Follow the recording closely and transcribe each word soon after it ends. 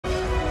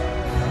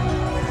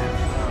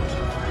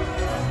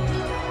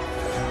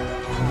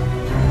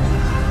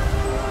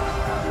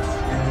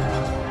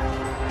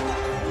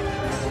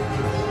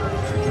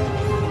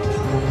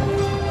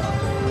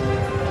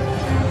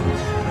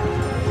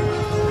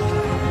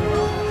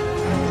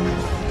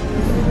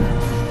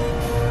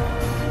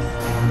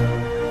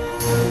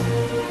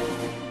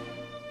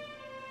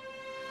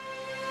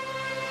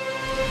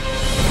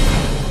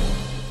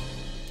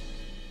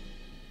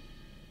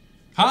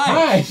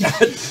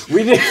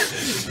We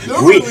didn't.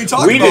 Normally we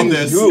talk we about didn't,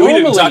 this. We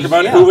didn't talk Normally,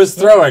 about yeah. who was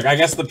throwing. I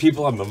guess the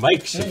people on the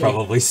mic should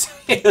probably say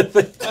it.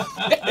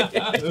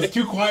 It was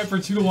too quiet for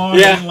too long. I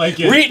Yeah. didn't like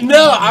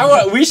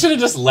it. We should have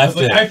just left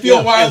it. I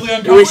feel wildly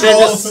uncomfortable. We should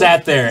have just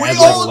sat there We and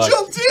all like,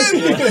 jumped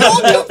in. We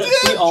all jumped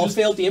We in. all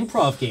failed the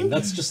improv game.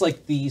 That's just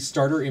like the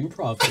starter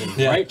improv game,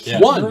 Yeah, right? yeah.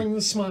 One. During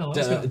the smile.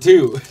 Let's go.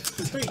 2.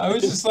 I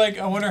was just like,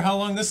 I wonder how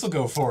long this will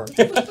go for.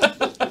 Hey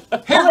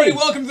everybody,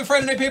 welcome to the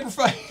Friday Night Paper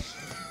Fight.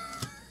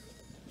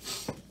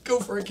 Go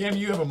for it, Cam.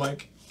 You have a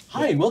mic.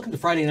 Hi, and welcome to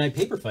Friday Night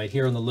Paper Fight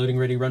here on the Loading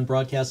Ready Run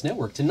Broadcast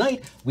Network.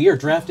 Tonight, we are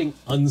drafting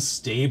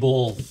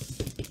Unstable.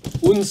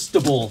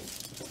 Unstable.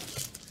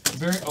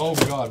 Oh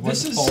God, This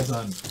what's is- Paul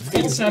done?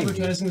 False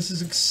advertising. This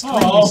is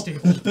extremely Oh.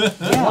 stable.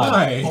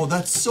 Why? Oh,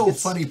 that's so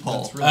funny,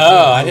 Paul. That's really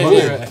I good.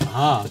 didn't hear it.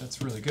 Ah,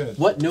 That's really good.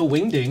 what? No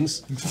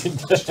wingdings.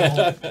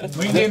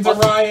 Wingdings a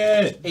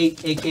riot.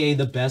 AKA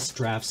the best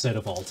draft set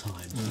of all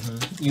time.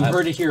 You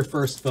heard it here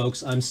first,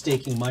 folks. I'm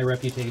staking my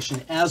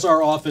reputation as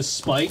our office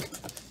Spike.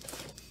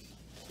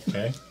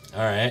 Okay.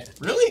 All right.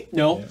 Really?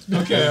 No.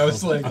 Okay, I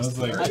was like,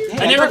 Hey,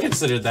 I never got-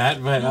 considered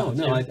that, but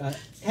No,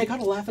 I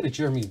got a laugh at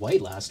Jeremy White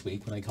last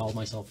week when I called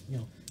myself,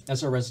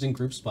 as our resident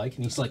group Spike,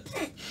 and he's like,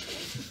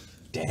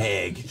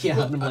 dag.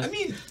 yeah. And I'm I like,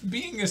 mean,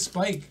 being a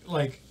Spike,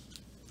 like,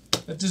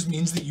 that just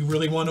means that you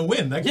really want to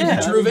win. That can yeah,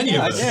 be true of any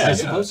yeah, of us. I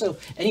suppose so.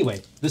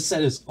 Anyway, this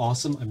set is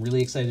awesome. I'm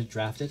really excited to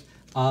draft it.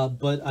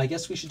 But I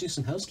guess we should do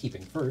some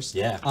housekeeping first.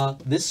 Yeah.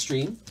 This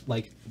stream,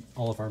 like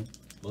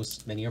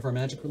many of our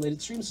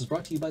Magic-related streams, is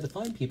brought to you by the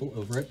fine people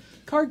over at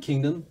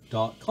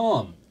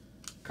CardKingdom.com.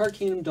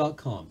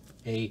 CardKingdom.com,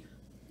 a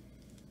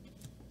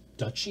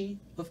duchy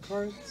of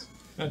cards,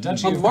 A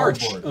duchy a of march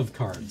cardboard. of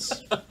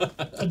cards,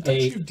 A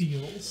Dutch of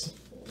deals.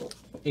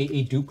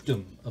 a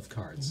dukedom of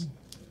cards.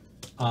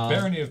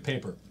 Barony of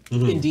paper.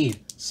 Indeed.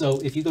 So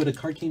if you go to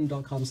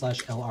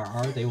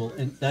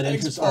cardkingdom.com/LRR, that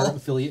enters our Paul.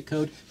 affiliate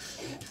code.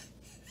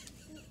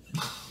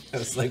 I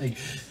was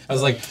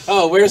like,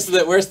 oh, where's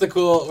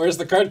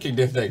the Card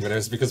Kingdom thing? But it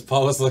was because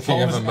Paul was looking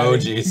Paul at was-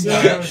 emojis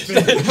Yeah,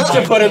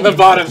 to put in the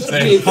bottom We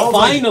thing. Paul's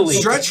like, finally,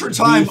 stretch for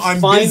time, we I'm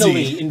finally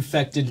busy.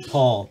 infected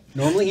Paul.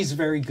 Normally he's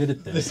very good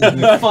at this.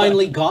 And we've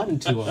finally gotten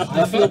to him.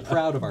 I feel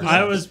proud of ourselves.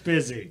 I was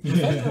busy. The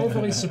fact that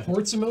overlay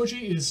supports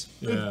emoji is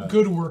Yeah.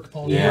 good work,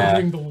 Paul. Yeah.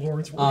 You're doing the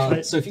Lord's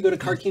work. So if you go to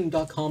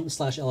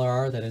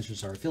cardkingdom.com/LRR, that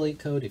enters our affiliate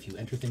code. If you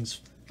enter things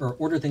or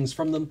order things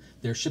from them,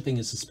 their shipping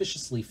is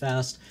suspiciously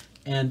fast.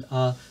 And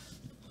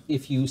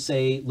if you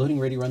say "Loading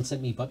Ready Run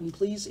sent me button,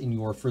 please" in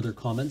your further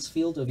comments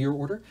field of your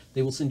order,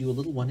 they will send you a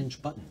little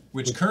 1-inch button.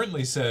 Which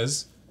currently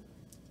says,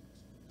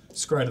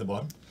 scry to the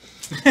bottom.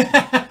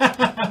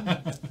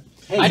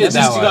 Hey, I did message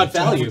that to one. got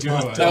value.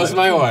 That was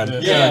my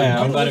one. Yeah.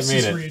 I'm glad it Let's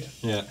made just it. read.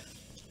 Yeah.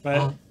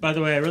 But by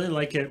the way, I really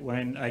like it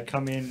when I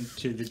come in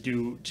to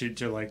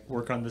like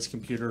work on this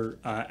computer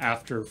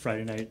after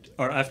Friday night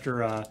or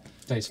after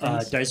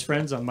Dice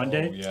Friends. on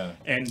Monday. Oh, yeah.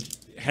 And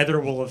Heather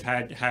will have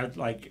had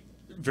like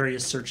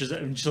various searches.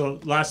 And so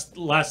last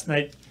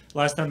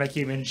time I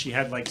came in, she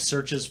had like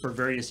searches for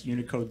various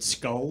Unicode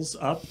skulls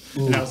up,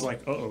 and I was like,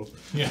 uh-oh,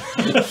 Yeah.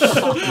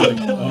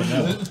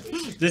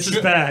 this is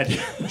bad.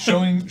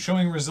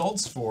 showing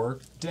results for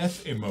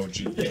death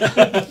emoji.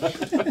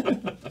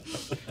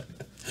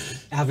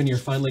 Avenir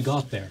finally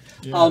got there.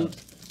 Yeah.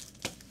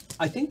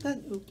 I think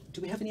that.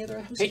 Do we have any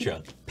other housekeeping?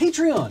 Patreon.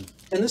 Patreon.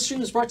 And this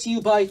stream is brought to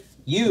you by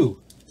you,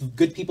 the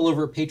good people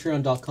over at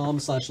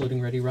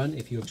patreon.com/loadingreadyrun.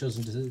 If you have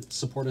chosen to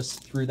support us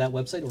through that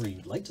website, or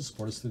you'd like to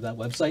support us through that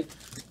website,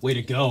 way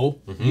to go.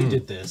 You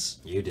did this.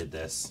 You did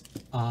this.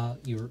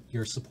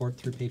 Your support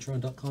through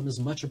patreon.com is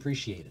much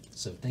appreciated.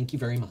 So thank you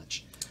very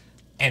much.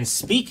 And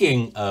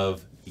speaking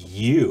of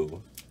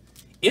you,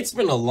 it's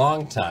been a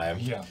long time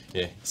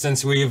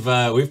since we've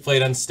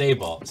played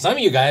Unstable. Some of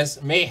you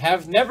guys may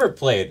have never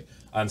played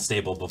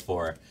Unstable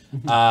before,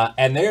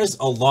 and there's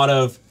a lot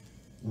of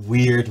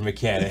weird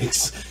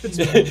mechanics,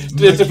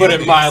 to put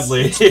it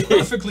mildly. It's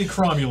perfectly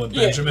cromulent,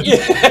 Benjamin.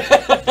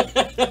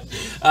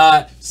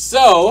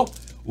 So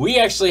we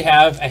actually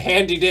have a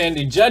handy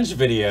dandy judge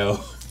video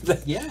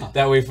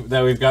that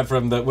we've got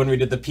from when we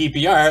did the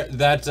PPR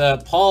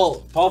that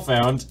Paul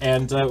found,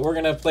 and we're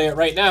gonna play it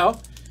right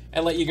now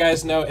and let you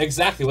guys know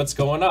exactly what's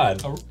going on.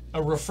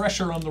 A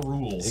refresher on the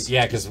rules.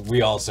 Yeah, because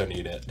we also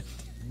need it.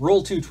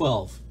 Roll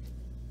 212.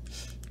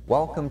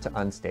 Welcome to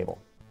Unstable.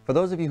 For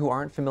those of you who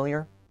aren't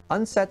familiar,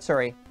 Unsets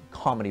are a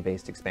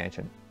comedy-based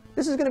expansion.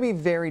 This is going to be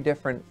very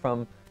different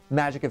from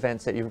Magic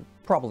events that you're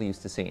probably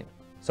used to seeing.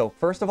 So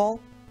first of all,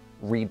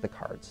 read the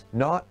cards.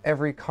 Not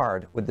every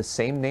card with the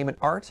same name and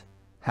art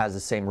has the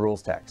same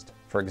rules text.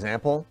 For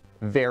example,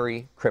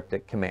 very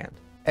cryptic command.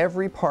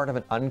 Every part of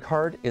an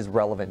uncard is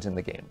relevant in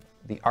the game.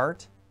 The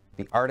art,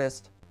 the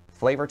artist,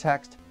 flavor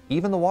text,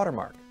 even the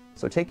watermark.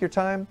 So take your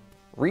time,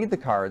 read the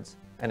cards,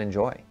 and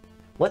enjoy.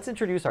 Let's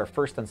introduce our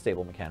first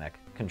unstable mechanic,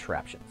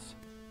 contraptions.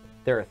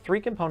 There are 3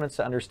 components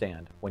to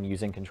understand when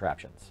using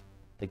contraptions.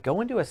 They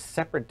go into a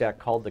separate deck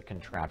called the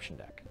contraption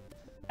deck.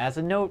 As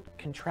a note,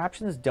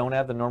 contraptions don't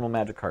have the normal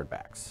Magic card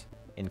backs.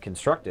 In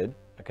Constructed,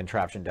 a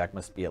contraption deck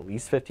must be at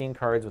least 15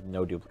 cards with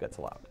no duplicates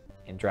allowed.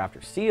 In Draft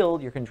or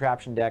Sealed, your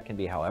contraption deck can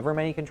be however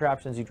many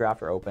contraptions you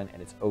draft or open,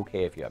 and it's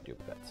okay if you have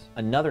duplicates.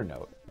 Another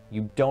note,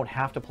 you don't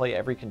have to play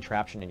every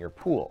contraption in your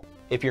pool.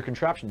 If your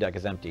contraption deck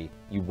is empty,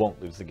 you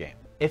won't lose the game.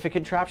 If a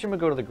contraption would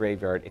go to the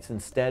graveyard, it's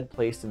instead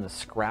placed in the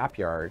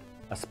scrapyard,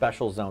 a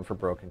special zone for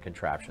broken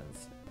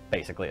contraptions.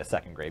 Basically a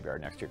second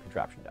graveyard next to your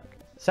contraption deck.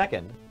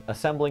 Second,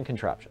 assembling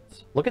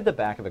contraptions. Look at the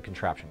back of a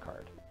contraption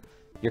card.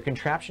 Your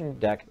contraption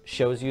deck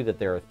shows you that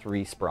there are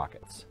 3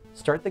 sprockets.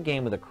 Start the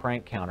game with a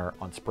crank counter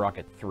on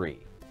sprocket 3.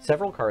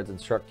 Several cards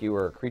instruct you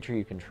or a creature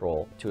you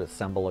control to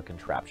assemble a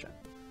contraption.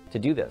 To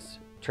do this,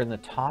 turn the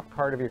top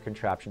card of your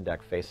contraption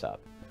deck face up,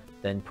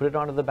 then put it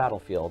onto the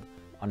battlefield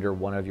under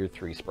one of your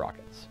 3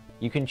 sprockets.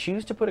 You can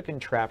choose to put a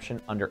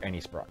contraption under any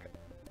sprocket.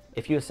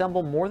 If you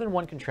assemble more than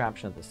one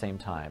contraption at the same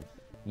time,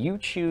 you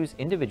choose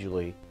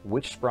individually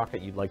which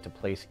sprocket you'd like to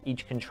place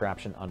each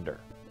contraption under.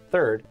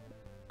 Third,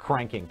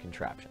 cranking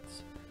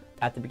contraptions.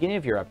 At the beginning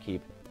of your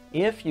upkeep,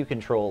 if you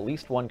control at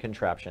least one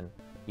contraption,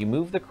 you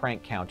move the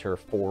crank counter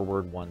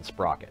forward 1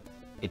 sprocket.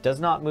 It does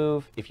not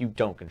move if you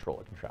don't control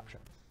a contraption.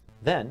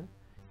 Then,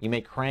 you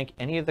may crank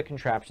any of the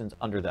contraptions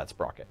under that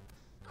sprocket.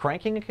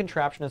 Cranking a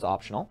contraption is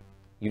optional.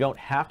 You don't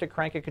have to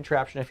crank a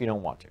contraption if you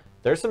don't want to.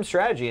 There's some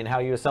strategy in how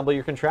you assemble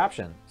your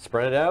contraption.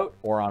 Spread it out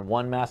or on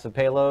one massive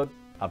payload,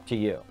 up to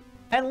you.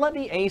 And let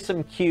me ace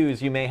some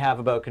cues you may have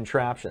about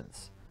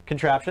contraptions.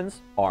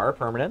 Contraptions are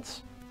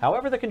permanents.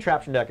 However, the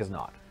contraption deck is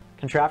not.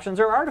 Contraptions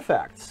are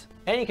artifacts.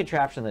 Any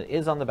contraption that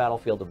is on the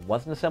battlefield and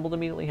wasn't assembled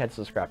immediately heads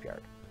to the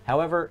scrapyard.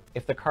 However,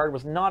 if the card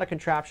was not a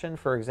contraption,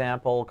 for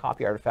example,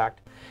 copy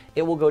artifact,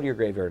 it will go to your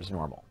graveyard as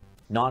normal.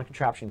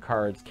 Non-contraption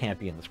cards can't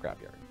be in the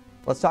scrapyard.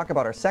 Let's talk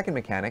about our second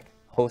mechanic,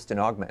 Host and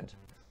Augment.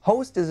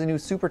 Host is a new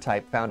super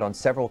type found on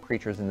several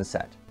creatures in the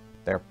set.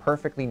 They're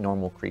perfectly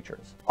normal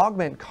creatures.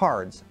 Augment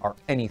cards are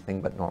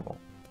anything but normal.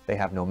 They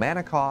have no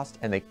mana cost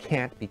and they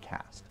can't be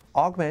cast.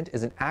 Augment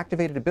is an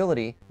activated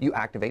ability you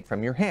activate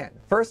from your hand.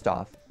 First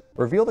off,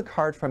 reveal the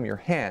card from your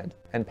hand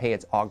and pay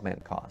its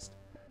augment cost.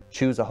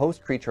 Choose a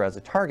host creature as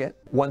a target.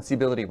 Once the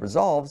ability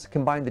resolves,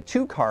 combine the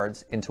 2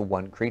 cards into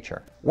 1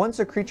 creature. Once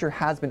a creature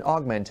has been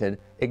augmented,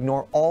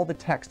 ignore all the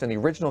text on the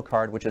original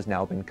card which has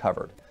now been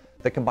covered.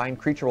 The combined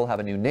creature will have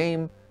a new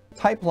name,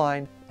 type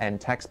line,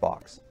 and text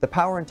box. The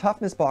power and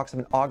toughness box of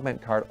an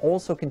augment card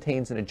also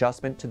contains an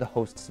adjustment to the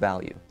host's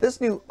value. This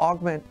new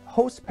augment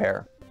host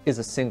pair is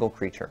a single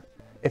creature.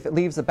 If it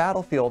leaves the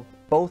battlefield,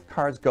 both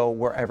cards go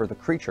wherever the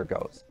creature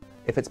goes.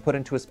 If it's put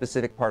into a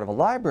specific part of a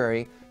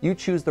library, you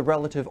choose the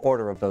relative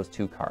order of those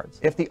 2 cards.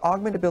 If the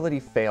augment ability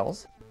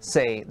fails,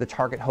 say the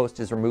target host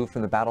is removed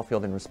from the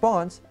battlefield in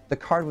response, the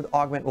card with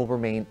augment will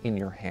remain in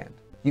your hand.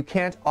 You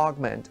can't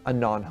augment a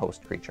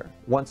non-host creature.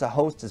 Once a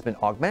host has been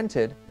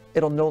augmented,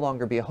 it'll no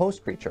longer be a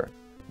host creature.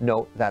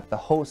 Note that the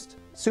host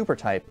super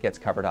type gets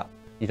covered up.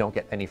 You don't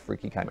get any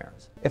freaky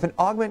chimeras. If an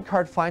augment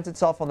card finds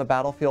itself on the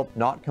battlefield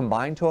not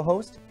combined to a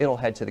host, it'll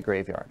head to the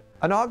graveyard.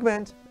 An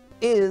augment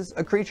is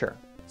a creature,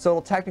 so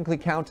it'll technically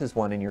count as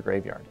one in your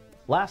graveyard.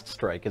 Last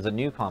Strike is a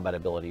new combat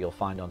ability you'll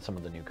find on some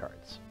of the new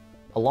cards.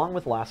 Along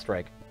with Last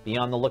Strike, be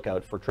on the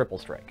lookout for Triple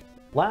Strike.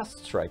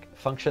 Last Strike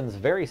functions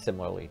very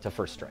similarly to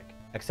First Strike,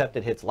 except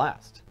it hits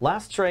last.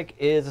 Last Strike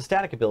is a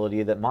static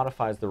ability that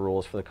modifies the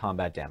rules for the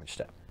combat damage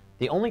step.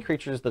 The only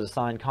creatures that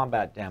assign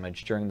combat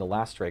damage during the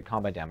Last Strike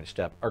combat damage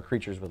step are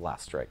creatures with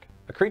Last Strike.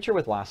 A creature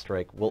with Last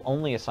Strike will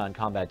only assign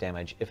combat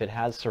damage if it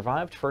has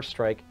survived First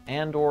Strike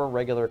and/or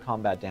regular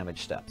combat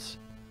damage steps.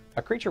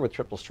 A creature with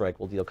Triple Strike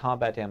will deal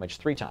combat damage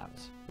 3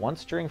 times,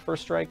 once during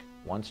First Strike,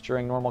 once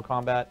during normal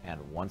combat,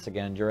 and once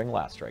again during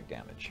Last Strike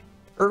damage.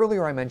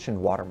 Earlier I mentioned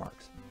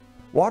watermarks.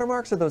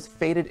 Watermarks are those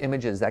faded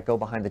images that go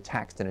behind the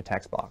text in a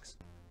text box.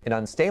 In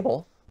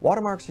Unstable,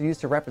 watermarks are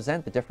used to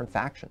represent the different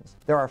factions.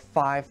 There are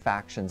 5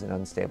 factions in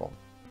Unstable: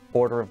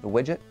 Order of the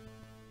Widget,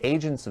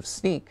 Agents of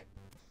Sneak,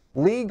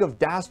 League of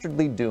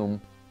Dastardly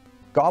Doom,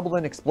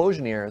 Goblin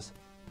Explosioneers,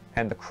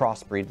 and the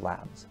Crossbreed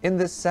Labs. In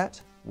this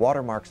set,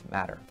 watermarks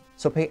matter,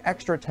 so pay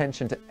extra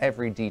attention to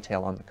every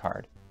detail on the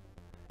card.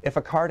 If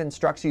a card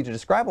instructs you to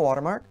describe a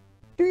watermark,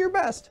 do your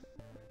best.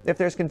 If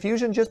there's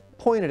confusion, just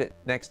point at it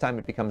next time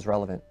it becomes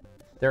relevant.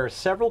 There are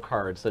several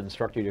cards that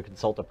instruct you to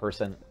consult a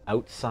person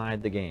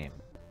outside the game.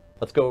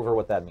 Let's go over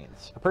what that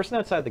means. A person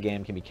outside the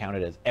game can be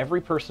counted as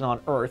every person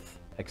on Earth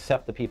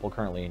except the people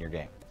currently in your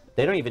game.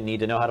 They don't even need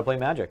to know how to play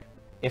Magic.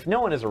 If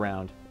no one is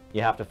around,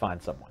 you have to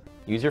find someone.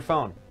 Use your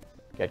phone.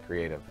 Get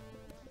creative.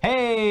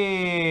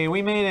 Hey,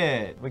 we made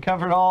it! We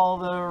covered all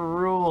the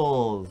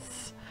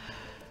rules.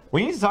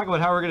 We need to talk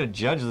about how we're going to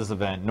judge this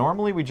event.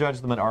 Normally we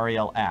judge them at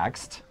REL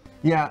Axed.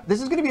 Yeah,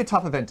 this is going to be a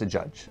tough event to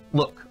judge.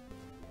 Look,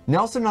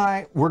 Nelson and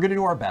I, we're going to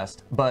do our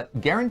best, but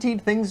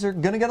guaranteed things are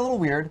going to get a little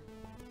weird.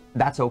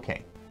 That's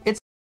okay.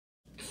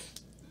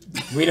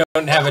 We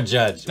don't have a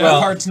judge.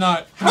 That part's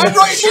not. I'm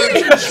right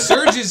here!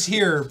 Surge is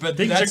here, but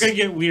Things are gonna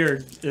get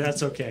weird.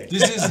 That's okay.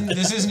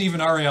 This isn't even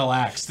REL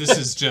Axe. This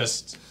is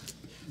just.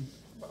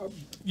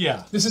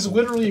 Yeah. This is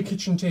literally a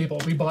kitchen table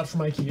we bought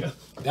from IKEA.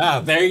 Ah,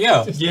 there you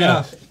go.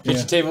 Yeah.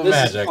 Kitchen table This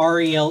magic. is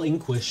REL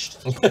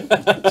Inquished.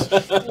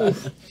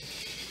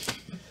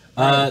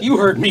 You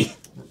heard me.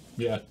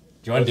 Yeah.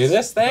 Do you want to do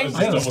this thing?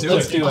 Let's do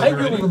it. I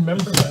don't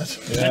remember that.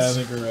 Yeah, I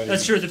think we're ready.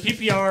 That's true. The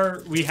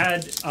PPR, we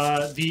had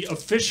the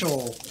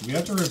official We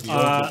have to reveal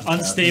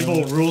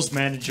unstable rules We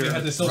manager.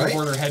 had the Silver Right?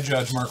 Border head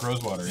judge, Mark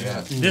Rosewater.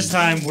 Yeah. This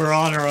time, we're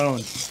on our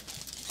own.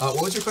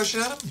 What was your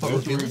question, Adam? We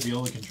have to About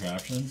reveal the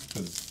contraptions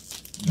because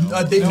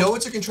they know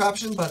it's a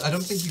contraption, but I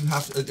don't think you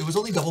have to. It was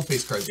only double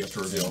face cards you have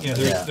to reveal.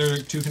 Yeah, there are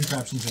 2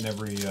 contraptions in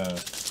every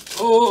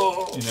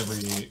Oh!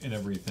 in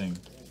everything.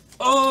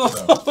 Oh!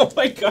 Oh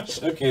my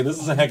gosh. Okay, this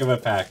is a heck of a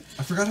pack.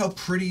 I forgot how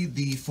pretty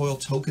the foil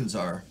tokens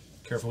are.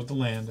 Careful with the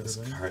land,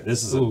 everybody. Alright,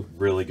 this is a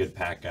really good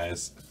pack,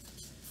 guys.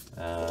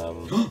 I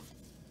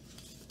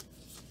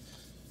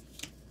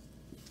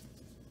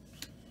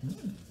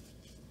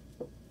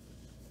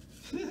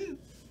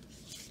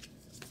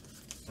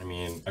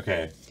mean,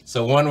 okay.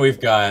 So one we've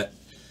got.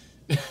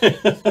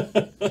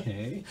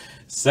 Okay.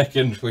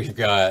 Second we've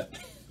got.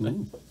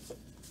 Ooh.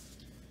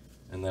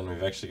 And then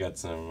we've actually got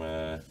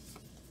some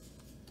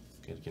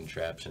good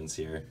contraptions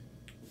here.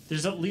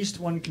 There's at least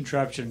 1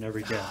 contraption in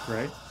every deck,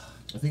 right?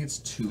 I think it's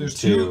 2. There's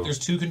Two. There's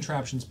 2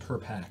 contraptions per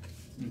pack.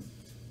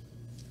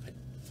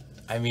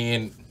 I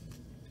mean,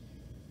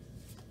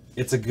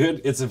 it's a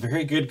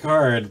very good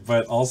card,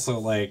 but also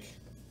like.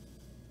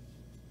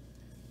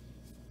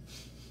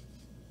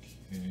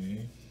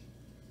 okay.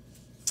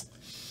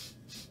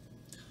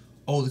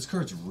 Oh, this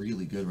card's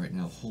really good right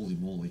now. Holy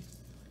moly.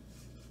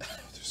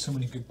 There's so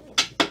many good.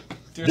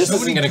 This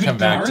isn't going to come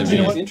back to cards. me.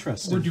 You know what?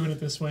 Interesting. We're doing it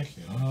this way.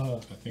 I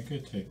think I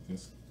take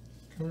this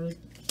card.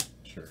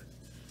 Sure.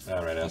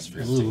 All right, I also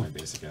forgot to take my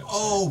basic out.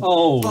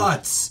 Oh,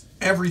 butts.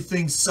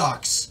 Everything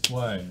sucks.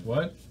 Why?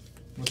 What?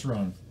 What's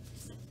wrong?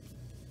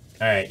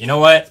 All right, you know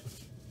what?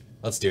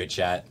 Let's do it,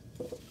 chat.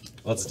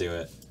 Let's do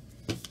it.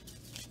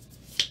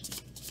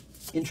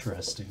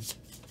 Interesting.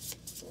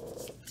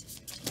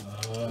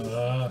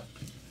 Oh,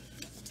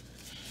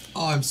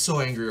 I'm so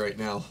angry right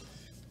now.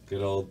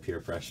 Good old peer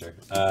pressure.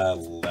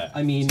 Left.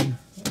 I mean,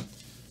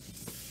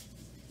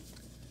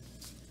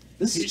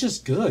 this is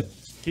just good.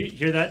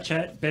 Hear that,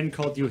 chat? Ben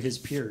called you his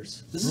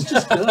peers. This is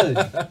just good.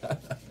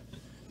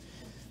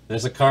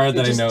 There's a card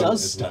that I just know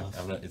does it's stuff.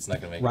 it's not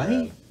gonna make Right?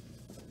 it.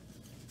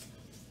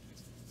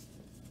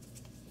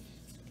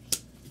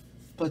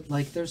 But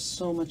like, there's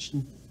so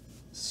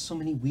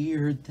many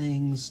weird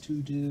things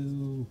to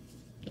do.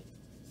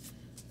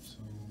 So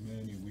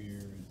many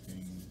weird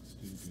things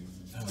to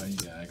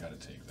do. Yeah, I gotta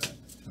take that.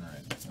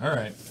 All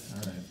right.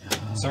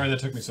 Sorry that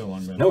took me so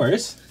long, Ben. No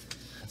worries.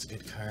 That's a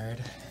good card.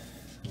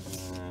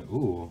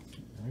 Ooh,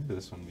 I remember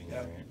this one being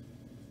alright.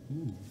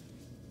 Ooh.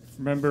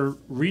 Remember,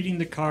 reading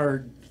the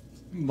card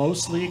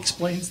mostly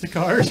explains the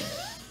card.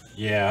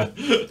 Yeah.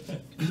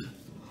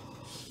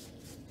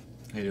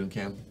 How you doing,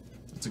 Cam?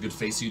 That's a good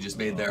face you just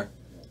made there.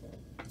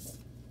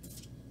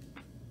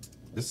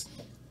 This.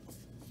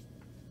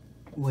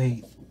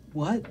 Wait,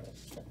 what?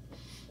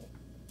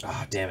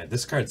 Ah, damn it!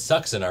 This card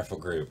sucks in Artful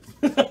Group.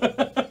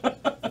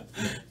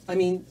 I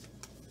mean,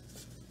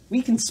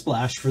 we can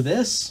splash for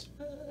this.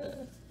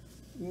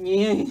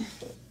 Nying.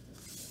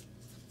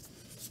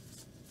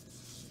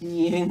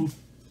 Nying.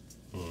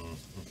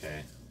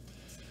 Okay.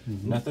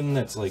 Nothing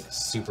that's like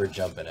super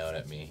jumping out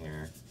at me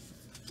here.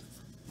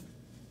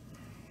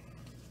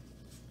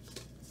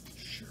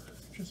 Sure.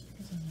 Just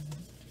because I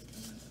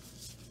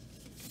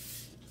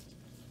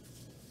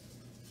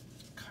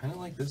Kind of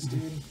like this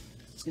dude.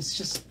 It's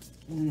just.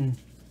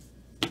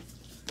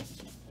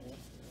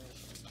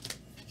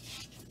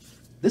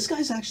 This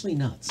guy's actually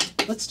nuts.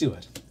 Let's do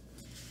it.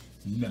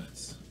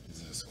 nuts.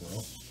 Is it a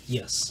squirrel?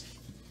 Yes.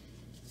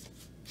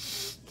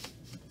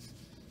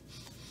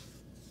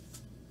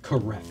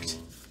 Correct.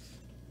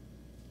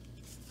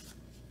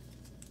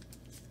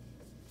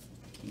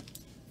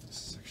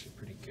 This is actually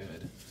pretty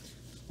good.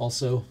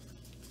 Also,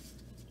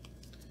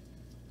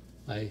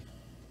 I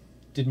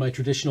did my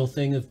traditional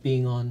thing of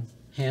being on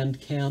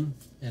hand cam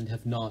and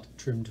have not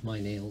trimmed my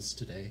nails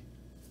today.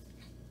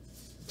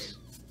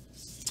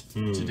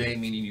 Today,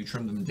 meaning you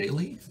trim them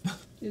daily?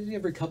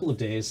 Every couple of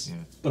days. Yeah.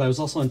 But I was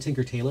also on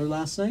Tinker Tailor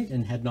last night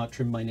and had not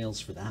trimmed my nails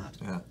for that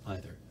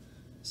either.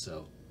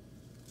 So.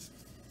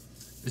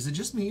 Is it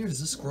just me, or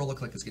does this squirrel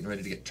look like it's getting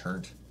ready to get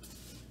turned?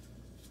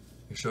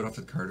 You showed off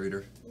to the card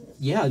reader.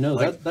 Yeah, no,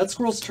 Like- that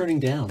squirrel's turning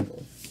down.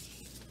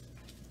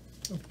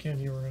 Oh, Cam,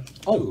 you were.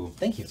 Oh,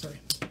 thank you.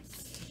 Sorry.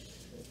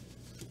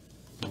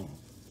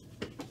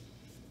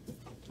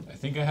 I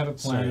think I have a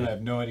plan, and I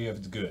have no idea if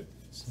it's good.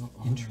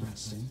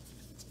 Interesting.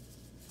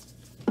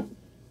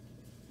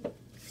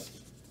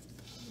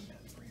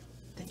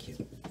 Thank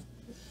you.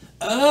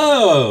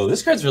 Oh,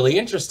 this card's really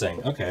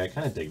interesting. Okay, I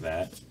kind of dig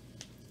that.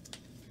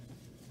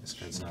 This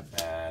card's not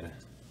bad.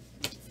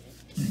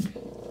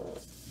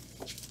 What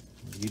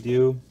do you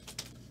do?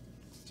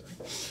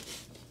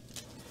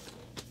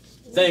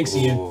 Thanks,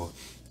 Ian. Ooh,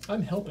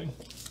 I'm helping.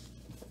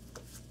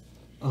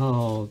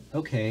 Oh,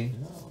 okay.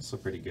 also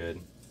pretty good.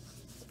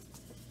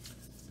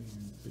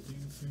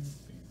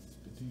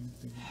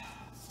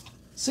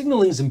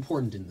 Signaling's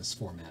important in this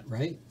format,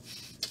 right?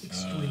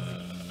 Extremely.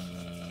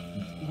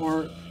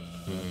 Or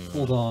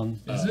Hold on.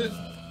 Is it?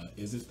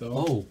 Is it though?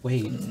 Oh,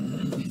 wait.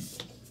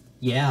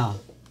 Yeah.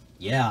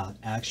 Yeah,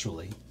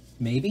 actually.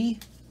 Maybe?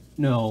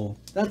 No,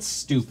 that's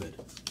stupid.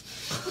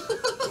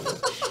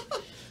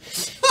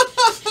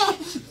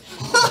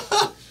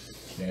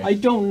 Okay. I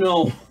don't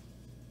know.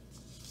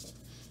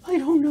 I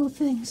don't know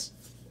things.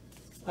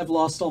 I've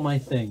lost all my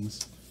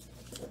things.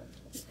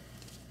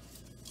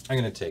 I'm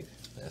gonna take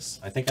this.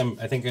 I think I'm.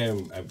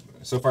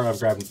 So far, I've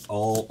grabbed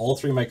all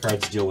three of my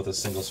cards deal with a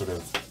single sort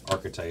of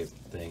archetype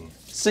thing.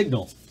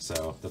 Signal.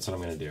 So that's what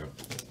I'm gonna do.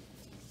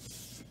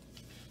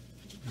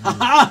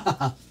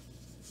 Ha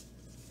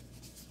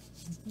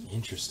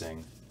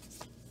Interesting.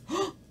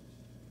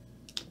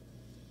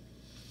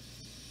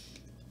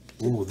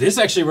 Ooh, this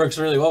actually works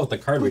really well with the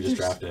card we just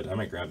drafted. I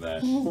might grab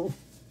that.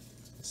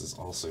 This is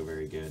also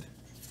very good.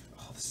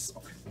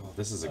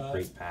 This is a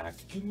great pack.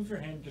 Can you move your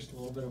hand just a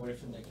little bit away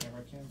from the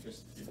camera cam?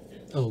 Just.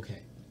 Okay.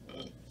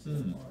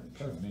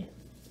 Pardon me.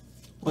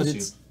 But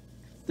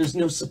there's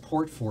no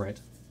support for it.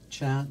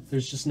 Chat,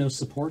 there's just no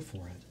support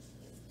for it.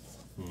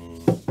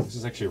 This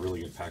is actually a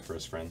really good pack for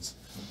us friends.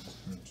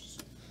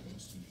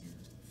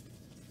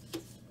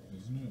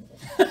 Isn't it?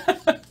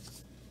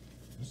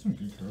 There's some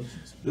good cards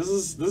in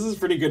this. This is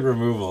pretty good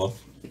removal.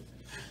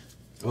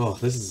 Oh,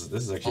 this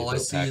is actually All a I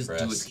dope see pack is for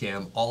do us. it,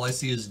 Cam. All I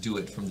see is do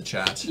it from the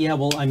chat. Yeah,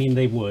 well, I mean,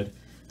 they would.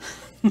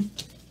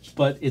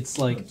 But it's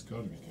like, It's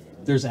gotta be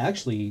good. there's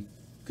actually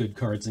good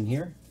cards in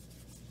here.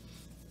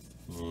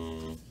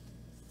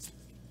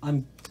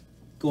 I'm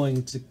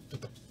going to...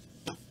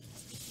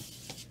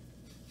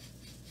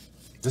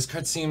 This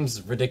card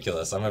seems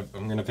ridiculous. I'm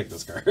gonna pick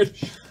this card.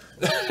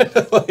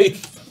 Like.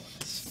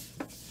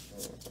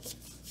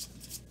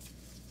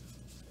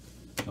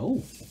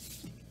 Oh.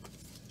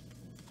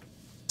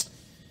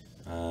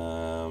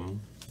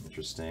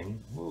 Interesting.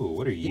 Ooh,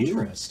 what are you?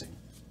 Interesting.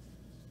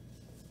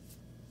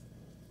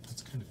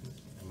 That's kind of.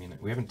 I mean,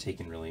 we haven't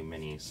taken really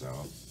many, so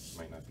it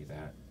might not be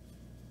that.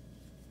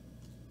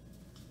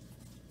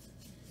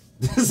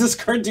 Does this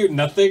card do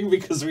nothing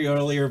because we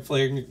only are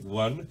playing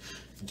one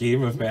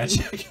game of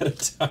Magic at a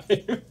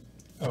time?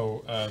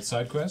 Oh,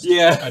 side quest?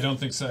 Yeah. I don't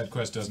think side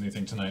quest does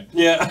anything tonight.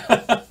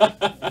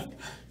 Yeah.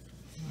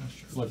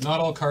 Look, not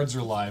all cards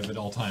are live at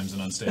all times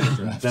in Unstable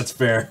Draft. That's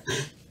fair.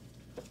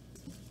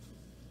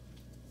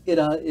 It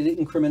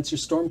increments your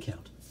storm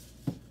count.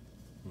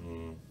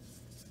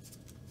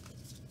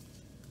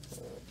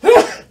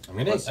 I'm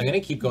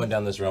gonna keep going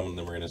down this realm, and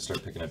then we're gonna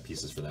start picking up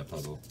pieces for that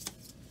puzzle.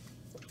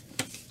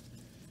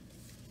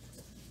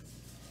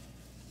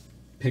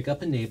 Pick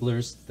up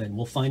enablers, then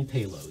we'll find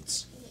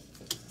payloads.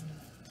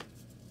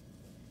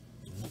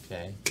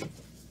 Okay.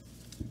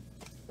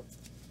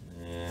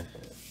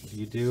 What do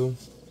you do?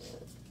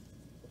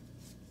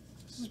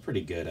 This is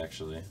pretty good,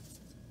 actually.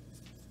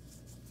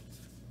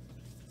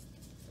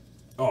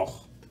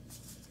 Oh.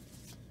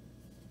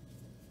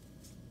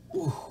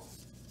 Ooh.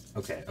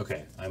 Okay,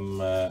 okay. I'm,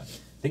 I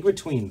think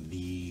between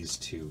these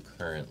two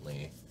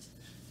currently.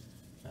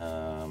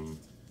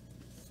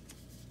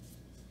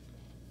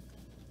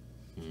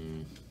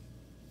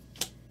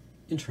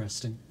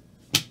 Interesting.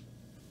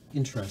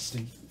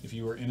 Interesting. If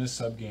you were in a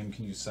sub game,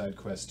 can you side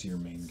quest to your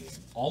main game?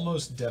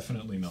 Almost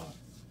definitely not.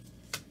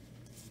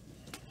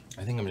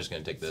 I think I'm just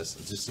gonna take this.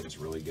 It just seems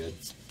really good.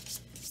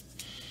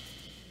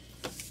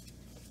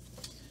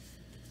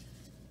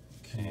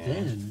 Okay.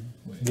 Then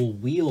Wait. we'll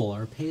wheel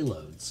our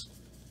payloads.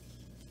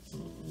 Oh,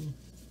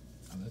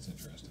 that's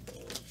interesting.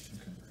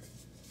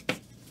 Okay.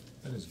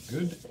 That is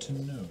good to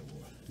know.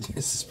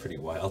 This is pretty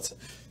wild.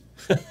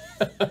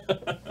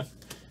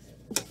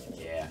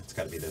 Yeah, it's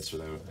gotta be this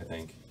though, I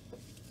think.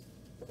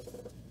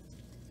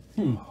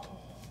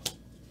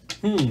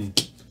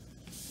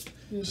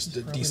 Just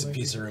a decent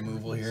piece of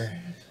removal here.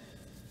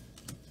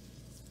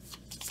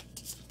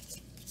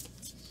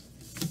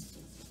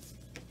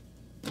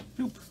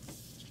 Boop.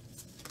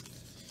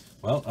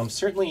 Well, I'm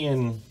certainly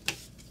in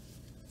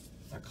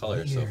a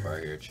color so far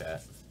here,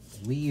 chat.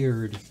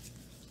 Weird.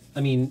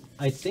 I mean,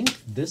 I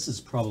think this is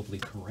probably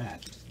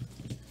correct.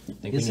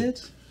 Is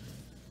it?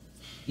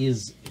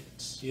 Is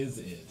it? Is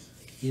it?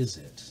 Is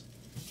it?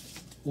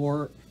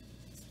 Or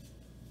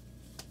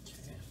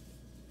Okay.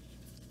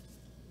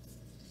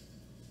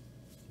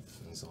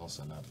 This is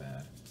also not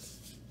bad.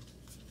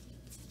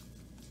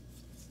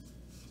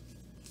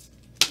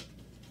 I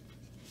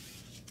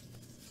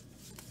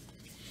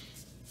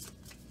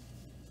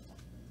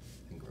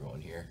think we're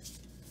going here.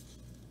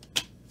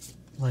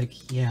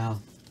 like, yeah.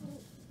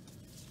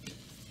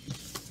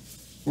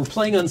 We're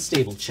playing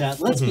unstable, chat.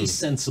 Let's be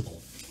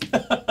sensible.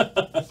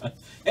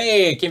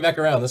 Hey, it came back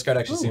around. This card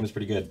actually seems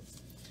pretty good.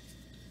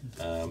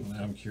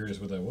 I'm curious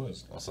what that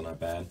was. Also not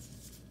bad.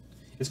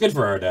 It's good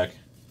for our deck,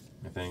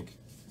 I think.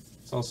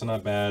 It's also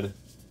not bad.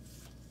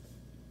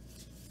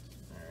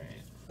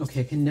 Alright.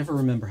 Okay, I can never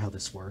remember how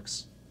this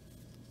works.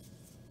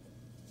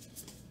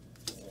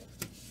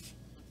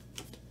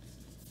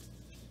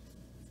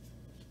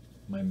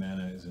 My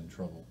mana is in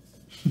trouble.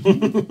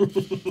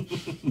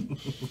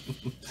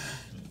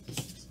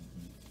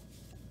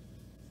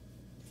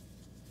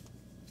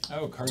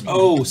 Oh, card.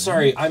 Oh,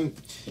 sorry.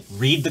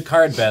 Read the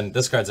card, Ben.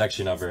 This card's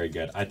actually not very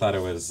good. I thought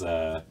it was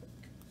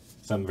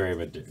something very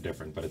bit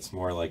different, but it's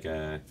more like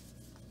a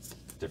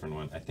different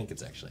one. I think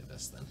it's actually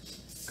this then.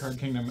 Card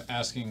Kingdom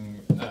asking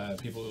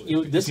people. You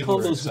know, this people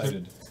are combos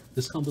excited.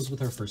 this combos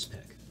with our first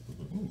pick.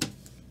 Ooh.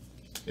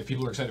 If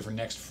people are excited for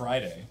next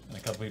Friday, and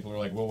a couple people are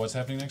like, "Well, what's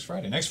happening next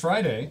Friday?" Next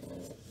Friday,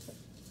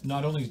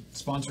 not only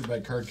sponsored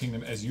by Card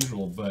Kingdom as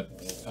usual, but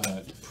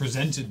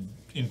presented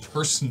in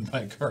person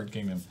by Card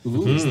Kingdom,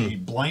 is the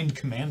Blind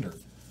Commander,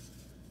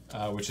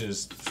 which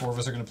is 4 of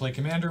us are going to play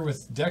Commander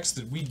with decks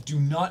that we do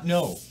not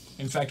know.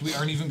 In fact, we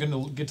aren't even going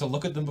to get to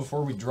look at them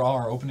before we draw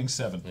our opening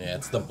 7. Yeah,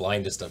 it's the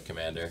blindest of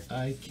Commander.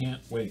 I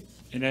can't wait.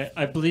 And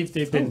I believe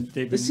they've been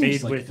this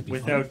made seems like to be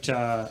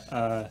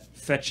without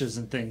fetches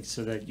and things,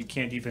 so that you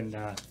can't even.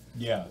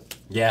 Yeah.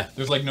 Yeah.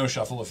 There's like no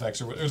shuffle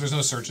effects, or there's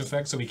no search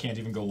effect, so we can't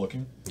even go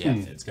looking. Yeah,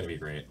 it's going to be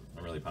great.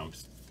 I'm really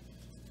pumped.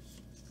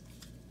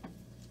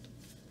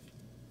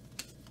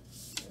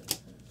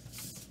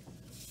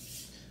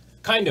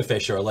 Kind of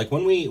fish, or like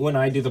when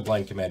I do the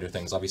Blind Commander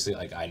things, obviously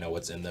like I know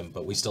what's in them,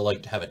 but we still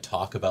like to have a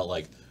talk about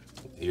like,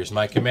 here's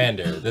my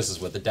commander, this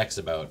is what the deck's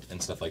about,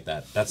 and stuff like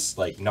that. That's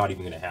like not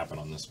even going to happen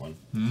on this one.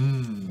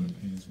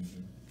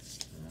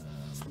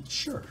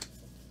 Sure.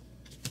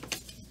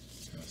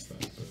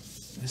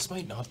 This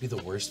might not be the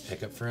worst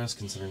pickup for us,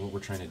 considering what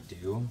we're trying to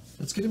do.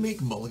 That's going to make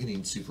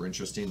mulliganing super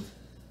interesting.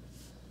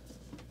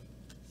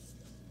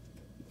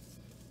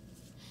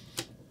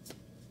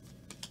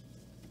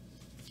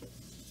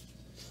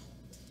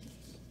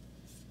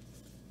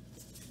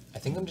 I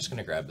think I'm just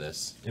gonna grab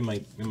this. It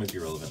might be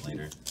relevant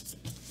later.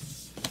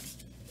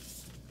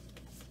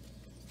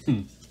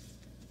 Yeah.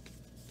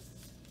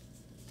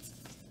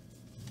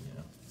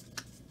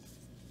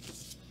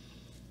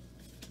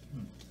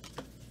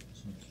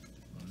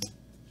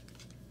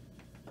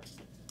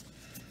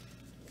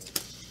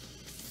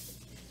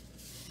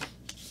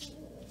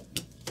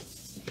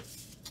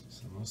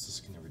 So the most this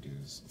can ever do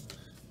is,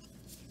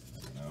 I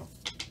don't know.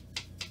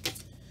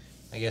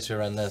 I guess we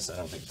run this. I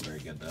don't think it's very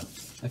good though.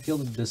 I feel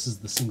that this is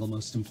the single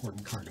most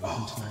important card to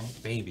open tonight.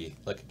 Baby.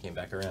 Look, it came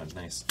back around.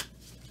 Nice.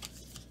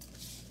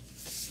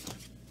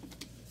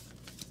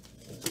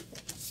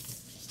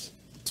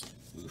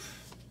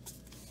 Oof.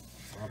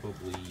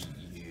 Probably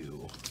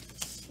you.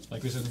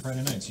 Like we said on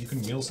Friday nights, you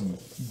can wheel some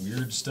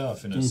weird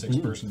stuff in a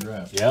 6-person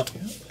draft. Yep.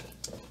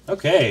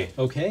 Okay.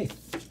 Okay.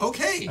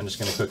 Okay. I'm just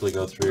going to quickly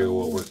go through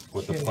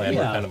what the plan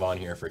we're kind of on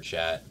here for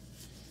chat.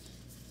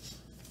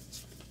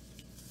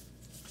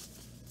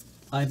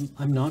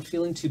 I'm not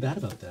feeling too bad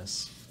about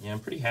this. Yeah, I'm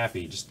pretty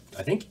happy.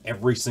 I think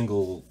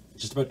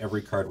just about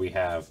every card we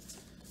have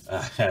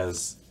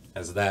has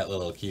that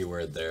little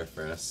keyword there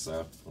for us.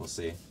 So we'll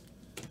see.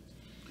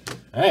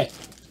 All right,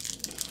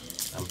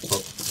 I'm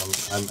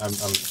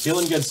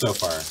feeling good so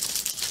far.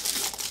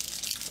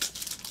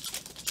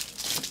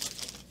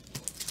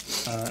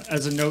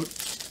 As a note,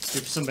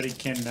 if somebody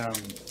can,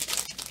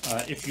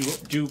 if you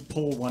do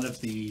pull one of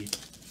the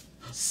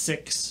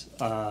 6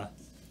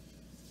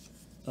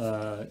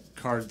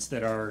 cards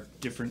that are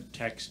different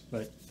text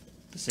but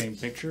the same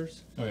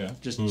pictures. Oh yeah.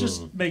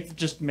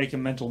 Just make a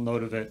mental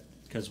note of it,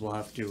 because we'll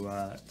have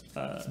to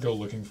go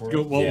looking for it.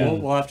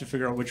 We'll have to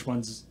figure out which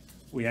ones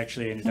we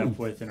actually ended up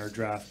with in our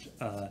draft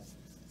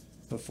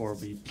before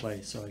we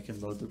play, so I can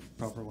load the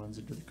proper ones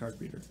into the card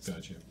reader.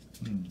 Gotcha.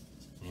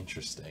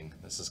 Interesting.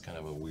 This is kind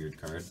of a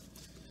weird card.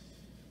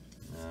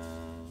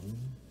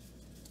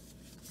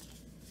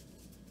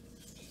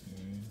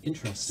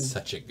 Interesting.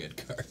 Such a good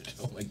card.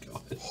 Oh my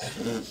god.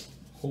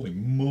 Holy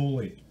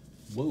moly.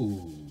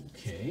 Whoa.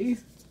 Okay.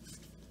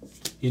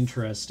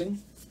 Interesting.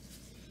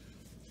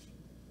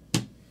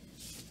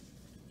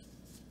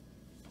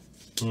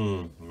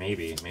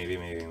 Maybe.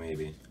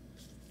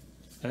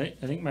 I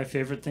think my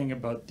favorite thing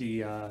about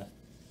the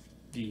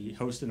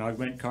host and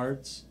augment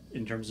cards,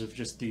 in terms of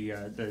just the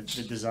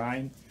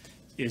design,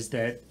 is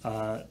that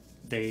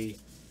they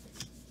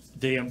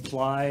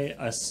imply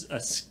a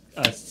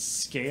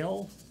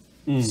scale.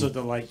 So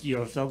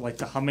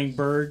the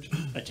hummingbird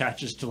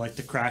attaches to like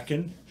the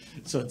kraken.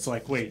 So it's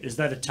like, wait, is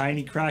that a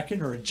tiny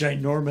kraken or a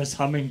ginormous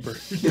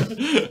hummingbird?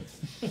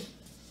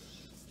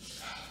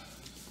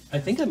 I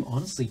think I'm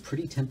honestly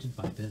pretty tempted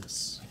by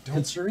this.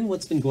 Considering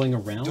what's been going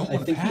around, I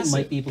think we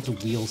might be able to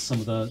wheel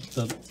some of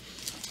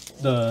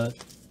the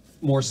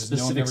more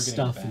specific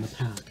stuff in the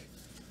pack.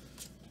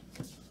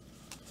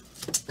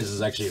 This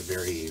is actually a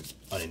very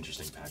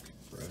uninteresting pack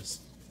for us.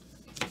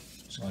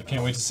 Well, I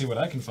can't wait to see what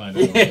I can find.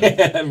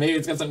 Yeah, maybe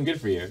it's got something good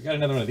for you. Got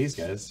another one of these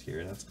guys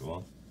here. That's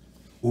cool.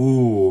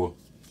 Ooh.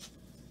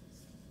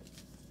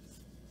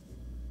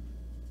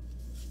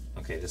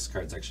 Okay, this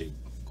card's actually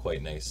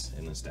quite nice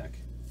in this deck.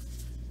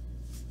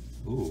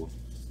 Ooh.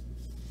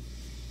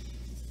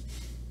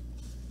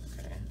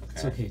 Okay.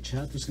 It's okay,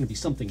 chat. There's going to be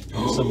something in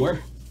here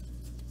somewhere.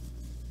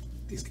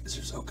 These guys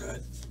are so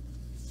good.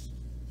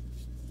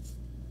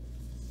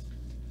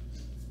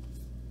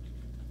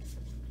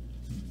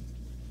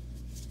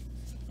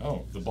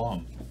 Oh, the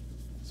bomb.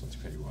 This one's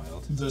pretty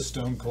wild. The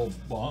Stone Cold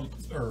bomb,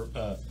 or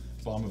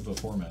bomb of the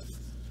format.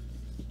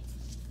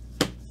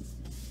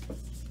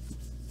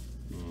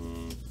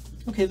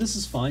 Okay, this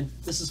is fine.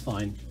 This is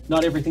fine.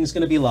 Not everything's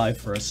going to be live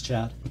for us,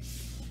 chat.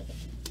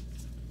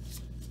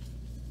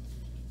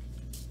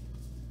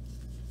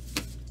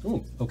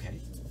 Ooh, okay.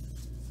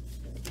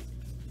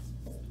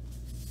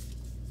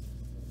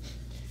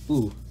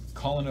 Ooh.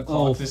 Colin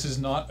O'Clock, this is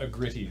not a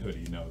gritty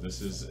hoodie, no. This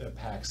is a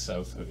PAX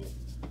South hoodie.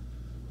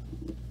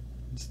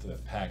 It's the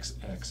PAX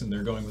X, and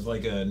they're going with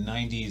like a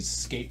 90s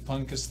skate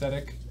punk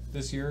aesthetic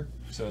this year.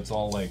 So it's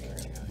all like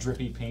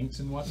drippy paints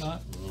and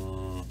whatnot.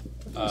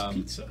 It's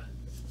pizza.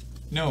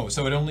 No,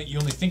 so you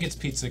only think it's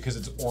pizza because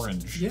it's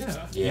orange.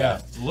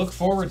 Yeah. Look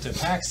forward to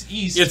PAX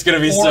East. It's gonna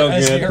be or, so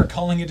as good. they are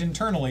calling it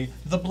internally,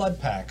 the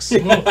Blood Packs.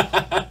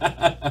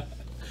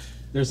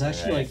 There's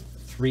actually like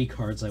 3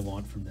 cards I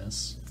want from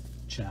this,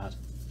 chat.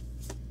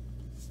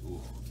 Ooh,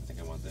 I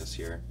think I want this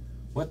here.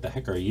 What the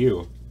heck are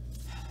you?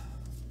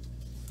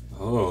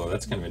 Oh,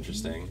 that's kind of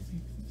interesting.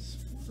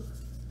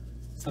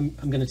 I'm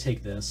gonna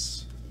take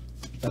this.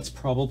 That's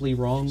probably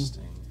wrong.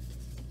 Interesting.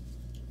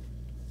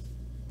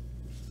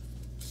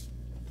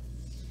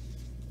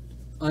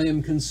 I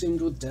am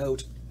consumed with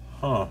doubt.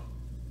 Huh.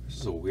 This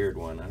is a weird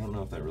one. I don't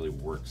know if that really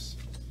works.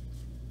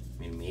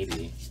 I mean,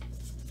 maybe.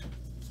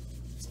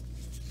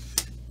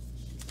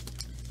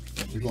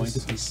 You're going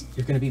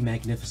to be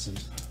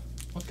magnificent.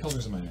 What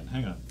colors am I in?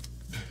 Hang on.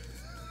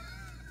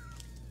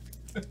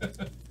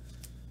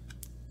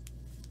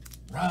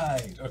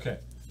 Right. Okay.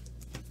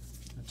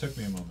 It took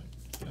me a moment.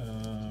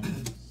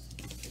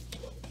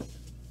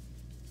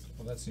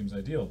 Well, that seems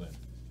ideal then.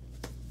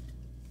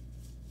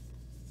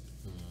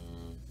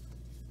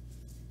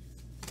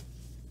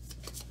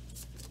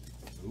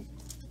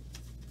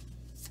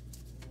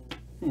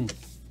 What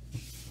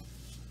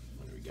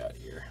do we got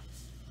here?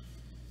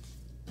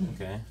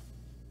 Okay.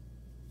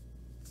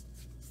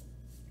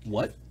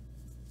 What?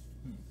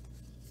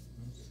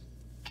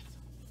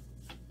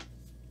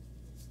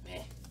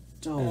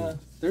 Oh,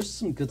 there's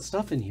some good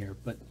stuff in here,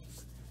 but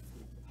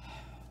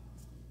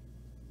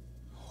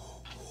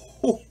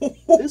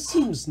this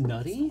seems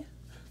nutty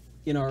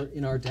in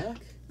our deck.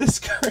 This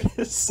card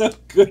is so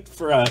good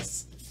for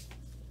us.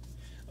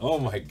 Oh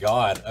my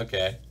god.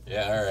 Okay.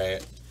 Yeah,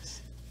 alright.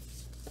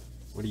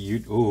 What are you...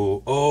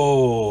 Ooh.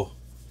 Oh.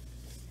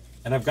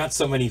 And I've got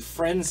so many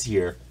friends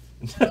here.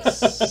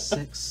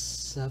 6,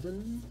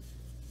 7...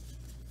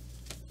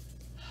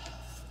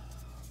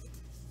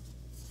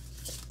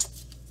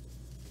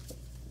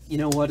 You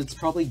know what? It's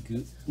probably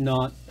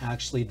not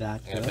actually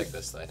that good. I'm gonna pick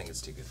this, though. I think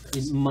it's too good for us.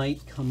 It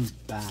might come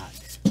back.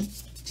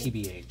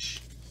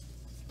 TBH.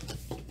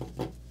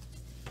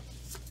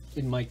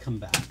 It might come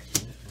back.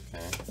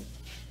 Okay.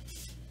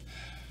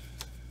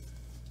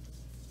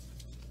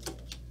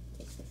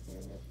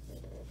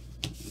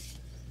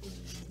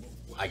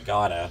 I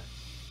gotta.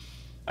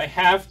 I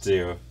have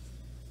to.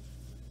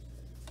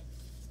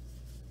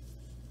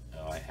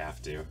 Oh, I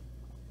have to.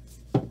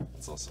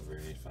 That's also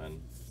very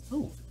fun.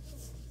 Oh.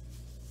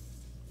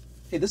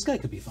 Hey, this guy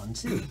could be fun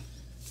too.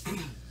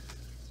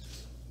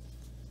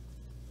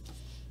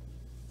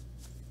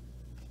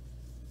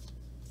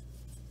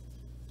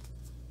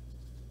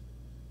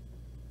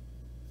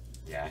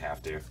 Yeah, I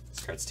have to.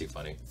 This card's too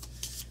funny.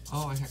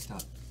 Oh, I hacked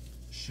up.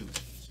 Shoot.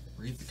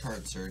 Read the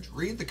card, Serge.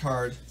 Read the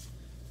card.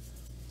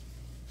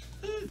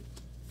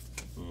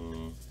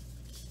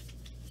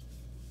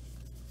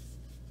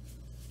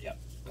 Yep,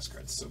 this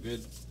card's so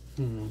good.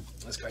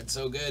 This card's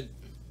so good.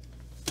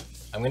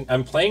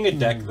 I'm playing a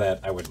deck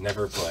that I would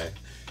never play,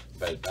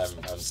 but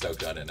I'm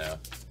stoked on it now.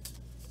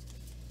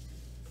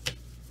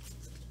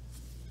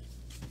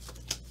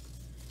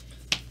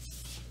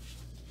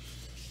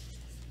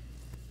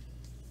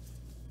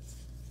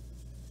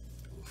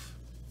 Oof.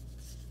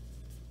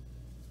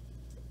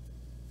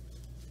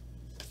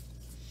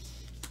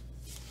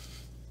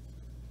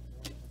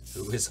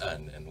 Who is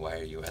Un and why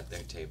are you at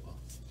their table?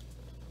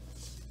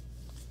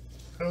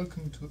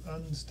 Welcome to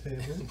Un's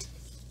table.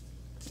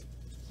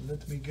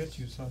 Let me get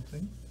you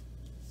something.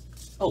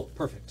 Oh,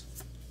 perfect.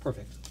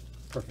 Perfect.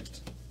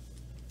 Perfect.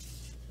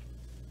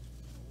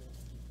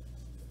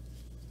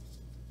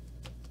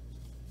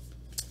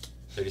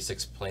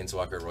 "36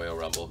 Planeswalker Royal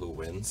Rumble, who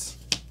wins?"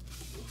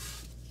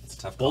 Oof. That's a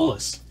tough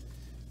Bolus.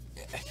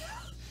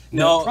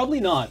 No, probably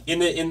not.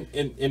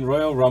 In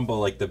Royal Rumble,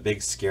 like the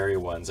big scary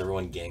ones,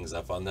 everyone gangs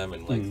up on them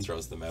and like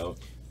throws them out.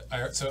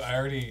 So I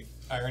already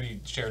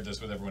shared this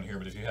with everyone here,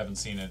 but if you haven't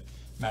seen it,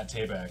 Matt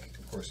Tabak,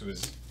 of course, who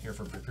was here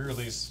for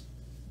pre-release,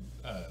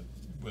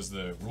 was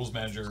the rules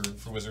manager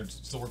for Wizards,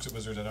 still works at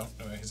Wizards. I don't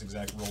know his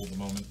exact role at the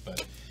moment,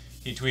 but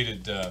he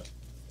tweeted,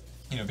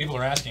 people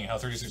are asking how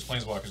 36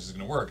 Planeswalkers is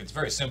going to work. It's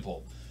very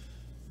simple.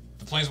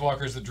 The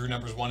Planeswalkers that drew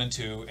numbers 1 and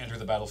 2 enter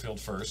the battlefield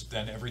first,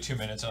 then every 2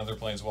 minutes another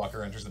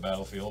Planeswalker enters the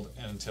battlefield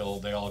until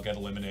they all get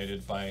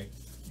eliminated by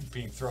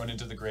being thrown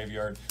into the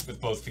graveyard with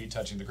both feet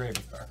touching the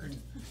graveyard.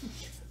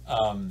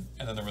 And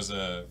then there was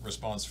a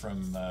response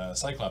from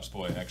Cyclops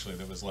Boy, actually,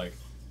 that was like,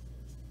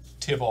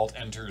 Tybalt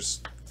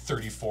enters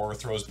 34,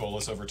 throws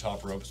Bolus over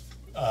top ropes,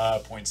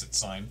 points at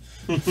sign.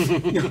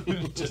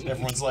 Just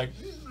everyone's like...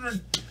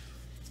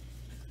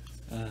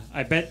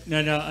 I bet,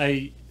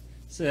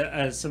 So,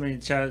 as somebody in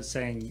chat was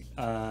saying,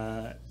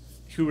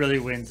 who really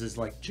wins is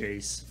like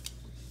Jace,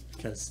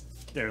 because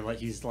they're like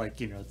he's like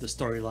the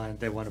storyline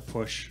they want to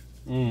push.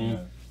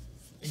 Yeah.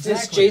 Is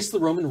Exactly. Jace the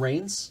Roman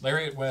Reigns?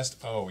 Lariat West.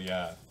 Oh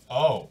yeah.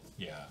 Oh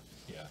yeah.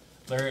 Yeah.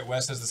 Lariat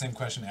West has the same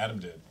question Adam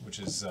did, which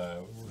is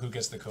who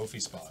gets the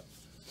Kofi spot.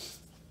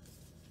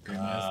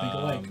 Grandmas think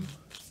alike.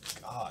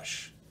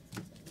 Gosh.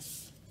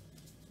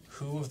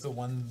 Who of the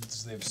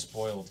ones they've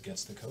spoiled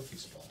gets the Kofi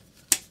spot?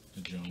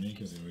 Johnny,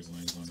 because he always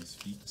lands on his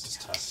feet. This is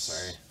tough.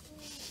 Sorry.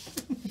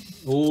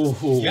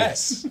 Ooh.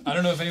 Yes. I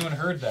don't know if anyone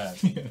heard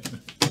that.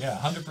 Yeah,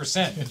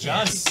 100%.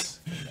 Johnny.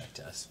 Back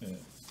to us. Yeah.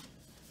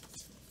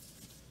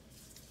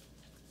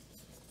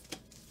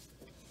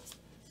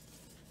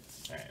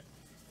 All right.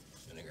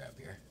 I'm gonna grab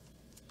here.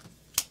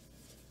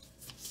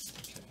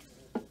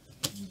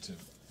 Need to.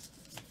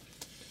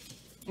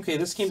 Okay,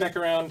 this came back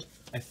around.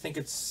 I think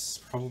it's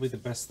probably the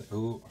best.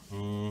 Ooh.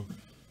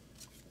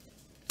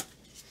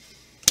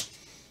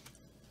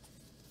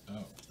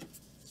 Oh.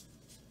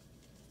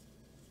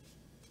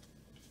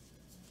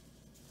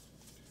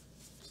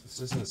 This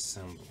doesn't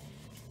assemble.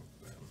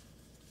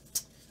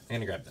 I'm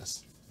gonna grab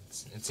this.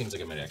 It seems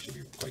like it might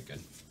actually be quite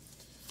good.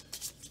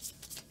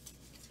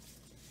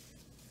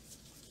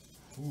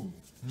 Ooh.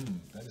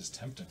 That is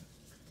tempting.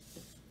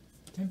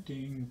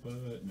 Tempting,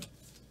 but no.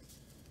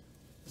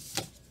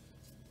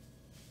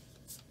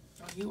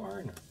 Oh, you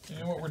are not. You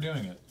know what? We're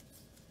doing it.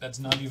 That's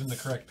not even the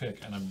correct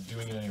pick, and I'm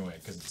doing it anyway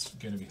because it's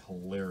going to be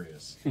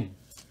hilarious.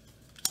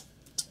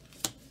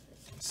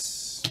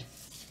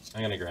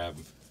 I'm gonna grab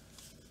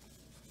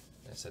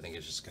this. I think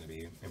it's just gonna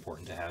be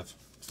important to have.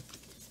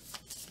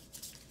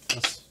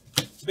 Plus,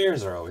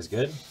 bears are always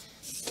good.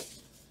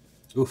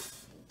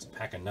 Oof, it's a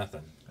pack of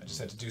nothing. I just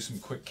had to do some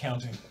quick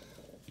counting.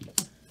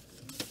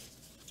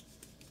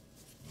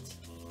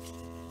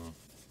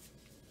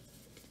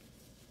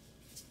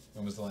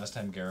 When was the last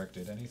time Garrick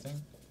did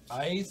anything?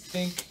 I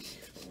think,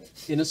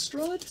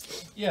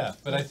 Innistrad? yeah,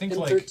 but I think In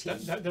like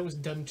 13? That was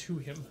done to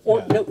him. Or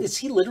Yeah. no, is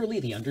he literally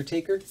the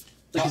Undertaker?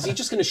 Like, is he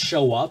just going to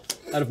show up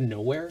out of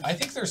nowhere? I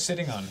think they're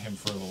sitting on him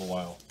for a little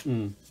while.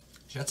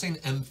 Chat's saying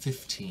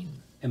M15.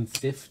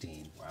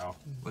 M15. Wow.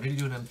 What did he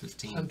do in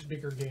M15? Hunt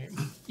bigger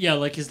game. Yeah,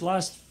 like his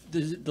last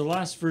the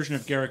last version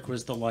of Garrick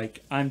was the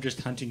like I'm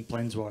just hunting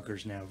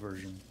planeswalkers now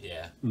version.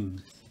 Yeah.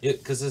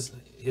 Because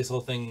his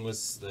whole thing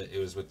was it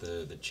was with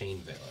the chain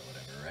veil or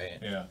whatever, right?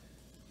 Yeah.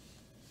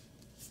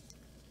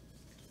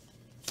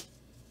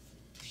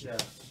 Yeah.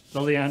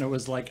 Liliana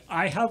was like,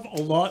 I have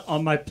a lot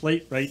on my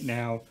plate right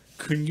now.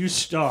 Can you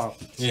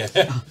stop? Yeah.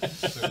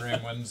 So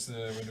Graham, when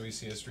do we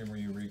see a stream where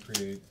you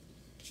recreate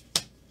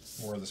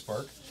War of the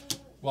Spark?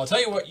 Well, I'll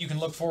tell you what you can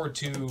look forward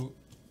to.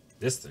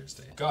 This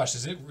Thursday. Gosh,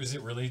 is it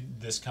really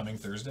this coming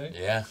Thursday?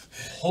 Yeah.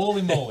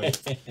 Holy moly!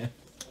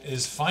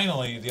 Is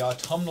finally the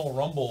Autumnal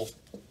Rumble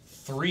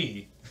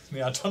 3,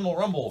 the Autumnal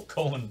Rumble :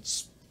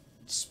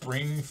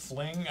 Spring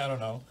Fling. I don't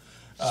know.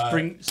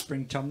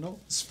 Spring tumnal?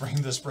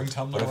 The Spring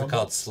Tumnal What if we Rumble.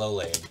 call it Slow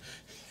Lane?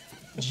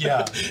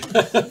 Yeah,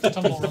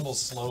 Autumnal Rumble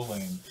Slow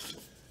Lane.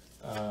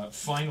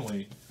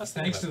 Finally,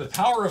 thanks to the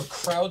power of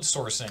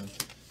crowdsourcing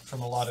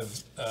from a lot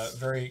of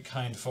very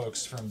kind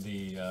folks from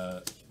the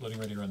Loading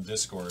Ready Run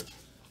Discord,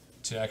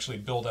 to actually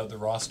build out the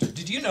roster.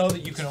 Did you know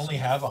that you can only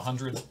have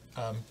 100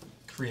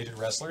 created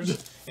wrestlers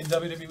in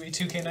WWE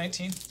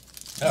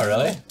 2K19? Oh,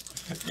 really?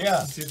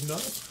 Yeah. Did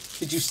not.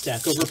 Did you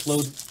Stack Overflow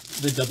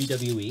the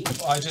WWE?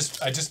 Well, I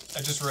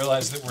just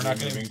realized that we're not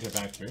going to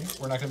back three.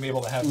 we're not going to be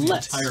able to have the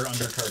Let's. entire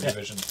undercard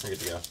division. We're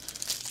good to go.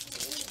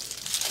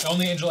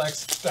 Only Angel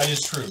X. That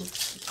is true.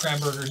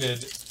 Cranberger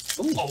did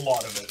a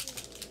lot of it.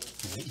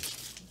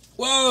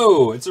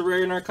 Whoa! It's a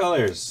rare in our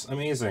colors.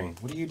 Amazing.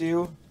 What do you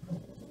do?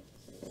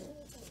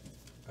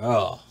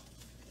 Oh.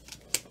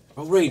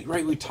 Oh, right.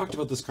 We talked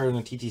about this card in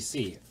the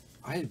TTC.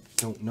 I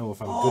don't know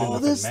if I'm good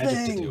enough this at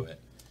Magic thing. to do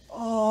it.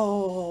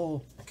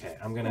 Oh. Okay,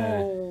 I'm gonna.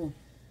 Oh.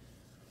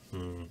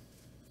 Oh,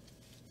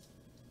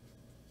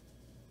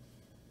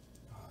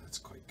 that's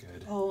quite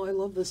good. Oh, I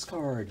love this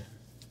card.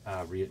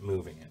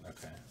 Moving it.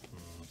 Okay.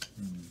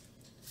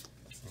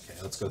 Okay,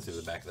 let's go through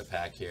the back of the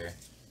pack here.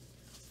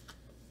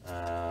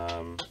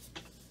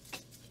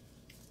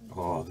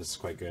 Oh, this is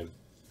quite good.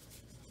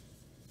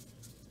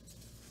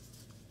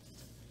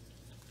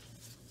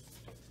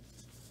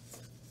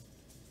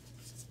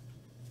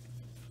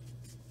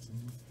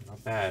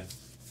 Not bad.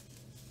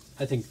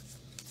 I think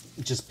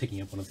just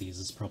picking up one of these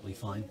is probably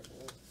fine.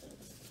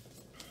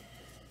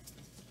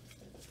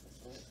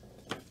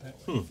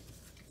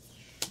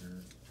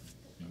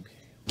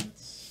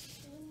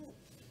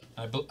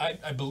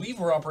 I believe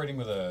we're operating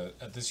with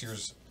at this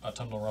year's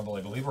Autumnal Rumble,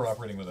 I believe we're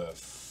operating with a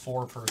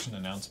 4-person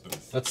announce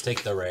booth. Let's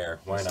take the rare.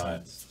 Why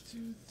not?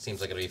 Seems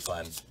like it'll be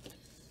fun.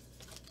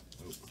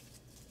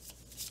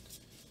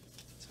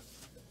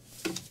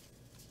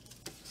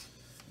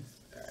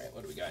 Alright,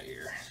 what do we got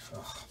here?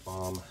 Oh,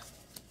 bomb.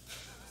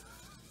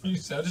 You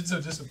sounded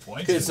so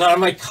disappointed. It's not on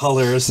my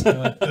colors.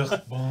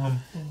 Ugh, bomb.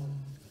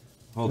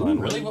 Hold on.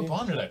 Really? What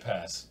bomb did I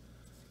pass?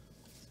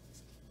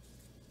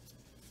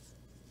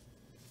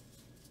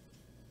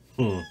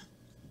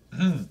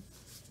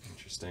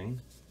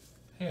 Interesting.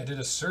 Hey, I did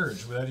a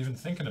surge without even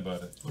thinking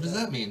about it. What does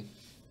that mean?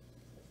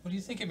 What do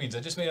you think it means?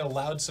 I just made a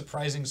loud,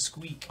 surprising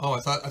squeak. Oh, I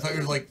thought you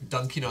were like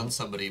dunking on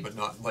somebody, but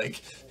not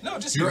like. No,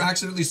 just You're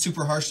accidentally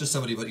super harsh to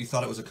somebody, but you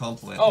thought it was a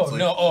compliment. Oh It's like,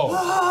 no!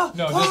 Oh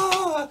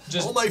no!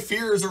 Just all my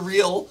fears are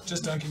real.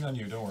 Just dunking on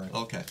you. Don't worry.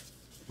 Okay.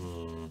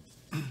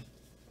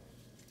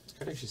 This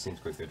card actually seems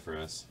quite good for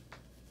us.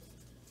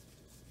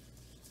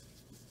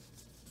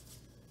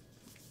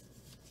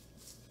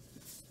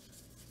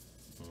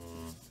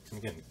 I'm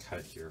getting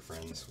cut here,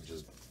 friends, which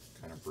is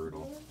kind of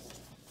brutal.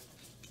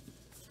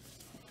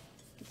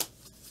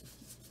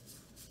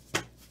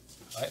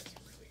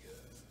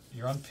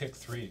 You're on pick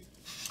 3.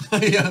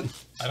 Yeah.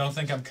 I don't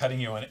think I'm cutting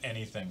you on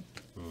anything.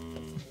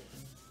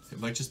 It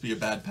might just be a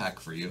bad pack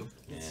for you.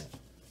 Yeah.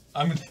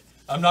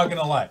 I'm not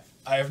gonna lie.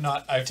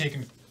 I've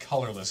taken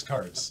colorless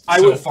cards I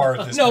so would,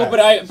 far this no,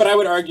 pack. but I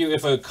would argue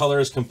if a color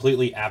is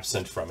completely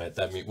absent from it,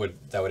 that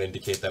would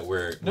indicate that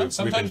No, we've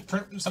sometimes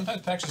been,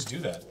 sometimes packs just do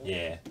that.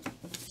 yeah.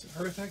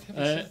 Artifact heavy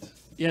set.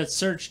 Yeah,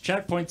 Serge,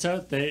 chat points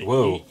out that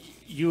Whoa.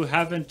 you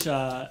haven't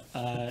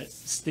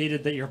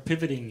stated that you're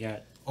pivoting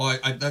yet. Oh,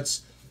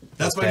 that's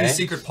my Okay. new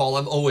secret, Paul.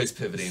 I'm always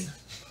pivoting.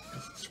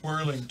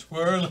 Twirling.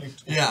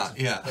 Yeah.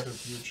 Better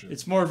future.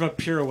 It's more of a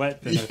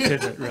pirouette than a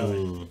pivot,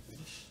 really.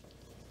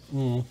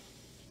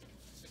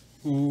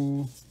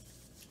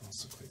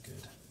 Also quite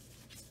good.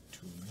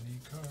 Too many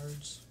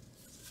cards.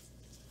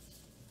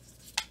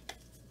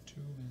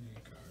 Too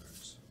many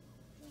cards.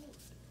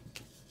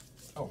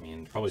 Oh, I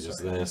mean, probably just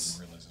sorry, I this.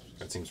 didn't realize it was-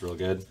 That seems real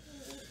good.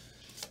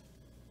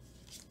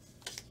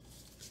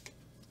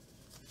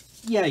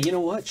 Yeah, you know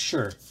what?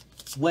 Sure.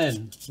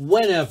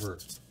 Whenever.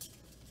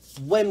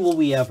 When will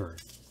we ever?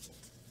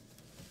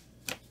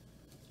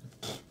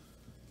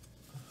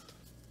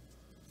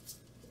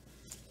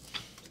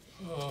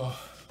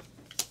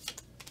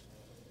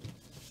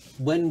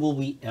 When will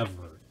we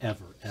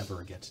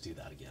ever get to do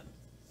that again?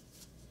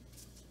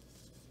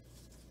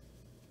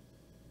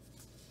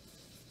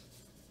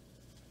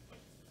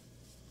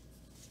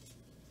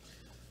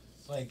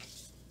 Like,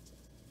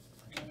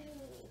 okay.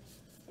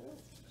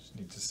 Just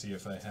need to see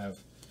if I have.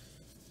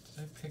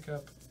 Did I pick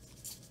up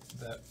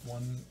that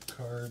one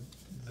card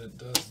that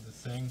does the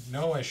thing?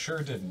 No, I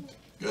sure didn't.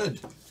 Good.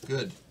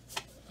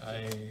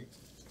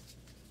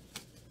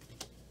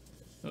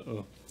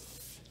 Uh-oh.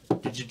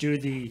 Did you do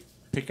the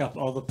pick up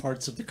all the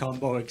parts of the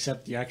combo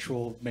except the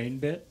actual main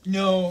bit?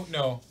 No.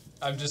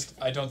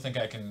 I don't think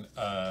I can.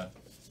 I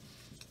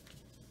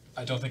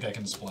don't think I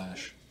can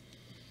splash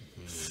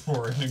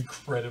for an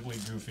incredibly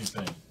goofy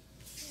thing.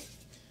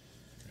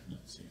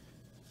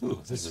 Ooh,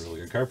 this is a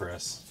really good card for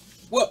us.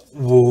 What?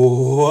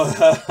 What?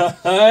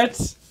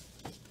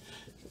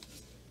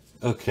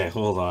 Okay,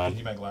 hold I on.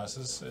 need my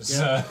glasses. It's,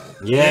 Yeah.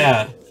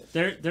 Yeah.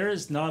 There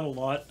is not a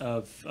lot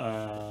of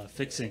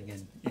fixing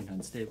in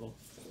Unstable.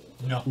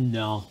 no.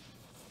 No.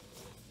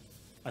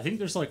 I think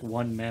there's like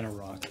one mana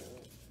rock.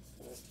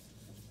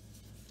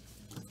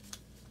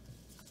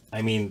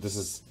 I mean,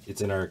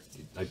 it's in our,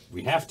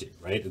 we have to,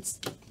 right? It's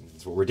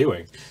what we're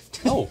doing.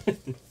 Oh.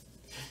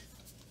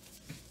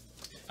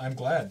 I'm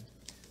glad.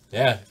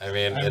 Yeah, I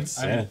mean,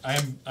 it's, yeah.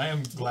 I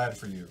am glad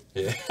for you.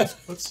 Yeah.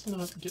 Let's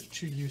not get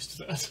too used to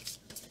that.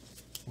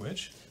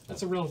 Which?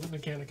 That's a relevant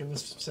mechanic in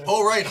this set.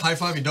 Oh, right. High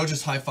five. You don't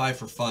just high five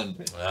for fun.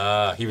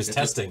 He was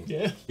testing.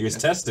 Yeah. He was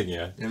testing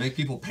you. Yeah, make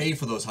people pay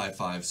for those high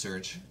fives,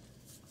 Serge.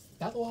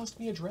 That lost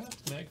me a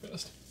draft,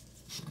 Magfest.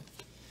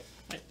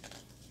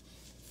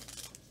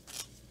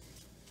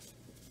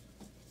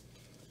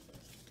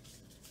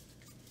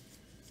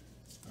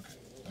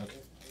 Okay.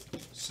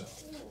 So,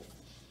 what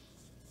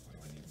do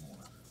I need more?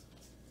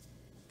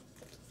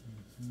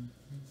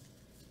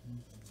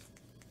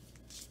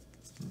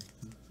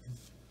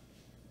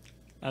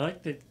 I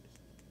like that.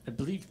 I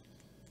believe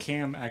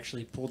Cam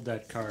actually pulled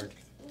that card.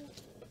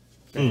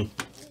 And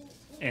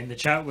the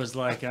chat was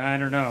like, I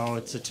don't know,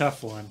 it's a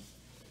tough one.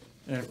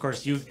 And of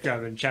course you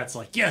grab it and chat's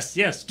like, yes,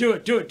 do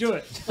it.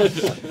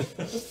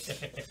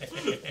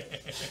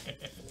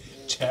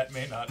 Chat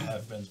may not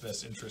have Ben's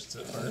best interests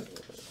at heart.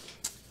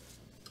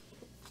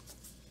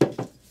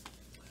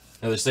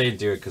 No, they're saying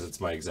do it because it's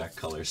my exact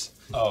colors.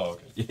 Oh,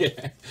 okay.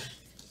 Yeah.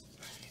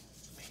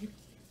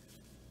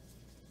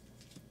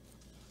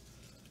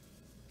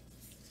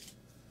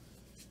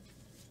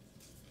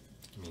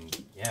 I mean,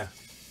 yeah.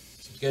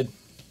 Seems good.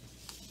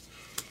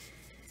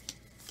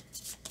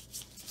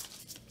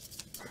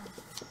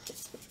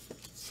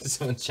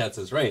 Someone in chat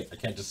says, right, I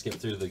can't just skip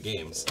through the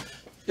games.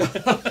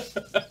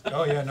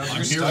 Oh yeah, no, you're I'm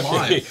here stuck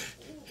live. here.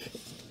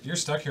 You're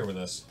stuck here with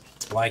us.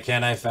 Why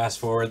can't I fast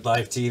forward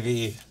live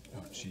TV?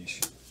 Oh,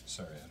 jeez.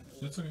 Sorry, Adam.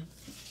 That's okay.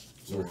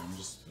 Sorry, I don't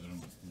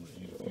want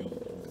you to feel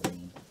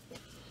overwhelmed.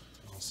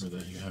 Or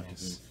that you have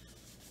to do.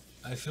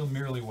 I feel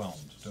merely whelmed.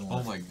 Don't worry.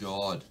 Oh my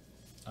god.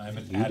 I'm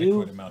an You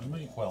adequate do? amount of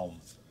whelm.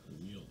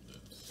 Wield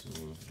this. I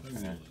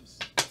wield this.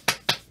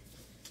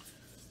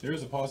 There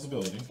is a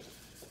possibility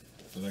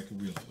that I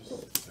could wield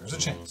this. There's a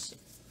chance.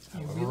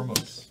 However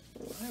remote.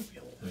 I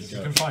wield If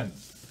you can find them.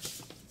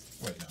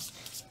 Wait, no.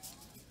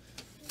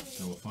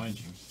 I will find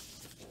you.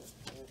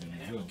 There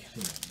you go.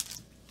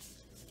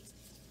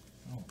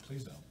 Oh,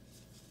 please don't.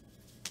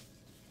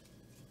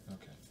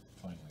 Okay,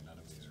 finally, none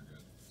of these are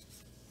good.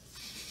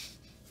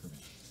 For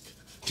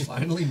me.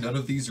 Finally, none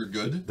of these are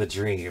good. The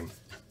dream.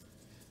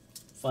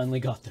 Finally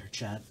got there,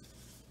 chat.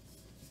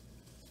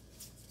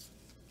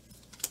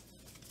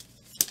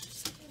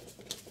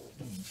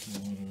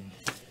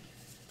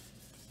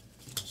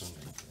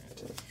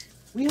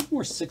 We have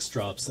more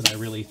 6-drops than I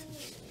really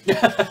than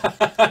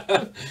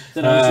I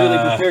was really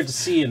prepared to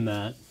see in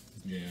that.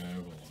 Yeah, I have a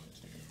lot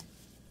too.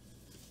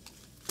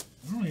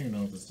 I don't even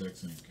know if this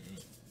deck's any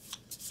good.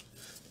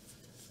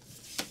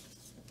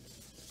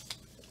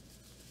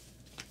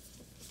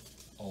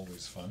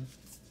 Always fun.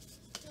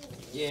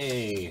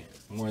 Yay!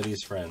 More of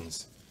these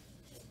friends.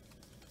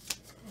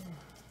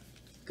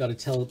 Got to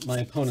tell my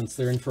opponents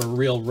they're in for a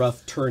real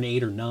rough turn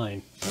 8 or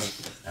 9.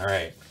 All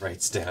right,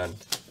 writes down.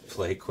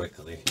 Play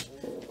quickly.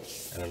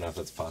 I don't know if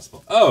that's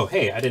possible. Oh,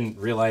 hey, I didn't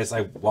realize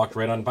I walked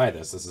right on by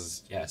this. This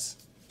is, yes.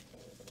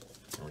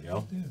 There we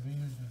go.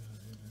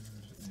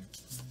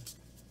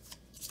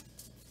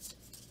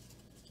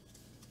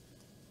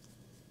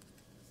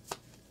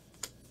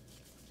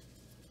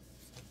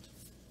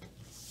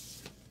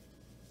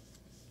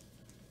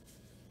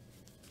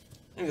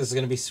 I think this is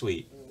going to be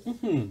sweet.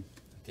 Mm-hmm.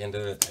 At the end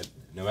of it,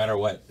 no matter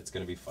what, it's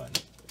going to be fun.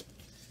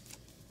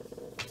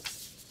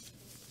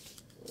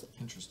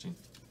 Interesting.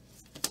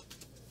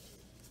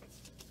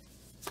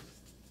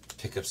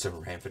 Pick up some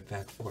rampant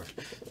back 4.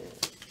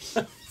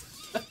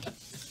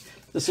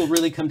 This will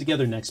really come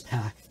together next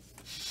pack.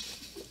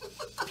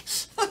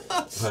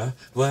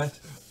 What?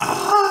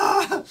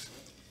 Ah!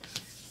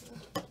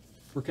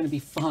 We're gonna be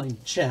fine,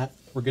 chat.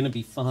 We're gonna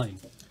be fine.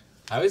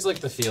 I always like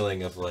the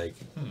feeling of like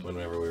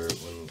whenever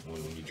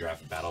when you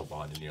draft Battle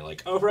Bond and you're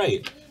like, oh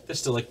right, there's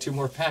still like 2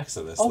 more packs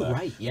of this. Oh though.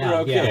 right, yeah, we're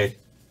okay.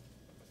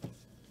 yeah.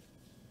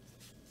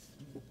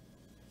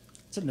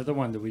 It's another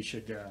one that we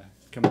should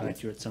come back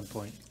to at some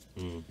point.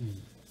 Mm.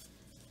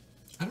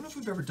 I don't know if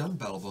we've ever done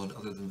Battle Bond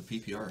other than the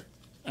PPR.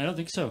 I don't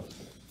think so.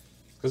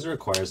 Because it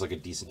requires like a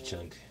decent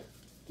chunk.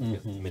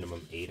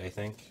 Minimum 8, I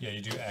think. Yeah,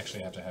 you do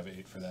actually have to have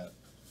 8 for that.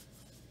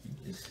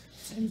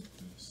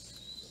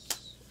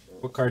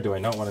 What card do I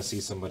not want to see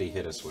somebody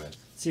hit us with?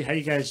 See how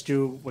you guys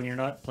do when you're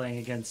not playing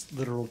against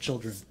literal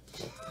children.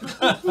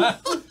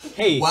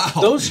 Hey, Wow.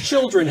 those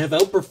children have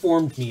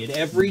outperformed me at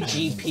every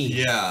GP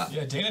Yeah.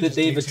 Yeah, Dana that just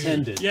they've did too.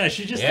 attended. Yeah,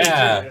 she just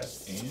Yeah. did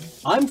too,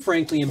 I'm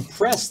frankly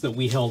impressed that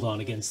we held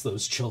on against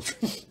those children.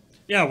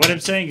 yeah, what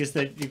I'm saying is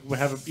that you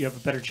have a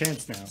better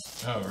chance now.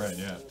 Oh, right,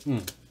 yeah.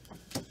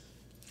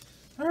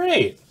 All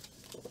right.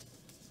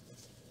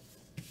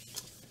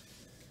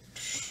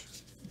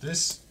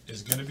 This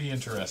is going to be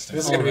interesting.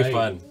 This is going to be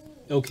fun.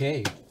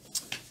 Okay.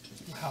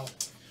 Wow.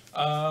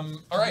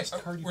 All right,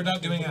 we're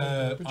not doing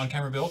a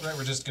on-camera build, right?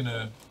 We're just going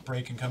to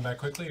break and come back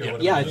quickly? Or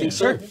what Yeah, are we I doing? think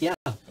so. Yeah.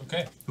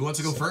 Okay. Who wants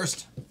to go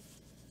first?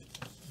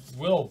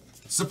 Will.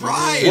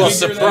 Surprise! We'll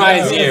Figure that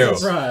surprise out. you.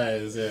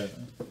 Surprise, yeah.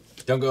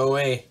 Don't go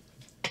away.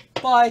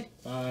 Bye.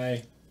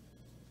 Bye.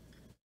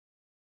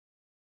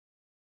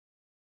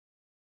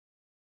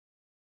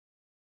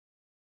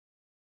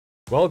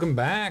 Welcome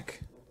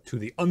back to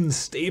the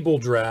Unstable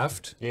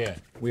Draft. Yeah.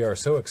 We are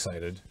so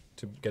excited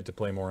to get to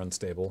play more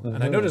Unstable.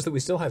 And I noticed that we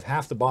still have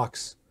half the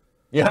box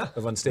Yeah.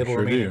 of Unstable Sure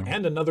remaining do.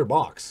 and another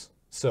box.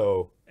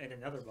 So, And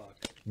another box.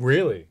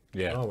 really?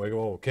 Yeah. Oh,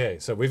 okay.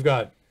 So we've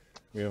got...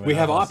 We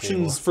have enough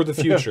options for the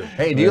future.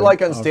 Hey, do you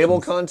like unstable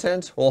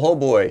content? Well, oh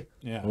boy.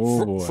 Yeah. Oh,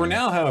 for, boy. for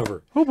now,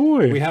 however, Oh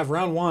boy. we have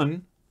round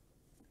 1,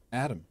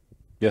 Adam,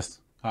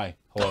 Yes. Hi.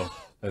 Hello.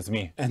 That's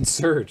me. and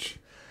Serge.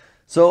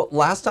 So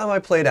last time I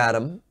played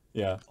Adam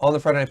Yeah. on the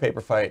Friday Night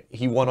Paper Fight,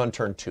 he won on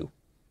turn 2.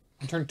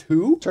 Turn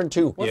 2? Turn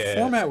 2. What Yeah.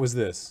 format was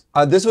this?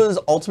 This was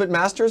Ultimate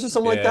Masters or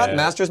something like that. Yeah.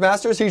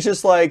 Masters. He's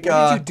just like.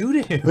 What did you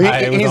do to him?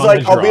 He's on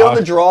like, the I'll be draw. on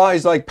the draw.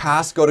 He's like,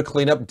 pass, go to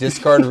cleanup,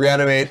 discard,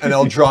 reanimate, and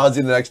I'll draw you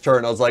the next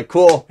turn. I was like,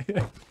 cool.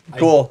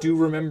 Cool. I do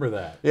remember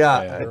that. Yeah.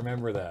 I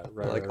remember that.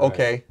 Right, Like, right, right.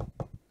 okay.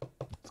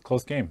 It's a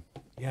close game.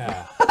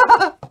 Yeah.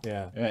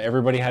 Yeah. Yeah,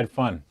 everybody had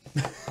fun.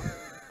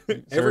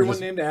 Everyone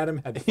Serge named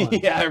Adam had fun.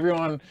 yeah,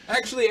 everyone.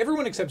 Actually,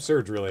 everyone except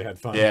Serge really had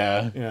fun.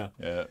 Yeah. Yeah.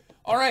 Yeah.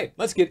 All right,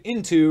 let's get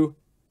into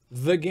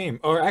the game.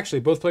 Or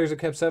actually, both players have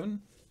kept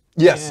 7.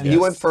 Yes, And- he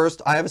went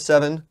first. I have a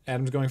 7.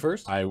 Adam's going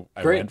first. I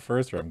Great. went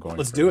first, or I'm going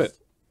Let's first? do it.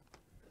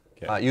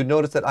 You'd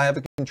notice that I have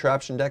a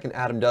contraption deck and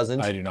Adam doesn't.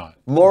 I do not.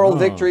 Moral Oh.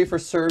 victory for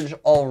Serge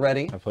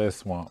already. I play a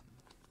swamp.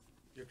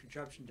 Your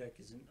contraption deck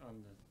isn't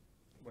on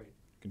the... Wait.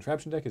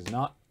 Contraption deck is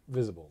not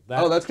visible.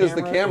 Oh, that's because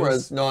the camera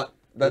is not.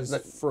 is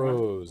That's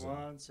frozen.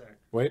 One sec.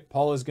 Wait,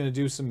 Paul is going to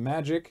do some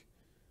magic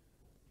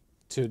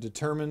to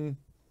determine.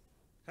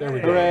 There we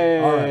go. Hooray!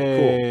 All right,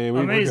 cool. We were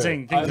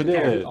Amazing. good. Things I are did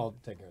good. it. I'll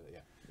take care of that. Yeah,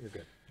 you're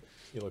good.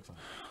 You look fine.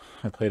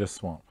 I played a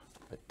swamp.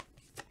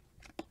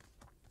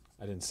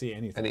 I didn't see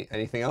anything.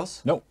 anything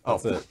else? Nope. Oh.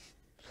 That's it.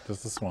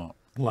 Just a swamp.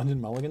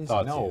 London Mulligans?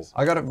 Thoughts, No. yes.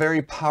 I got a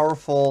very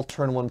powerful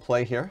turn 1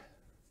 play here.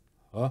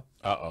 Huh?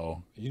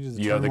 Uh-oh. You just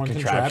You have turn the one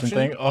contraption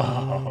thing?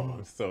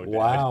 Oh, so dead.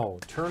 Wow.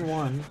 Turn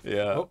 1.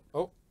 Yeah.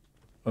 Oh.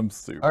 I'm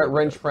super. All right,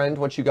 wrench friend,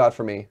 what you got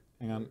for me?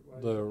 Hang on,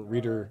 the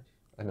reader.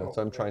 I know,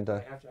 so I'm trying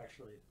to... I have to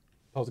actually.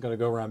 Paul's got to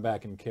go around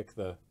back and kick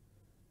the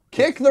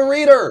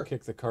reader!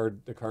 Kick the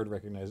card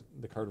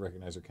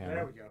recognizer camera.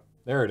 There we go.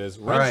 There it is.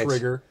 All Wrench right.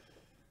 rigger.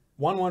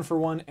 1 for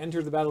 1.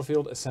 Enter the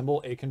battlefield.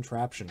 Assemble a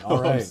contraption. All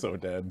I'm right. so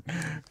dead.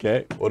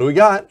 Okay. What do we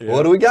got? Yeah.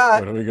 What do we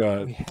got? What do we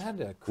got? We had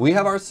a. We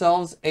have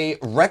ourselves a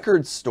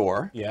record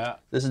store. Yeah.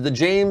 This is the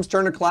James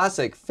Turner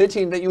Classic.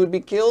 Fitting that you would be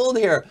killed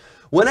here.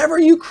 Whenever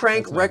you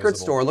crank That's not record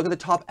visible. store, look at the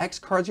top X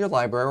cards of your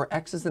library, where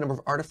X is the number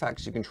of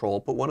artifacts you control.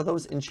 Put one of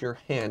those into your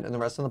hand and the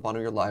rest on the bottom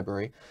of your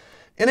library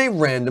in a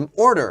random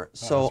order.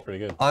 So that's pretty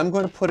good. I'm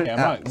going to put it Yeah, I'm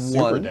at not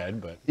super 1.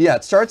 dead, but Yeah,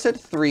 it starts at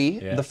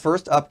 3. Yeah. The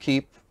first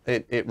upkeep,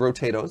 it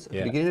rotatos. At Yeah.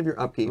 the beginning of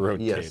your upkeep.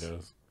 Yes.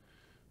 Rotatos.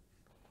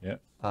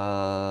 Yep.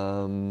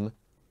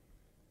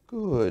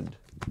 Good.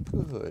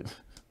 Good.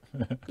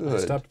 I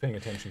Good. stopped paying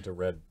attention to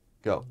red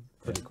Go.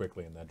 pretty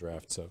quickly in that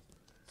draft, so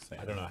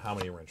I don't know how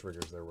many wrench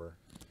riggers there were.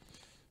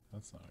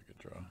 That's not a good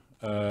draw.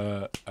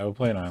 I will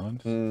play an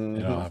island,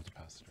 and I'll have to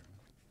pass the turn.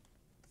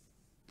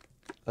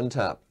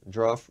 Untap.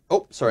 Draw.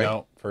 Oh, sorry.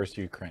 No, first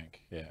you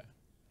crank. Yeah.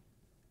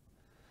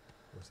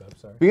 What's up?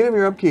 Sorry. Beginning of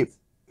your upkeep.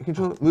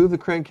 Control. Move the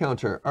crank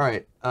counter. All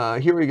right.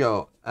 Here we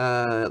go.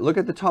 Look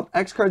at the top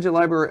X cards in your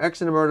library.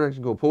 X in a order.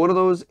 Go. Put one of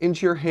those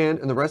into your hand,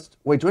 and the rest.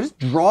 Wait. Do I just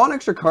draw an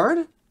extra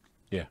card?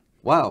 Yeah.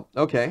 Wow.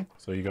 Okay.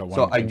 So you got one.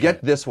 So I you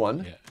get can- this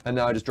one, Yeah. and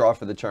now I just draw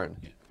for the turn.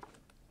 Yeah.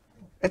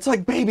 It's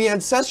like baby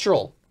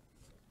ancestral.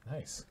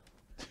 Nice.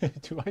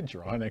 Do I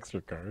draw an extra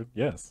card?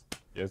 Yes.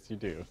 Yes, you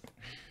do.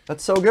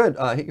 That's so good.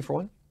 Hit you for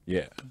 1.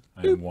 Yeah.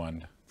 I'm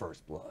 1.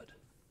 First blood.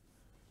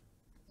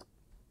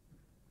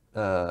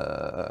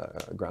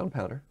 Ground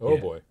pounder. Oh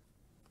Yeah. boy.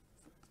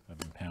 I've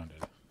been pounded.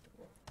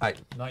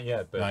 Not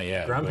yet, but Not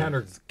yet. ground but pounder.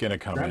 it's gonna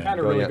come Ground in.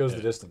 pounder Oh, really yeah. goes Yeah.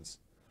 the distance.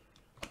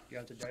 You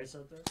got the dice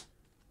out there?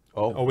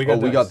 Oh, we got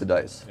we dice. got the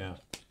dice. Yeah.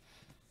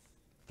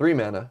 3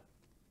 mana.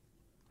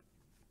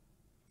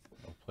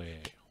 I'll play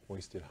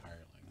Hoisted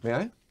Hireling. May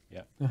I?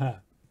 Yeah.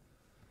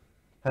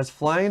 Has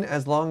flying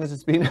as long as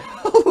it's been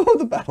on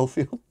the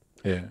battlefield.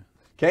 Yeah.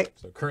 Okay.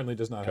 So currently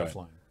does not have Okay.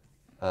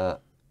 flying.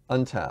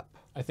 Untap.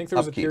 I think there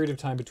was Upkeep. a period of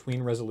time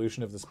between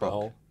resolution of the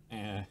spell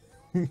and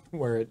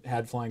where it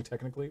had flying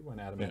technically when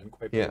Adam hadn't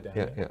quite put Yeah, it down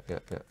yeah,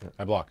 yet. yeah.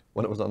 I block.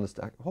 When it was on the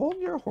stack. Hold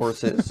your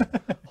horses.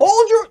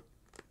 Hold your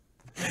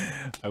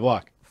I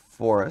block.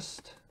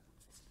 forest.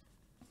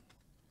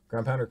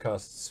 Ground pounder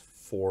costs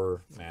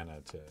 4 mana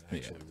to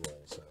actually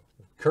roll, so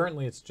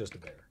currently it's just a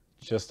bear.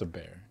 Just a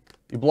bear.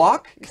 You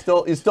block? You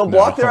still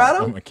block there,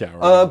 Adam? I'm a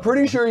coward.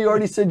 Pretty sure you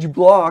already said you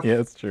block. Yeah,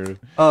 it's true.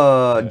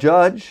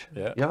 Judge.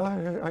 Yeah. Yeah,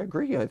 I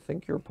agree. I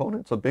think your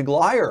opponent's a big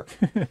liar.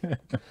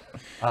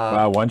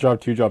 Wow, 1 drop,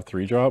 2 drop,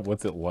 3 drop?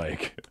 What's it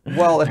like?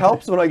 Well, it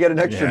helps when I get an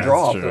extra Yeah,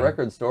 draw that's off the true.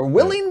 record store.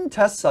 Willing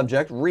test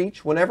subject,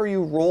 reach. Whenever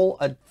you roll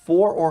a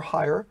 4 or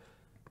higher,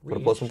 put a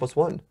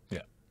 +1/+1.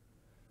 Yeah.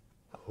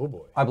 Oh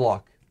boy. I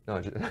block. No,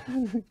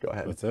 go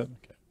ahead. That's it?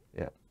 Okay.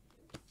 Yeah.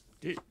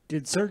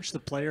 Did Serge the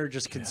player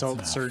just consult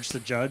enough. Serge the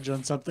judge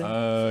on something?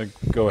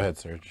 Go ahead,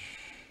 Serge.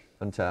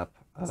 Untap.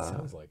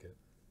 Sounds like it.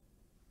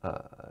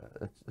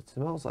 It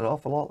smells an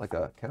awful lot like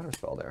a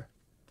counterspell there.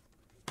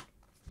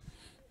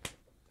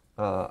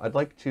 I'd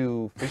like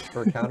to fish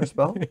for a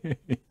counterspell.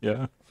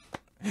 Yeah.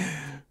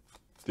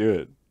 Do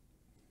it.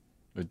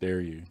 I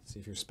dare you. See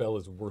if your spell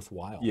is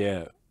worthwhile.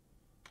 Yeah.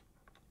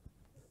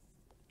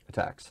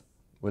 Attacks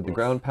with the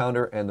ground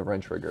pounder and the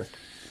wrench rigger.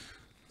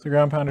 What's the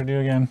ground pounder do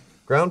again?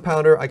 Ground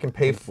pounder, I can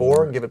pay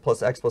 4 and give it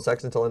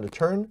 +X until end of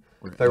turn.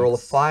 If I roll a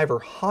 5 or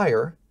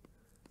higher,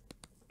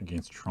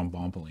 Against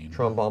Trombompoline.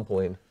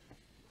 Trombompoline.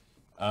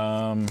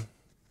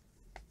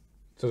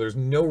 So there's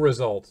no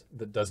result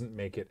that doesn't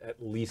make it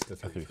at least a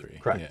 3/3.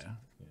 Correct.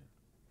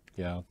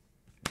 Yeah.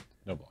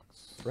 No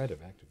blocks. Threat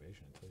of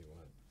activation, I tell you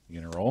what.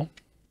 You gonna roll?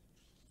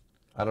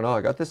 I don't know,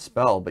 I got this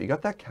spell, but you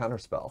got that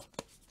counterspell.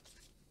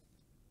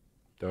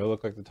 Do I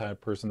look like the type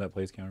of person that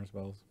plays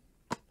counterspells?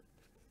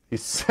 He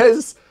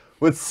says,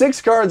 with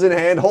 6 cards in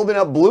hand, holding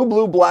up blue,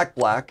 blue, black,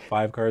 black.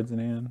 5 cards in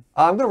hand.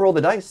 I'm going to roll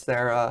the dice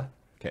there,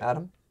 Okay.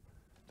 Adam.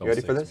 You Double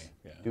ready for 6 this? me.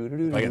 Yeah.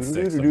 I get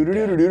 6.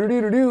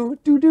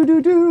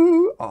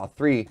 Oh,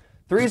 3.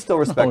 3 is still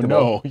respectable.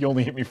 Oh no, you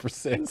only hit me for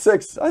 6.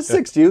 6. I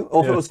 6'd you.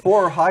 Oh, if Yeah. it was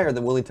 4 or higher,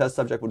 then willing test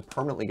subject would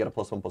permanently get a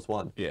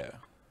 +1/+1. Yeah.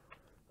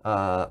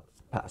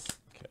 Pass.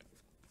 Okay.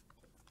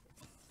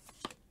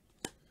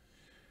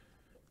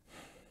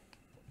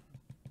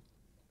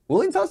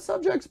 Willing test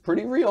subject's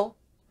pretty real.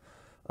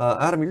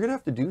 Adam, you're going to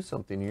have to do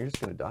something. You're just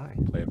going to die.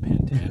 Play a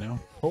Pantano.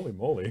 Holy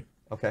moly.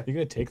 Okay. You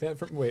gonna take that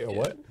from, wait, a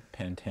what?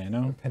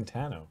 Pantano.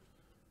 Pentano.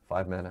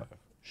 5 mana.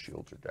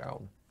 Shields are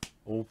down.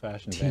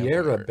 Old-fashioned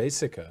Tierra vampire.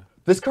 Basica.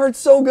 This card's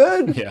so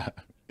good. Yeah.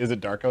 Is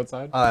it dark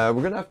outside?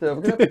 We're gonna have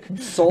to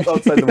consult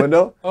outside the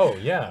window. Oh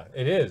yeah,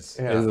 it is.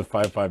 It is a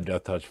 5/5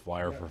 death touch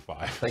flyer for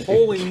 5. Thank you.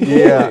 Holy moly.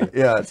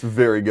 Yeah, it's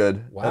very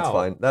good. Wow. That's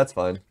fine. That's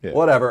fine. Yeah.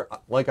 Whatever.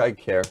 Like I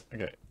care.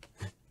 Okay.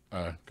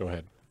 Go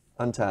ahead.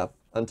 Untap.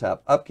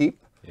 Upkeep.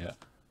 Yeah.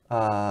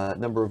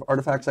 Number of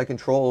artifacts I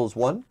control is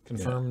 1.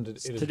 Confirmed. It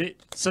is Today,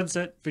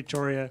 Sunset,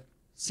 Victoria,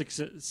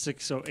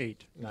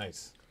 608.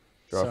 Nice.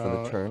 Draw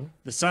for the turn.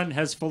 The sun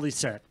has fully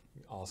set.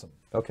 Awesome.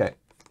 Okay.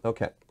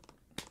 Okay.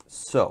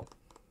 So,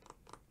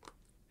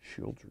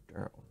 shields are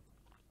down.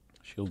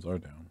 Shields are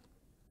down.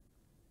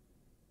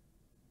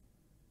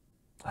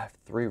 I have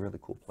 3 really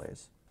cool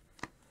plays.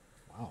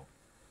 Wow.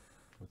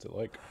 What's it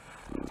like?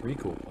 3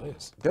 cool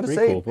plays. Gotta 3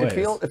 say, cool plays.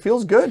 it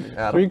feels good,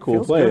 Adam. 3 It cool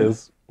feels plays. good.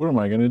 What am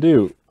I gonna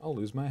do? I'll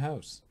lose my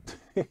house.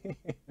 Oh,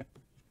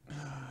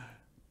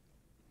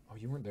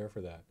 you weren't there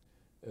for that.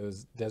 It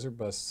was Desert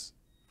Bus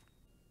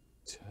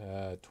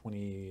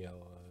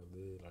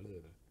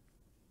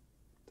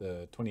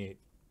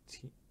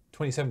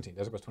 2017,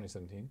 Desert Bus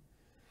 2017,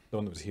 the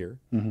one that was here.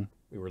 Mm-hmm.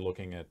 We were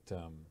looking at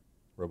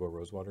Robo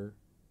Rosewater,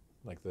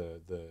 like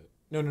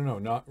no,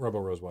 not Robo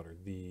Rosewater,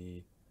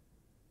 the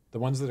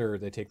ones that are,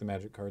 they take the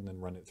magic card and then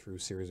run it through a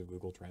series of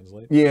Google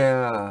Translate.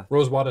 Yeah.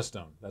 Rosewater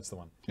Stone, that's the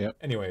one. Yep.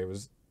 Anyway,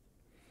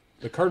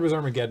 the card was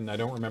Armageddon. I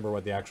don't remember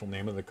what the actual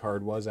name of the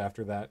card was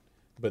after that,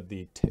 but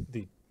the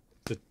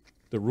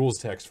rules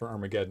text for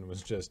Armageddon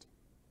was just,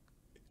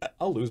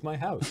 I'll lose my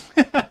house.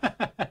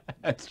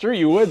 That's true,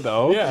 you would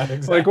though. Yeah,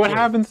 exactly. Like what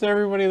happens to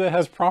everybody that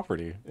has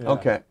property? Yeah.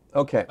 Okay.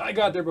 Okay. I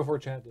got there before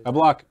Chad did. I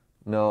block.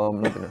 No,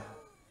 I'm not gonna.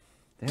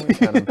 Damn it,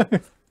 Adam.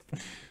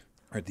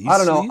 Are these I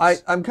don't know.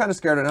 sleeves? I'm kind of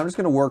scared. I'm just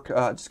gonna work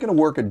a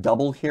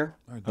double here.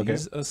 Are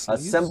these sleeves?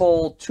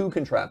 Assemble 2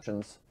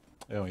 contraptions.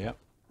 Oh yeah.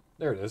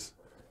 There it is.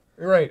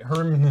 You're right,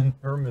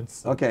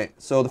 Herman's. Okay,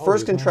 so the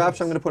first lose my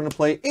contraption I'm house. going to put into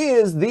play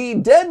is the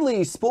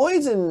Deadly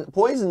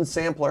Poison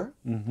Sampler.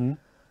 Mm-hmm.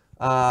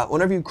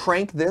 Whenever you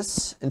crank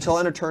this, until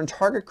end of turn,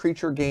 target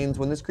creature gains.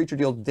 When this creature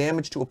deals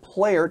damage to a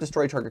player,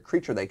 destroy target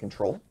creature they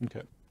control.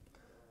 Okay.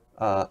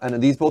 And then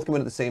these both come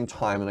in at the same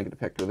time, and I get to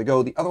pick where they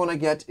go. The other one I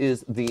get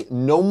is the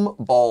Gnome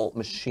Ball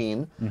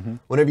Machine. Mm-hmm.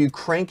 Whenever you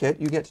crank it,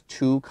 you get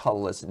 2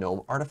 colorless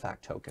Gnome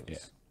Artifact tokens. Yeah.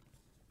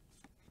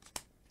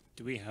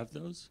 Do we have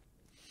those?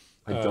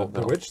 I don't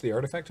know. The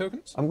artifact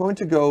tokens? I'm going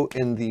to go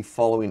in the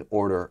following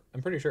order.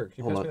 I'm pretty sure. Can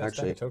you Hold pass on, me that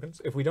actually. stack of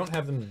tokens? If we don't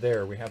have them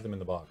there, we have them in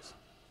the box.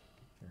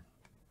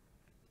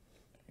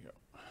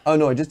 Oh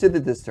no, I just did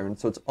it this turn,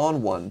 so it's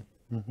on 1,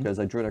 because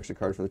I drew an extra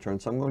card for the turn.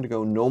 So I'm going to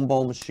go Gnome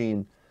Ball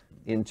Machine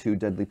into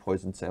Deadly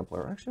Poison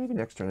Sampler. Actually, maybe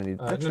next turn I need.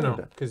 Next turn I No,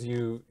 need to- because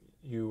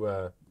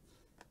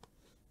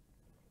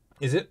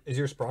is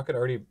your sprocket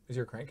already? Is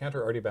your crank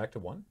counter already back to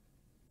 1?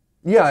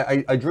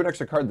 Yeah, I drew an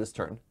extra card this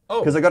turn. Oh,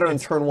 because I got it on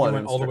it's- turn you 1.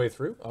 went all the way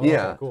through? Oh,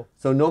 yeah, okay, cool.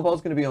 So Gnome Ball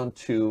is going to be on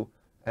 2,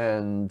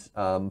 and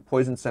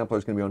Poison Sampler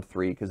is going to be on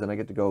 3, because then I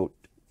get to go.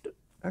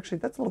 Actually,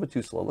 that's a little bit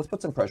too slow. Let's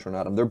put some pressure on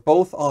Adam. They're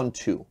both on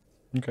 2.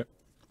 Okay.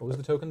 What was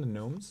the token? The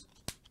gnomes?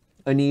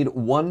 I need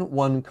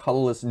 1/1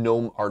 colorless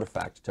Gnome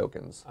Artifact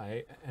tokens.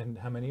 And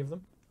how many of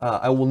them?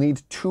 I will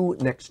need 2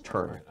 next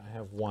turn. All right, I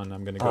have 1.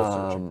 I'm going to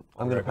go searching.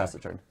 I'm going to pass the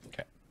turn.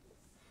 Okay.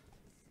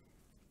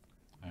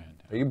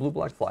 Are you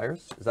blue-black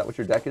flyers? Is that what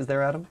your deck is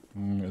there, Adam?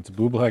 It's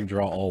blue black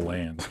draw all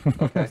land.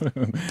 Okay.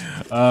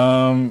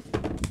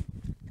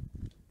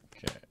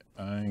 Okay.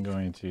 I'm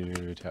going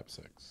to tap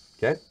 6.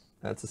 Okay.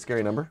 That's a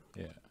scary number.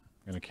 Yeah.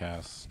 I'm gonna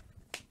cast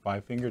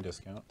 5-finger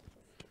discount,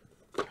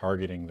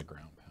 targeting the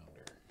ground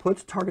pounder.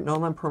 Put target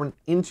non-land permanent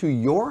into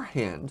your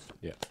hand.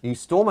 Yeah. You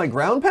stole my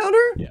ground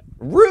pounder? Yeah.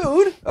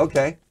 Rude.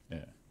 Okay.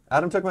 Yeah.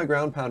 Adam took my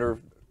ground pounder,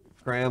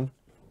 Graham.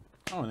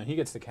 Oh, and then he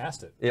gets to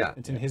cast it. Yeah.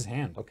 It's in his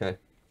hand. Okay.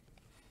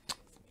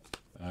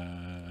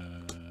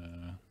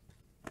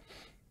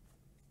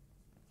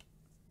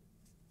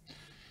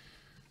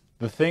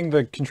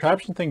 The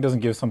contraption thing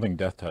doesn't give something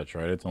death touch,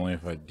 right? It's only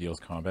if it deals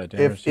combat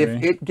damage If to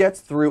me? it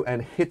gets through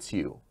and hits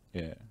you,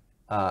 Yeah.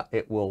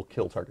 it will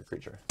kill target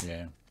creature.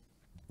 Yeah.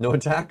 No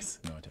attacks?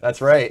 No attacks.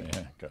 That's right.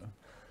 Yeah, go.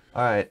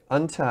 All right.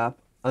 Untap,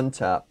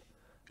 untap.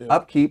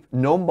 Upkeep,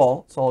 Gnome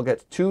Ball. So I'll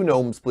get 2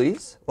 gnomes,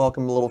 please.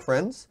 Welcome, little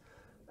friends.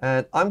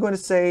 And I'm going to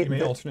say... You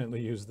may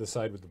alternately use the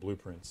side with the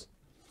blueprints.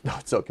 No,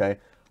 it's okay.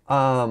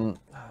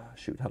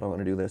 Shoot, how do I want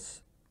to do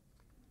this?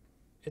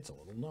 It's a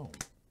little gnome.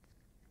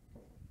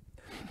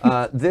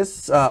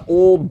 This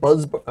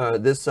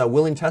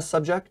willing test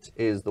subject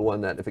is the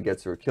one that if it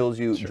gets through, it kills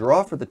you. Sure.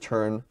 Draw for the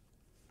turn.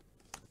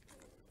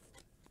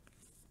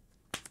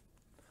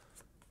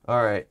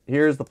 All right,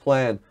 here's the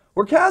plan.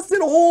 We're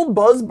casting Old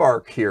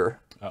Buzzbark here.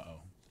 Uh-oh.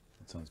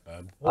 That sounds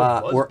bad.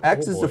 Where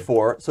X is to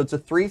 4, so it's a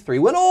 3/3.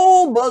 When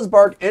Old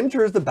Buzzbark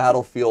enters the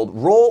battlefield,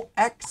 roll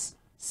X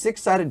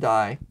 6-sided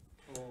die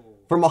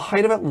from a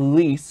height of at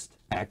least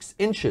X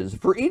inches.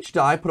 For each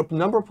die, put up a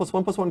number of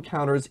 +1/+1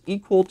 counters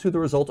equal to the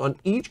result on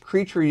each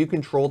creature you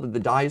control that the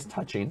die is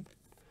touching.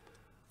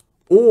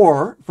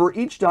 Or, for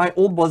each die,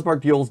 Old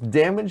Buzzbark deals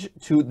damage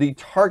to the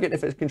target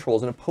if it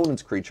controls an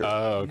opponent's creature.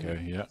 Oh,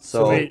 okay, yeah.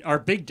 So wait, our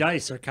big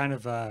dice are kind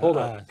of Hold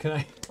on, can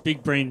I?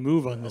 Big brain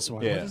move on this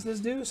one. Yeah. What does this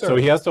do? So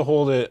he has to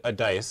hold a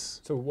dice.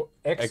 So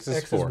X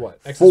is 4. what?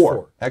 X Four. is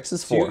 4. X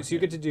is So 4. you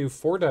get to do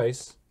 4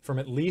 dice from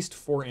at least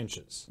 4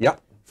 inches. Yep.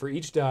 For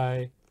each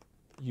die,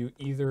 you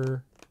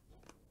either...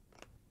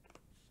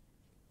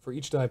 For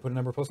each die, put a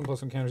number of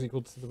 +1/+1 counters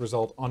equal to the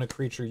result on a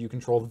creature you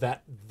control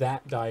that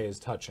die is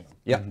touching.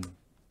 Yep.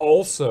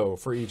 Also,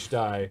 for each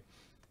die,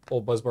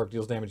 Old Buzzbark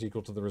deals damage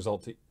equal to the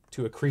result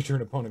to a creature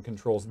an opponent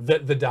controls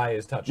that the die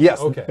is touching. Yes.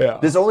 Okay. Yeah.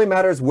 This only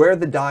matters where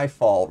the die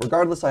fall.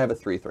 Regardless, I have a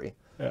 3/3.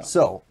 Yeah.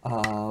 So,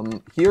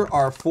 here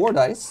are 4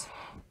 dice.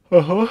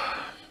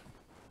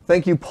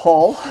 Thank you,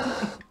 Paul.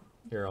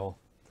 Here, I'll...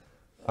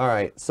 All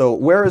right. So,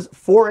 whereas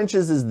 4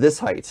 inches is this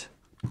height.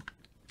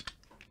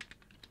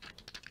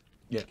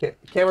 Yeah.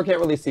 Camera can't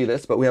really see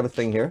this, but we have a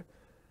thing here.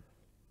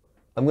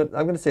 I'm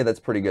gonna say that's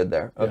pretty good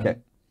there. Yeah. Okay.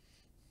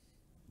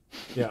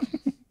 Yeah.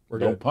 We're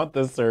Don't good. punt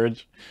this,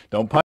 Surge.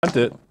 Don't punt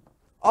it.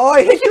 Oh,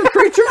 I hit your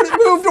creature and it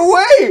moved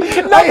away!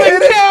 I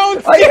hit it!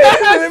 counts! I hit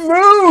it and it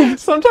moved!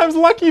 Sometimes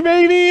lucky,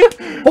 baby.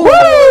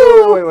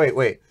 Woo!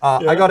 Wait.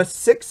 I got a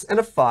 6 and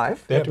a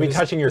 5. They have to be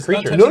touching your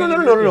creature.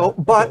 No.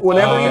 But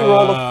whenever you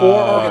roll a 4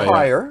 or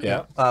higher,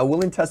 yeah.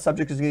 willing test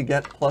subject is going to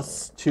get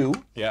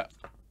 +2. Yeah.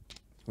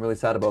 I'm really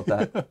sad about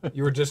that.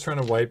 You were just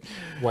trying to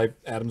wipe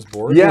Adam's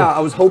board? Yeah, I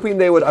was hoping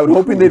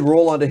they'd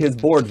roll onto his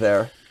board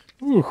there.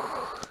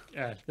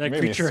 Yeah, that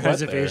creature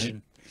has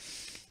evasion.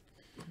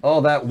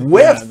 Oh, that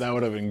whiff! Yeah, that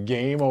would have been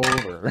game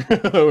over.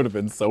 That would have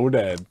been so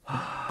dead.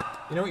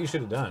 You know what you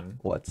should have done?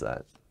 What's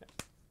that?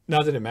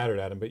 Not that it mattered,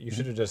 Adam, but you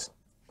should have just...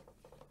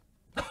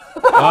 Oh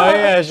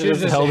yeah, I should have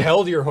just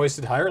held your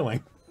hoisted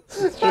hireling.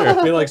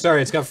 Sure. Be like,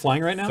 sorry, it's got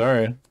flying right now?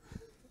 Sorry,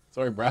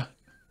 brah.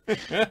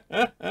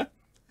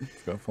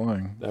 It's got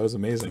flying. That was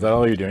amazing. Is that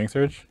all you're doing,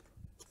 Serge?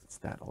 Is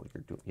that all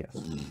you're doing? Yes.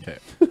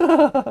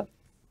 Okay.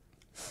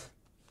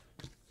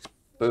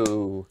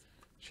 Boo.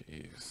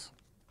 Jeez.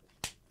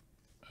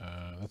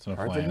 That's enough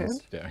Cards in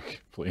lands.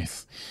 Deck,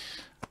 please.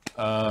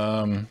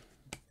 Surge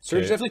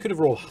definitely could have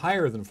rolled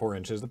higher than 4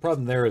 inches. The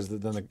problem there is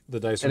that then the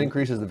dice It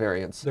increases the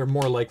variance. They're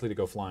more likely to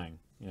go flying.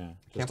 Yeah.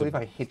 Can't believe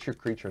I hit your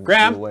creature and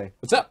Graham! flew away.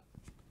 What's up?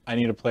 I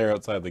need a player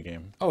outside the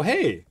game. Oh,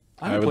 hey.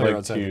 I'm I a would player like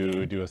outside the to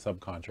game. do a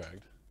subcontract.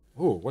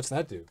 Ooh, what's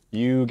that do?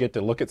 You get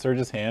to look at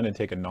Surge's hand and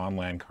take a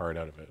non-land card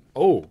out of it.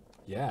 Oh,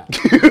 yeah.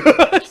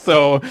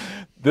 So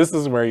this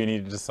is where you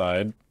need to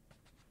decide.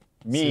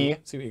 Me,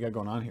 See what you got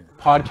going on here.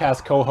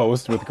 podcast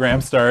co-host with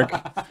Graham Stark.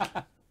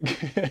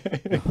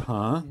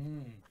 Huh?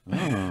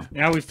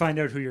 Now we find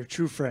out who your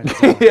true friends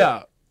are.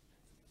 Yeah.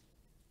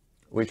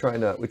 We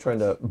trying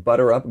to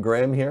butter up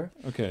Graham here?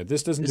 Okay,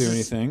 this doesn't do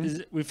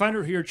anything. We find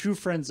out who your true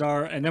friends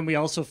are, and then we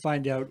also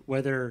find out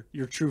whether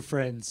your true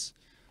friends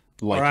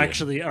Like are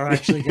you.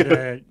 actually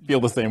gonna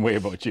Feel the same way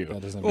about you.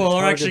 That doesn't well,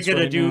 have are actually targets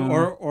gonna right do,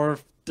 now. or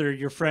if they're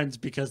your friends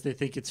because they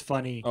think it's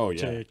funny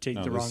to take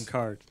No, the wrong this-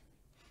 card.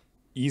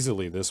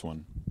 Easily this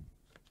one.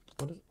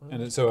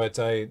 And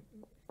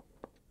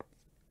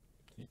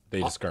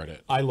They discard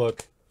it. I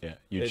look. Yeah,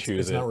 you It's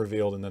choose it. not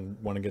revealed, and then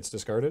one gets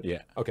discarded?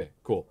 Yeah. Okay,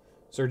 cool.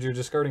 Serge, you're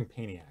discarding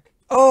Paniac.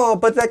 Oh,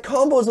 but that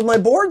combos with my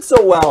board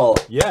so well.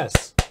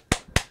 Yes.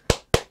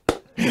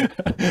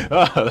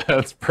 Oh,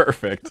 that's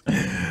perfect.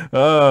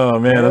 Oh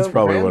man, that's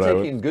probably Graham what I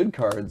would. taking good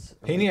cards.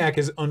 Paniac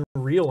is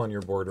unreal on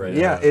your board right now.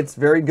 Yeah, it's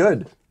very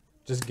good.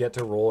 Just get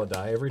to roll a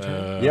die every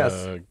turn.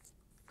 Yes. Ground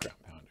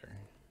pounder.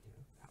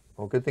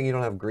 Well, good thing you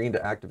don't have green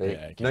to activate.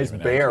 Yeah, I can't Nice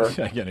even bear. I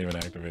can't even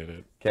activate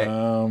it. 'Kay.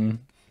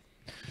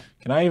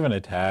 Can I even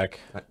attack?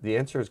 The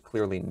answer is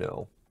clearly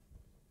no.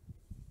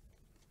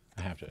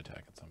 I have to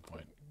attack at some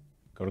point.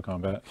 Go to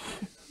combat.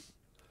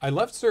 I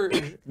left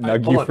Serge.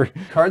 Nug Hold you on. for.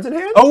 Cards in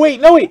hand? Oh wait,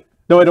 no wait.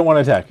 No, I don't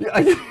want to attack.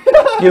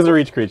 He has a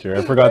reach creature.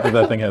 I forgot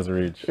that thing has a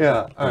reach.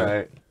 Yeah. All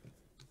right.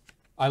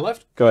 I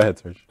left Go ahead,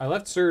 Serge.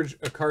 Serge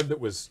a card that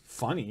was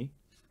funny,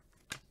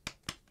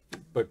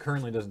 but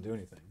currently doesn't do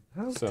anything.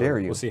 How So dare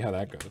you? We'll see how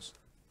that goes.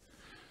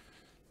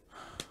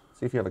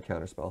 See if you have a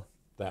counterspell.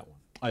 That one.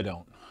 I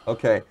don't.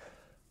 Okay.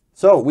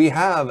 So we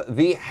have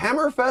the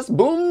Hammerfest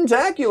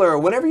Boomtacular.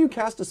 Whenever you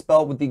cast a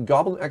spell with the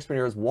Goblin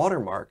Exterminator's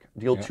watermark,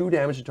 deal 2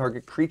 damage to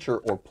target creature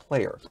or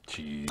player.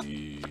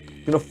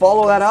 Jeez. Gonna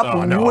follow that up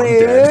Oh, no, I'm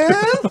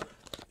with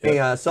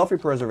a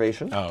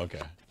self-preservation. Oh, okay.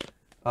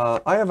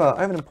 I have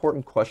an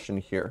important question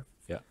here.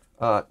 Yeah.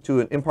 To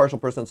an impartial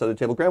person outside the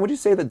table. Graham, would you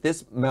say that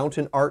this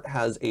mountain art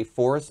has a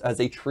forest as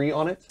a tree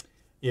on it?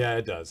 Yeah,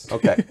 it does.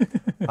 Okay.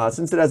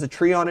 Since it has a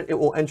tree on it, it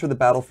will enter the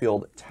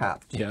battlefield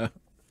tapped. Yeah.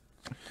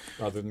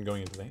 Rather than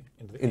going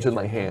Into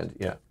my hand,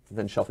 yeah.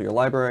 Then shuffle your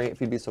library,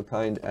 if you'd be so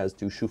kind as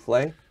to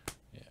souffle.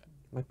 Yeah.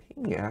 My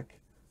Paniac.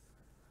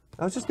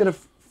 I was just gonna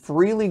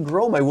freely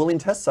grow my willing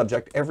test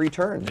subject every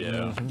turn.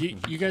 Yeah.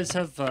 You guys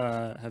have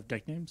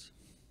deck names?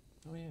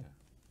 Oh yeah.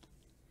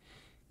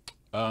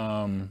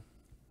 I'm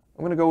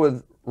gonna go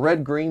with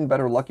red, green,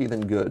 better lucky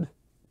than good.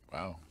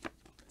 Wow.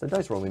 It's a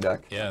dice rolling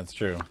deck. Yeah, it's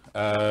true.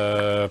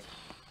 My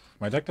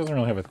deck doesn't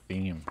really have a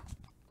theme.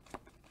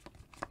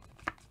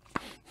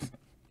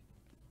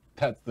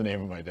 That's the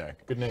name of my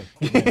deck. Good name.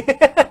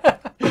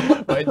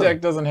 My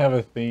deck doesn't have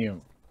a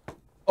theme.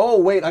 Oh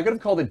wait, I could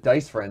have called it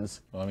Dice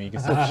Friends. Well, I mean, you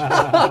can still.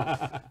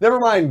 Never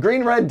mind,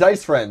 green, red,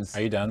 Dice Friends.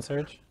 Are you done,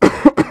 Serge?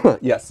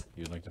 Yes.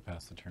 You'd like to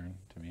pass the turn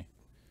to me?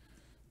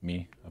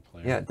 Me, a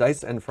player. Yeah,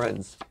 Dice and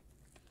Friends.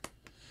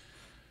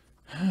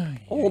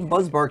 Old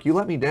Buzzbark, you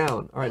let me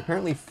down. All right,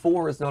 apparently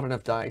 4 is not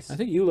enough dice. I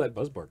think you let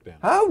Buzzbark down.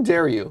 How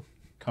dare you?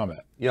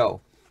 Combat.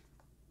 Yo.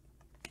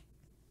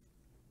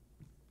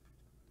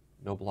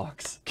 No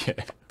blocks. Okay.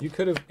 You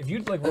could have, if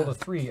you'd like rolled a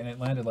 3 and it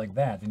landed like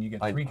that, then you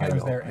get 3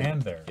 counters there and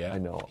there. Yeah. I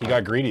know. He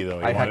got greedy though.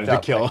 He I wanted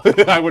hacked to up.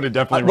 kill. I would have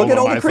definitely rolled Look at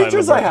on all my the side of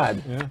creatures the I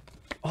board. had. Yeah.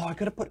 Oh, I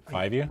could have put.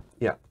 5 you?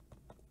 Yeah.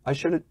 I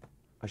should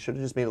have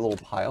just made a little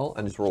pile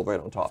and just rolled right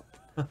on top.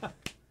 A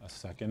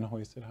second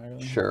hoisted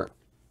hireling? Sure.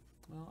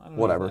 Well, I don't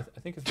know. Whatever. I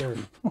think if they're,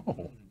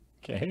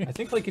 Okay. I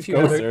think like if Go,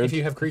 you Serge.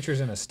 have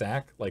creatures in a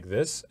stack like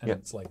this and Yeah.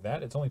 it's like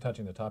that, it's only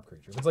touching the top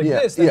creature. If it's like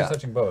Yeah, this, then yeah. it's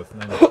touching both.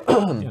 And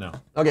then, you know.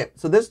 Okay,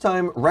 so this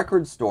time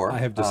Record Store I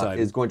have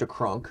decided. is going to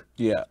Kronk.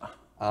 Yeah.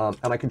 And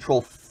I control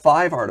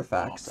 5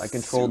 artifacts. I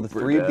control the super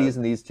 3 of dead. these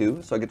and these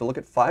 2, so I get to look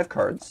at 5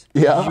 cards.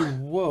 Yeah.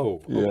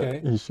 Whoa. Yeah,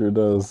 Okay. he sure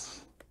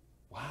does.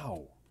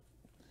 Wow.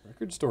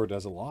 Record Store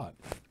does a lot.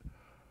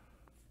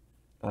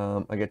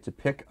 I get to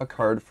pick a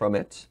card from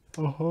it.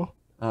 Uh-huh.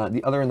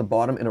 The other in the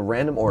bottom in a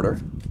random order.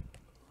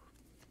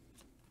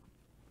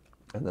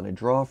 And then I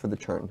draw for the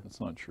turn. That's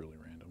not truly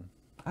random.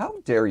 How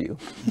dare you?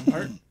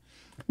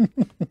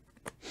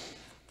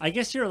 I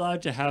guess you're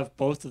allowed to have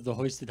both of the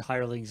hoisted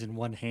hirelings in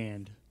one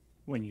hand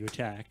when you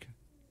attack.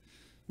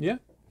 Yeah.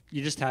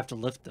 You just have to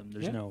lift them.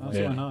 There's Yeah. no.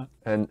 Why not?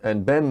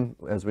 And Ben,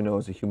 as we know,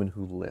 is a human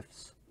who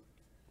lifts.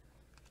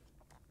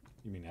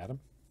 You mean Adam?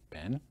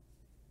 Ben?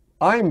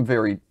 I'm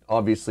very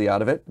obviously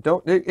out of it.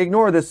 Don't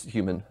ignore this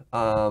human.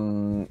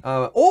 Old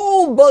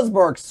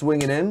Buzzbark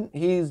swinging in.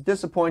 He's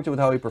disappointed with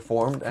how he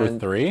performed For and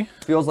 3?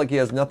 feels like he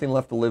has nothing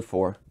left to live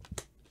for.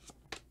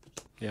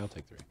 Yeah, I'll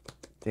take 3.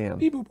 Damn.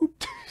 Beep, boop,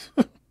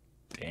 boop.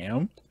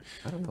 Damn.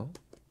 I don't know.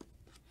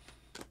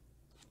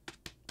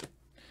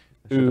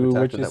 Ooh, That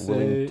what you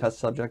willing say? test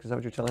subject. Is that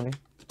what you're telling me?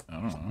 I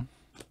don't know.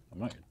 I'm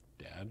not your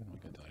dad. I'm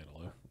not gonna tell you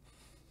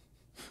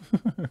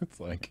to live. It's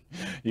like,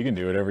 you can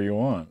do whatever you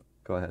want.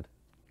 Go ahead.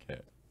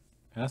 Okay.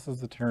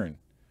 Passes the turn.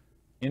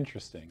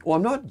 Interesting. Well,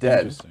 I'm not dead.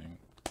 Interesting.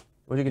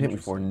 What did you get hit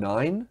me for?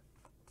 9?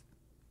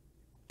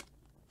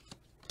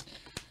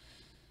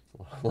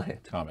 Land.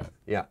 Comment.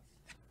 Yeah.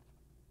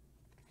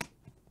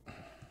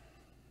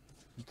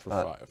 For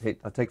 5. Hey,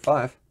 I'll take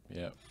 5.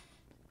 Yeah.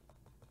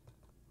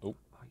 Oh, you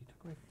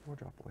took my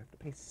 4-drop away. I have to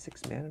pay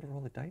 6 mana to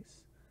roll the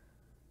dice?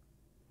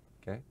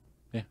 Okay.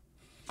 Yeah.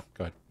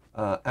 Go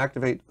ahead.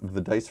 Activate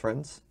the dice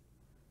friends.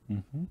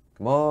 Mm-hmm.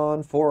 Come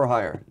on, 4 or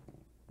higher.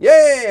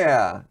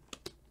 Yeah!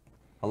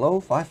 Hello,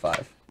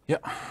 5/5. Yeah.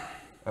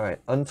 All right,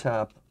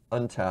 untap,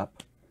 untap,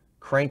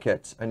 crank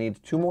it. I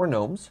need 2 more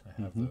gnomes.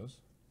 I have those.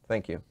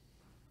 Thank you.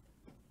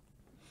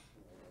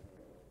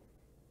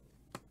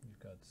 You've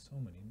got so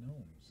many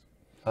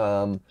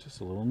gnomes. Just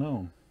a little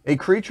gnome. A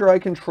creature I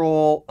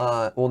control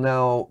will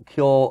now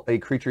kill a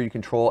creature you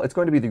control. It's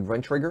going to be the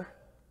Wrentrigger.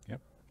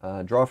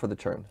 Yep. Draw for the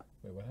turn.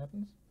 Wait, what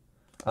happens?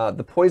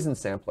 The Poison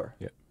Sampler.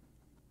 Yep.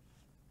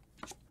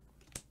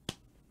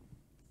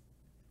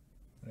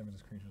 Whenever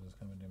this creature does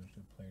combat damage to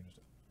a player,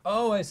 just.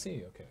 Oh, I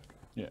see. Okay.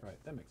 Yeah. Right,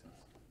 that makes sense.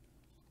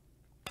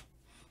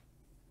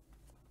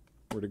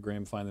 Where did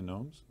Graham find the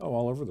gnomes? Oh,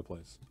 all over the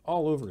place.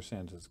 All over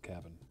Santa's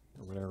cabin,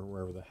 or whatever,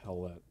 wherever the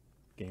hell that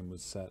game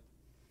was set.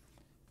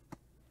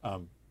 I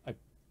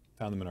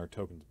found them in our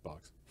tokens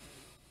box.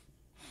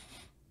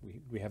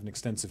 We have an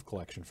extensive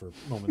collection for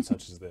moments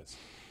such as this.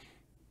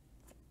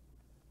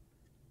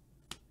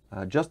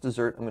 Just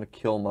dessert, I'm going to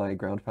kill my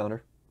Ground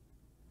Pounder.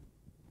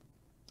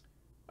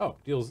 Oh,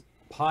 deals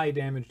pi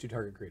damage to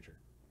target creature.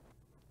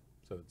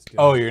 So it's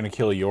Oh, you're gonna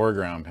kill your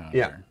ground pounder.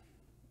 Yeah.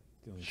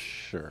 dealing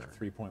Sure.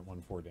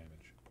 3.14 damage.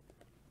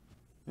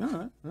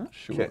 Sure.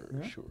 Okay.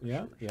 Sure. Yeah,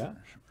 Sure. yeah.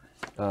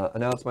 Sure.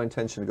 Announce my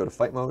intention to go to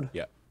fight mode.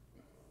 Yeah.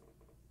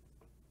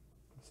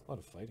 That's a lot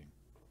of fighting.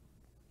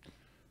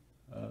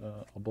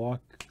 I'll block.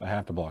 I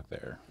have to block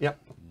there. Yep.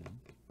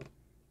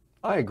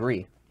 I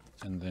agree.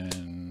 And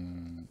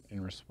then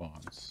in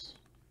response,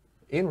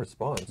 In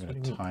response. I'm What do going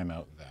you to mean? time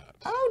out that.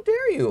 How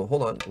dare you?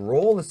 Hold on.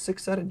 Roll the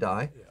 6-sided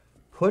die.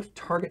 Put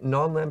target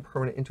non-land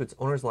permanent into its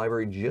owner's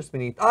library just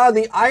beneath. Ah,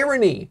 the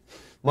irony!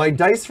 My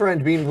dice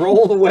friend being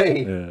rolled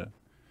away.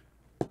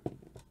 Yeah.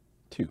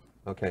 2.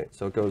 Okay,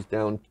 so it goes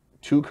down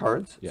 2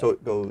 cards. Yeah. So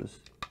it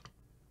goes.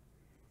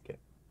 Okay.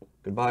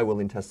 Goodbye,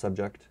 willing test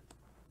subject.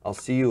 I'll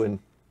see you in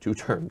 2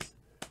 turns.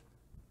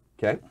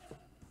 Okay.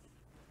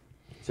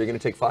 So you're gonna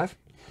take 5,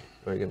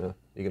 or you're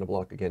gonna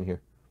block again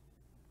here.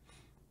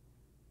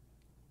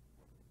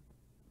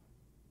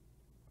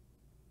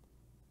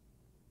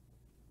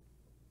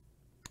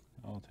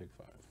 I'll take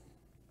 5.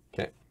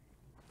 Okay.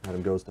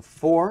 Adam goes to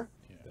 4.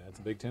 That's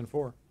a big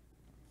 10-4.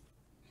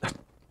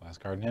 Last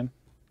card in hand?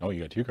 Oh,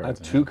 you got 2 I cards.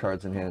 have in 2 hand.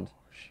 cards in hand.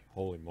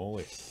 Holy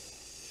moly.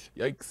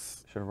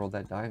 Yikes. Should have rolled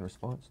that die in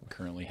response.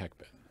 Currently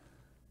Heckbit.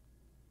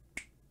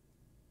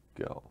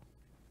 Go.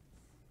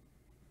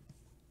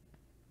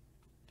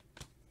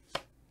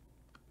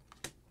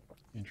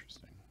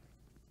 Interesting.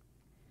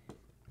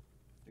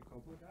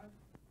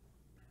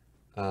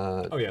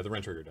 Oh yeah, the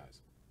Wrentrigger dies.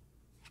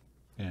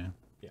 Yeah.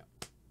 Yeah.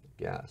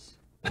 Gas.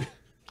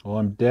 Well,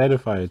 I'm dead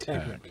if I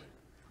attack. Technically.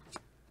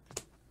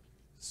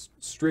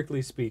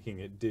 Strictly speaking,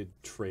 it did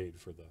trade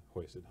for the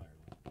hoisted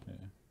hierarchy.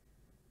 Yeah.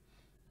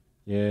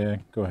 Yeah,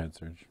 go ahead,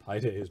 Serge. Pi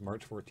Day is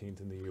March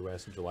 14th in the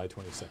U.S. and July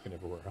 22nd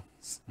everywhere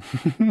else.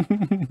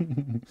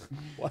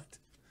 What?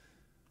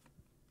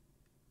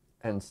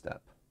 End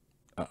step.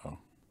 Uh-oh.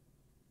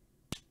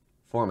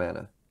 4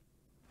 mana.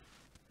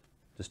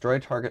 Destroy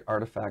target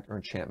artifact or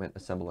enchantment.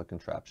 Assemble a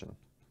contraption.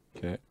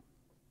 Okay.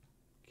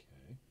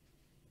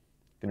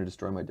 Gonna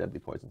destroy my deadly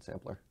poison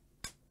sampler.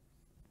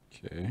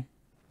 Okay.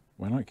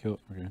 Why not kill?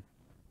 Okay.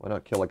 Why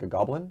not kill like a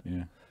goblin?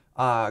 Yeah.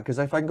 Because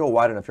if I can go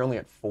wide enough, you're only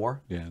at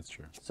 4. Yeah, that's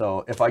true.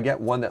 So if I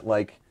get one that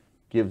like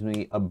gives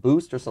me a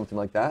boost or something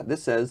like that,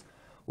 this says,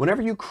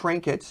 whenever you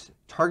crank it,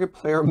 target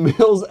player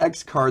mills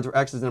X cards or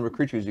X is the number of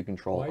creatures you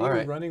control. Why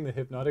are you running the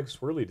Hypnotic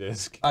Swirly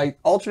Disc?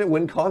 Alternate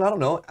win con, I don't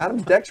know.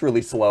 Adam's deck's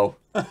really slow.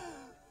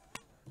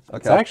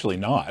 It's actually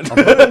not.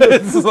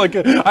 It's like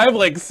I have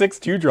like 6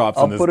 2-drops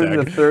in this deck. I'll put it in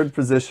the 3rd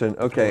position.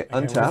 Okay,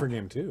 untap. For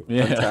game 2.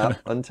 Yeah.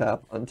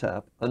 Untap, untap,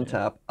 untap,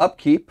 untap.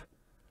 Upkeep.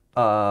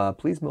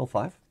 Please mill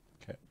 5.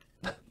 Okay.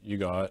 You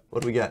got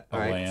what do we get? A All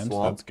right, land.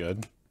 swamp. That's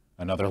good.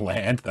 Another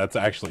land. That's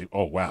actually.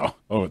 Oh wow.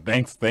 Oh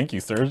thanks. Thank you,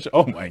 Serge.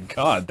 Oh my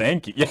God.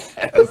 Thank you. Yes.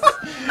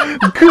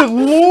 Good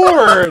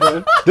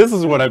Lord. This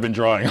is what I've been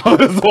drawing all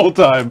this whole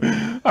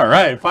time. All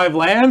right. 5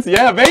 lands.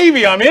 Yeah,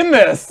 baby. I'm in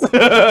this.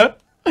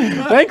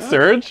 Thanks,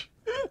 Serge.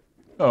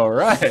 All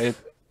right.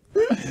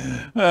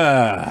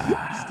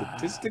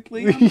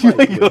 Statistically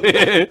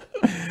unlikely.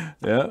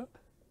 Yeah.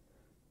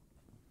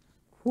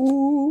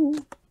 Ooh.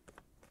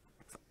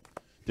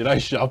 Did I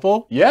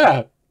shuffle?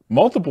 Yeah,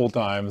 multiple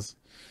times.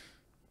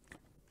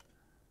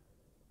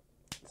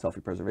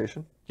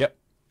 Self-preservation. Yep.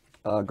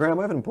 Graham,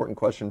 I have an important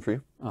question for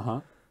you.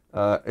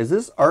 Uh-huh. Is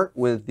this art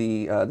with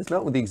the this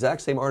mountain with the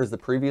exact same art as the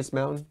previous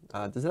mountain?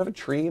 Does it have a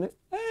tree in it?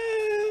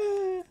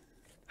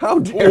 How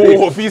dare you?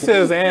 Oh, if he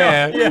says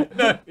eh.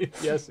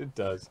 Yes, it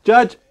does.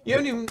 Judge. You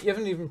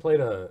haven't even played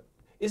a.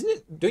 Isn't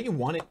it? Don't you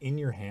want it in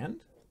your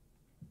hand?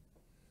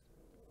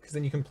 Because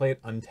then you can play it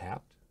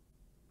untapped.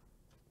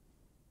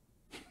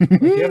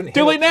 Like you haven't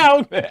Too late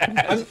now.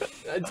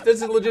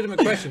 That's a legitimate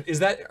question.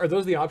 Are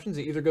those the options?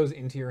 It either goes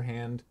into your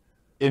hand.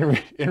 In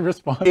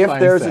response, If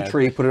there's a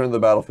tree, put it on the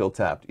battlefield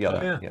tapped.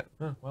 Yeah.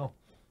 Oh, well.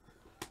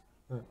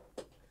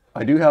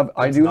 I do have.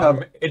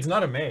 It's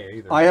not a May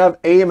either. I have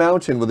a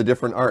mountain with a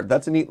different art.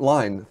 That's a neat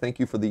line. Thank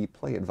you for the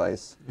play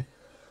advice.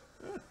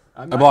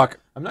 I block.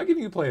 I'm not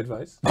giving you play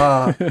advice.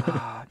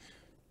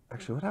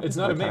 Actually, what happens? It's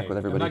not a if I May. attack with I'm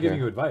everybody not giving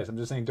here? you advice. I'm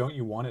just saying, don't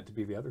you want it to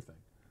be the other thing?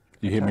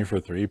 You hit me for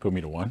 3, put me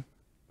to 1. What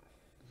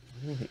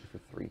do you mean hit you for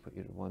 3, put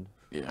you to 1?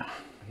 Yeah.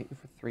 I hit you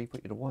for 3,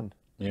 put you to 1.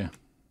 Yeah.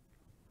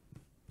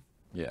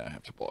 Yeah, I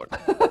have to block.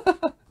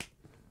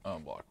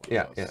 Unblock.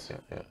 Yeah.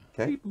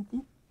 Okay.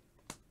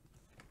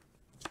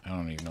 I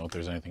don't even know if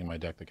there's anything in my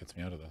deck that gets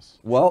me out of this.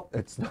 Well,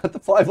 it's not the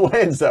 5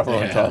 lands that were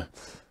on top.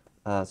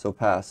 So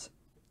pass.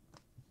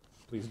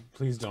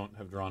 Please don't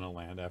have drawn a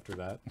land after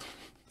that.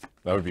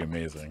 That would be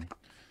amazing.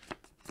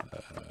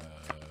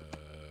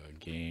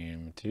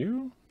 Game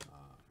 2?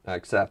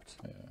 Accept.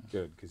 Yeah.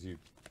 Good, because you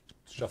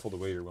shuffled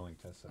away your willing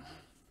test set.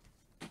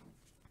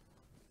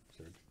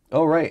 Serge.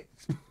 Oh, right.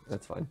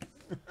 That's fine.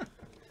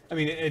 I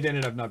mean, it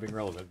ended up not being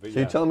relevant, but So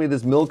you're telling me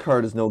this mill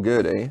card is no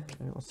good, eh?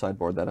 I'll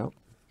sideboard that out.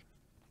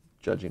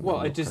 Judging.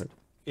 Well,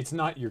 it's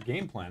not your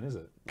game plan, is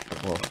it?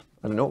 Well,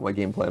 I don't know what my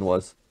game plan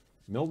was.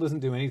 Mill doesn't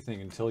do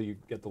anything until you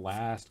get the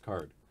last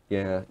card.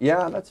 Yeah,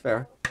 that's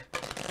fair.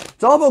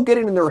 It's all about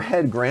getting in their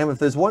head, Graham. If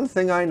there's one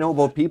thing I know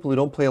about people who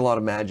don't play a lot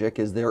of Magic,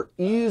 is they're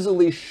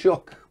easily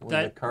shook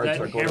when the cards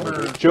are going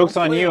over. Joke's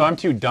on you. I'm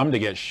too dumb to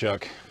get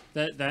shook.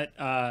 That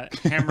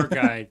hammer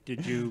guy,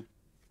 did you...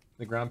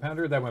 The ground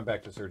pounder? That went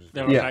back to Surge's.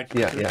 Yeah,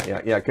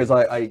 because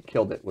I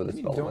killed it with a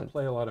spell. You don't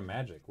play a lot of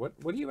Magic. What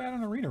are you at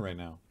on Arena right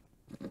now?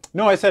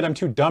 No, I said I'm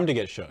too dumb to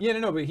get shook. Yeah,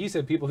 no, but he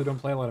said people who don't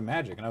play a lot of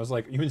Magic, and I was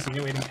like, you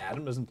insinuating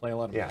Adam doesn't play a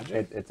lot of Magic?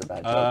 Yeah, it's a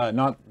bad joke.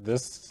 Not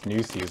this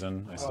new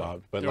season, I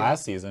stopped. But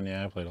last season,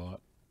 yeah, I played a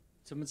lot.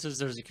 Someone says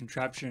there's a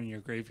contraption in your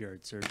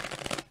graveyard, Serge.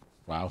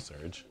 Wow,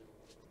 Serge.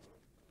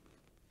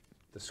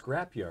 The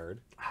scrapyard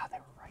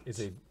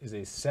is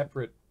a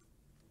separate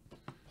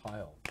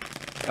pile.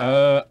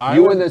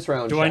 You win this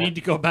round. Do I need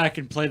to go back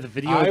and play the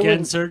video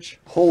again, Serge?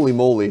 Holy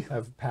moly!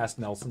 Have past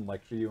Nelson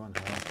lecture you on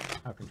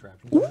how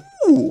contraptions.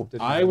 Ooh!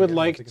 I would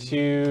like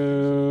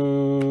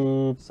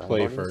to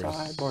play first.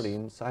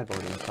 Sideboarding.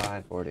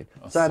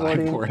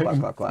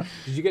 Sideboarding. Clap.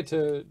 Did you get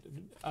to?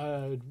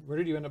 Where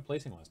did you end up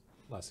placing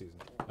last season?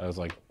 I was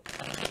like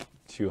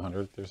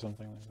 200th or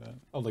something like that.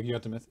 Oh, like you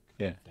got to Mythic?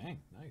 Yeah. Dang,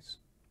 nice.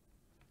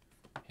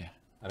 Yeah.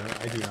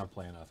 I do not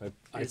play enough.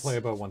 I play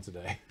about once a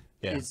day.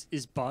 Yeah.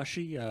 Is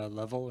Bashi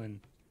level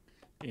in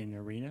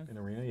Arena? In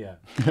Arena, yeah.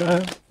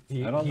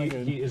 I don't think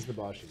he is the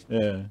Bashi.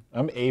 Yeah,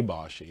 I'm a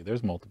Bashi.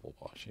 There's multiple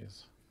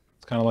Bashis.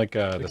 It's kind of like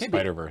the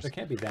Spider-Verse. There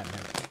can't be that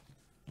many.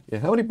 Yeah,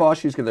 how many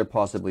Bashis could there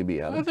possibly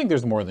be, Adam? I think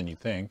there's more than you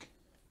think.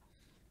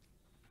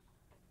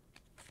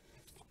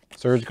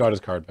 Serge got his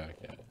card back.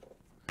 Yeah.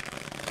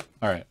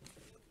 All right.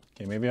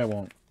 Okay, maybe I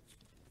won't.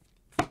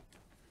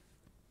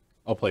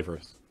 I'll play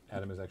first.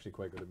 Adam is actually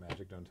quite good at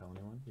Magic. Don't tell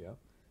anyone. Yeah.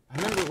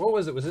 I remember, what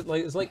was it? Was it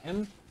like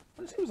M?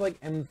 I want to say it was like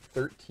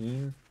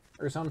M13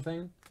 or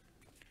something.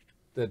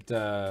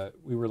 That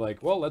we were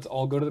like, well, let's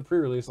all go to the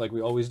pre-release like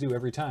we always do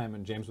every time.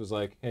 And James was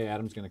like, hey,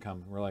 Adam's gonna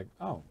come. And we're like,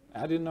 oh,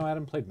 I didn't know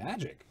Adam played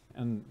Magic.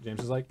 And James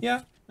is like,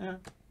 yeah. And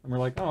we're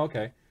like, oh,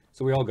 okay.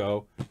 So we all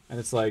go, and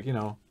it's like, you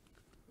know,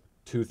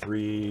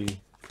 2-3,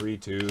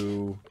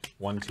 3-2,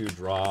 1-2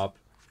 drop.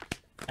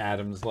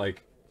 Adam's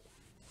like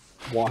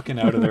walking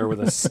out of there with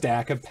a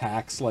stack of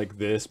packs like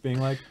this, being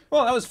like,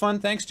 well, that was fun.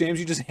 Thanks,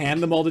 James. You just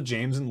hand them all to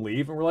James and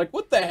leave. And we're like,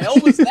 what the hell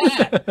was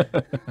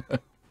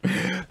that?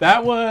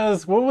 That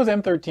was, what was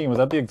M13? Was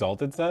that the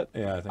Exalted set?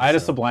 Yeah, I think I had a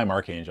so. Sublime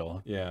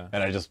Archangel. Yeah.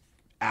 And I just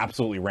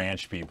absolutely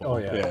ranched people. Oh,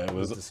 yeah. It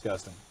was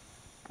disgusting.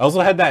 I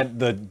also had that,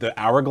 the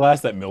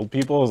Hourglass that milled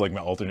people. It was like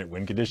my alternate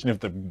win condition if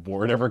the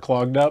board ever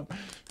clogged up.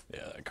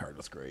 Yeah, that card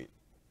was great.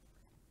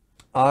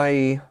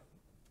 I'm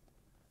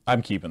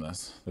keeping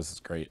this. This is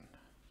great.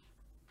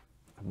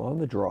 I'm on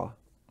the draw.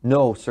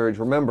 No, Serge,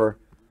 remember,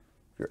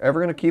 if you're ever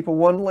going to keep a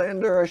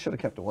one-lander, I should have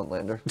kept a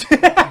one-lander.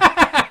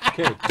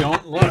 Okay,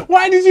 don't look.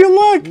 Why did you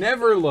look?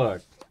 Never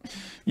look.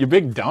 You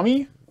big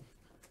dummy?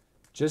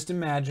 Just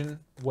imagine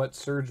what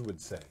Serge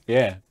would say.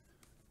 Yeah.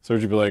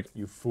 Serge would be like,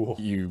 you fool.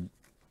 You.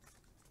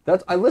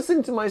 I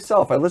listened to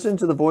myself. I listened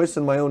to the voice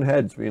in my own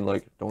head being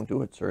like, don't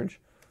do it, Serge.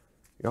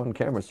 You're on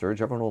camera,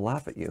 Serge. Everyone will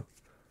laugh at you.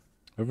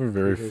 I have a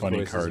very His funny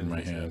voice is card in in my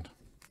his hand. head.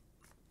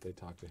 They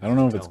talk to him. I don't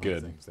know if They it's tell him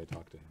good. things. They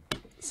talk to him.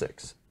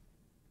 6.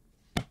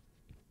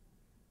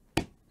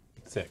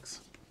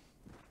 6.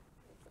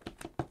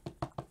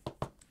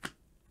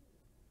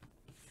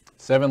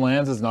 7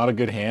 lands is not a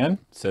good hand,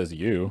 says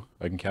you.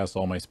 I can cast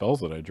all my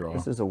spells that I draw.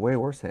 This is a way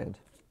worse hand.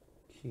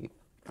 Keep.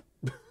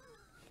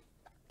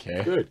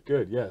 Okay. Good,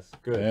 good, yes,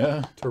 good.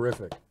 Yeah.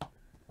 Terrific.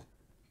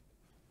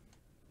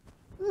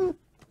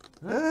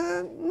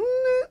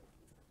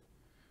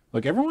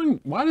 Look, everyone,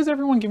 why does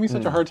everyone give me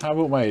such a hard time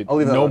about my I'll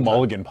leave that no on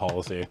mulligan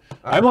policy?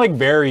 I'm like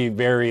very,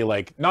 very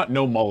like, not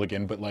no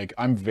mulligan, but like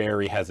I'm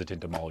very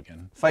hesitant to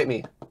mulligan. Fight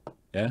me.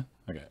 Yeah?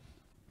 Okay.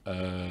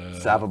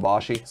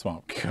 Savabashi.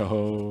 Swamp.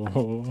 Go.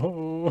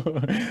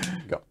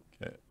 Go.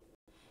 Okay.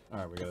 All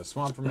right, we got a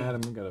swamp from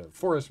Adam. We got a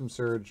forest from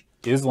Serge.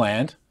 Is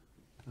land.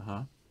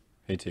 Uh-huh.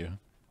 Hey, two.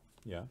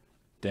 Yeah.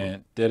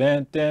 Dun,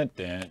 dun, dun,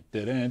 dun,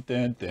 dun,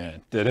 dun,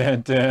 dun,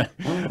 dun, dun.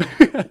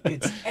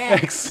 It's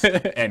X.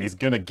 And he's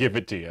gonna give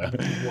it to you.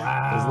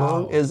 Wow. As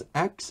long as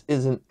X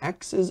is in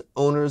X's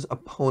owner's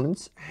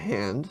opponent's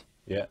hand,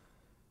 Yeah.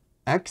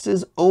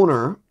 X's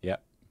owner Yeah.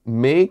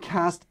 may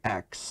cast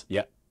X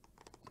Yeah.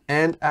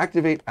 and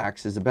activate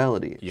X's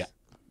abilities. Yeah.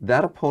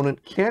 That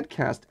opponent can't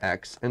cast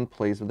X and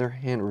plays with their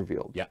hand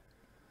revealed. Yeah.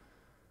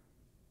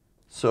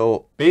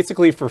 So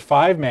basically, for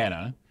 5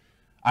 mana,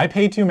 I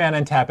pay 2 mana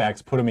and tap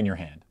X, put them in your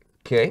hand.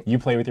 Okay. You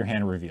play with your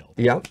hand revealed.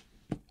 Yeah.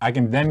 I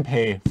can then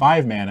pay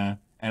 5 mana,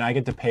 and I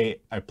get to play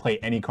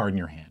any card in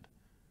your hand.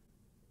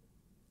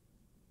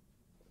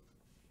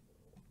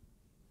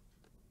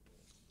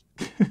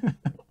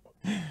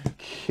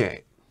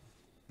 Okay.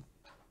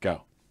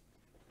 Go.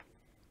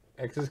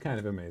 X is kind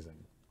of amazing.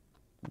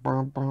 It's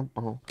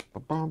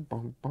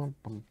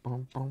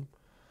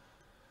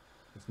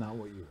not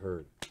what you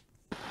heard.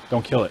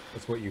 Don't kill it.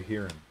 It's what you're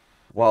hearing.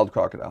 Wild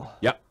crocodile.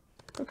 Yep.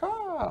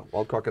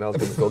 Wild crocodile's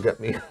gonna go get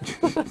me.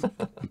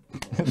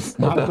 It's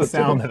not the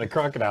sound that a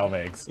crocodile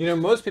makes. You know,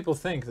 most people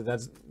think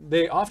that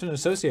they often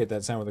associate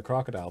that sound with a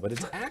crocodile, but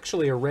it's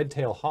actually a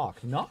red-tailed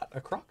hawk, not a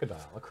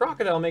crocodile. A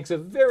crocodile makes a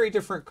very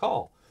different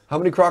call. How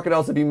many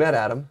crocodiles have you met,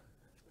 Adam?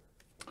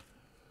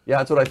 Yeah,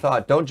 that's what I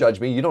thought. Don't judge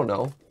me. You don't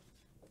know.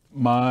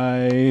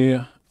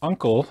 My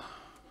uncle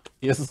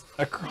is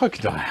a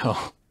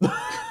crocodile.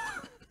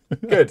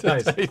 Good,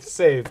 nice.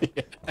 Saved.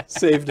 Yeah.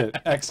 Saved it.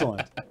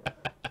 Excellent.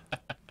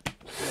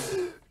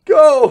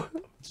 Go!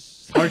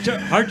 Hard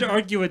to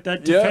argue with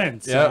that Yep,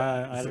 defense. yep.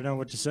 I don't know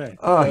what to say.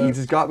 Oh, he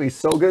just got me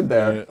so good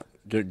there.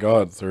 Get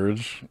God,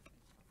 Serge.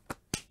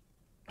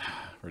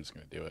 We're just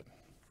gonna do it.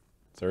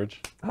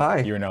 Serge? Hi.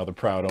 You are now the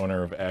proud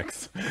owner of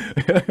X.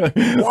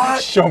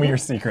 What? Show me your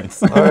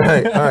secrets. all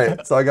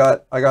right. So I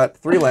got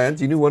 3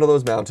 lands. You knew one of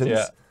those mountains.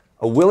 Yeah.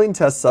 A willing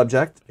test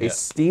subject, a Yeah.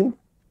 steam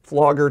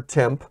flogger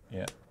temp,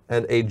 Yeah.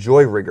 and a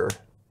joy rigger.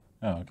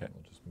 Oh, okay.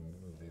 We'll just move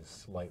these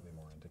slightly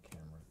more into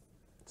camera.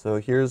 So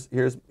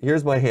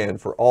here's my hand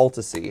for all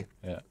to see.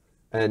 Yeah.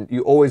 And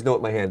you always know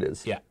what my hand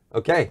is. Yeah.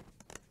 Okay.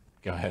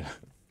 Go ahead.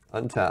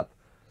 Untap.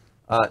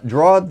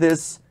 Draw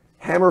this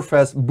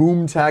Hammerfest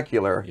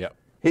Boomtacular. Yep.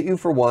 Hit you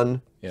for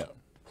 1. Yep.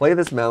 Play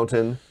this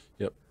mountain.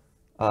 Yep.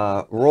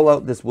 Roll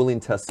out this willing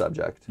test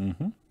subject.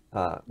 Mm-hmm.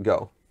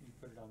 Go.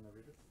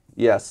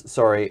 Yes.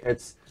 Sorry.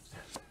 It's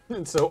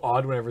so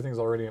odd when everything's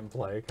already in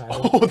play. Kind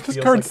of. Oh, this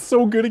card's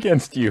so good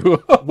against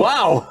you.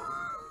 Wow.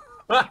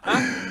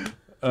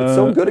 It's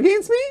so good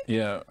against me?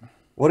 Yeah.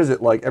 What is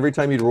it like? Every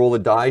time you roll a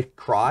die,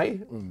 cry?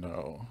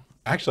 No.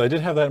 Actually, I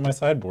did have that in my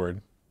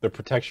sideboard. The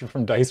protection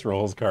from dice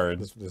rolls card.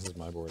 This is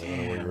my board. I don't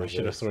know where I yours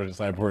should have is. sort of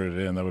sideboarded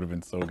it in. That would have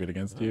been so good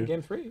against you.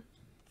 Game 3.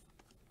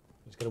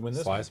 Just gotta win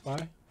this Sly one.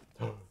 Spy?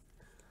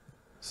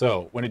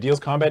 So, when it deals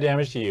combat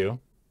damage to you,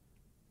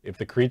 if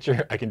the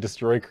creature, I can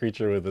destroy a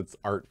creature with its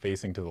art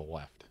facing to the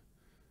left.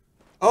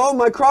 Oh,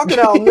 my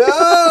crocodile!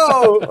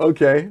 No.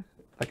 Okay,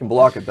 I can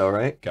block it though,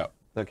 right? Go.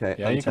 Okay.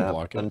 Yeah, you can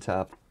block it.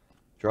 Untap.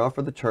 Draw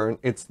for the turn.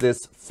 It's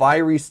this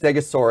Fiery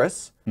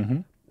Stegosaurus,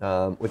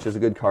 Mm-hmm. which is a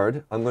good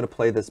card. I'm going to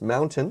play this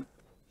mountain,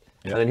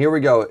 Yep. and then here we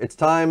go. It's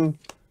time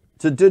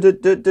to duel.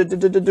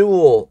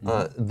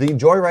 The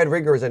Joyride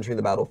Rigger is entering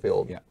the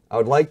battlefield. Yeah. I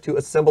would like to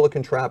assemble a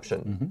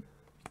contraption.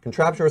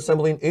 Contraption we're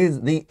assembling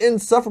is the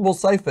Insufferable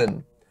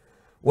Siphon.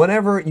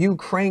 Whenever you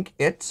crank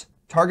it,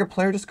 target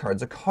player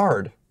discards a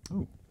card.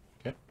 Ooh.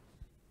 Okay.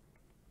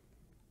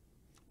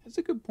 That's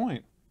a good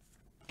point.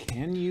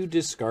 Can you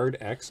discard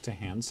X to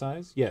hand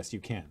size? Yes, you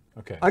can.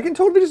 Okay. I can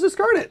totally just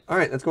discard it. All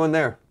right, let's go in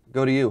there.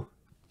 Go to you.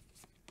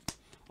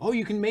 Oh,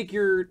 you can make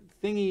your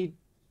thingy.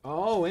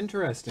 Oh,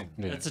 interesting.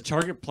 That's a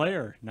target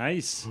player.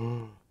 Nice.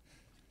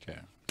 Okay.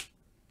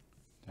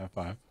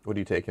 F5. What are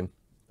you taking?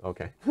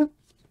 Okay.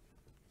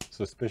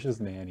 Suspicious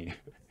nanny.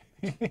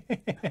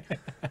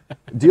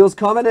 Deals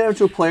combat damage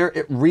to a player.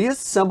 It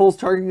reassembles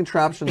target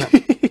contraption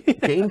that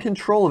gain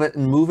control of it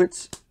and move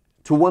it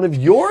to one of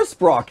your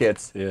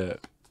sprockets. Yeah.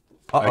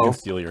 Uh-oh. I can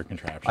steal your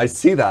contraption. I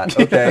see that.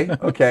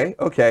 Okay,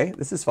 okay.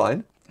 This is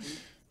fine.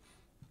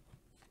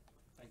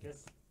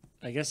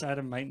 I guess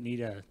Adam might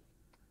need a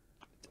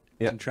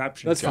Yeah.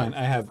 contraption. That's fine.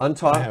 I have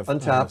Untap, I have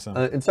untap. some.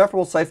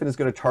 Insufferable Siphon is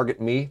going to target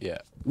me. Yeah.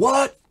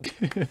 What?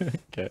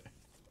 Okay.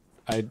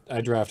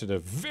 I drafted a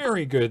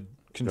very good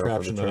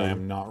contraption that I turn.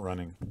 am not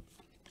running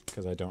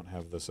because I don't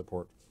have the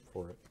support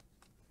for it.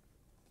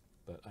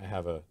 But I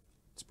have a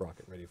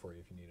sprocket ready for you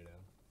if you need it,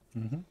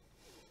 Adam. Mm-hmm.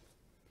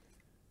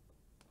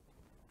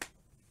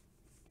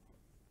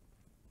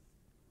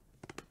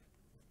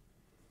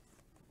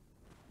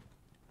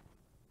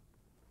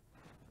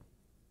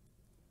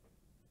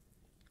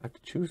 I have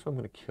to choose who I'm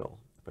going to kill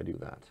if I do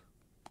that.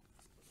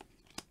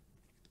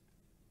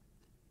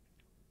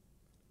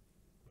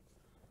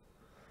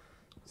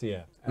 So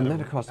yeah, And Adam,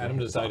 then it costs me Adam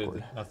hand, decided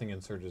awkward. that nothing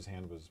in Surge's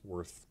hand was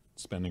worth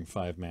spending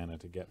 5 mana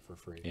to get for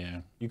free.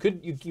 Yeah. You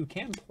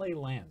can play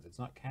lands. It's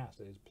not cast,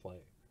 it is play.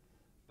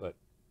 But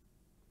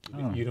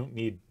you don't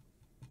need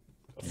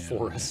a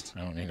forest.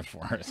 I don't need a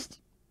forest.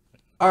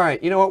 All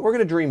right, you know what? We're going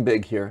to dream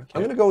big here.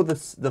 I'm going to go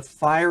with the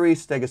Fiery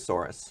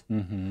Stegosaurus.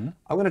 Mm-hmm.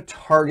 I'm going to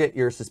target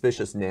your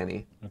Suspicious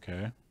Nanny.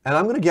 Okay. And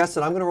I'm going to guess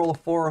that I'm going to roll a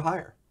 4 or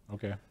higher.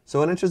 Okay. So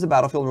when it enters the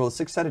battlefield, roll a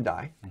 6-sided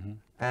die.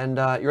 And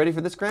you ready for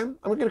this, Graham?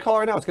 I'm going to call it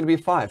right now. It's going to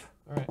be a 5.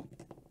 All right.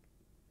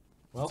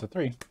 Well, It's a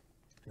 3.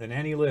 The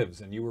nanny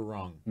lives, and you were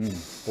wrong.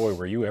 Boy,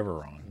 were you ever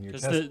wrong.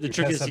 Because the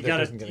trick is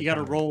you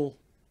gotta roll.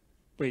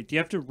 Wait, do you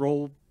have to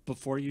roll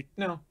before you?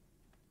 No.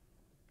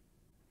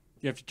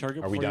 You have to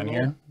target. Are we before done you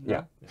roll?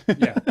 here? Yeah.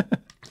 Yeah.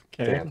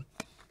 Okay. Damn.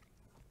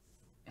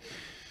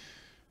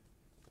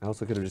 I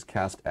also could have just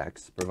cast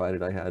X,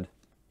 provided I had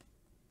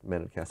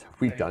mana to cast. Are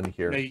we done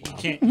here? No, you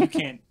can't. You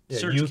can't. Yeah,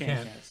 Surge you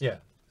can't. can't. Yeah,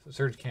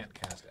 Surge can't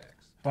cast X.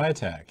 By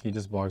attack, he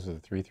just blocks with a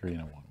 3/3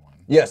 and a 1/1.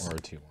 Yes. Or a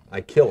 2/1.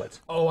 I kill it.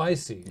 Oh, I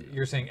see.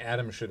 You're saying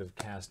Adam should have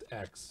cast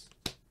X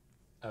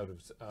out of.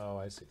 Oh,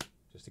 I see.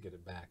 Just to get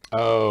it back.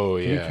 Oh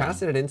yeah. Can you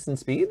cast it at instant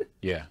speed?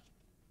 Yeah.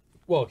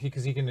 Well, he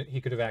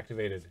could have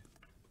activated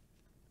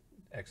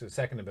X's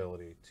second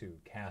ability to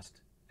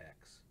cast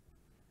X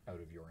out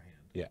of your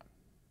hand. Yeah.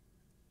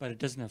 But it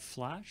doesn't have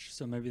flash,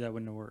 so maybe that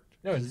wouldn't have worked.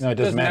 No, No, it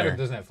doesn't matter. It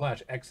doesn't have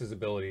flash. X's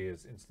ability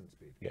is instant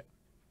speed. Yeah.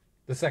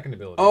 The second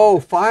ability. Oh,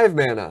 5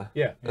 mana.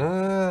 Yeah.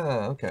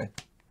 Ah, okay.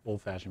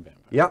 Old-fashioned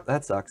vampire. Yep,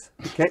 that sucks.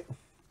 Okay.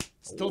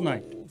 Still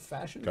night.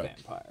 Old-fashioned Go.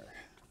 vampire.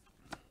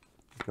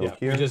 Go Yeah,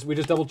 here. we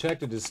just double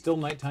checked. It is still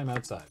nighttime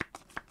outside.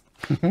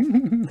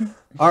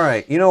 All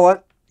right, you know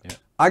what? Yeah.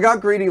 I got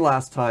greedy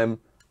last time.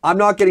 I'm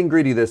not getting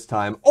greedy this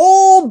time.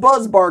 Old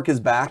Buzzbark is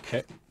back.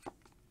 Okay.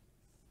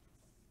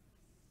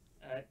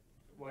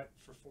 What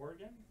for 4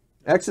 again?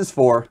 X is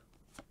 4.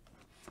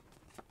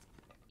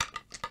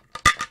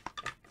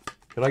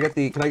 Can I get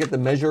the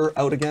measure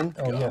out again?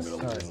 Oh yes. I'm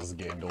gonna lose this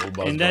game to old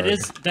And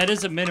Buzzbird. that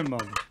is a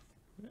minimum.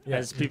 Yeah,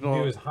 As you people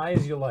can do as high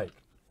as you like.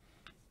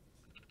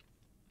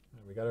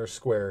 We got our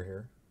square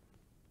here.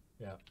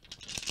 Yeah.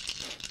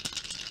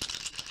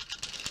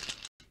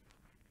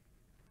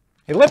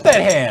 Hey, lift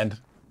that hand.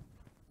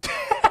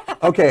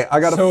 Okay, I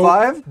got So, a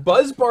 5.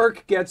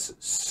 Buzzbark gets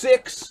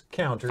 6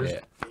 counters. Yeah.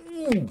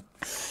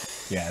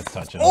 Yeah, it's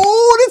touching.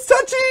 Oh, it's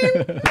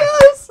touching!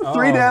 Yes! 3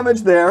 Oh,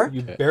 damage there.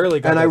 You barely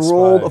got And I that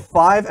rolled spy. a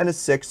 5 and a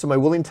 6, so my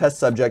willing test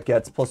subject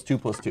gets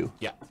 +2/+2.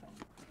 Yeah.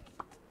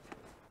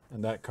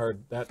 And that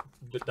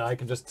die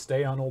can just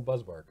stay on old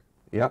Buzzbark.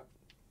 Yep.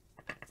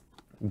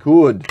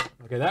 Good.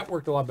 Okay, that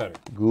worked a lot better.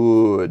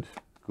 Good.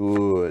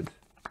 Good.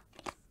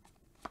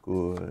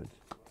 Good.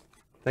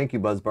 Thank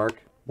you, Buzzbark.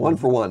 1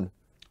 for 1.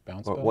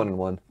 Bounce Or spell? 1 and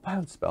 1.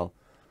 Bounce spell.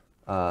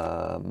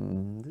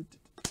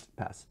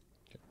 Pass.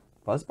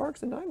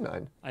 Buzzbark's a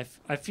 9/9.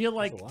 I feel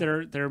like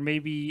there may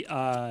be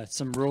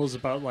some rules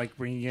about like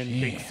bringing in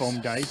big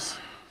foam dice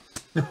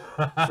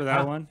for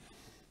that one.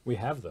 We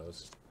have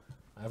those.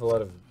 I have a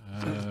lot of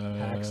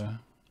packs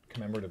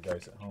commemorative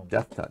dice at home.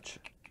 Death Touch.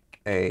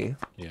 A.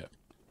 Yeah.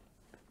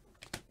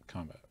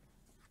 Combat.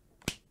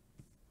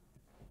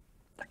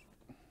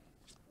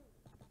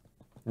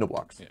 No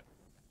blocks. Yeah.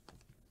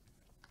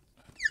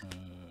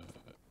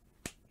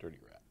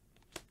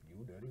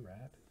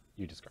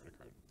 You discard a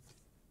card.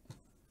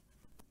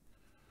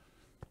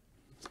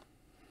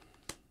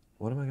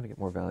 What am I going to get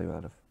more value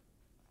out of?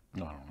 I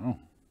don't know.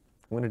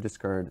 I'm going to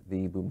discard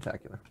the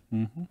Boomtacular.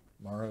 Mm-hmm.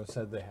 Morrow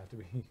said they have to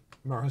be.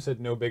 Morrow said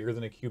no bigger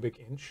than a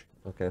cubic inch.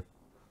 Okay.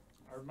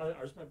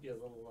 Ours might be a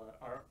little.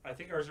 I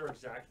think ours are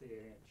exactly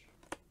an inch.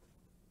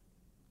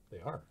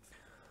 They are.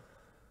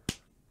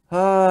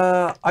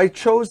 I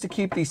chose to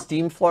keep the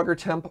Steam Flogger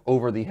temp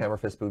over the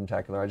Hammerfist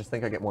Boomtacular. I just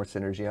think I get more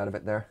synergy out of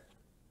it there.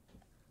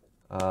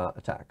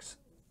 Attacks.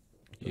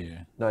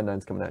 Yeah.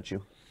 9/9's coming at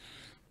you.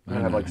 You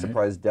don't have like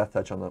surprise death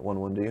touch on that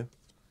 1/1, do you?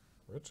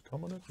 It's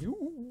coming at you.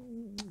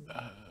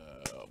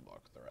 I'll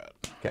block the rat.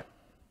 Okay.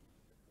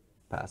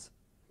 Pass.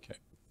 Okay.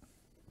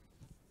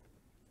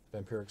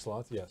 Vampiric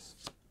Sloth, yes.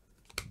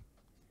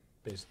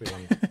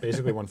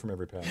 Basically one from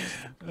every pass.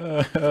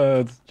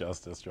 It's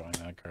Justice drawing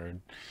that card.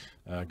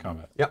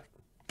 Combat. Yep.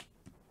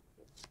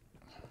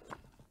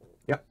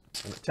 Yep.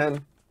 I'm at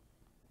 10.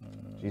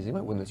 Jeez, you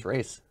might win this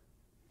race.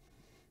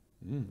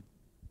 Yeah,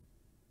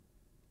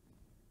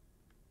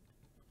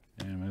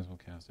 might as well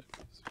cast it.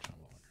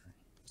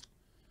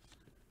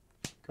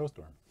 Ghost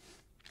Storm.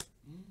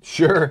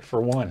 Sure.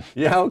 For 1.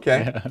 Yeah,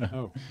 okay. Yeah.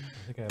 Oh, I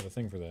think I have a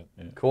thing for that.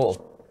 Yeah.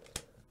 Cool.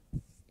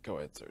 Go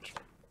ahead, Serge.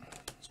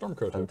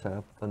 Stormcoat.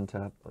 Untap,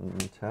 untap,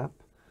 untap.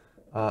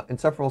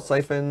 Insufferable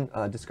Siphon.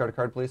 Discard a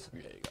card, please.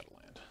 Yeah, you gotta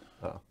land.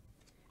 Oh.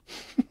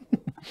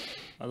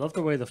 I love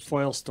the way the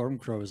foil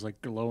Stormcrow is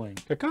like glowing.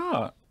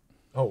 Caca.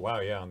 Oh, wow,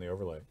 yeah, on the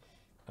overlay.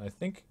 And I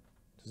think,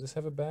 does this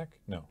have a back?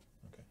 No.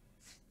 Okay.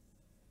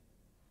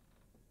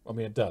 I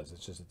mean, it does.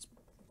 It's just, it's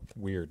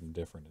weird and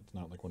different. It's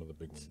not like one of the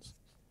big ones.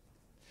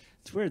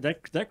 It's weird.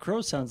 That crow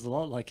sounds a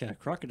lot like a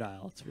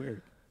crocodile. It's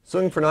weird.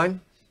 Swing for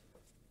 9.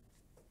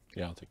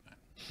 Yeah, I'll take 9.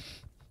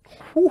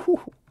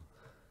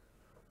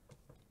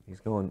 He's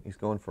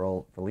going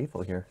for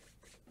lethal here.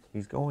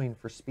 He's going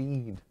for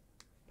speed.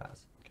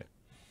 Pass. Okay.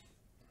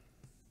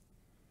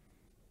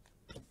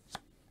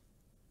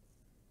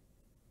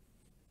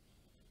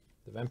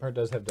 The Vampire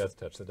does have Death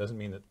Touch. That doesn't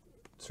mean that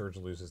Surge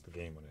loses the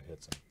game when it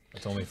hits him.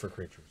 That's only for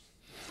creatures.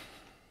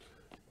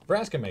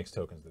 Vraska makes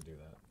tokens that do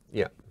that.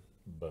 Yeah.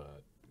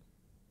 But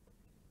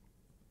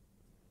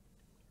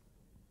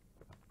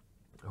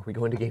are we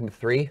going to game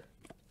 3?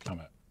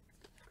 Combat.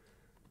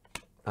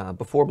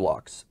 Before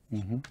blocks,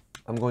 Mm-hmm.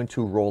 I'm going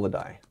to roll a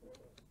die,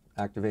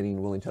 activating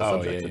Willing Test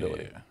Subject's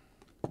ability.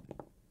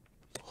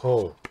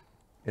 Oh,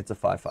 it's a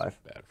 5/5.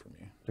 Bad for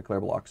me. Declare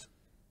blocks.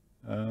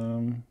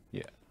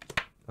 Yeah.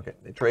 Okay,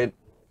 they trade.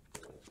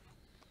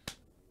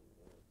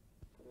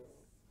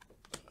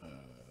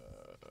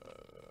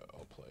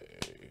 I'll play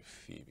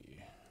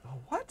Phoebe.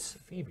 Oh, what?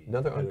 Phoebe.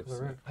 Another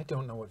Unclear. I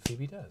don't know what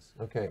Phoebe does.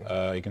 Okay.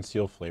 You can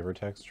steal flavor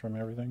text from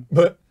everything.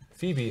 But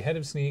Phoebe, Head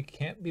of Sneak,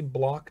 can't be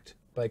blocked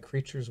by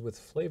creatures with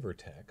flavor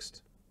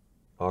text.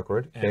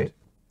 Awkward. And Okay.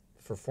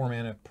 for 4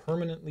 mana,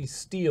 permanently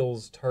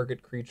steals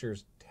target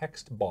creature's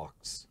text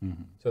box.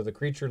 Mm-hmm. So the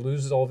creature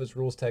loses all of its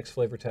rules text,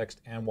 flavor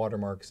text, and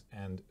watermarks,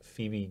 and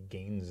Phoebe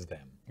gains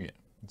them. Yeah,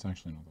 it's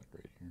actually not that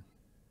great here.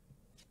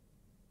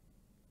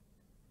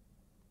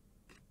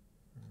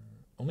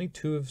 Only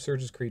 2 of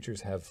Surge's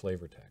creatures have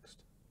flavor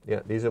text.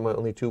 Yeah, these are my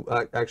only 2.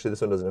 Actually,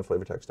 this one doesn't have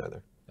flavor text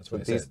either. That's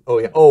what I these, said. Oh,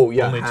 yeah. Oh,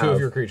 yeah. Only 2 of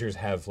your creatures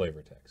have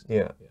flavor text.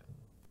 Yeah.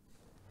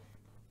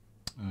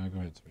 Go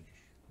ahead, Serge.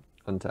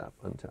 Untap,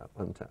 untap,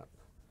 untap.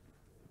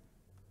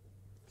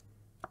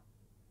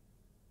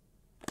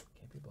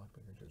 Can't be blocked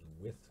by creatures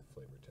with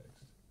flavor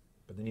text.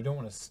 But then you don't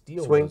want to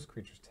steal Swing. those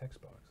creatures'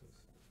 text boxes.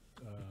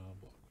 Block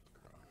with the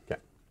crow.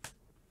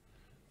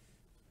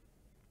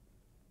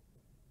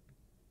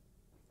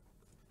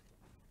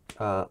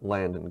 Okay.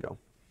 Land and go.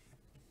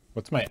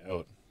 What's my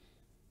out?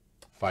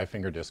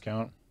 5-finger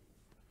discount?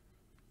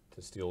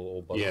 To steal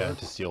old Buzzbark? Yeah,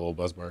 to steal old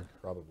Buzzbark.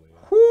 Probably.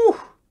 Yeah. Whew.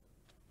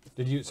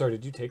 Did you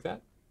take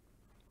that?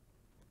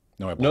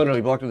 No, I blocked. No,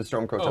 he blocked with the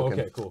Stormcrow Oh, token.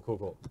 okay,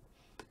 cool.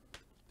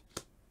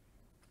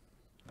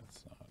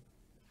 That's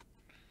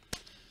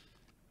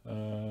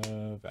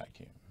not.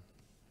 Vacuum.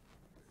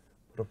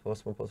 Put a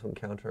 +1/+1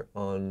 counter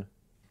on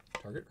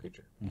Target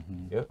creature.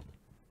 Mm-hmm. Yep.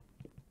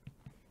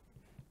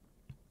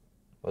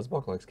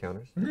 Buzzbalk likes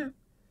counters. No, I'm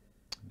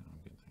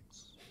good,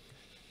 thanks.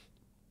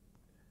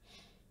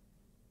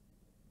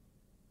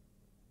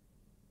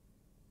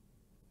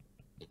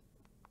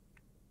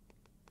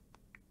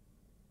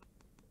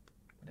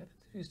 What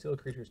happens if you steal a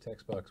creature's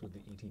text box with the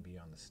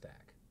ETB on the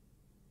stack?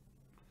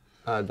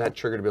 That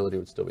triggered ability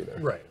would still be there.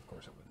 Right, of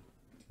course it would.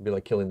 It'd be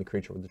like killing the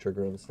creature with the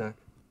trigger on the stack.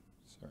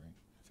 Sorry.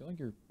 I feel like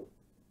you're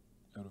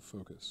out of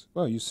focus.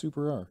 Wow, you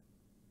super are.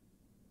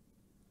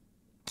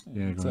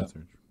 Yeah, what's go ahead, up?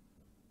 Serge.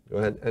 Go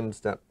ahead, end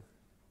step.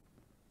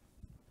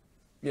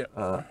 Yeah.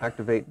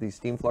 Activate the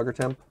Steam Flogger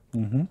temp.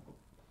 Mm-hmm.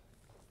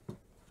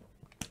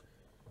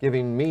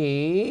 Giving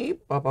me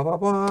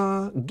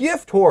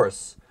Gift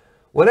Horse.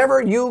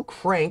 Whenever you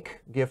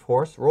crank Gift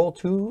Horse, roll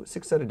 2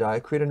 6-sided die,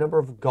 create a number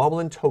of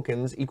goblin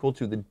tokens equal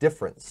to the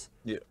difference.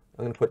 Yeah.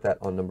 I'm going to put that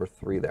on number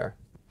 3 there.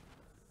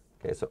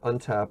 Okay, so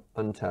untap,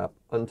 untap,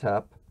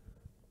 untap.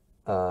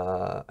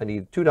 I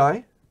need 2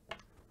 die.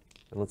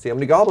 And let's see how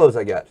many goblos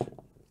I get.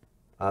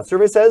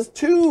 Survey says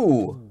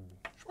 2.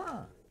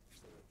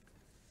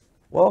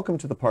 Welcome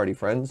to the party,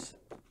 friends.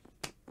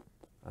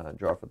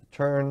 Draw for the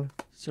turn.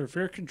 So for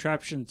your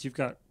contraptions, you've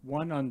got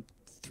 1 on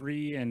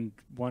 3 and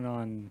 1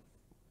 on...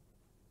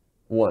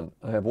 1.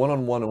 I have 1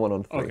 on 1 and 1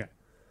 on 3. Okay.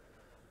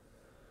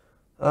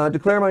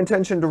 Declare my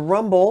intention to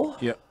rumble.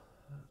 Yep.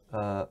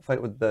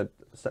 Fight with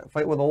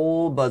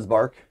old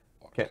Buzzbark.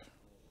 Okay.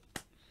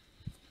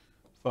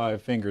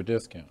 5-finger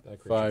discount.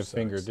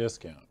 5-finger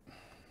discount.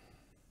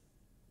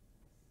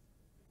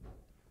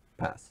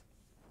 Pass.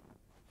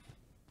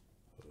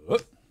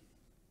 Whoop.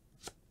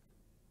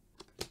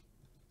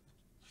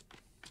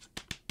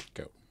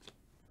 Go.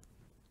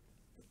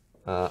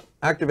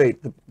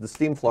 Activate the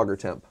Steam Flogger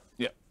temp.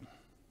 Yep.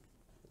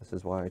 This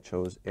is why I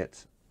chose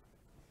it.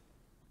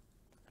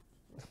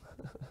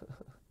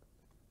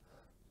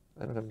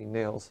 I don't have any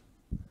nails.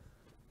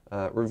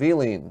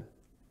 Revealing.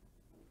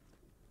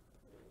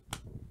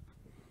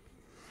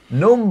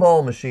 Gnome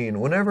Ball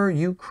Machine. Whenever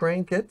you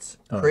crank it,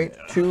 create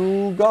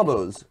 2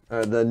 gobos.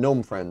 The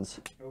gnome friends.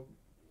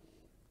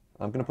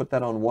 I'm going to put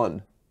that on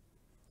 1.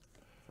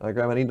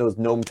 Graham, I need those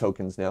gnome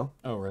tokens now.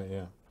 Oh, right,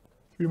 yeah.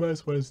 3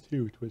 minus 1 is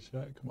 2. Twitch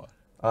chat, come on.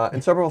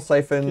 And several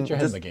siphon. Get your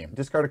head in the game.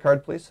 Discard a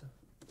card, please.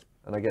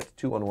 And I get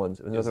 2 on 1s.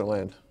 Another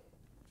land.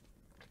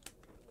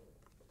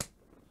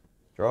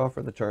 Draw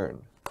for the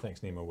turn.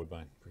 Thanks, Nemo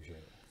Woodbine. Appreciate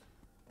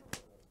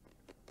it.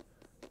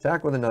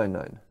 Attack with a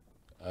 9/9.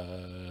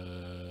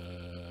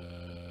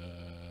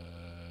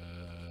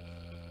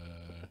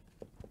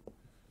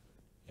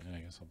 Yeah, I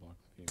guess I'll block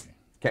the Phoebe.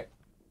 Okay.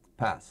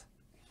 Pass.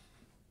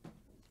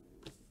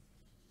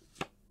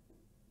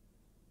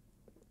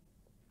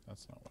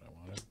 That's not what I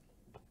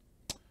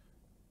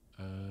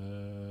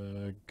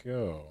wanted.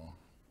 Go.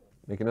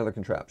 Make another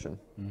contraption.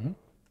 Mm-hmm.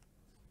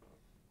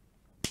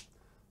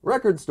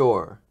 Record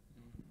store.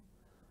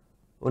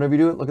 Whenever you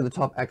do it, look at the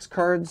top X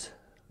cards.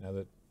 Now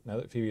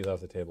that Phoebe's off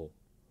the table,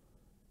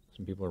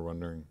 some people are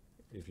wondering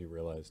if you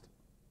realized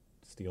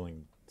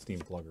stealing Steam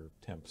Flogger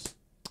temps.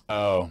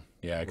 Oh,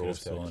 yeah, I could have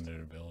stolen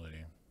an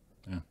ability.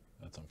 Yeah,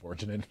 that's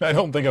unfortunate. I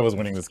don't think I was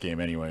winning this game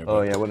anyway.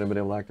 Oh, yeah, I wouldn't have been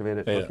able to activate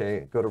it. Yeah.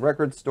 Okay, go to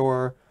record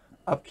store.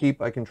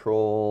 Upkeep, I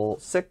control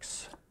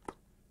 6.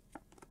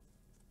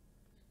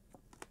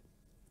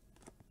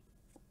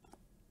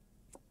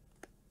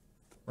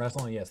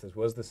 Rassilon, yes, this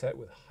was the set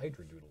with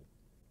Hydradoodle.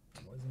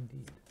 It was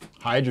indeed.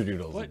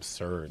 Hydradoodle is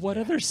absurd. What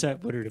other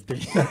set would it have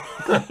been?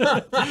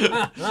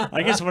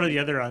 I guess one of the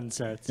other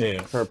unsets.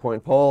 Yeah. Fair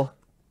point, Paul.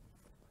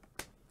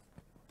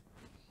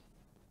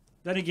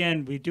 Then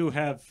again, we do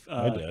have...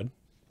 I did.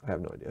 I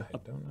have no idea. I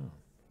don't know.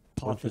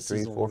 1, 2,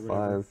 3, 4,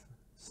 5,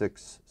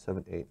 6,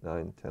 7, 8,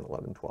 9, 10,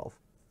 11, 12.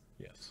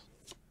 Yes.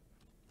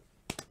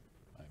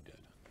 I'm dead.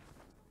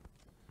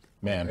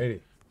 Man, Alrighty.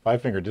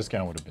 5-finger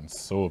discount would have been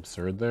so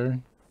absurd there.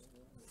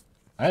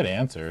 I had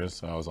answers,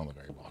 so I was on the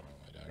very bottom of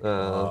my deck.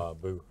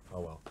 Boo. Oh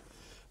well.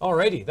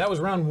 Alrighty, that was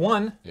round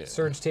 1. Yeah.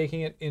 Surge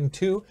taking it in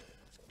 2.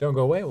 Don't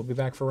go away. We'll be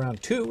back for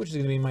round 2, which is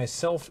going to be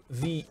myself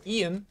v.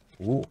 Ian.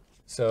 Ooh.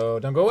 So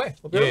don't go away.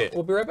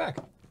 We'll be right back.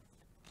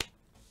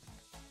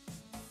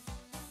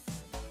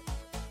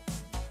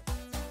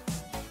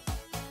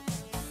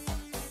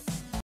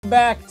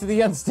 Back to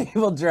the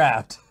unstable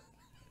draft.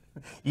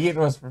 Ian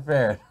was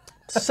prepared.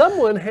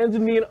 Someone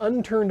handed me an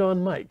unturned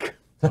on mic.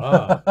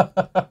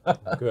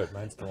 Good.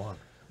 Mine's still on.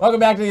 Welcome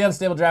back to the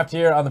Unstable Draft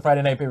here on the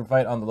Friday Night Paper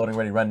Fight on the Loading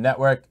Ready Run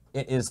Network.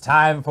 It is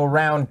time for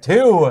round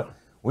 2.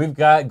 We've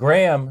got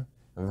Graham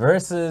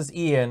versus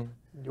Ian.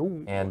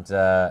 And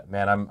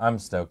man, I'm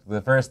stoked.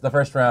 The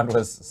first round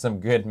was some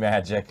good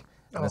Magic.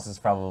 And this is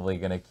probably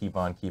gonna keep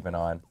on keeping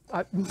on.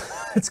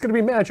 It's gonna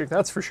be Magic,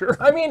 that's for sure.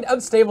 I mean,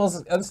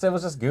 Unstable's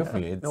just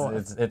goofy.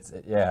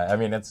 Yeah. I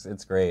mean,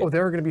 it's great. Oh,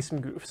 there are gonna be some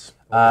goofs.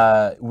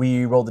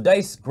 We rolled the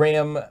dice.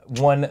 Graham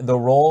won the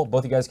roll.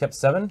 Both of you guys kept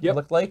 7. Yep. It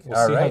looked like. We'll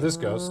All see right. how this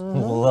goes.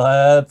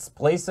 Let's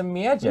play some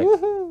Magic.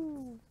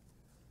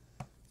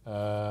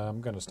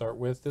 I'm gonna start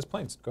with this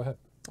Plains. Go ahead.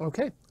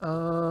 Okay,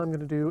 I'm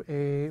gonna do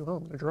I'm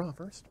gonna draw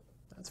first.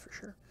 That's for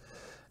sure.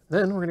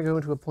 Then we're gonna go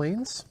into a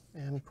Plains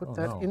and put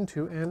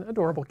into an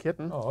adorable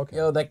kitten. Oh, okay.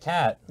 Yo, that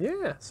cat.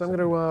 Yeah, so I'm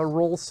gonna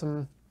roll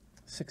some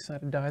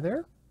 6-sided die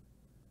there.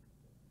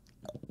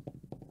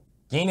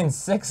 Gaining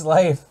 6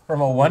 life from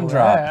a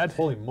 1-drop.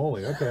 Holy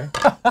moly, okay.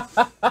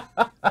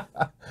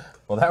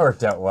 Well, that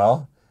worked out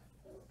well.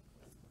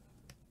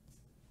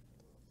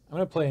 I'm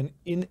going to play an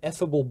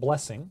Ineffable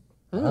Blessing.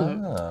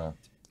 Ah.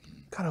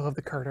 God, I love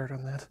the card art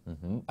on that.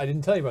 I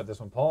didn't tell you about this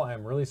one, Paul. I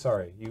am really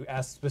sorry. You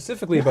asked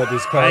specifically about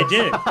these cards.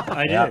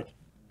 I did.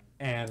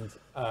 And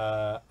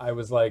I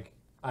was like,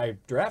 I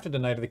drafted a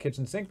Knight of the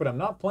Kitchen Sink, but I'm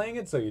not playing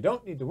it, so you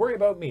don't need to worry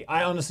about me.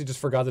 I honestly just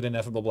forgot that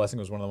Ineffable Blessing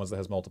was one of the ones that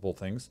has multiple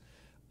things.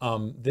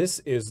 This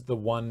is the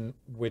one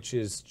which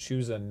is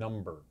choose a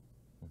number.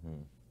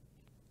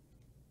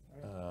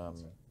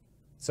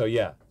 So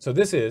yeah, so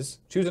this is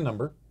choose a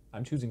number.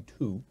 I'm choosing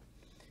 2.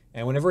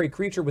 And whenever a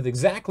creature with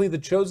exactly the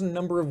chosen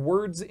number of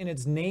words in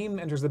its name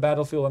enters the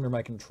battlefield under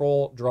my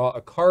control, draw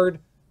a card.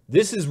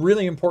 This is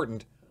really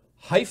important.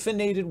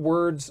 hyphenated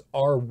words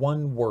are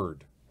one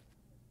word.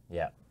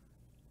 Yeah.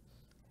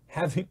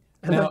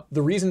 Now,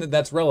 the reason that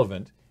that's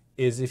relevant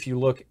is if you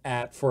look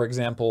at, for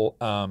example,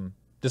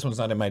 this one's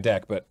not in my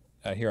deck, but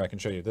here I can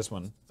show you this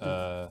one.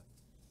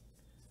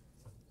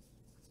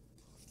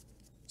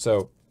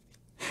 So,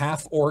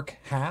 half orc,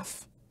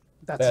 half.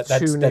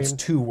 That's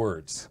two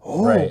words.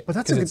 Oh, right. But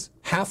that's it's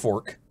half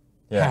orc,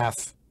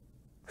 half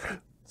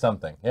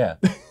something. Yeah,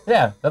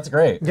 yeah, that's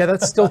great. Yeah,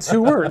 that's still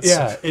 2 words.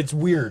 Yeah, it's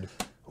weird.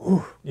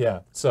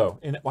 Yeah. So,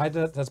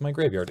 that's my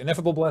graveyard.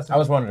 Ineffable Blessing. I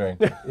was wondering.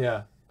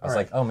 Yeah. I was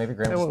like, oh, maybe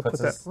Graham just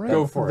puts this. Right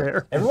go for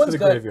there.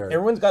 it.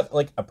 Everyone's got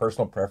like a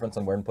personal preference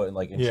on where to put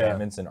like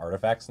enchantments and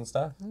artifacts and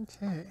stuff.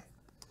 Okay.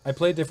 I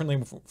play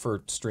differently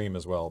for stream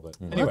as well, but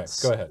anyway,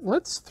 go ahead.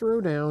 Let's throw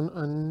down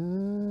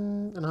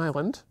an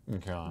island.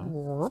 Okay.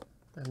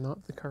 And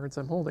not the cards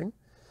I'm holding.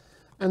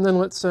 And then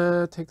let's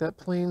take that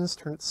plains,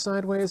 turn it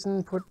sideways,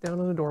 and put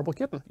down an adorable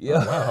kitten.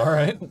 Yeah. Oh, wow, all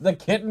right. The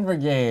Kitten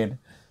Brigade.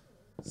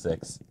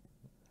 6. 2.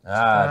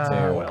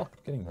 Well,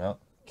 getting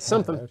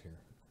something. Out here.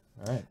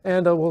 All right.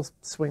 And we'll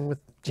swing with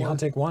I'll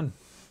take 1.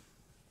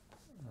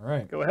 All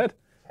right. Go ahead.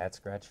 Cat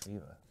Scratch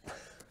Fever.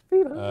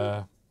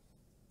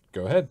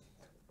 Go ahead.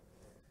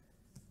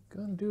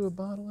 Gonna do a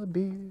bottle of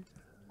beer.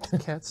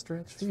 Cat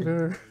Scratch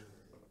Fever.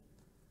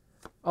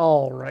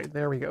 All right,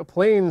 there we go.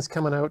 Plains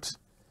coming out.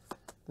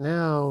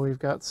 Now we've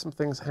got some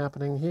things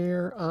happening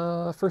here.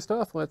 First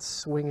off, let's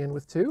swing in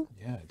with 2.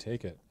 Yeah,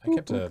 take it. I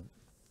kept a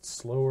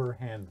slower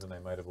hand than I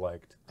might have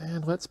liked.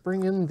 And let's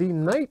bring in the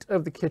Knight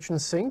of the Kitchen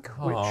Sink,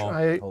 which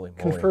I holy moly.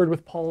 conferred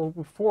with Paul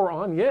before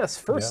on. Yes,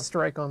 first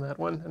strike on that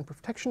one. And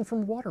protection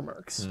from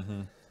watermarks.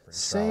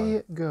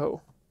 Say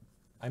go.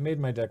 I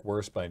made my deck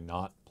worse by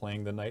not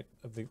playing the Knight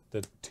of the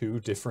 2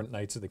 different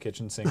Knights of the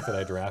Kitchen Sink that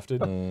I drafted.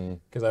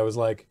 Because I was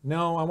like,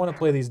 no, I want to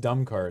play these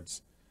dumb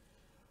cards.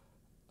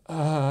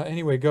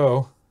 Anyway,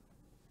 go.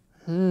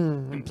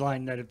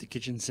 Implying Knight of the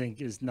Kitchen Sink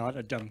is not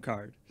a dumb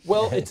card.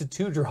 Well, it's a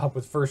 2-drop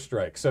with first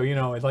strike, so you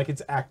know,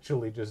 it's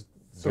actually just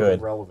sort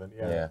of relevant.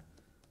 Yeah.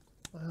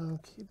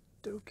 Okie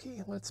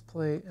dokie. Let's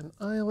play an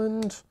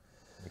island.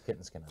 The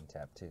kittens can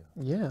untap too.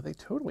 Yeah, they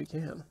totally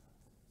can.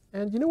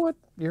 And you know what?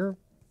 You're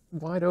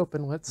wide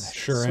open. Let's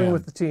sure swing am.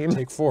 with the team.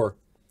 Take 4.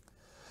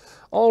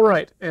 All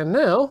right, and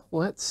now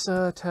let's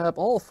tap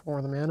all 4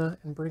 of the mana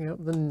and bring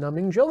out the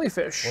Numbing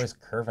Jellyfish. Boy's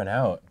curving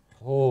out.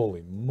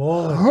 Holy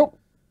moly.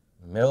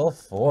 Mill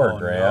 4,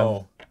 Graham.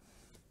 No.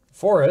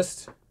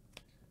 Forest,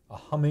 a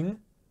humming,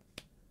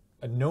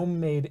 a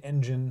gnome-made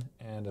engine,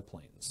 and a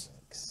plains.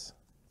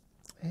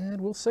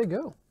 And we'll say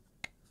go.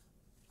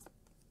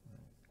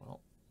 Well,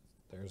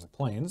 there's a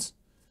plains.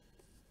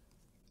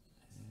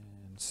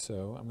 And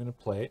so I'm going to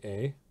play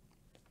a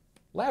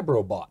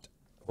Labrobot.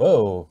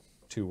 Whoa.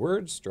 2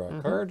 words, draw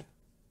a card.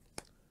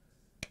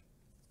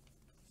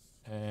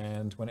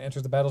 And when it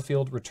enters the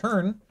battlefield,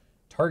 return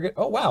target.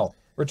 Oh, wow.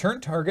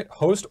 Return target,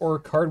 host, or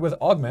card with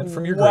augment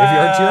from your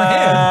graveyard to your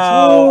hand.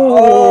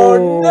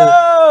 Oh,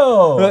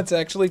 no! That's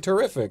actually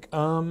terrific.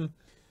 I'm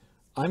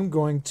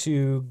going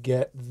to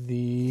get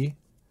the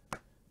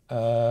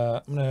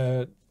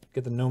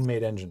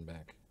gnome-made engine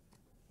back.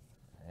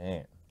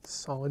 Hey.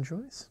 Solid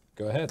choice.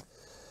 Go ahead.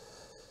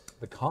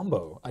 The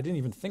combo. I didn't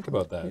even think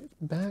about that.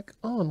 Back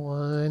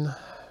online.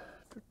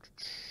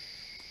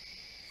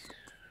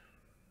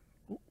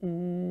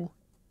 Ooh.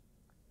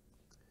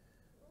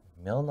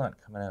 Mill not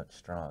coming out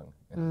strong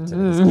in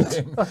today's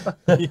game.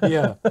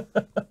 Yeah.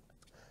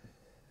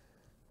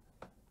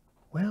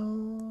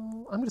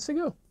 Well, I'm going to say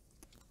go.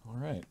 All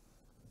right.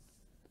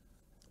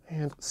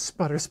 And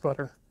sputter.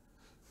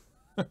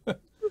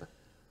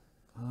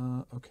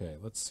 Okay,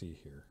 let's see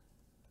here.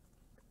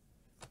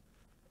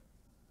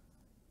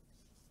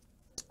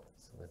 So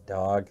the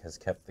dog has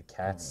kept the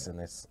cats and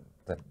the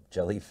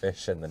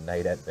jellyfish and the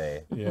knight at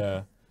bay.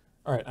 Yeah.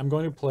 All right, I'm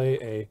going to play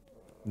a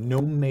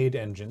gnome-made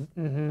engine,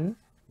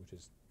 which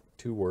is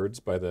 2 words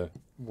by the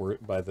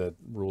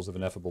rules of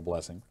Ineffable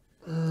Blessing.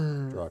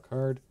 Draw a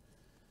card.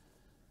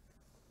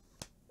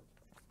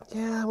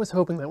 Yeah, I was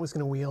hoping that was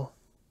going to wheel.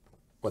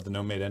 What, the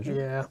gnome-made engine?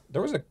 Yeah.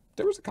 There was a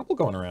couple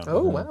going around.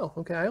 Oh, wow.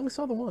 Okay, I only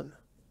saw the one.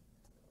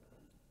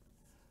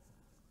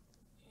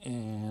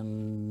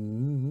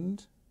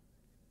 And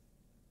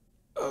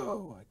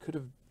oh, I could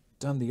have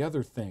done the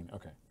other thing.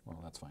 Okay, well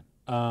that's fine.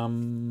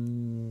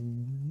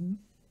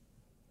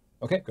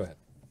 Okay, go ahead.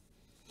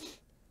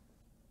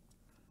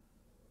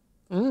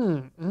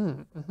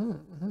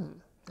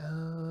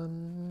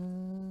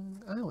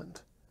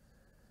 Island.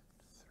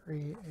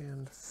 3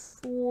 and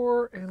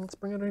 4, and let's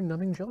bring out a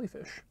Numbing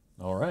Jellyfish.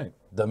 All right.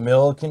 The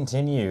mill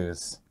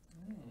continues.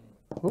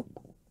 Oop.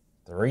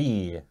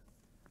 3.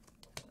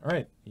 All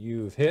right,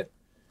 you've hit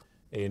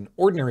an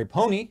ordinary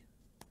pony,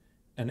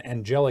 an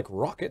angelic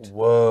rocket,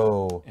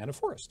 whoa, and a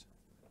forest.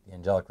 The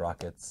angelic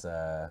rocket's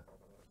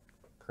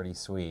pretty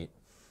sweet.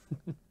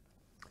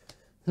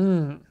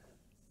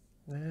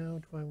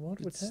 Now, do I want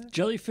to It's attack?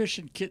 jellyfish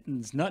and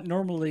kittens. Not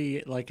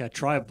normally like a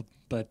tribe,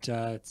 but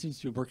it seems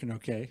to be working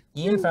okay.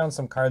 Ian found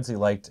some cards he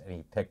liked and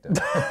he picked them,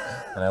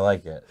 and I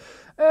like it.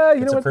 You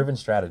It's know a what? proven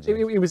strategy.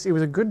 It was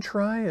a good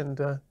try, and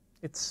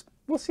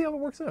we'll see how it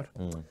works out.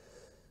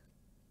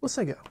 We'll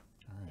say go.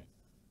 All right.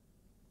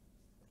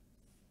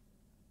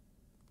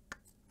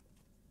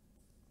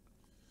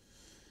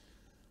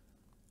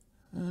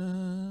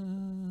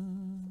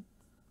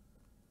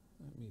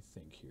 Let me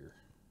think here.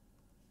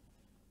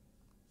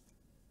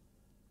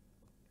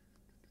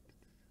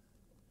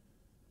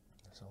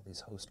 There's all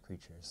these host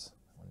creatures.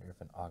 I wonder if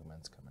an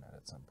augment's coming out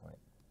at some point.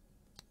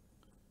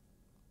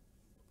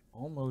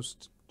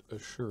 Almost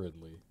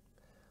assuredly.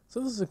 So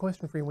this is a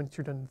question for you once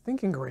you're done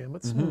thinking, Graham.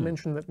 But someone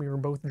mentioned that we were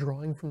both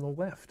drawing from the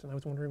left, and I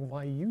was wondering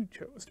why you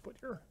chose to put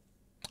your...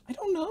 I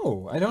don't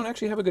know. I don't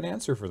actually have a good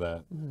answer for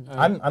that.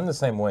 I'm the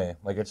same way.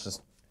 Like, it's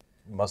just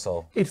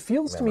muscle. It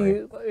feels memory.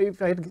 to me,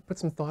 if I had to put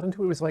some thought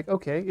into it, it was like,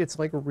 okay, it's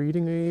like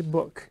reading a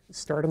book.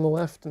 Start on the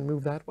left and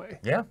move that way.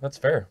 Yeah, that's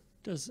fair.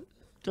 Does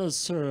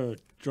Sir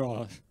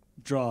draw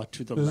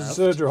to the Does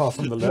left? draw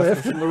from the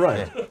left or from the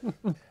right?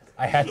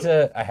 I had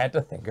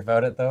to think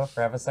about it though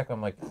for half a second.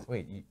 I'm like,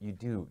 wait, you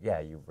do, yeah,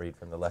 you read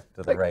from the left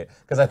to the right,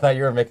 because I thought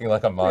you were making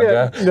like a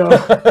manga. Yeah, no,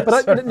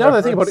 but now that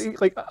I think about it,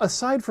 like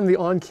aside from the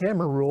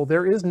on-camera rule,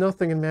 there is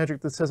nothing in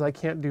Magic that says I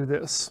can't do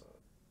this.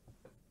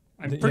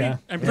 I'm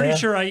pretty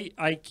sure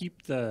I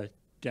keep the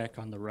deck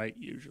on the right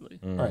usually.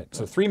 All right,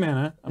 so 3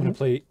 mana. I'm going to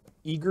play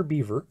Eager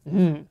Beaver.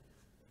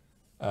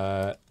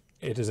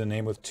 It is a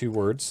name with 2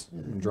 words.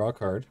 I'm going to draw a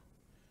card.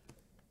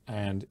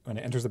 And when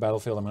it enters the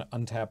battlefield, I'm going to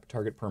untap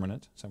target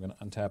permanent. So I'm going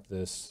to untap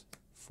this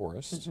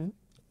forest.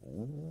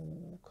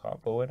 Ooh,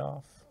 combo it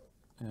off.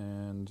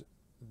 And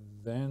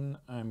then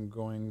I'm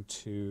going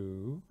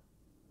to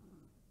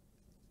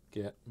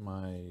get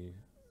my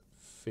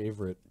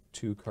favorite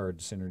 2-card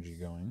synergy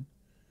going,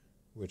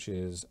 which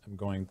is I'm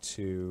going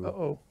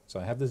to...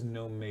 So I have this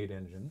gnome made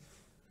engine,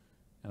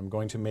 and I'm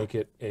going to make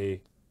it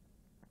a...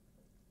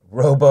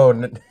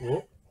 Robo...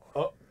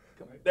 Oh,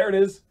 there it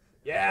is.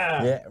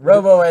 Yeah. Yeah,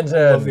 Robo engine.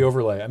 Love the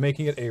overlay. I'm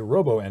making it a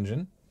Robo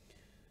engine.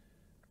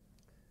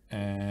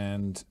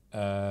 And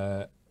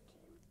so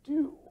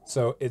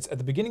it's at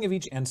the beginning of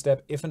each end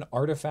step, if an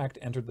artifact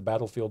entered the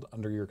battlefield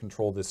under your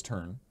control this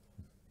turn.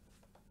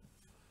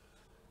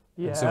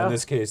 Yeah. And so in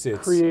this case,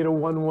 it's... Create a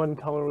 1/1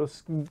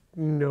 colorless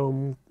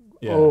gnome.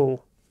 Yeah.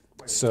 Oh.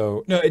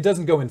 So, no, it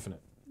doesn't go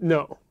infinite.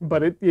 No,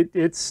 but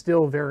it's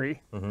still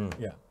very...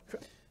 Yeah.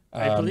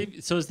 I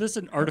believe, so is this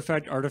an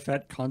artifact,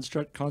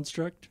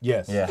 construct?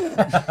 Yes. Yeah.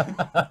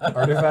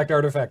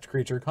 artifact,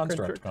 creature,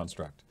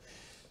 construct.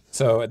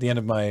 So at the end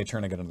of my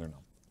turn, I get another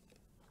gnome.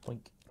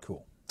 Blink.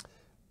 Cool.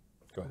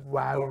 Go ahead.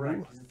 Wow. Oh,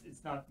 right.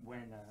 It's not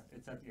when,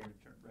 it's at the end of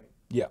the turn, right?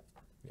 Yeah.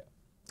 Yeah.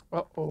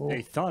 Uh-oh.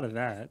 They thought of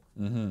that.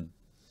 Mm-hmm.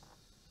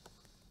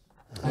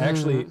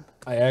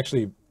 I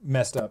actually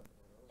messed up.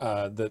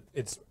 That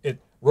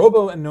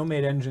Robo and No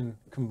Made Engine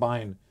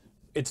combined.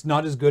 It's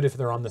not as good if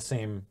they're on the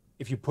same.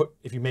 If you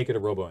make it a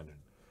Robo engine,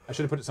 I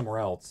should have put it somewhere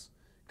else,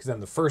 because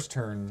then the first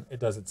turn it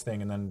does its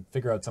thing, and then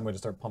figure out some way to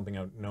start pumping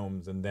out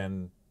gnomes, and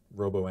then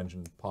Robo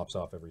engine pops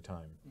off every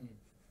time.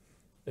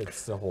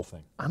 It's the whole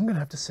thing. I'm gonna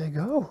have to say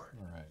go. All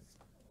right.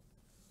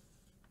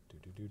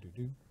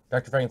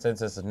 Dr. Frankenstein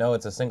says, no,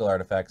 it's a single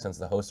artifact since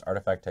the host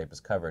artifact type is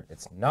covered.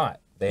 It's not.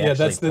 Yeah,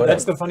 that's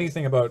the funny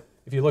thing about,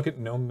 if you look at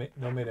No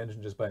Made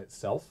Engine just by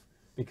itself,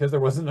 because there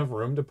wasn't enough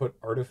room to put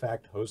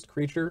artifact host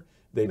creature,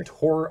 they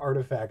tore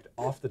artifact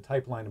off the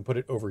type line and put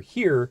it over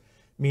here,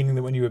 meaning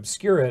that when you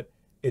obscure it,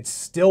 it's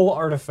still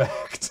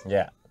artifact.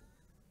 Yeah.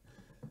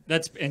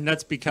 That's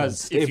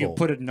because if you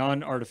put a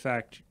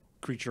non-artifact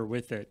creature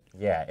with it,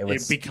 yeah,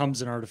 it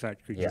becomes an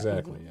artifact creature. Yeah.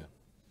 Exactly, yeah.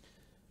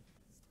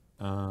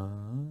 All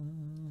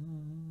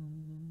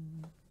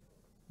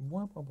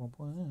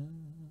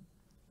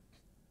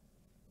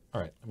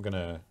right, I'm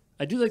gonna...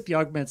 I do like the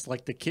augments,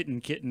 like the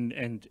kitten,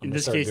 and in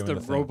this start case, doing the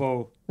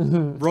the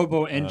thing.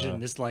 Robo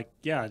engine is like,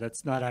 yeah,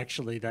 that's not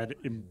actually that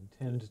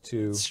intend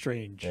to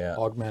strange. Yeah.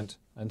 Augment.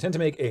 I intend to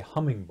make a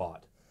humming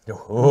bot.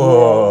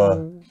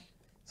 Ooh.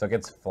 So it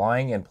gets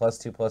flying and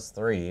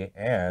 +2/+3,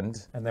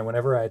 and then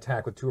whenever I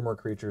attack with 2 or more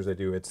creatures, I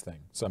do its thing.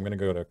 So I'm going to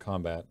go to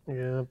combat. Yeah.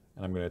 And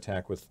I'm going to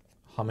attack with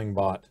humming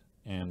bot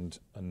and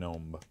a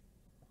gnome.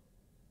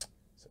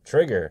 So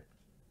trigger.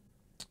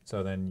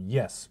 So then,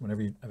 yes,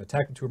 whenever I've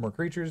attacked with 2 or more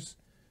creatures,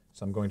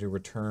 so I'm going to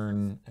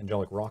return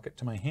Angelic Rocket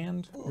to my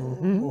hand.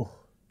 Mm-hmm.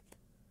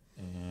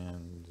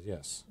 And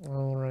yes.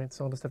 All right,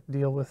 so I'll just have to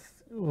deal with...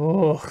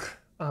 Oh.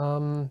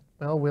 Well,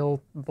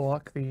 we'll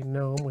block the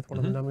gnome with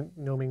one of the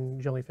gnoming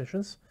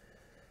jellyfishes.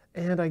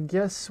 And I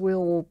guess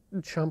we'll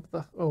chump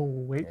the... Oh,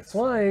 wait, it's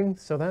flying.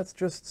 So that's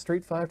just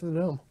straight 5 to the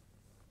dome.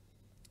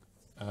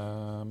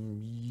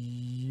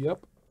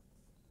 Yep.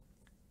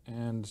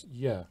 And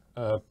yeah,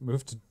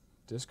 move to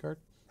discard.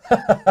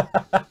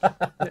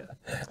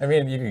 I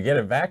mean, you can get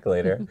it back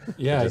later.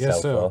 Yeah, I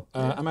guess so.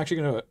 I'm actually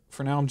gonna.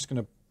 For now, I'm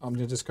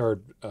gonna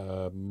discard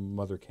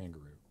Mother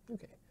Kangaroo.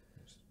 Okay.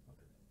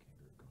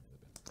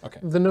 Okay.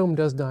 The gnome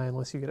does die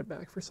unless you get it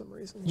back for some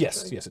reason.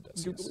 Yes, which I yes, it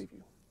does. do yes. believe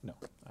you. No,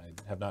 I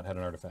have not had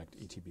an artifact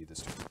ETB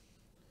this turn.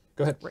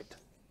 Go ahead. Right.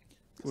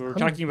 We were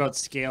talking about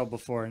scale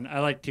before, and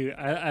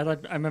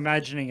I'm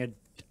imagining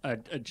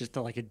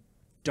like a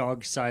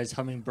dog-sized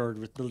hummingbird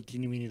with little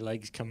teeny-weeny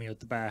legs coming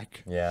out the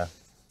back. Yeah.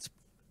 It's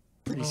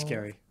pretty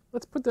scary.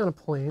 Let's put down a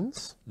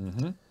plains.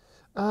 Mm-hmm.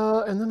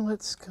 And then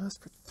let's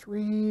cast for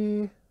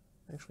 3.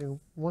 Actually,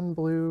 1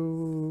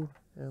 blue,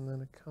 and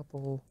then a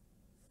couple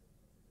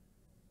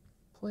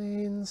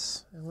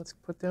plains. And let's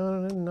put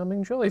down a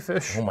numbing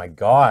jellyfish. Oh my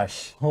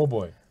gosh. Oh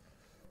boy.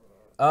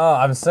 Oh,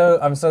 I'm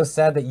so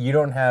sad that you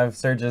don't have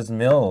Surge's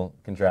mill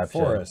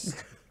contraption.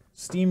 Forest.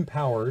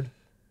 Steam-powered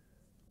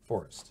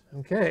forest.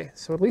 Okay,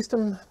 so at least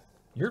I'm...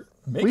 You're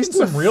making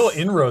some real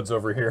inroads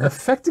over here.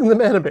 Affecting the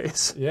mana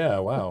base. Yeah,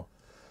 wow.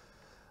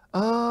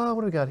 What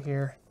do we got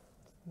here?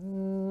 So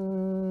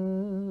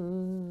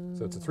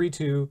it's a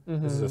 3/2.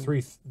 This is a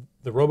 3.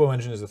 The Robo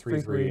Engine is a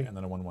 3/3, and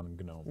then a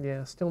 1/1 gnome.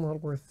 Yeah, still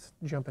not worth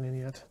jumping in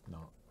yet.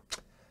 No.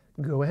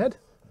 Go ahead.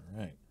 All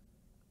right.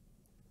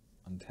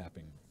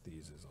 Untapping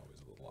these is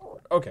always a little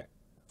awkward. Okay.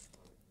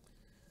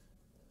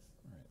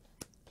 All right.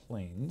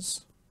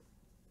 Plains.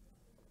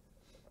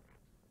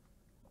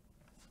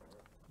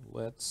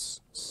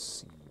 Let's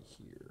see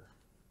here.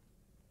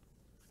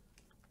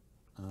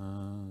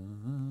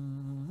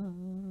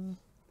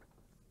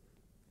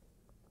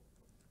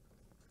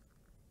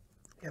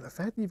 Yeah, the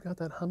fact that you've got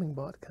that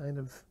Hummingbot kind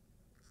of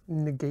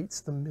negates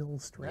the mill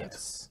strat.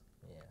 Yes.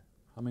 Yeah.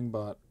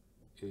 Hummingbot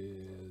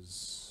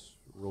is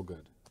real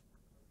good.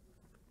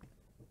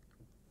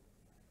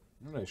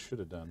 You know what I should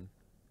have done?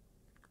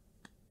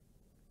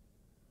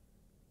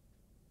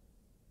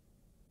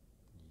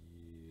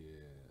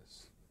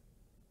 Yes.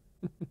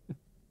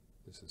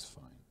 This is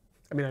fine.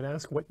 I mean, I'd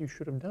ask what you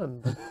should have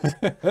done.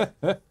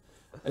 But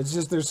It's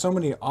just there's so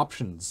many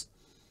options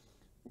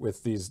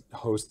with these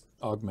host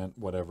augment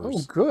whatevers.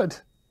 oh, good.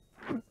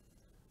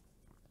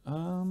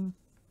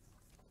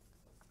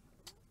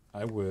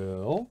 I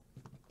will.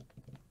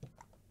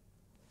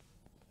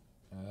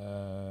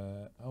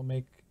 I'll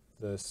make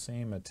the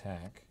same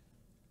attack.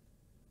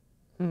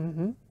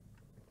 Mm-hmm.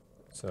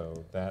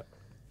 So that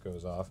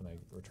goes off, and I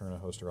return a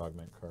host or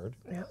augment card.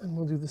 Yeah, and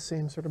we'll do the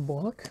same sort of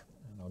block.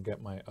 And I'll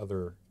get my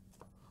other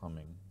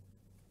humming.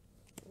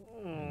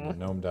 And the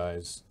gnome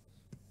dies.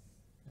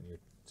 And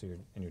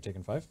you're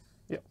taking 5?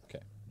 Yep.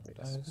 Okay. Gnome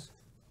dies.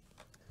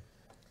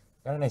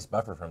 Got a nice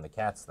buffer from the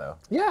cats, though.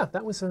 Yeah,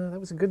 that was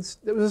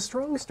a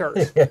strong start.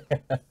 Then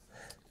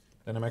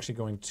I'm actually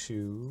going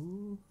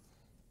to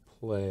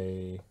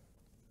play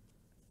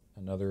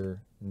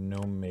another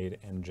gnome-made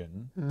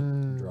engine.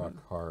 Draw a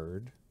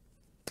card.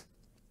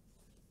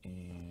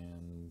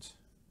 And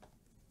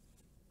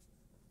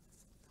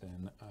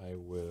then I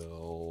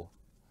will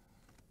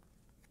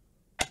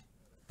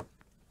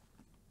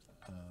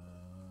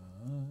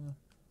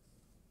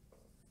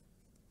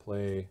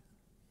play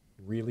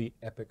Really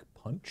Epic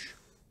Punch.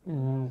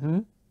 Mm-hmm.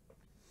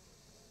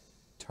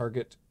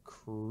 Target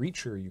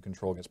creature you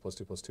control gets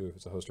 +2/+2 if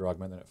it's a host or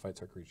augment, then it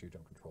fights our creature you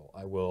don't control.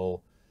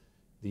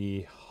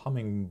 The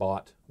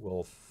Hummingbot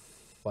will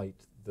fight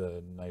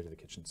the Knight of the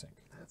Kitchen Sink.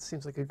 That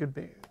seems like a good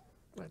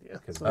idea.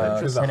 Because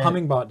So the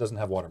Hummingbot doesn't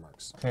have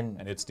watermarks,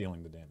 and it's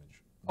dealing the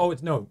damage. Oh,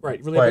 it's no,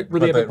 right. Really Epic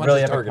Punch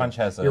is targeting. Punch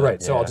has a, You're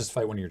right, so I'll yeah. just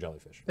fight one of your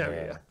jellyfish.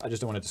 Yeah. I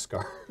just don't want it to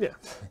scar. Yeah.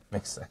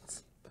 Makes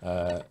sense.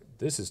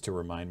 This is to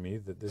remind me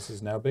that this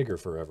is now bigger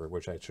forever,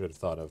 which I should have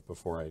thought of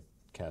before I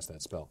cast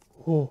that spell.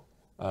 Oh.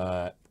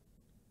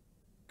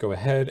 Go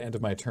ahead, end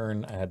of my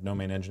turn. I had no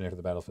main engineer for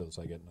the battlefield,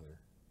 so I get another thing.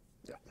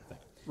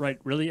 Right,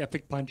 Really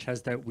Epic Punch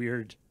has that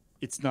weird.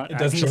 It's not. It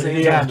doesn't actually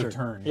say a end counter. of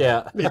turn.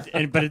 Yeah.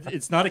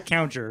 It's not a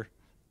counter,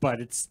 but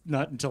it's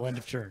not until end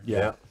of turn.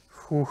 Yeah.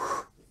 Whew.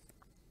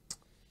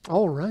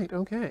 All right.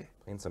 Okay.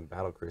 Playing some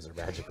battlecruiser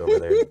magic over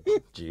there.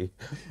 Gee,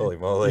 holy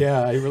moly.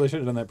 Yeah, I really should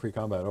have done that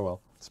pre-combat. Oh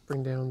well. Let's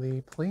bring down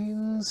the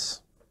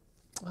planes,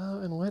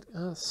 and let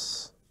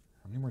us.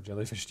 How many more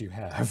jellyfish do you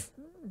have?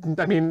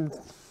 I mean,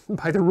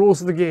 by the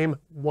rules of the game,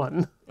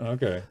 1.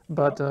 Okay.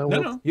 But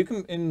No. You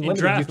can in limited,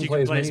 draft you can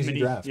play as many as you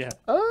draft. Yeah.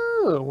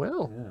 Oh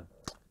well. Yeah.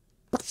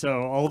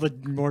 So all the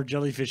more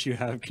jellyfish you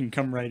have can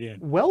come right in.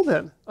 Well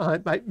then,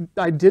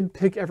 I did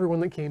pick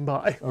everyone that came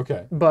by.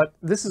 Okay. But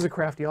this is a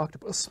crafty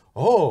octopus.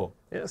 Oh.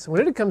 Yeah. So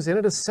when it comes in,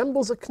 it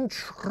assembles a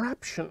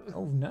contraption.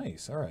 Oh,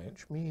 nice. All right.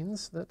 Which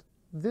means that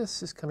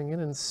this is coming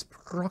in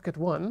Sprocket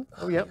 1.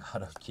 Oh, yep. The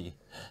auto key.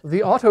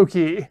 The auto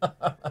key.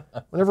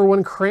 Whenever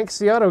one cranks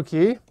the auto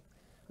key,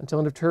 until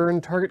end of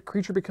turn, target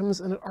creature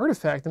becomes an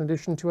artifact in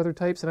addition to other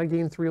types, and I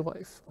gain 3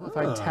 life if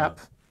I tap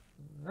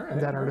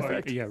that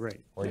artifact. Yeah, right.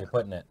 Where are you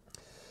putting it?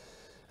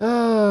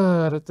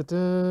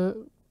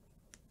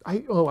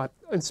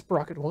 In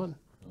Sprocket 1.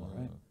 All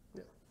right.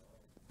 Yeah.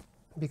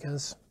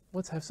 Because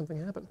let's have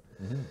something happen.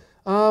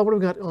 What do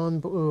we got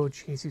on? Oh,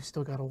 jeez, you've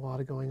still got a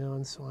lot of going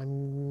on. So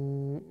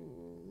I'm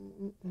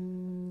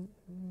 1,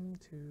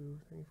 2,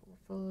 3,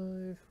 4, 5.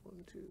 1,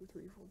 2,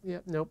 3, 4. Yeah,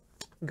 nope.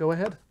 Go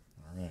ahead.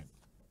 All right.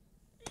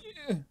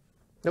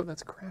 Nope,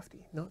 that's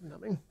crafty, not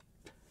numbing.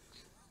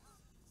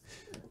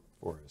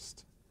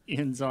 Forest.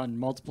 Ends on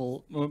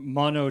multiple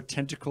mono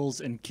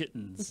tentacles and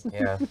kittens.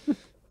 Yeah.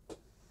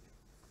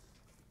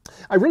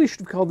 I really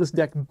should have called this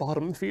deck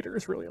Bottom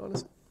Feeders, really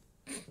honest.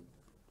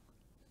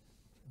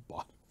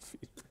 Bottom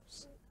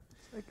Feeders.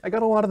 I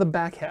got a lot of the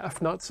back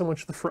half, not so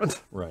much the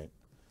front. Right.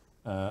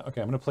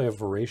 Okay, I'm going to play a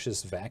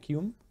Voracious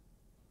Vacuum,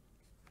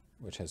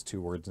 which has 2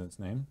 words in its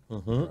name.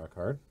 Draw a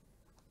card.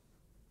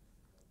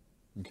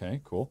 Okay,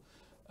 cool.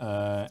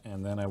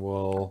 And then I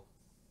will...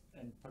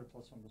 And put a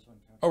 +1/+1 counter.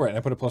 Oh, right, I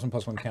put a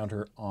 +1/+1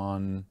 counter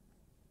on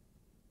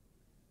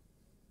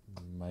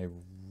my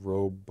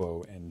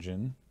Robo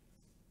Engine.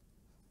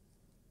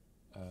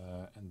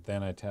 And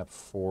then I tap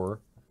 4,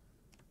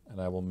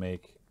 and I will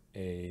make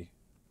a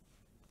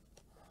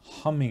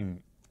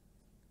humming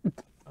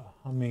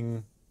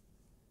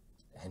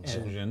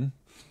engine.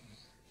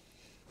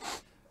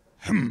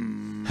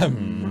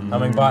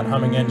 Humming bot,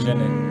 humming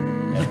engine,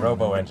 and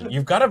Robo Engine.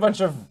 You've got a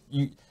bunch of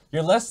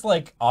you're less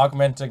like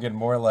augmenting and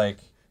more like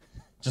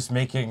just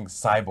making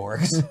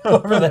cyborgs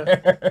over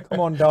there. Come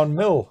on down,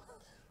 Mill.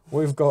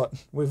 We've got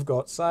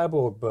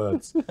cyborg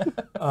birds.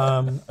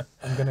 I'm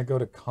gonna go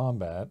to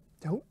combat.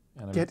 Don't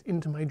get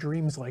into my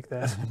dreams like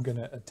that. I'm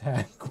gonna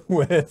attack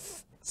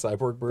with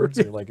cyborg birds.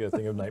 They're like a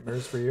thing of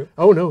nightmares for you.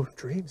 Oh no,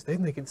 dreams,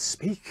 they can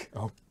speak.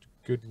 Oh,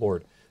 good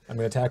lord. I'm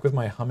gonna attack with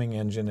my humming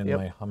engine and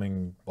my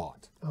humming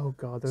bot. Oh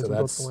god, those are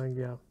both blank,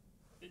 yeah.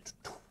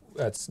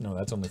 That's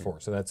only 4.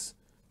 So that's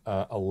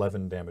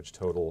 11 damage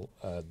total.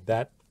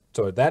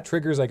 So that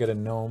triggers, I get a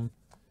gnome,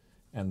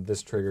 and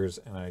this triggers,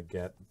 and I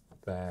get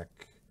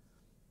back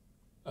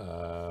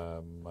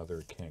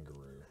Mother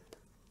Kangaroo.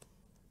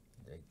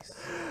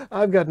 Yikes.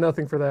 I've got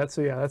nothing for that,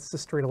 so yeah, that's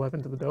just straight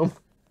 11 to the dome.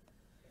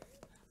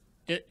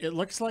 It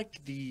looks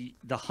like the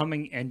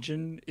humming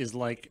engine is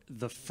like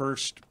the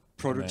first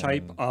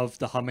prototype of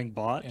the humming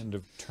bot. End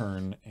of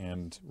turn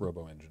and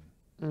Robo Engine.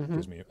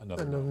 Gives me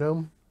another gnome.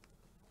 gnome.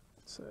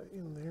 It's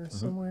in there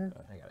somewhere.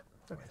 I got it.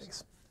 Okay,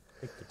 thanks.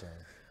 Take the turn.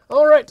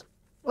 All right,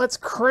 let's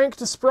crank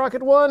to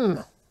Sprocket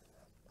 1.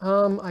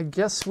 I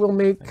guess we'll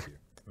make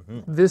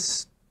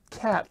this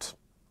cat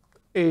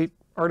a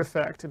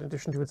artifact in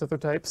addition to its other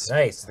types.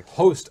 Nice. The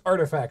host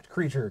artifact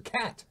creature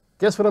cat.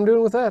 Guess what I'm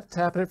doing with that?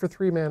 Tapping it for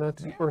 3 mana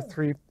or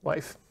 3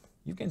 life.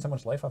 You've gained so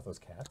much life off those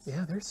cats.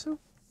 Yeah, they're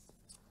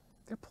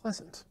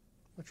pleasant,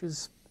 which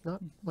is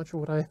not much of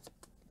what I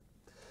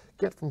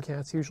get from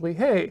cats usually.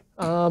 Hey,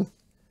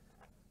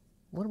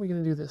 what are we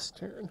gonna do this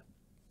turn?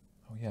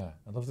 Oh yeah,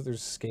 I love that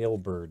there's scale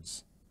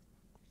birds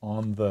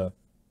on the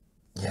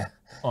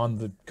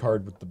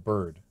card with the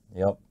bird.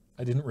 Yep.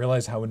 I didn't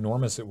realize how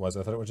enormous it was.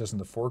 I thought it was just in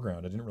the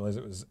foreground. I didn't realize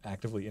it was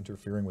actively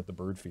interfering with the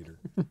bird feeder.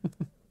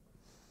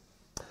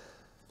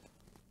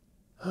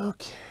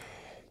 Okay,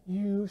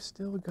 you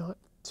still got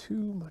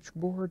too much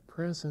board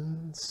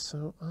presence,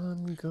 so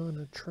I'm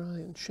gonna try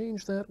and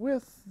change that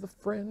with the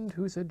friend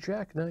who's a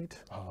Jack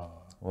Knight.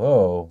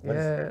 Whoa.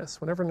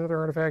 Yes, whenever another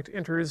artifact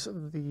enters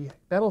the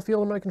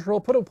battlefield under my control,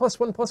 put a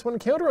 +1/+1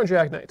 counter on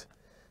Jack Knight.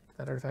 If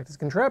that artifact is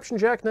contraption,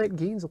 Jack Knight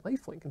gains a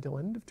lifelink until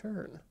end of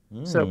turn.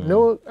 So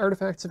no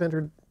artifacts have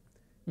entered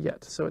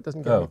yet, so it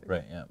doesn't get anything.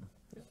 Right, yeah.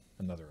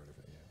 Another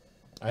artifact,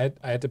 yeah.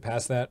 I had to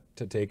pass that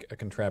to take a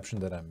contraption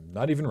that I'm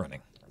not even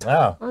running.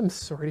 Wow. I'm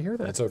sorry to hear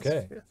that. That's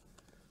okay.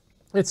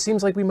 It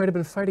seems like we might have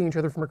been fighting each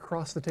other from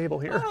across the table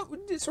here.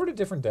 It's sort of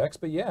different decks,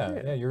 but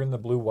yeah, you're in the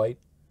blue-white,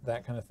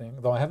 that kind of thing.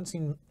 Though I haven't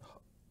seen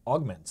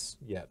augments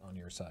yet on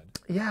your side.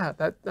 Yeah,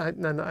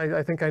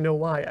 I think I know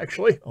why,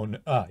 actually. Oh, no,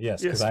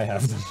 yes, because I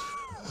have them.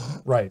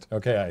 Right,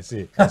 okay, I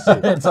see.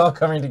 It's all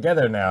coming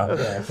together now.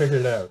 Okay, I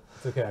figured it out.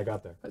 It's okay, I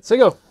got there. Let's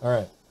go.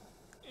 All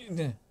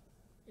right.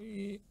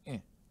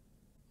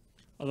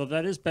 Although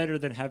that is better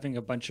than having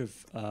a bunch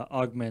of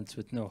augments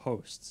with no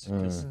hosts.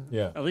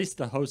 Yeah. At least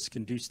the hosts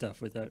can do stuff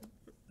without.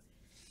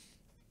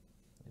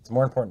 It's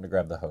more important to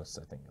grab the hosts,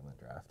 I think, in the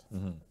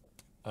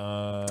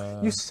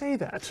draft. You say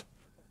that,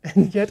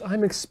 and yet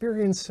I'm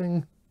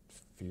experiencing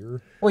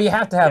fear. Well, you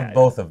have to have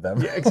both of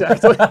them. Yeah,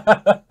 exactly.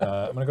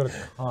 I'm going to go to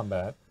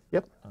combat.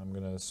 Yep. I'm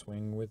going to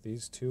swing with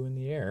these 2 in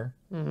the air.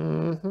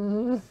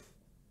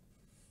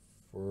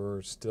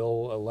 For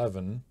still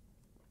 11.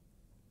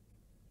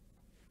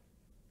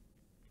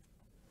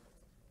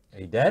 Are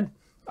you dead?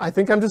 I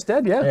think I'm just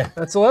dead, yeah.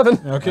 That's 11.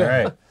 Okay. All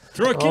right.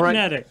 Throw a kitten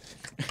at it.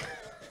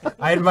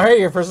 I admire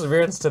your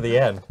perseverance to the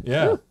end.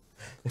 Yeah.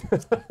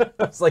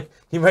 It's like,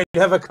 he might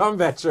have a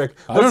combat trick.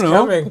 I don't know.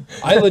 Coming?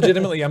 I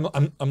legitimately,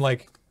 I'm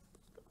like,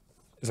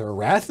 is there a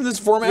wrath in this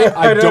format? Yeah,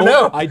 I don't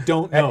know. I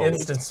don't know. At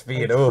instant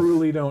speed. I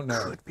truly don't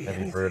know.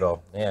 That'd be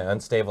brutal. Yeah,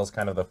 Unstable is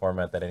kind of the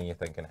format that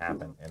anything can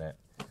happen in it.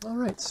 All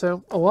right,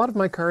 so a lot of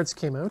my cards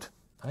came out.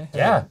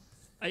 Yeah.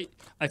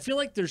 I feel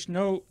like there's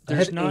not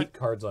 8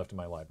 cards left in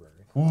my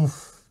library.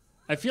 Oof.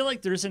 I feel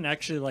like there isn't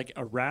actually like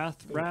a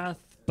wrath,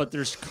 but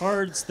there's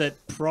cards that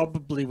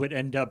probably would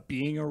end up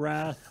being a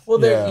wrath.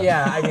 Well,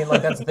 I mean,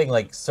 like, that's the thing.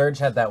 Like, Surge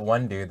had that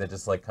one dude that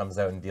just, like, comes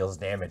out and deals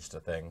damage to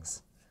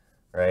things,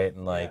 right?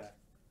 And, like,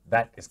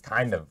 that is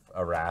kind of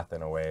a Wrath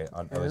in a way,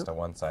 at least on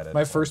one side.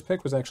 My first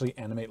pick was actually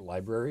Animate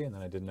Library, and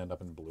then I didn't end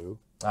up in blue.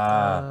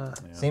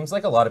 Seems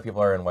like a lot of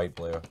people are in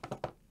white-blue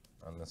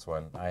on this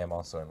one. I am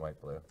also in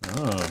white-blue.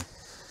 Oh.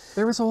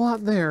 There was a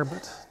lot there,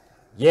 but...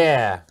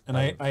 Yeah. And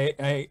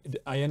I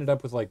ended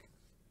up with like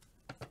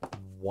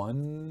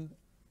one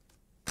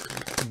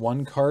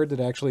card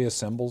that actually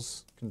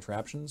assembles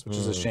contraptions, which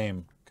is a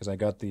shame, because I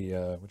got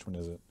the, which one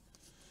is it?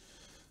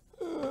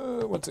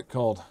 What's it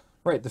called?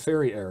 Right, the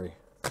Fairy Airy.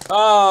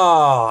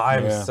 Oh,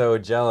 I'm so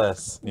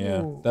jealous.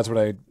 Yeah, that's what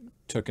I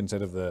took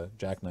instead of the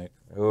Jack Knight.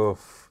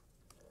 Oof.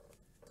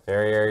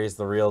 Fairy Airy's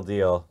the real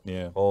deal.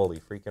 Yeah. Holy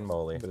freaking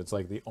moly. But it's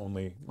like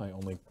my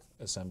only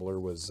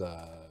assembler was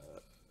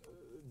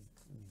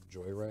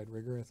Joyride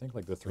Rigger, I think,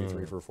 like the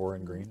 3/3 for 4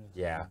 in green.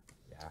 Yeah,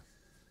 yeah.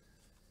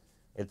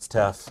 It's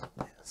tough.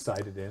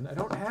 Sided in. I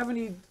don't have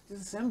any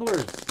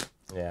assemblers.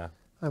 Yeah.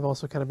 I've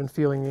also kind of been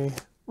feeling a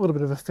little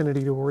bit of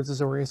affinity towards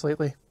Azorius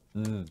lately.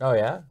 Oh,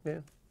 yeah? Yeah.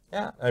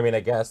 Yeah, I mean,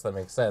 I guess that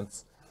makes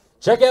sense.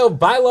 Check out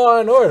By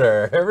Law and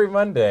Order every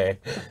Monday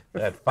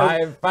at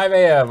 5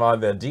 a.m. on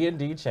the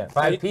D&D channel.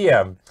 5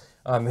 p.m.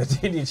 on the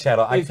D&D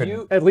channel.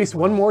 At least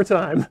one more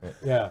time.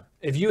 Yeah.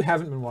 If you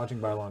haven't been watching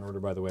By Law and Order,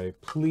 by the way,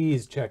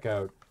 please check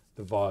out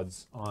the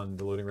VODs on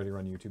the Loading Ready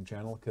Run YouTube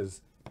channel, because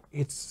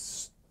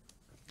it's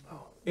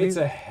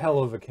a hell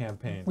of a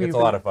campaign. It's a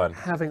lot of fun.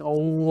 Having a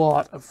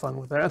lot of fun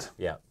with that.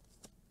 Yeah.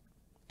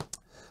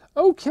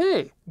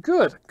 Okay,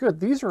 good, good.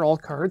 These are all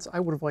cards I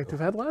would have liked to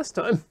have had last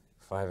time.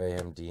 5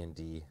 a.m.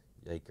 D&D.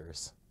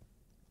 Yikers.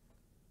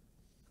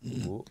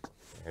 Ooh,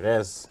 there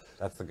it is.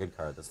 That's the good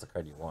card. That's the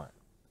card you want.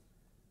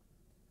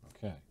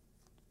 Okay.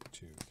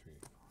 2, 3,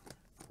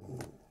 4.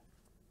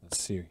 Let's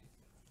see.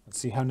 Let's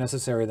see how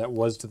necessary that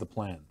was to the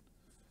plan.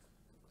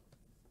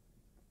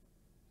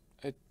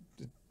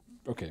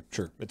 Okay,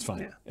 sure. It's fine.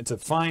 Yeah. It's a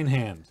fine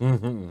hand.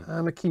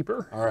 I'm a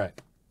keeper. All right.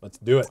 Let's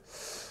do it.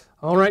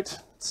 All right.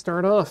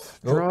 Start off.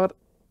 Draw it.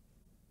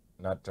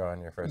 Not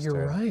drawing your first You're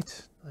turn.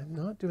 right. I'm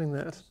not doing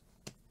that.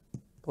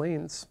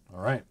 Planes.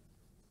 All right.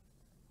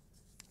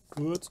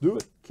 Let's do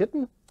it.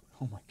 Kitten.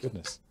 Oh my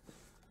goodness.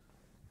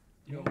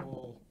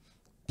 Yo.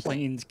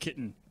 Plains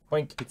kitten.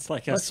 Boink. It's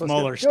like a That's supposed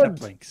smaller to be good.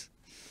 step links.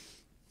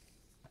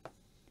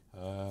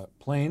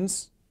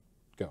 Planes.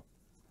 Go.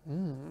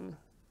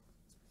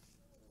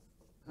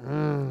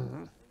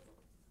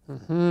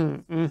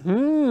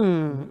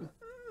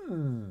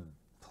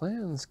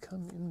 Plans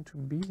come into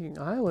being.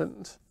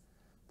 Island.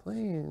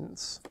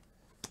 Planes.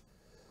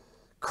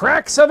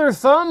 Cracks other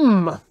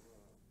thumb.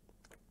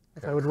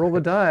 If I would roll the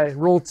die,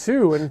 roll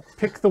 2 and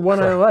pick the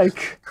one I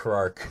like.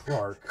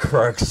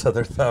 Clark's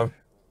other thumb.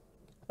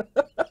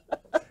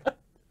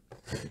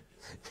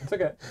 It's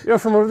okay. Yeah,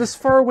 from over this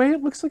far away,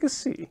 it looks like a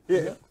C.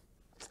 Yeah.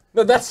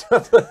 No, that's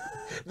not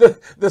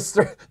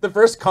the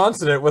first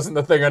consonant wasn't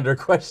the thing under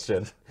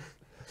question.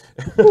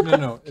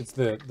 No. It's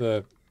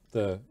the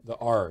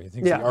R. You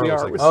think Yeah, the R the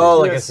looks R like was- a C. Oh,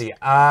 like a Yes. C.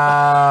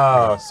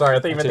 Oh, sorry. I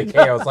thought you meant the K.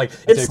 I was like,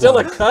 it's still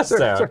a cuss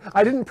sound. Sorry,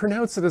 I didn't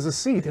pronounce it as a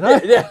C, did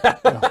I?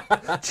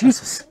 Yeah.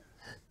 Jesus.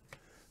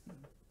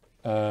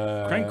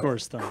 Crank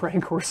horse thumb.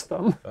 Crank horse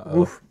thumb.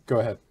 Oof. Go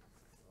ahead.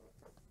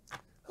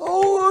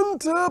 I'll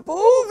untap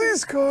all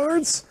these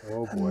cards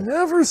Oh boy. and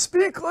never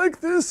speak like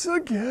this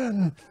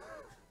again.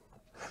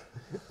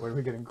 When are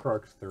we getting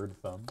Clark's third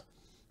thumb?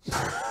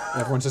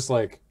 Everyone's just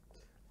like,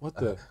 what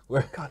the?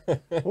 God,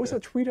 what was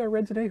that tweet I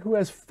read today? Who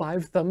has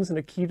 5 thumbs and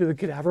a key to the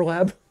cadaver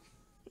lab?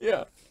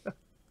 Yeah.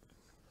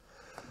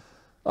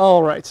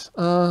 All right.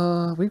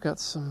 We've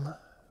got some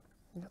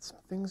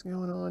things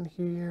going on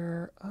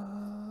here.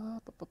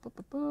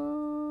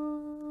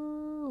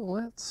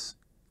 Let's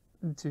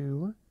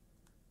do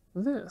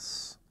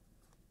this.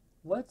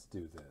 Let's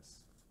do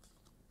this.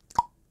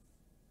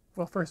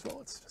 Well, first of all,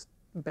 let's just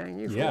bang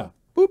you. For Yeah.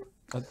 one. Boop.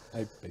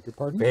 I beg your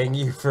pardon? Bang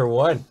you for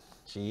one.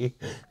 Gee.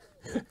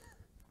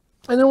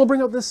 And then we'll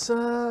bring up this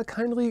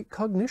kindly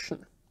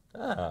cognition.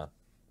 Ah.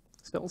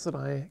 Spells that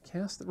I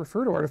cast that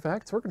refer to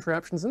artifacts or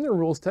contraptions in their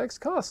rules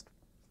text cost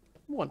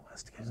 1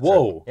 less to cast.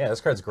 Whoa. Yeah,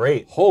 this card's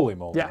great. Holy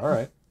moly. Yeah. All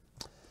right.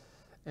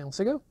 And we'll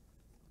say go.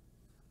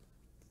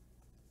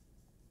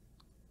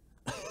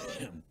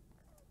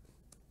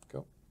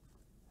 Go.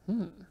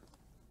 I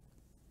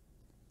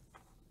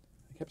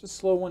kept it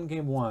slow one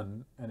game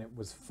 1, and it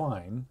was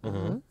fine.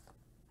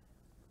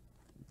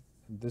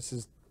 This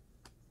is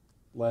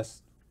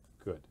less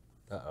good.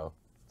 Uh-oh.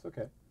 It's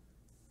okay.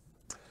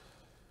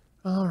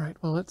 All right.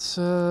 Well, let's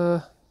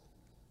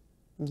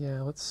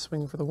let's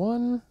swing for the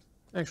 1.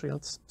 Actually,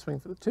 let's swing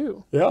for the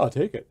 2. Yeah, I'll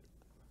take it.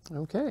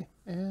 Okay.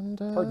 And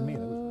Pardon me,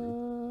 that was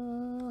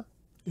rude.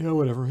 Yeah,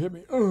 whatever. Hit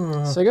me.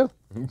 say go.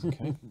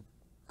 Okay.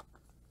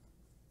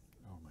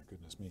 Oh my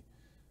goodness me.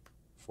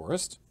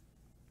 Forest.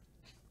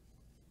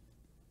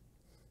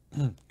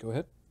 Go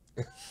ahead.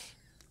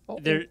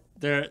 They're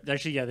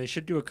actually, yeah, they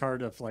should do a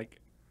card of like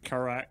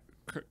Karak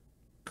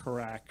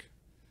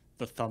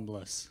the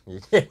Thumbless.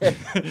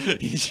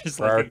 He's just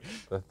like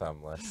the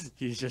Thumbless.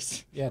 He's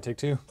just take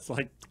 2. It's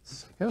like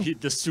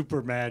the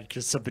super mad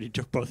because somebody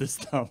took both his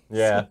thumbs.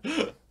 Yeah.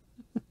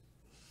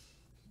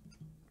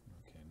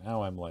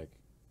 Now I'm like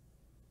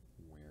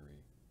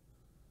wary.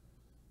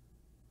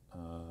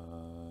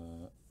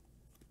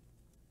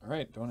 All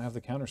right, don't have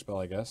the counter spell,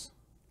 I guess.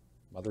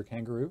 Mother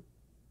Kangaroo.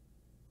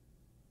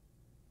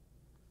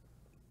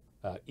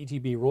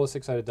 ETB, roll a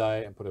 6-sided die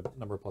and put a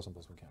number of +1/+1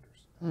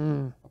 counters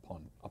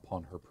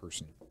upon her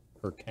person,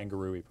 her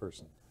kangaroo-y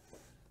person.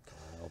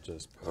 I'll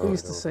just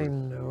Please to say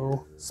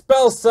no.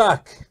 Spell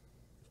suck.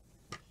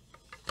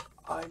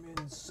 I'm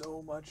in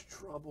so much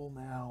trouble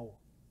now.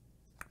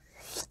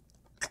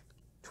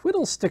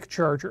 Twiddle stick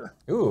charger.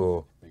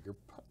 Ooh.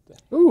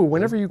 Ooh,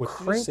 whenever you what did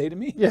crank. you say to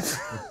me? Yes.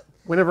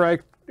 whenever I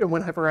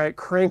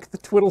crank the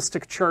twiddle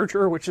stick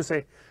charger, which is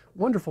a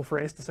wonderful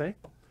phrase to say.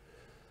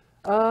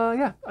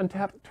 Yeah,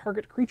 untap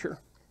target creature.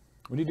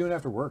 What are you doing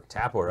after work?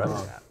 Tap or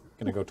untap?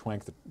 Gonna go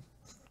crank the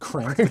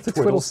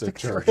twiddle stick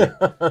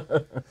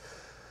charger.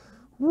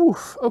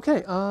 Woof.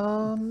 Okay.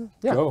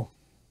 Yeah. Go.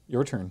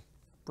 Your turn.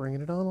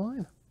 Bringing it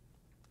online.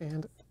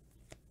 And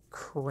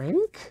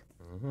crank?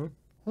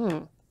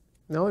 No,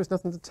 there's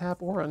nothing to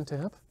tap or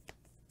untap.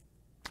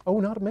 Oh,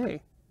 not a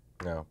May.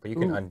 No, but you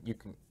can you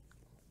can.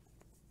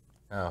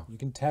 Oh. You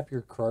can tap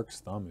your Krark's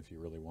thumb if you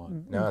really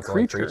want. No, it's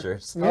only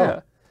creatures. Yeah.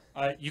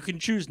 You can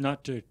choose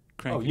not to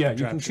crank. Oh yeah,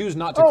 you can choose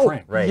not to Oh,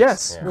 crank. Right.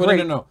 Yes. Yeah. Well,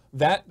 Great. no.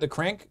 That the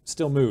crank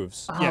still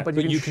moves. Ah, but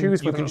you can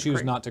choose you whether can to choose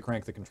crank. not to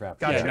crank the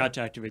contraption. Gotcha. Yeah, not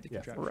to activate the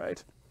contraption.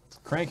 Right.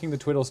 Cranking the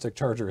twiddle stick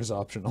charger is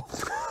optional.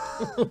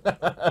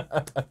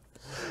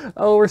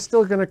 Oh, we're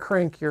still gonna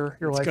crank your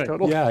life good.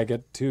 total. Yeah, I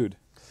get 2'd.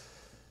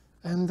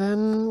 And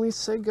then we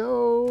say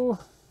go.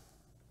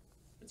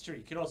 It's true.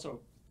 You could also,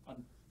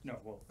 no.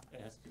 Well,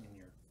 it has to be in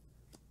your.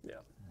 Yeah.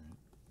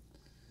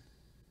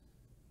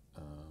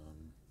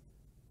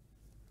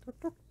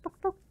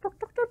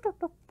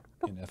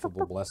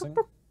 Ineffable Blessing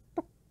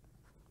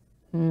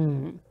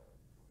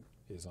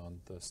is on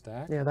the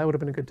stack. Yeah, that would have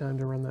been a good time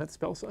to run that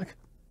spell suck.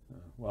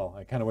 Well,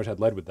 I kind of wish I'd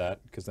led with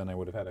that, because then I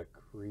would have had a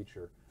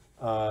creature.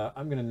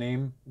 I'm going to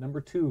name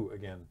number 2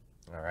 again.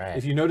 All right.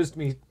 If you noticed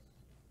me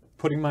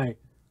putting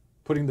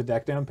the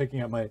deck down,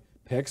 picking up my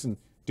picks, and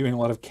doing a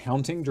lot of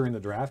counting during the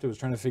draft, I was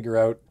trying to figure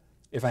out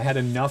if I had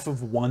enough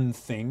of one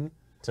thing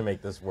to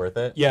make this worth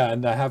it. Yeah,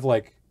 and I have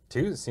like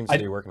 2 seems to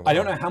be working well. I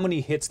don't know how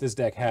many hits this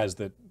deck has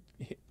that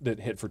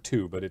hit for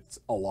 2, but it's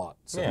a lot.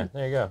 So yeah,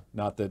 there you go.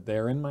 Not that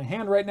they're in my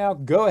hand right now.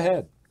 Go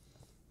ahead.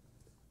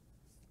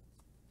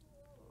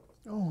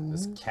 Oh,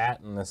 this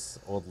cat and this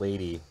old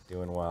lady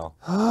doing well.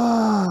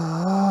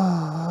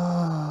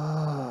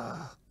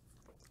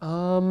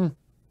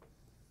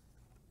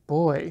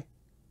 Boy.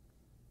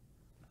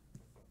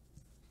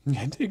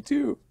 I take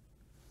 2.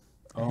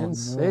 And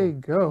say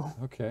go.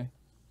 Okay.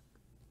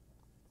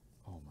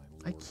 Oh my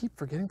lord. I keep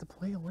forgetting to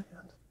play a land.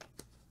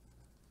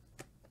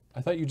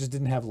 I thought you just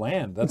didn't have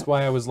land. That's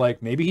why I was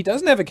like, maybe he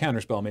doesn't have a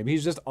counterspell. Maybe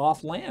he's just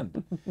off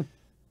land.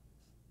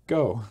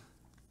 Go.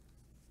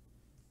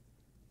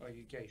 Oh,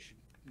 you guys should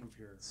move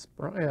your.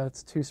 Yeah,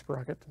 it's 2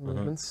 sprocket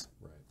movements.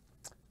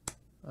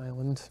 Right.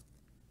 Island.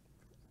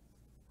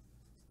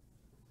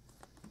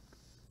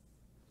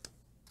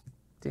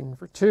 Ding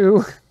for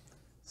 2.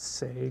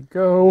 Say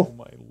go. Oh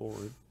my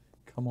lord.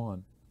 Come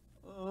on.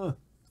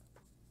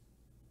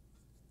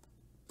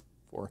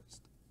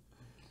 Forest.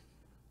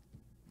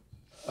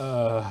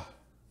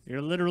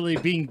 You're literally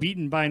being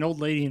beaten by an old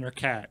lady and her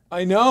cat.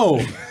 I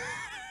know.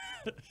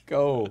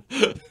 Go.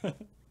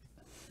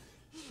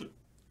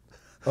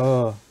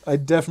 I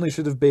definitely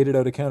should have baited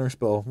out a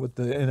counterspell with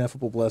the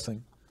Ineffable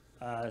Blessing.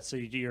 So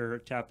you do your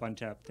tap on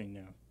tap thing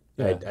now.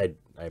 Yeah. I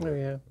Oh,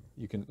 yeah.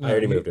 You can. I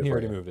already moved it. He for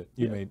already you. moved it.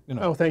 You made.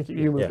 No, Oh, thank you.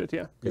 You moved it,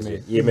 yeah.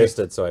 You missed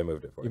it, so I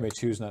moved it for you. You may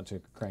choose not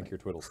to crank your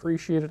twiddle stick.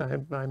 Appreciate it.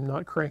 I'm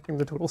not cranking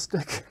the twiddle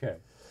stick. Okay.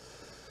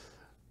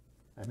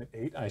 I'm at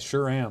 8. I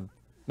sure am.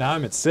 Now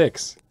I'm at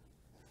 6.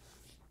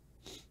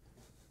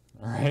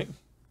 All right. Oh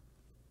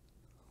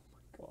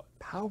my god.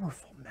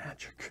 Powerful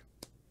magic.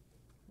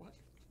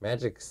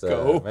 Magic's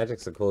Go.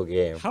 Magic's a cool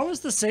game. How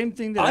is the same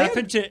thing that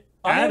happened to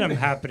Adam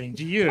happening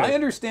to you? I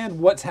understand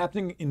what's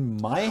happening in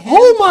my hand.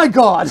 Oh my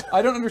god!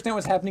 I don't understand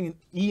what's happening in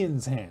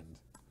Ian's hand.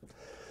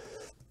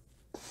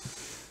 Are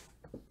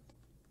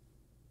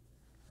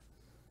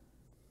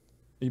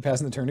you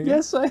passing the turn again?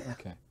 Yes, I.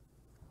 Okay.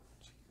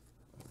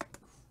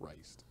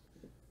 Christ.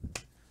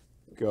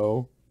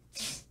 Go.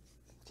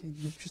 Okay,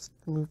 you just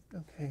moved.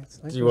 Okay,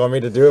 it's nice. Do you want me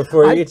to do it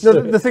for you?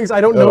 No, the thing is,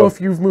 I don't know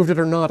if you've moved it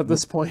or not at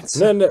this point.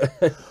 No.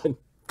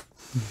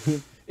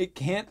 It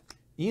can't.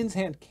 Ian's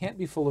hand can't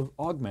be full of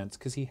augments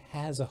because he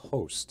has a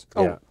host.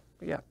 Oh,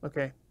 yeah.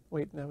 Okay.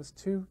 Wait, that was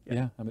 2.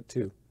 Yeah, I'm at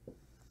 2.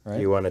 Right.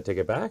 Do you want to take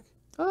it back?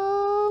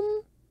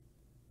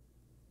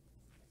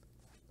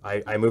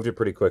 I moved it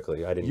pretty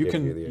quickly. I didn't You give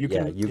can- you the. you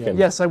yeah, can- you yeah. can.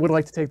 Yes, I would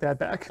like to take that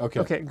back. Okay.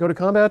 Okay, go to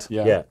combat?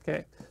 Yeah. Yeah.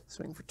 Okay.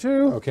 Swing for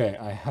 2. Okay,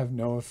 I have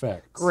no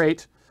effects.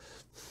 Great.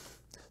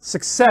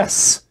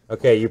 Success.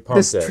 Okay, you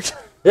pumped This- it.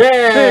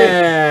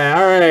 Yeah.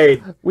 All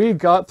right. We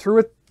got through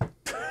it.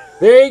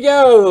 There you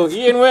go.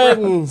 Ian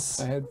wins.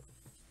 I had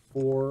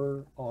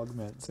 4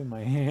 augments in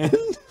my hand.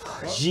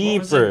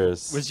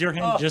 Jeepers. Was your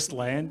hand just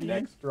land?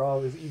 Next draw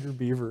was Eager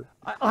Beaver.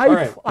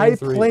 I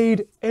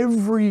played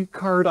every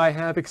card I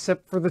have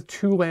except for the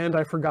 2 land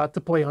I forgot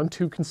to play on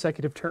 2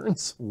 consecutive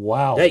turns.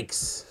 Wow.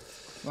 Yikes.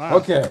 Wow.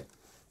 Okay.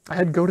 I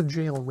had go to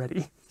jail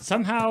ready.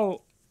 Somehow,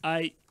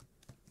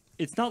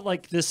 it's not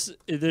like this.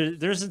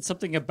 There isn't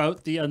something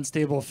about the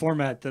unstable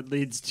format that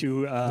leads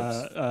to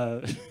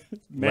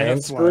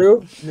Land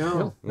screw?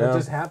 No, No. it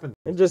just happened.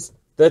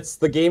 That's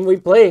the game we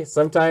play.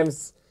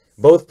 Sometimes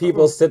both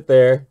people sit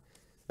there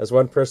as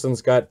one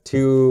person's got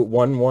 2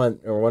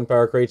 1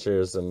 power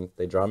creatures and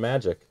they draw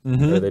magic.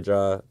 Or they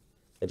draw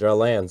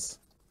lands.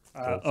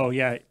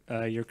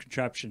 Your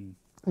contraption.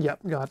 Yep,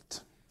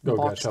 got Go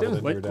get boxed shuffled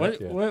in. into your deck.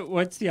 Yeah.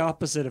 What's the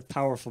opposite of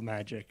powerful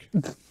magic?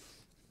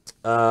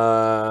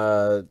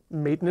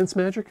 Maintenance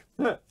magic?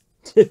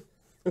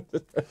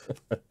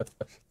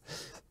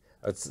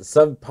 It's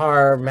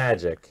subpar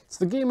magic. It's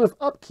the game of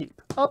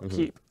upkeep,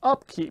 upkeep,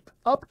 upkeep,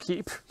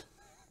 upkeep.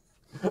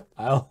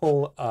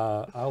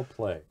 I'll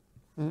play.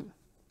 Mediocre.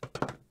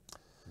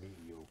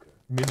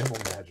 Minimal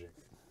magic.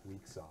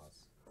 Weak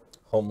sauce.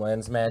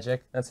 Homelands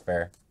magic. That's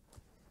fair.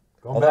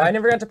 Going Although back- I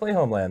never got to play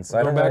Homelands, so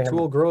I Going don't back really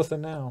to have... Ulgrotha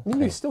now.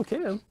 You still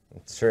can.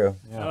 It's true.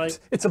 Yeah.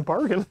 It's a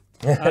bargain.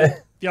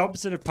 The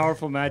opposite of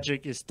powerful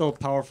magic is still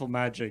powerful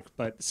magic,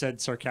 but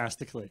said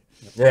sarcastically.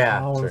 Yeah.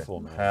 Powerful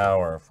true. magic.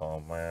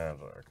 Powerful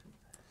magic.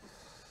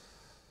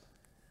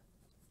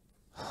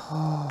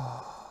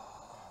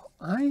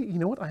 You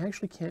know what? I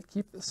actually can't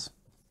keep this.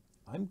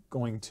 I'm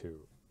going to.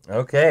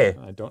 Okay.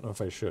 I don't know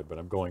if I should, but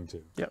I'm going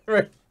to. Yeah.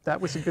 Right.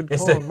 That was a good Is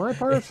call it- on my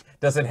part.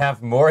 Does it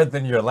have more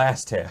than your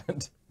last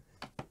hand?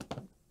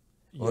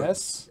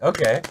 Yes.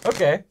 Okay.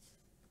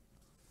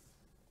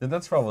 Then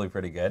that's probably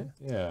pretty good.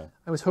 Yeah.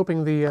 I was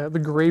hoping the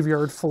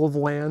graveyard full of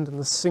land and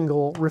the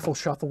single riffle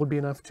shuffle would be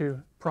enough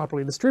to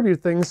properly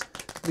distribute things.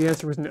 The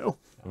answer was no.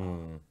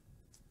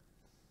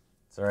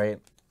 It's all right.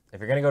 If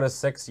you're gonna go to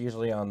 6,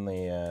 usually on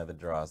the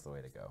draw is the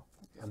way to go.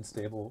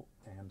 Unstable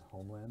and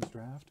Homelands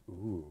draft.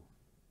 Ooh,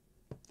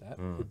 that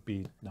would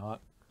be not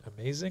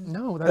amazing.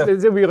 No, that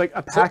would be like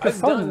a pack of I've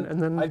fun, done-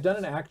 and then I've done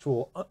an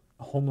actual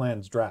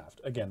Homelands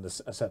draft. Again,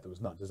 a set that was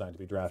not designed to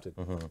be drafted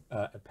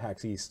at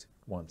PAX East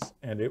once,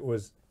 and it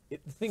was. The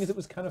thing is, it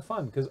was kind of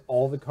fun because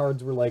all the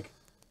cards were like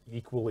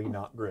equally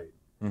not great,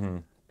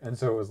 and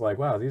so it was like,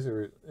 wow, these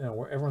are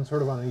everyone's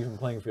sort of on an even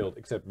playing field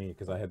except me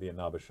because I had the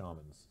Inaba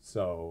Shamans,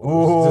 so it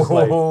was just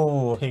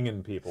like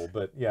pinging people.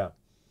 But yeah.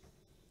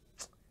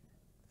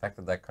 The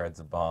fact that card's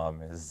a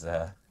bomb is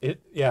if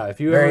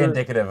you very ever,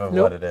 indicative of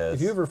what it is.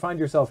 If you ever find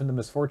yourself in the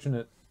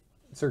misfortunate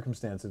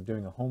circumstance of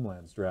doing a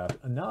Homelands draft,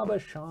 Inaba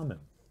Shaman.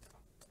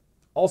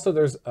 Also,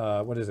 there's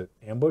what is it?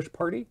 Ambush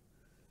Party.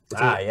 It's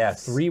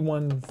yes.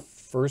 3/1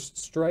 first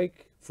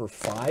strike for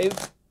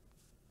 5.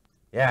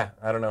 Yeah,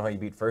 I don't know how you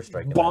beat first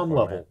strike. in that Bomb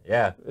format. level.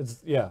 Yeah.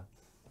 It's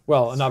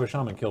Well, Inaba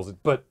Shaman kills it,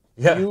 but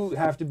you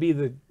have to be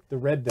the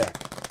red deck.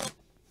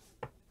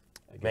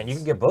 Man, you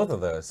can get both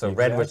of those. So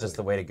red was just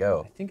the way to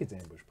go. I think it's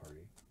Ambush Party.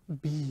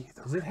 B.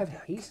 Does it have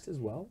haste as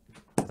well?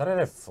 I thought it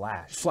had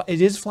flash. It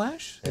is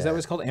Flash? Is Yeah. that what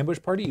it's called? Ambush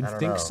Party? You'd I don't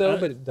think know. so,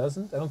 but it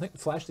doesn't. I don't think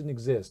Flash didn't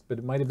exist, but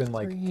it might have been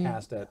like 3,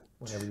 cast at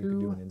whenever you could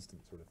do an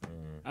instant sort of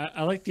thing.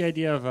 I like the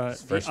idea of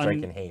First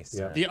strike and haste.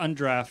 Yeah. the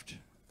undraft,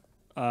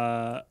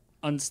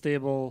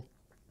 unstable,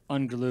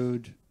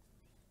 unglued,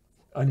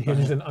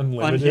 Unhinged and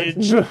unlimited.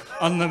 unhinged,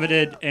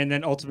 unlimited, and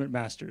then ultimate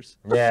masters.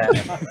 Yeah.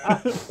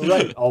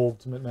 Right,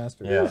 Ultimate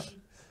Master. Yeah.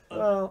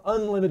 Well,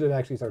 unlimited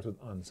actually starts with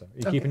un, so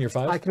you keeping your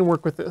 5? I can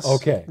work with this.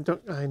 Okay.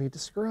 I need to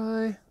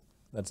scry.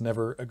 That's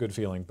never a good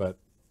feeling, but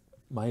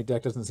my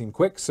deck doesn't seem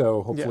quick,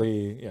 so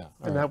hopefully, yeah.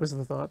 And that was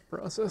the thought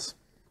process.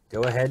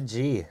 Go ahead,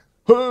 G.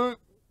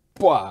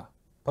 Blah.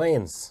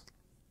 Planes.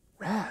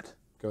 Rad.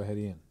 Go ahead,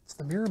 Ian. It's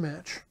the mirror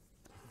match.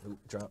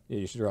 Drop. Yeah,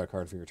 you should draw a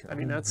card for your turn. I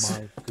mean, that's-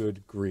 My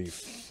good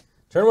grief.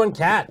 Turn 1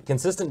 cat.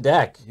 Consistent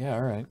deck. Yeah,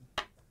 all right.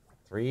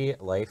 3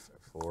 life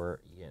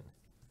for Ian.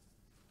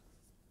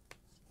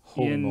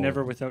 Holy Ian moly.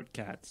 never without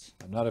cats.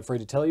 I'm not afraid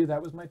to tell you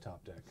that was my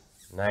top deck.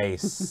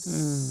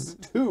 Nice.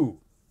 2.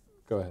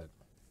 Go ahead.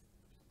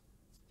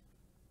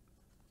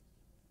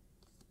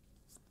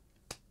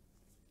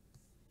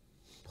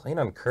 Playing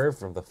on curve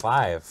from the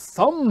 5.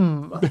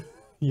 Thumb.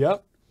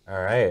 Yep.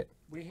 All right.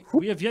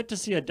 We have yet to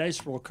see a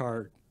dice roll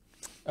card.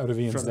 Out of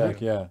Ian's From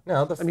deck, yeah.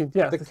 No, I mean,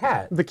 yeah. the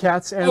cat. The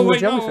cats and Oh the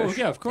wait, no, jellyfish.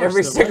 yeah, of course.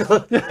 Every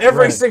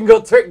the-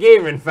 single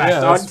game, in fact, Yeah,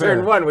 on that's turn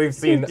fair. 1, we've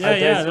seen. Yeah, a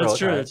yeah, dice roll that's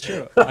true. card. That's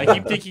true. I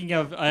keep thinking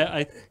of.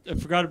 I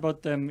forgot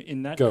about them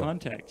in that Go.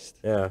 context.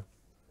 Yeah.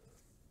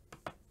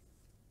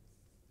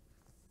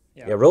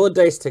 Yeah. Yeah, roll a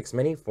dice takes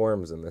many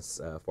forms in this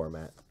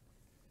format.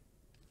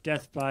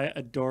 Death by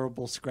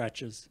adorable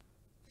scratches.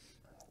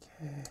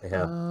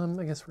 Yeah.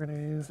 I guess we're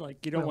gonna It's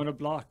like you don't want to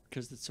block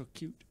because it's so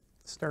cute.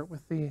 start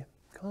with the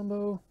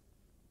combo.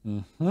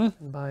 Mm-hmm.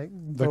 And by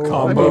The bow, I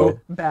combo.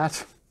 mean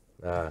bat.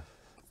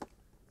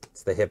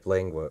 It's the hip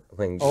language.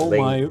 Oh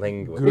my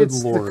language. good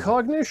It's lord. the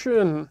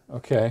cognition.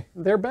 Okay.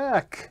 They're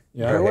back.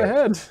 Yeah. Go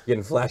ahead.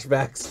 Getting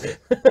flashbacks.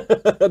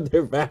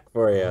 They're back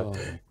for you. Oh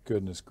my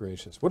goodness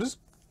gracious. What is?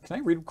 Can I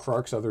read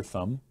Krark's other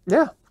thumb?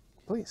 Yeah,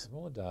 please.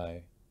 Roll a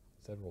die.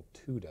 Instead roll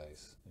 2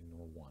 dice.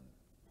 Ignore 1.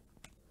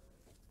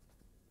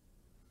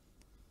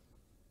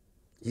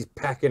 He's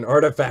packing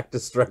artifact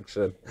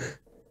destruction.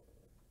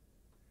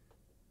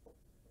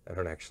 I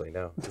don't actually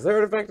know. Is there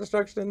artifact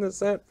destruction in this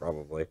set?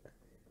 Probably.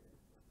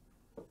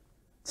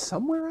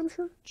 Somewhere, I'm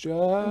sure.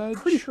 Judge. I'm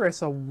pretty sure I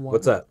saw one.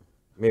 What's up?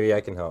 Maybe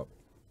I can help.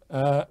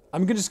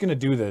 I'm just going to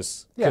do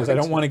this Yeah, because I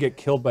don't want to get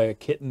killed by a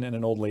kitten and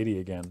an old lady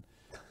again.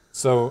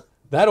 So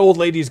that old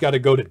lady's got to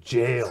go to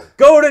jail.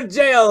 Go to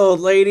jail, old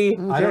lady!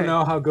 I don't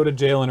know how go to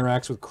jail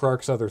interacts with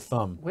Krark's other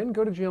thumb. When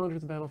go to jail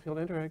enters the battlefield,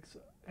 enter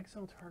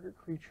exile target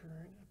creature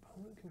and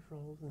opponent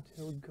controls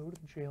until go to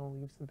jail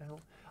leaves the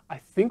battle. I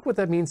think what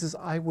that means is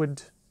I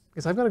would,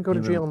 because I've got to go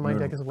to jail in my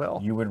deck as well.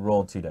 You would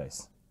roll 2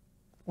 dice.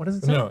 What does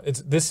it say? No,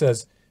 this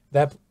says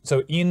that.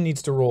 So Ian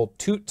needs to roll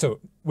 2. So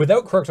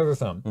without Krark's other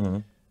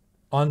thumb,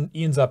 on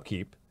Ian's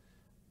upkeep,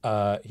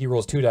 he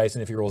rolls 2 dice,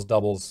 and if he rolls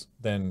doubles,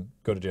 then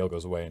go to jail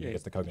goes away, and he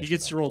gets the cognition. He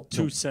gets to roll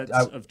 2 sets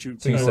of 2.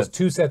 So he rolls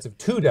 2 sets of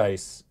 2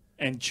 dice,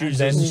 and chooses.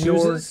 then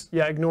chooses.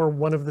 Yeah, ignore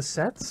one of the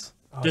sets.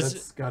 Oh,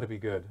 that's got to be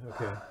good.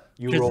 Okay,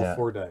 you roll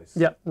 4 dice.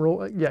 Yeah,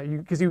 roll. Yeah,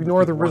 because you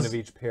ignore the one of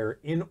each pair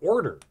in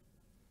order.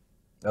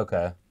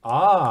 Okay.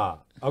 Ah,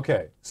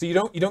 okay. So you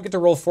don't get to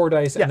roll 4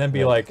 dice and then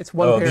be like, it's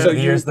one pair. So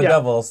here's the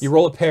doubles. You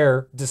roll a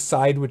pair,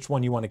 decide which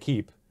one you want to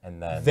keep,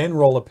 and then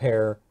roll a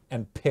pair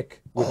and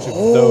pick which of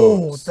Oh,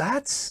 those.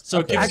 that's So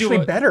it gives actually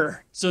you a,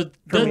 better. So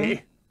for then,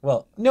 me.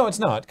 Well, no, it's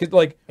not. 'Cause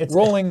like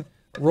rolling.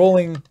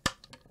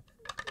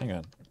 Hang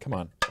on, come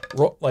on.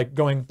 Like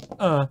going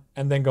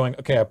and then going.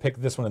 Okay, I pick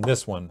this one and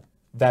this one.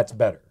 That's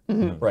better,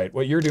 right?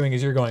 What you're doing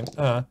is you're going.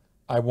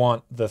 I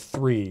want the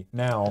 3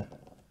 now.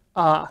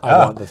 I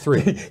want the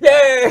 3.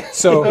 Yay!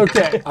 So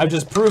okay. I've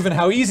just proven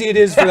how easy it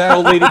is for that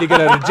old lady to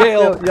get out of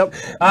jail. Yep.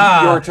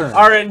 Your turn.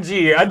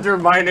 RNG,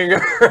 undermining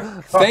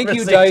her. Thank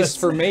you, Dice,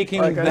 for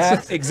making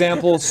that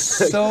example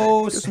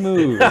so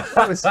smooth.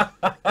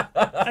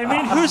 I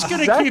mean, who's going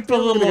to Exactly keep a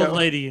little where we old go.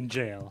 lady in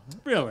jail?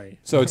 Really?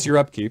 So it's your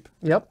upkeep.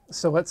 Yep.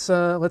 So let's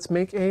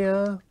make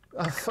a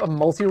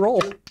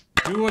multi-roll.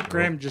 Do what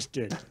Graham just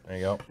did. There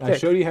you go. I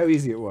showed you how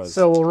easy it was.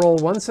 So we'll roll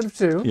 1 set of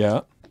 2.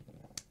 Yeah.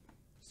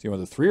 So you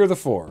want the 3 or the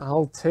 4?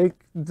 I'll take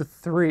the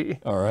 3.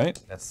 All right.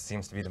 That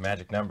seems to be the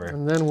magic number.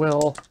 And then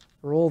we'll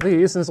roll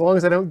these, and as long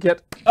as I don't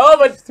get... Oh,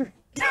 but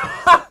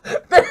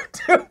they're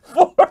 2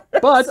 4s.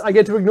 But I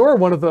get to ignore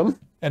one of them.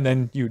 And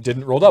then you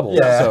didn't roll double.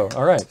 Yeah. So,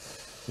 all right.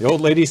 The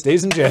old lady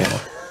stays in jail.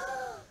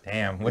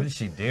 Damn, what did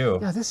she do?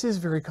 Yeah, this is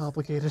very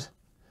complicated.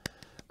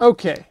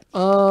 Okay.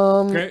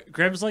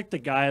 Graham's like the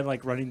guy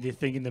like running the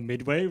thing in the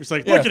midway. It was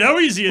like, look at how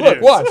easy it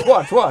is. Watch.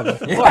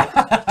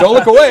 Don't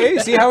look away.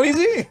 See how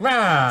easy?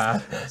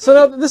 So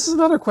now this is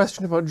another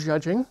question about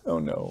judging. Oh,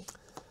 no.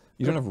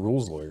 You don't have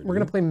rules, lawyer. We're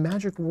going to play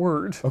magic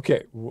word.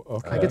 Okay.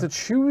 Okay. I get to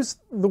choose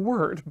the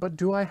word, but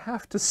do I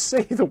have to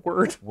say the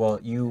word? well,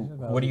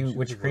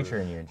 which creature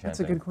are you enchanting? That's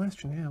a good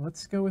question. Yeah,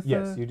 let's go with...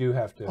 Yes, you do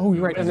have to. Oh,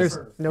 you're right. And there's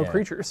no Yeah.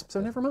 creatures, so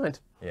never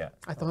mind. Yeah.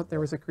 I thought there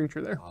was a creature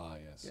there. Ah,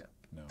 yes. Yeah.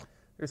 No.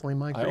 There's only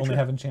my I creature. only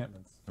have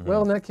enchantments.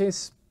 Well, in that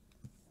case...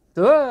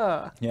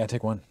 Duh! Yeah,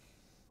 take 1.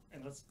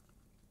 And let's,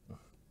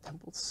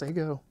 Temple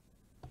Sago.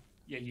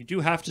 yeah, you do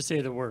have to say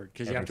the word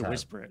because you Every have to time.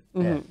 whisper it.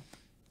 Mm-hmm.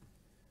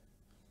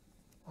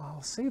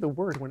 I'll say the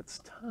word when it's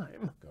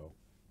time. Go.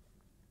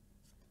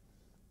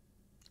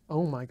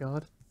 Oh my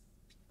god.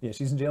 Yeah,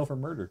 she's in jail for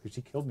murder because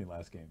she killed me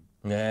last game.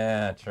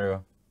 Yeah,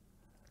 true.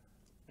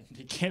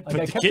 They can't Like,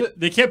 put I the kept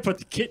they can't put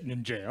the kitten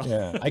in jail.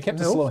 Yeah, I kept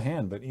a Nope. slow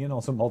hand, but Ian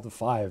also mulled to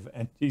 5,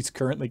 and he's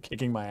currently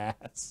kicking my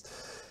ass.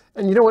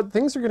 And you know what?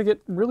 Things are going to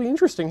get really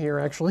interesting here,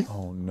 actually.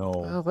 Oh no!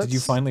 Well, Did you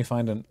let's- finally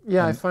find an?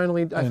 Yeah, I an-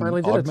 finally did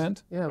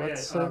augment? it. Yeah,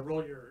 let's...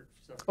 roll your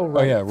stuff. oh, Oh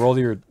right. yeah, roll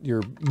your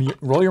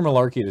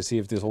malarkey to see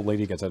if this old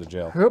lady gets out of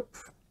jail. Hoop.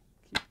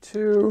 Keep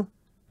 2.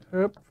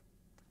 Hoop.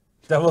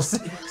 Double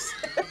 6.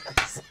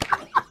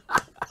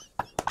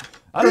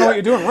 I don't know what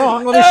you're doing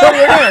wrong. Let me show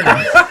you again.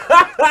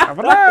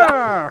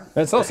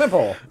 It's so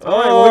simple. All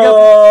right,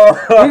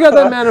 well, we got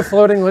that mana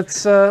floating.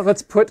 Let's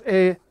put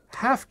a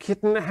half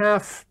kitten,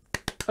 half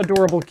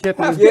adorable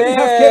kitten. Half kitten,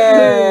 half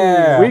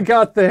kitten. We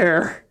got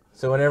there.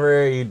 So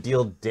whenever you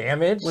deal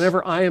damage?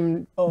 Whenever I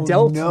am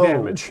dealt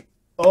damage.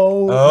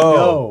 Oh,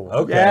 no.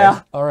 Okay.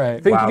 Yeah. All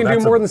right. Think Wow, you can do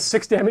that's more than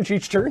 6 damage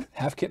each turn?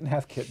 Half kitten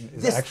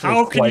is actually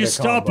How can quite you a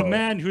stop combo. a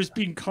man who's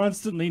being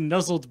constantly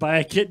nuzzled by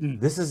a kitten?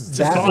 This is It's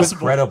that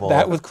impossible. incredible.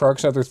 That with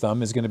Krark's other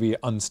thumb is going to be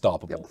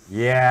unstoppable.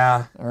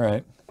 Yeah. All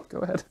right. Go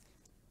ahead.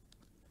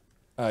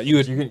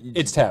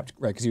 It's tapped,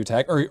 right? Because you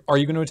attack. Or are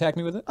you going to attack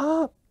me with it?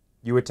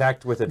 You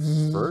attacked with it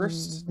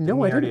first? no,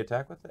 Didn't I you already didn't.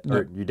 attack with it? No.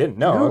 Or you didn't?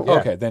 No. No. Okay.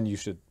 Okay, then you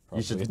should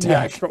You should attack.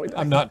 Yeah, I should probably attack.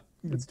 I'm not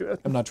Let's do it.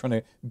 I'm not trying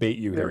to bait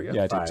you There here. we go.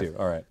 Yeah, I 5. did too.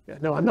 All right. Yeah,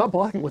 no, I'm not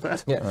blocking with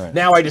that. Yeah. Right.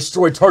 Now I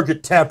destroy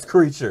target tapped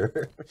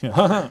creature.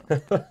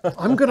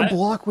 I'm gonna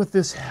block with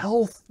this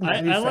health I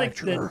like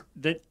manufacturer.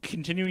 that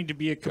continuing to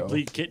be a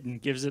complete kitten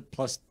gives it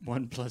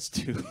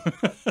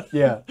 +1/+2.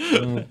 Yeah.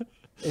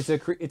 It's a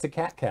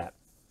cat.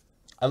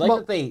 I like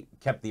that they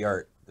kept the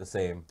art the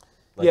same.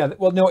 Like, Yeah.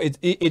 Well, no,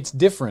 it's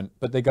different,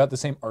 but they got the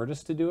same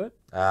artist to do it,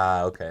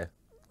 Ah, okay.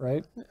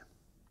 right?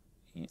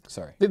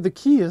 Sorry. The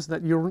key is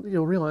that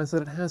you'll realize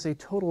that it has a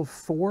total of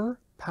 4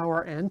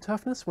 power and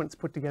toughness when it's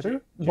put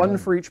together. One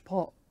for each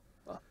paw.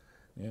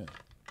 Yeah.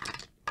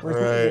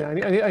 Right.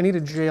 Yeah, I need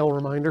a jail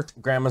reminder.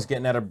 Grandma's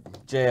getting out of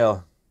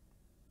jail.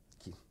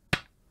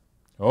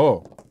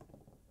 Oh.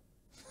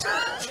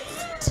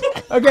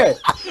 Okay.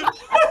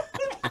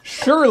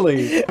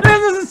 Surely.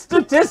 This is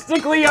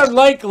statistically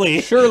unlikely.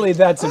 Surely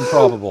that's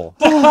improbable.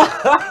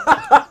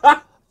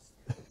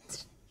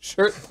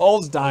 Sure,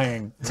 Paul's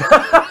dying.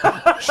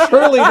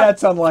 Surely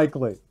that's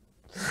unlikely.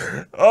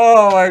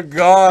 Oh my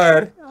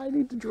god. I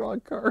need to draw a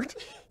card.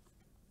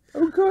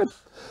 Oh, good.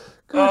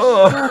 Good.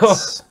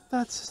 Oh.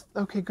 That's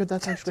okay. Good.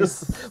 That's actually.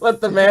 Just let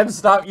the man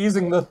stop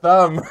using the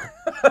thumb.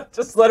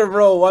 Just let him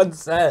roll one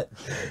set.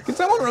 Can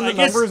someone run the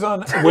numbers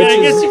on I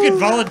guess you could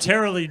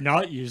voluntarily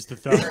not use the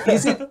thumb.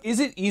 Is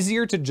it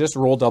easier to just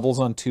roll doubles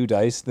on 2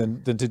 dice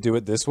than to do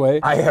it this way?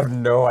 I have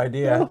no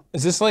idea.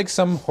 Is this like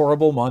some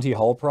horrible Monty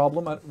Hall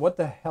problem? What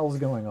the hell's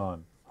going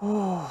on?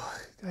 Oh,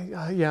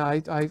 yeah.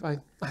 I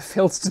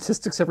failed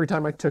statistics every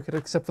time I took it,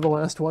 except for the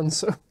last one.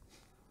 So.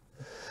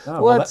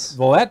 Oh,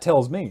 well, that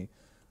tells me.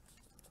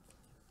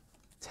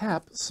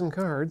 Tap some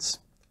cards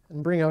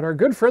and bring out our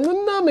good friend, the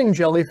numbing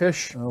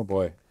jellyfish. Oh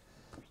boy.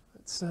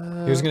 It's,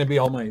 Here's gonna be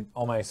all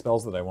my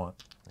spells that I want.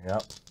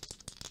 Yep.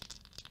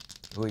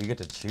 Ooh, you get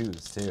to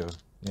choose too.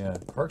 Yeah.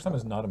 Parksum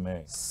is not a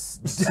maze.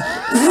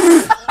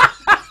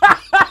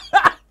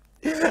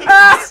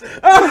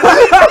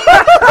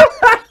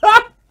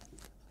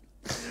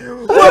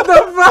 What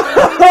the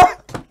fuck?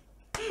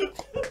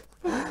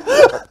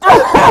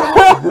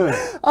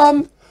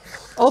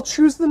 I'll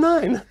choose the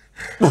 9.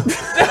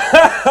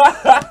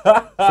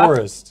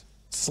 Forest,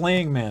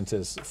 slaying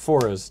mantis,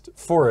 forest,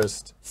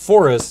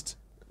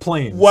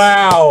 plains.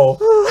 Wow.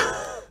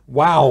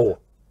 Wow.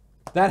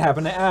 That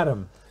happened to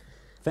Adam.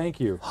 Thank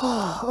you.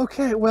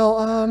 Okay, well,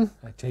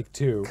 I take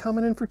 2.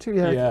 coming in for 2.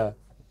 Yeah. Yeah.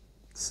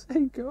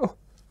 Say go.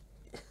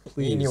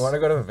 Please. Ian, you want to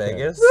go to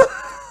Vegas?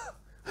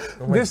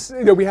 We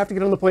have to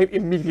get on the plane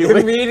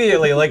immediately.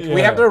 Immediately, like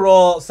we have to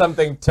roll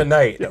something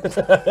tonight.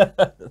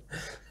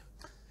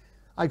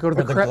 I go to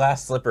the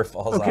glass slipper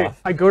falls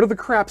off. I go to the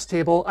craps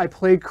table. I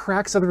play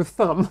Crack's other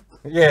thumb.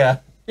 Yeah.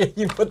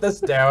 You put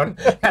this down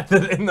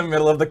in the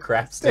middle of the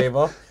craps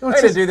table. I'm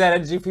going to do that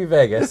at GP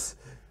Vegas.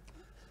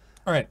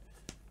 All right.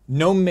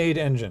 Gnome made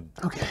engine.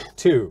 Okay.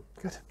 2.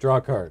 Good. Draw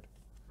a card.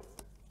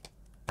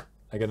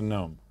 I get a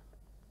gnome.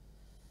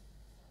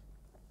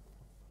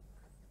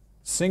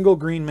 Single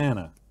green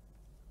mana.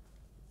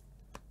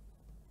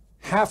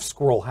 Half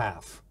squirrel,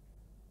 half.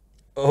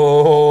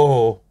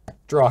 Oh.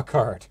 Draw a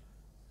card.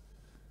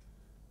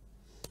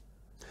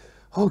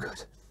 Oh,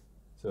 good.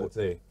 So it's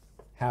a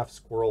half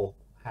squirrel,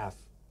 half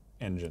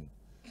engine.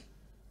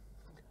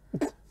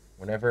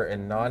 Whenever a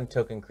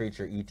non-token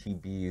creature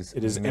ETBs,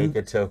 It is make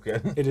a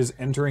token. It is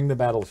entering the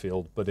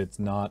battlefield, but it's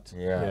not.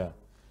 Yeah.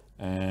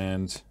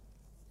 And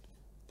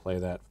play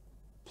that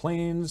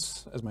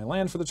plains as my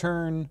land for the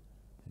turn.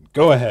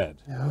 Go ahead.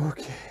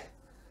 Okay.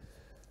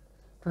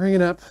 Bring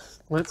it up.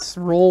 Let's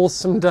roll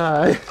some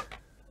die.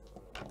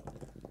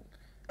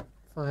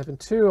 5 and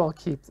 2. I'll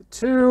keep the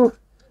 2.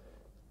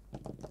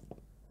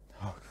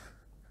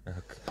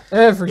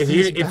 If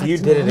you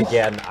did it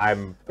again, I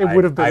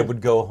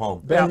would go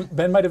home.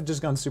 Ben might have just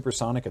gone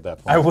supersonic at that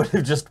point. I would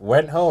have just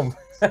went home.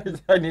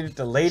 I needed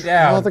to lay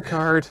down. Draw the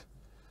card.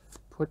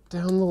 Put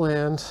down the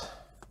land.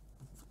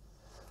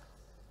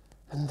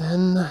 And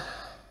then...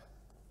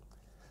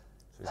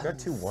 So he's got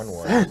 2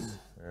 1/1s.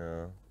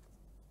 Yeah.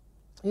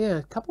 Yeah,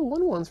 a couple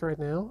 1/1s right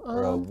now.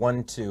 Or a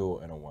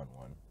 1/2 and a 1/1.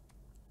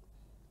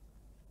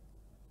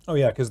 Oh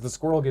yeah, because the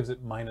squirrel gives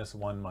it -1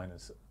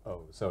 -0,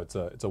 so it's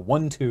a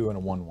 1/2 and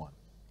a 1/1.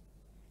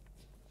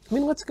 I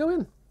mean, let's go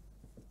in.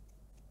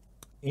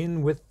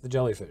 In with the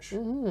jellyfish.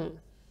 Mm-hmm.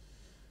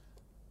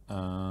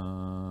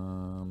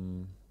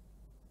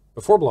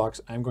 Before blocks,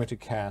 I'm going to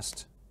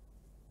cast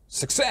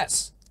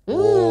Success.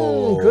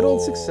 Good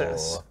old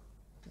Success.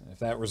 If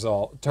that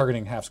result,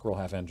 targeting half squirrel,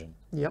 half engine.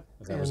 Yep.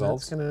 If that and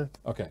results, that's gonna...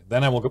 okay.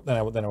 Then I will go, then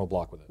I will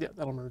block with it. Yeah,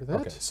 that'll murder that.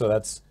 Okay, so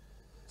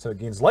it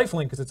gains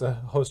lifelink because it's a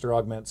host or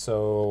augment,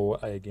 so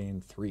I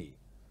gain 3.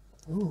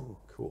 Ooh.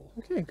 Cool.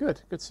 Okay,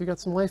 good. Good. So you got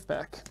some life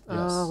back.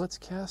 Yes. Let's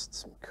cast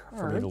some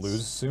cards. For me to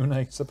lose soon,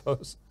 I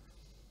suppose.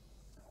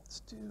 Let's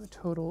do a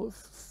total of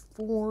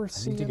 4 I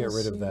need to get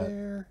rid of that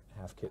there.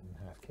 half kitten,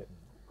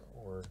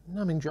 or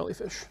numbing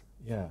jellyfish.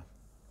 Yeah.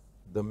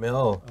 The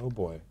mill. Oh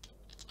boy.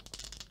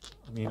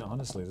 I mean,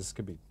 honestly, this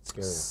could be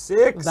scary.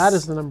 6. That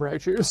is the number I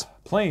choose.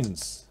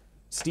 Plains,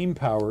 steam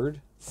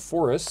powered,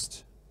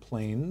 forest,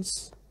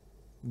 plains,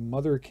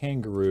 mother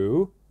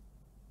kangaroo,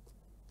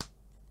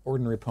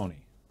 ordinary pony.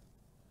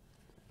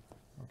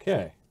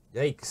 Okay.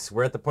 Yikes!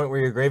 We're at the point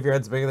where your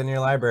graveyard's bigger than your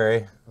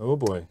library. Oh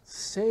boy.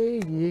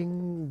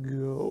 Saying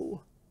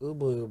go. Oh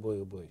boy, oh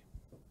boy, oh boy.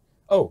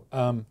 Oh,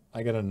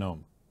 I got a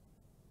gnome.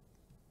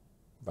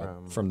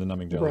 From the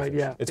numbing jellyfish. Right,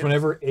 yeah. It's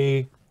whenever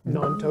a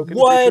non-token.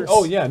 What? creatures.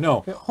 Oh yeah,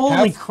 no.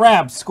 Holy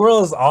crap!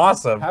 Squirrel is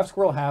awesome. Half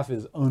squirrel, half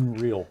is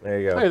unreal. There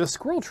you go. Hey, the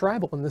squirrel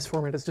tribal in this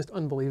format is just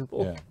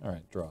unbelievable. Yeah. All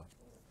right, draw.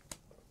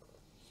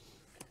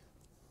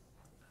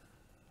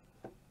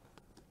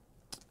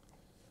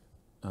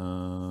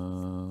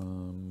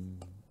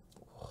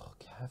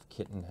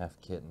 Half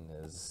kitten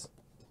is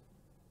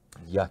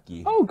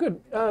yucky. Oh,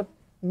 good.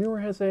 Muir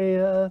has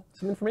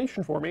some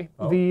information for me.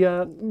 Oh.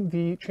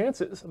 The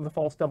chances of the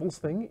false doubles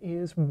thing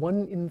is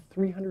 1 in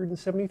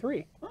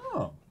 373.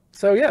 Oh.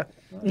 So yeah,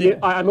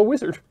 I'm a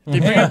wizard.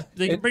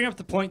 They bring up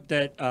the point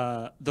that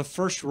the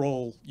first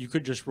roll you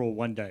could just roll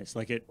 1 dice.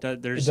 Like it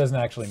doesn't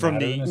actually from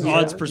matter the necessarily.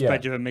 odds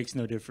perspective. It makes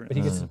no difference. But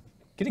he gets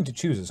getting to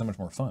choose is so much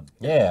more fun.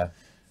 Yeah.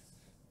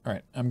 All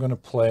right, I'm going to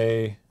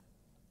play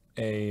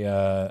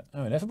an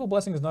Ineffable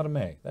Blessing is not a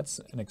May. That's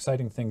an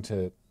exciting thing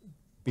to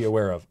be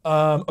aware of.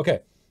 Okay,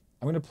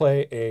 I'm going to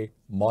play a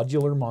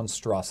Modular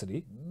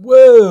Monstrosity.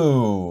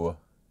 Whoa!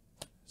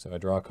 So I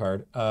draw a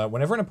card.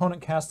 Whenever an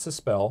opponent casts a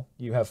spell,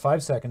 you have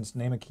 5 seconds to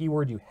name a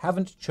keyword you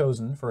haven't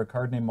chosen for a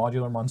card named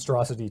Modular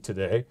Monstrosity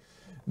today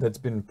that's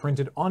been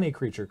printed on a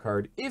creature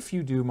card. If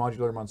you do,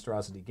 Modular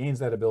Monstrosity gains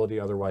that ability,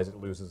 otherwise it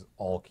loses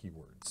all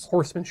keywords.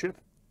 Horsemanship.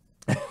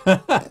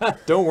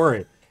 Don't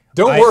worry.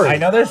 Don't worry. I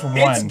know there's one.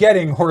 It's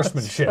getting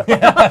horsemanship.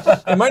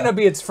 It might not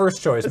be its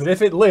first choice, but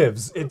if it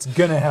lives, it's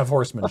gonna have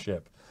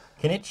horsemanship.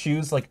 Can it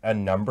choose like a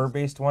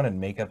number-based one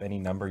and make up any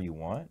number you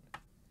want?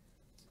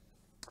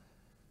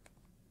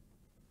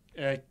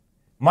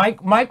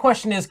 My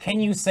question is, can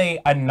you say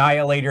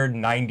Annihilator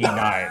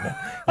 99?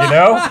 You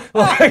know,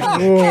 like,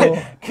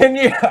 can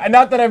you?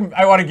 Not that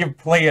I want to give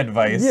play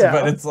advice,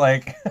 but it's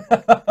like.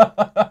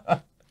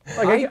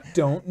 I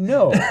don't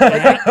know.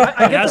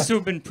 It has to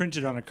have been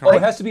printed on a card. Oh,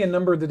 it has to be a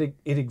number that it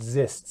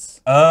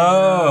exists.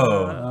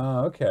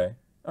 Oh. Okay.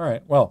 All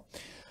right. Well.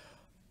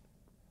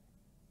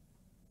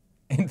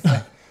 In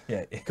fact,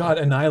 yeah. God,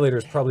 Annihilator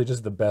is probably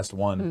just the best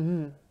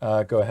one.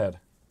 Go ahead.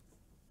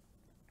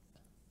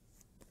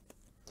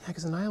 Yeah,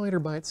 because Annihilator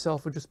by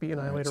itself would just be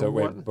Annihilator So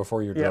 1. wait,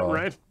 before you draw. Yeah,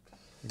 right.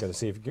 You got to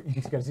see if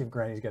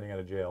Granny's getting out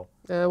of jail.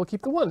 We'll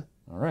keep the 1.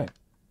 All right.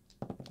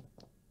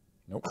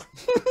 Nope.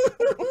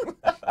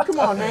 Come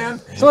on, man.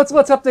 So let's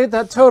update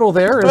that total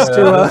there as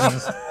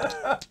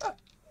to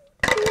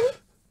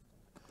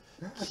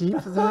keep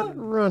that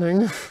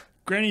running.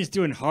 Granny's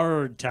doing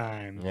hard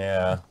time.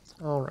 Yeah.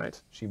 All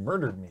right. She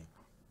murdered me.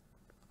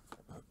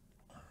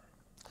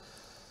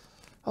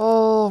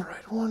 All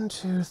right. 1,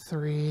 2,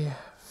 3,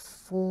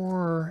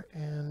 4,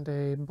 and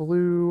a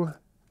blue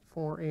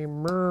for a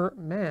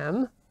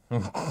merman.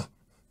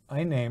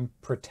 I name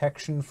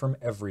Protection from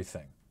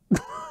Everything.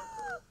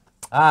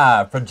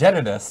 Ah,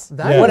 Progenitus.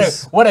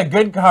 That what a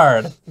good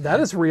card. That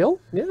is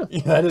real. Yeah.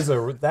 That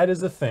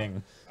is a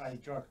thing. I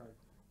draw a card.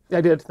 I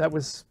did. That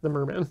was the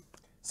merman.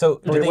 So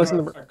it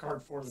wasn't a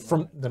card for the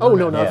from the Oh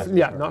merman.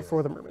 no, not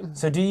for the merman.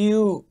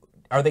 So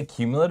are they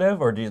cumulative,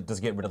 or does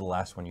it get rid of the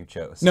last one you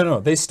chose? No,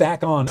 they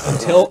stack on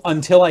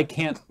until I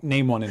can't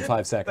name one in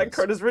 5 seconds. That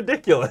card is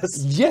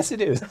ridiculous. Yes,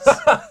 it is.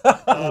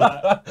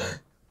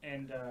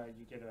 And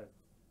you get a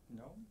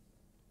gnome?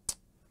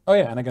 Oh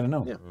yeah, and I got a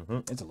gnome. Yeah.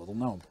 It's a little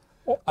gnome.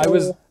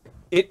 Uh-oh.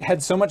 It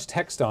had so much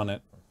text on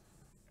it.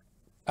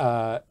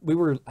 Because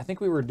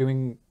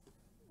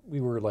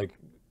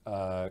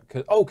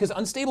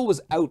Unstable was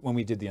out when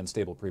we did the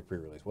Unstable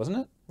pre-release, wasn't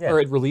it? Yeah.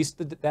 Or it released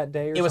that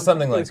day or It was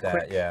something? something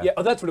like that, yeah.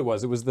 Yeah, that's what it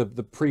was. It was the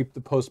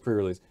post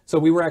pre-release. So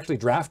we were actually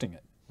drafting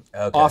it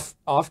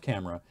off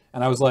camera,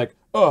 and I was like,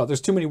 oh,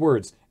 there's too many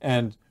words.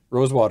 And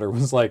Rosewater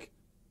was like,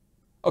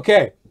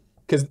 okay,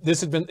 because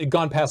this had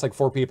gone past like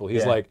 4 people.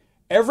 He's like,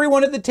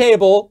 everyone at the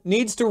table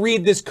needs to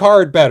read this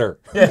card better.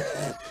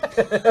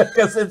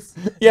 Because it's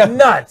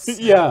nuts.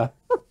 Yeah.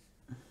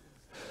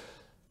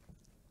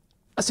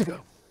 Let's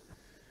go.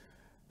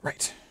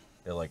 Right.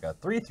 Feel like a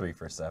 3/3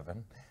 for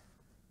 7.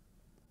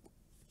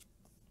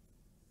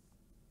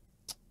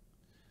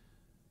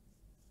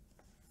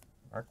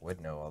 Mark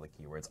would know all the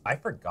keywords. I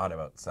forgot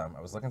about some.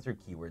 I was looking through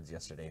keywords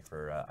yesterday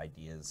for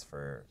ideas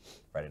for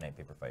Friday Night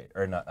Paper Fight,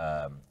 or not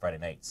Friday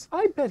nights.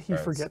 I bet he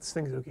cards. forgets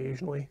things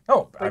occasionally.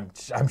 Oh,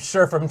 I'm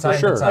sure from time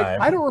to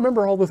time. I don't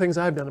remember all the things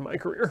I've done in my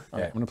career. All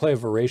right, I'm going to play a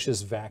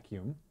Voracious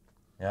Vacuum.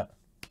 Yeah.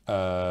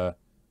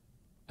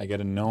 I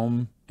get a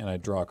gnome, and I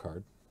draw a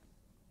card.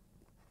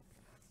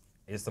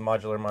 Is the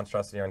Modular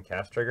Monstrosity on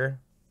cast trigger?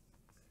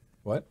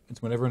 What?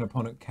 It's whenever an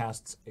opponent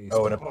casts a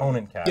Oh, spell. an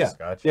opponent cast. Yeah.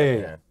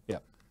 Gotcha. Yeah.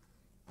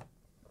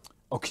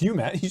 Oh, can you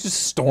imagine? You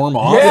just storm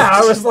off. Yeah,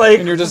 I was like...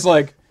 And you're just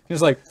like,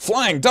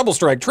 flying, double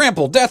strike,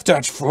 trample, death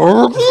touch,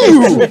 for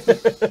you!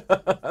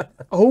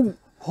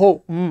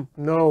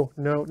 No.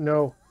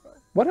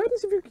 What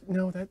happens if you're...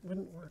 No, that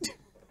wouldn't work.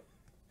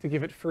 To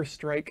give it first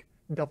strike,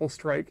 double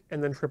strike,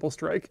 and then triple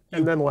strike,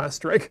 and then last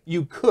strike.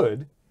 You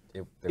could.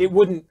 It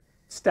wouldn't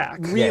stack.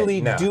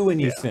 really do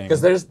anything.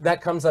 Because there's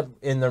that comes up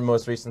in their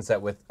most recent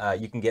set with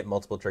you can get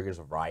multiple triggers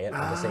of Riot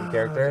on the same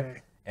character.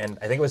 Okay. And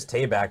I think it was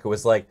Tayback who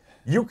was like,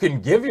 you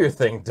can give your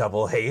thing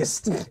double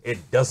haste.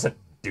 It doesn't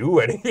do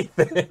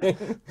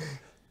anything.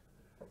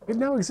 It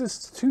now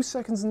exists 2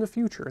 seconds in the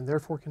future and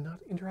therefore cannot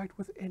interact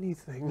with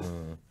anything.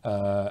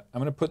 I'm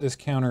going to put this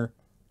counter.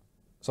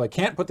 So I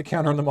can't put the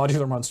counter on the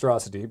modular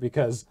monstrosity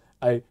because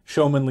I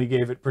showmanly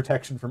gave it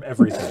protection from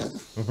everything.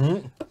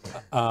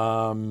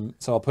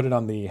 So I'll put it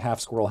on the half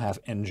squirrel, half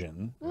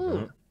engine.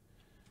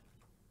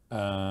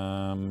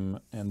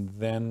 And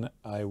then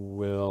I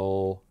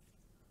will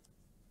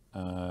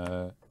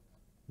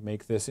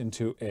make this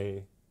into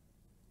a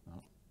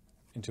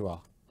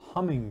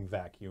humming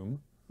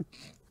vacuum.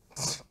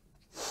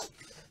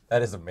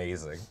 That is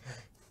amazing.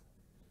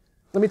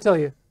 Let me tell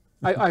you,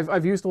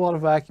 I've used a lot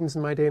of vacuums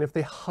in my day, and if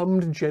they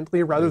hummed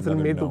gently rather than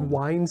Another made the gnome.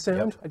 whine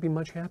sound, I'd be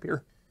much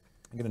happier.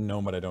 I get a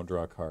gnome, but I don't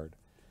draw a card.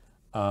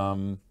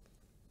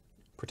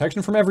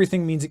 Protection from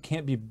everything means it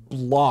can't be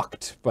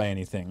blocked by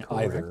anything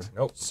either. Correct.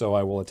 Nope. So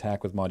I will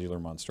attack with modular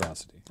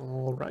monstrosity.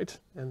 All right,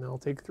 and I'll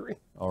take 3.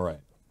 All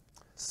right.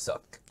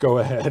 Suck. Go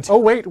ahead. Oh,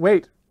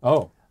 wait.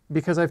 Oh.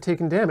 Because I've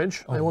taken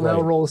damage, I will now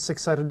right. roll a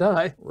 6-sided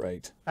die.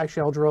 Right.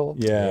 Actually, I'll draw 2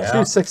 Yeah.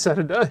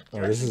 6-sided die.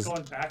 Oh, this is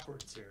going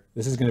backwards here.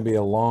 This is going to be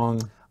a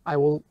long. I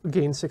will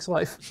gain 6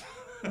 life.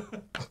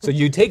 So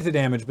you take the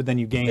damage, but then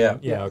you gain.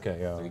 Yeah. Okay.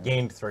 Yeah. So you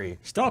gained 3.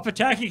 Stop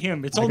attacking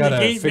him. It's I only gotta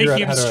figure out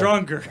making him how to-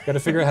 stronger. Got to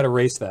figure out how to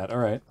race that. All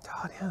right.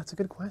 God, yeah, that's a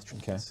good question.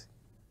 Okay.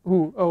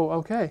 Ooh, oh,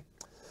 okay.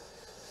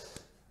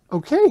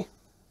 Okay.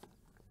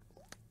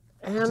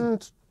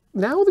 And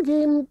now the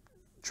game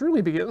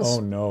truly begins. Oh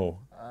no.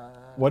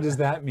 What does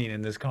that mean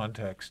in this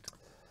context?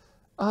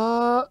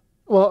 Well,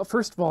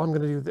 first of all, I'm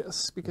going to do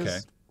this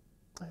because.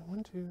 Okay.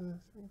 1, 2,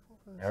 3, 4,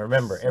 5. Now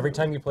remember, every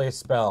time you play a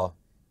spell,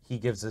 he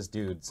gives this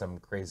dude some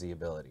crazy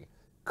ability.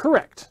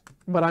 Correct,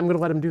 but I'm going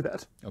to let him do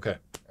that. Okay.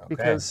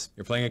 Because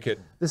You're playing a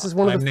kitten. this is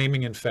one of I'm the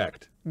naming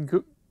infect.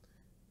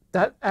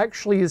 that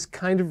actually is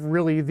kind of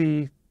really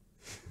the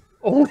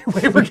only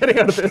way we're getting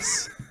out of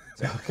this.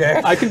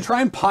 Okay. I can try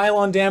and pile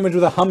on damage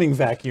with a humming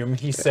vacuum,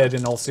 he said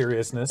in all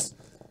seriousness.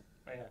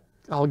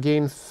 I'll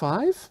gain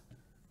 5.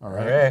 All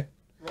right. Okay.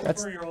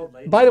 That's,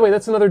 by the way,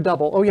 that's another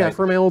double. Oh yeah,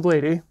 for my old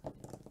lady.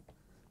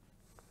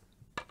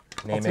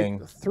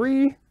 Naming. I'll take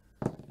 3.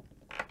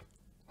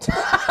 For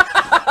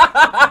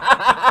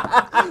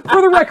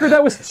the record,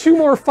 that was 2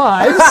 more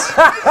 5s.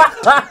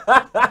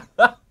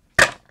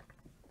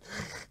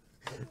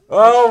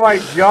 Oh my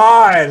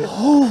god!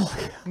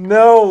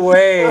 No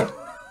way!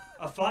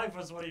 A 5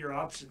 was one of your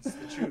options to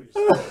choose.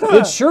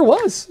 It sure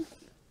was.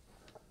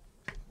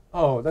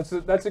 Oh, that's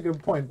a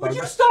good point, Bug. Would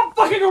you stop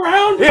fucking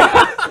around?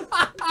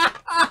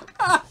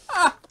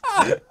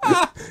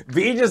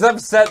 Beej is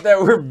upset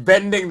that we're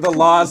bending the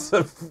laws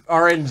of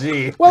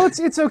RNG. Well,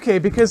 it's okay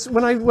because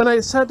when I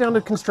sat down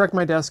to construct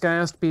my desk, I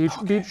asked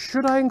Beej,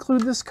 should I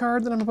include this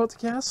card that I'm about to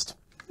cast?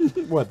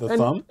 What, the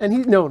thumb? And he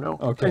no.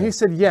 Okay. And he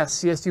said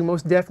yes, you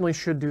most definitely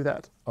should do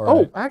that. All right.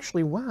 Oh,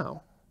 actually,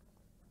 wow.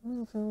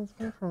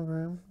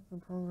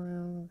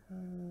 Program.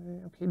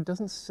 Okay, it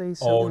doesn't say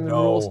so in the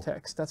rules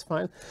text. That's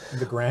fine.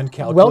 The Grand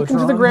Calculus. Welcome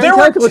to the Grand There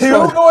were Calculus. 2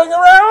 going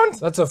around?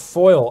 That's a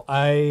foil.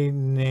 I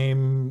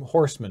name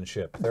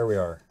horsemanship. There we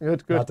are.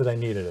 Good. Not that I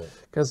needed it.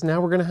 Because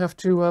now we're going to have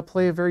to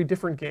play a very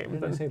different game.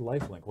 Did I say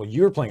lifelink? Well,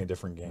 you're playing a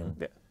different game.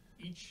 Yeah.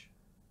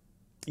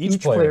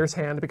 Each player's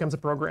hand becomes a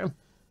program.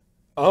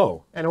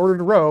 Oh. An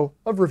ordered row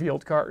of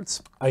revealed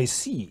cards. I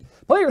see.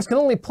 Players can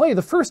only play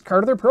the first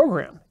card of their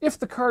program. If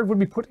the card would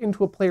be put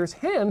into a player's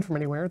hand from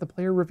anywhere, the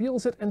player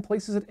reveals it and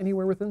places it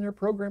anywhere within their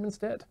program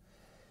instead. At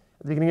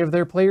the beginning of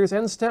their player's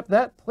end step,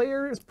 that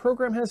player's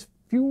program has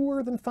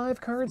fewer than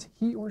 5 cards.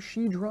 He or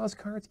she draws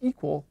cards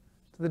equal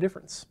to the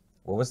difference.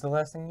 What was the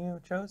last thing you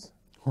chose?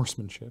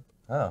 Horsemanship.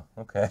 Oh,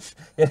 okay.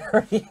 It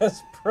already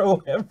has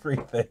pro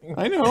everything.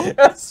 I know.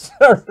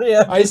 Sorry.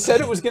 I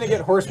said it was going to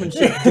get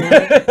horsemanship.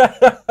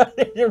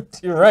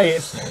 You're right.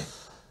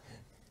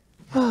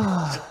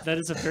 That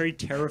is a very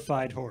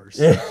terrified horse.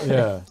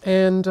 Yeah.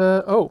 And,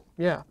 oh,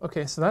 yeah.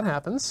 Okay, so that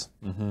happens.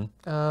 Mm-hmm.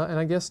 And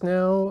I guess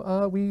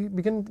now we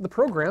begin the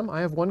program.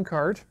 I have 1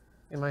 card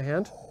in my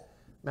hand.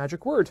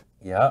 Magic word.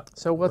 Yeah.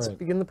 So let's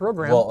begin the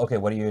program. Well, okay,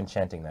 what are you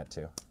enchanting that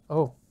to?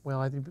 Oh, well,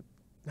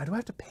 now do I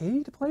have to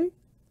pay to play?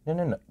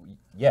 No.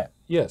 Yeah.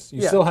 Yes,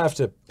 you still have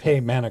to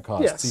pay mana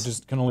costs. Yes. You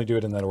just can only do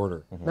it in that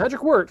order.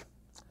 Magic word.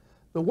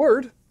 The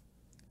word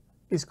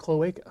is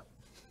cloaca.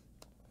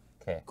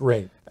 Okay.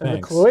 Great. And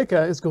Thanks. the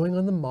cloaca is going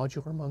on the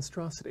modular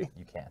monstrosity.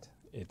 You can't.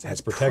 It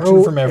has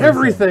protection from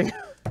everything. Everything.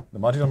 The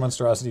modular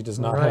monstrosity does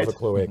not have a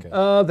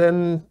cloaca.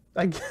 Then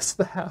I guess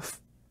the half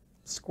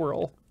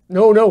squirrel.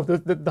 No,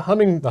 the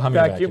humming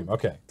vacuum.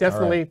 Okay.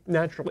 Definitely, All right.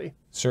 naturally.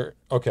 Sure.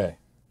 Okay.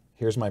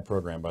 Here's my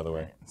program, by the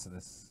way. So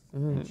this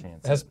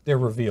enchants. They're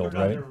revealed,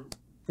 right?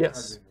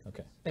 Yes.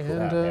 Okay.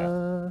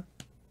 And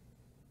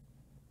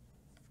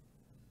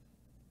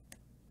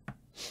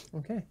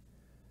okay.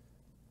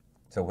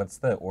 So what's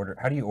the order?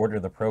 How do you order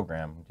the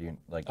program? Do you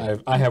like?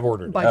 I have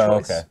ordered. By Oh,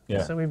 choice. okay.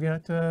 Yeah. So we've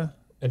got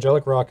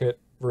Angelic Rocket,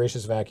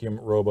 Voracious Vacuum,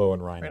 Robo,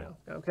 and Rhino.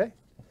 Okay.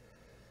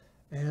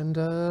 And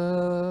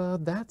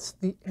that's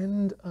the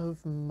end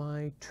of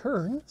my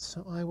turn,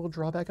 so I will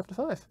draw back up to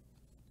 5.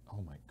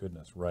 Oh my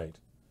goodness, right.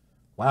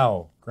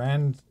 Wow,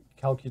 Grand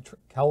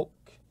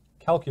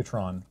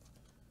Calcutron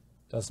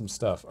does some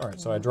stuff. All right,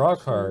 so I draw a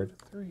card.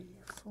 3,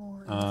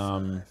 4,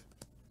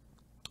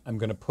 I'm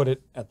going to put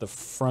it at the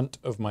front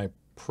of my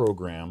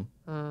program.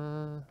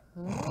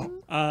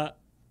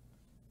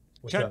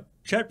 What's up?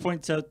 Chet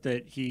points out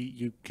that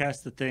you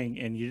cast the thing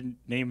and you didn't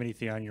name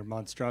anything on your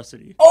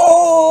monstrosity.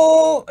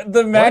 Oh,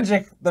 the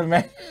magic,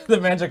 the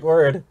magic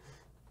word.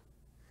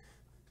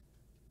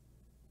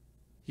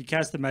 He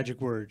cast the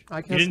magic word. I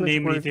You cast didn't the magic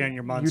name word. anything on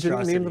your You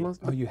monstrosity. didn't name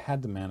the Oh, you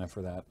had the mana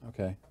for that.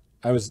 Okay.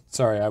 I was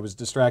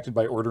distracted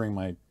by ordering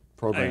my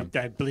program.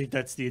 I believe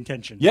that's the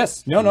intention.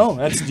 Yes. No.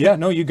 That's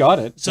no. You got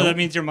it. So that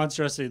means your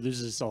monstrosity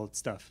loses all its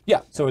stuff.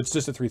 Yeah. So it's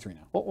just a 3/3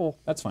 now. Oh.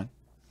 That's fine.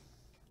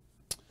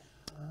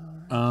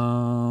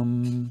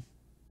 I'm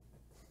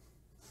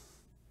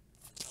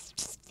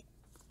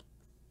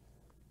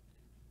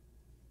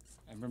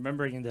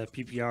remembering in the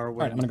PPR All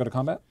when right. I'm gonna go to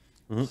combat.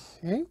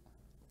 Okay.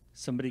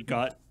 somebody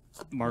got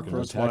Mark I'm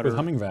gonna attack Rosewater. with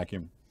Humming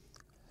Vacuum.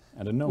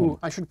 And a gnome. Ooh,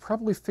 I should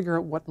probably figure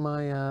out what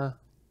my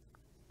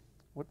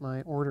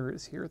order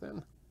is here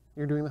then.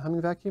 You're doing the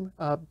humming vacuum?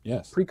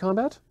 Yes.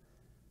 Pre-combat?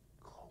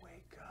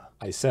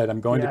 I said I'm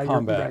going Yeah, to you're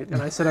combat. right,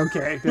 and I said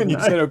okay, And didn't you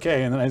I? said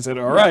okay, and then I said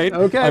all right.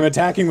 Okay. I'm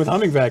attacking with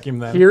Humming Vacuum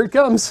then. Here it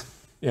comes.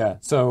 Yeah.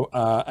 So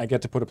I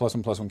get to put a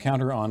 +1/+1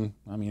 counter on.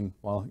 I mean,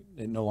 well,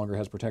 it no longer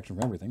has protection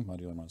from everything.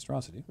 Modular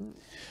Monstrosity.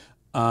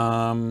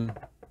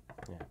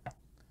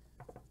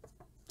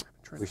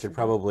 We should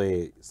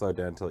probably slow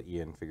down until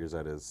Ian figures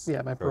out his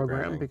my program,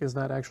 programming, because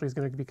that actually is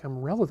going to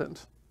become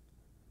relevant.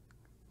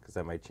 because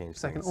that might change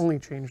Because I things. can only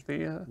change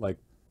the...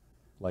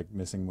 Like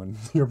missing when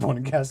your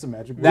opponent casts a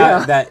magic.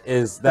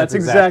 That's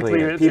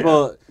exactly it.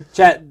 People,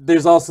 chat.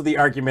 There's also the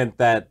argument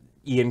that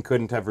Ian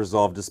couldn't have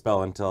resolved a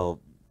spell until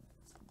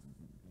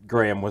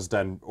Graham was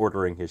done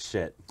ordering his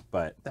shit.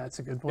 But that's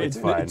a good point. It's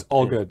fine. It's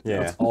all good.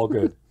 Yeah, it's all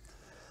good.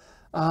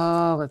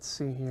 Let's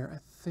see here. I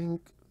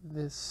think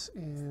this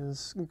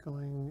is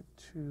going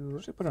to...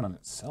 I should put it on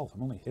itself.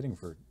 I'm only hitting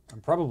for.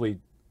 I'm probably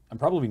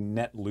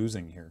net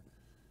losing here.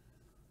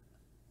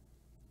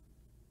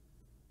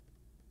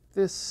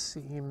 This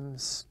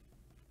seems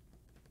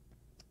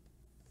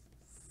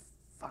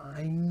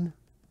fine.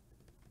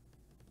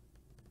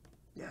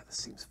 Yeah, this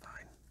seems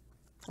fine.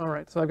 All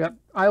right, so I've got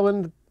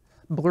Island,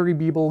 Blurry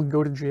Beeble,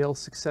 Go to Jail,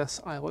 Success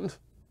Island.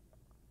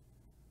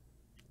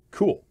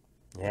 Cool.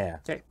 Yeah.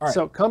 Okay, All right.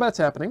 so combat's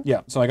happening.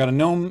 Yeah, so I got a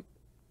gnome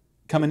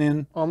coming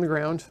in. On the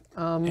ground.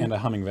 And a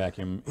Humming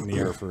Vacuum in the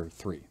air for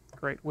 3.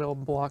 Great, we'll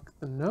block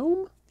the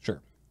gnome.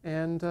 Sure.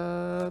 And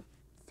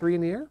 3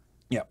 in the air.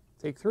 Yep.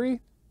 Take 3.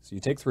 So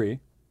you take 3.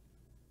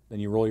 Then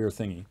you roll your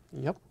thingy.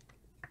 Yep.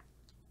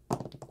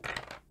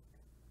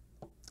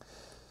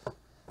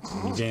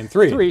 You gain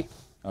 3. 3.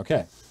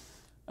 Okay.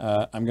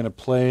 I'm going to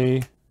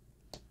play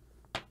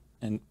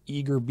an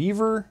Eager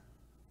Beaver.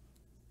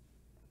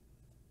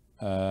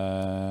 You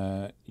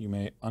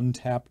may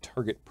untap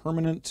target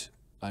permanent.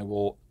 I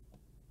will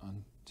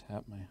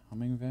untap my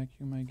Humming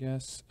Vacuum, I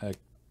guess. A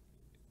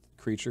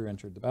creature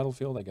entered the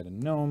battlefield. I get a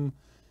gnome.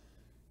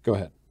 Go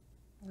ahead.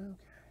 Okay.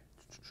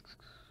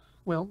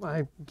 Well,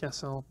 I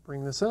guess I'll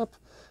bring this up.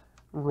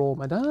 Roll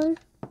my die.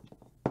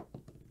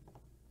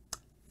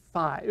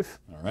 5.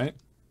 All right.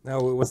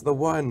 No, it was the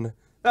 1.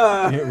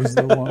 It was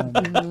the 1.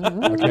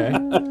 Okay.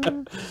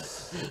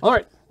 All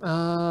right.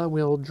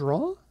 We'll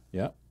draw.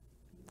 Yeah.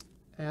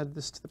 Add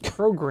this to the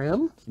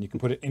program. And you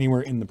can put it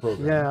anywhere in the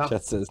program. Yeah.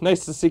 Chat says,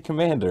 nice to see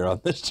Commander on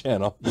this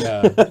channel.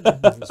 Yeah.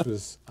 This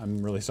was.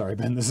 I'm really sorry,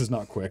 Ben. This is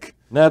not quick.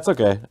 No, it's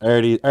okay.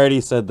 I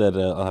already said that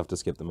I'll have to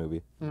skip the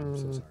movie. I'm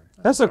so sorry.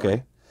 That's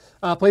okay.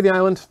 Play the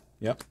island.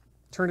 Yep.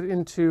 Turn it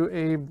into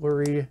a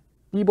Blurry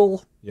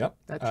Beeble. Yep.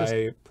 That just...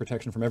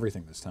 protection from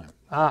everything this time.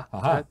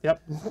 Aha.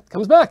 Yep.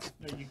 Comes back.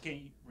 No, you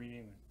can't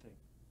rename the thing.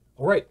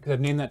 All right, because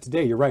I've named that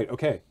today. You're right.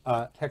 Okay.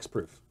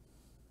 Hexproof.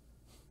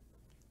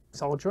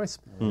 Solid choice.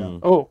 Yeah.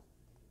 Oh.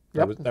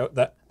 Yep.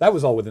 That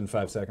was all within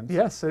 5 seconds.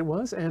 Yes, it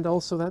was, and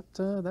also that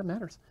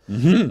matters.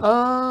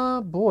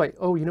 Mm-hmm. Boy.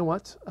 Oh, you know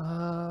what?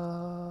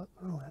 Oh,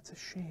 that's a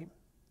shame.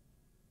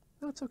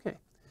 No, it's okay.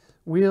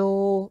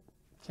 We'll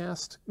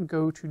cast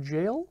Go to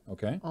Jail.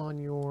 Okay. On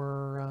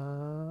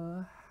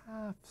your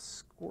half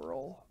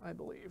squirrel, I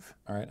believe.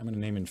 All right, I'm going to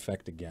name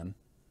Infect again.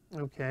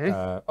 Okay.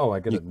 I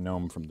get a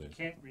gnome from the... You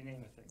can't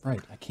rename a thing.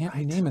 Right, I can't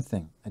rename a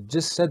thing. I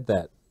just said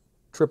that.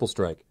 Triple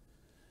strike.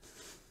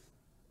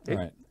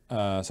 Okay.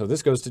 All right. So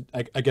this goes to...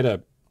 I get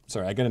a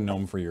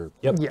gnome for your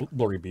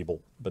Blurry Beeble,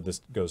 but this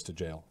goes to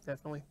jail.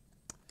 Definitely.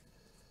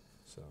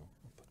 So I'll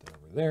put that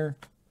over there.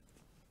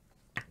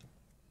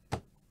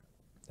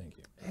 Thank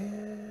you.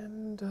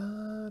 And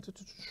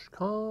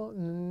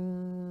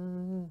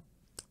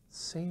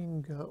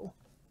saying go.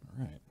 All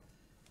right.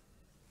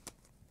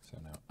 So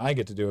now I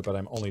get to do it, but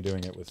I'm only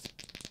doing it with...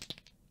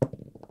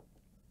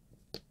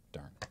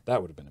 Darn.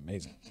 That would have been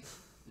amazing.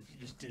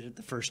 just did it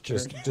the first turn.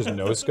 Just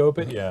no scope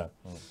it. Yeah.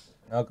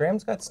 Now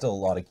Graham's got still a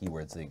lot of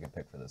keywords that you can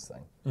pick for this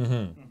thing.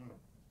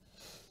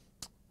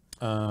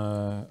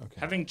 Okay.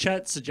 Having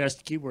chat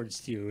suggest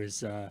keywords to you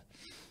is.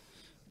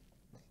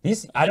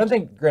 I don't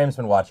think Graham's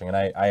been watching, and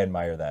I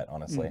admire that,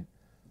 honestly.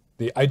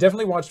 I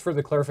definitely watched for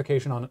the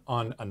clarification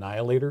on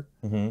Annihilator,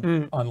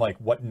 on like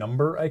what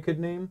number I could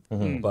name,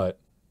 but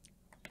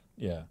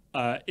yeah.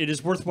 It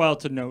is worthwhile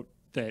to note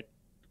that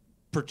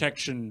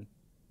protection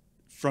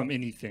from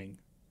anything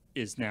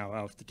is now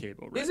off the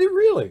table. Right? Is it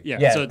really?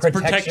 Yeah. So it's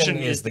protection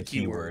is the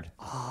keyword.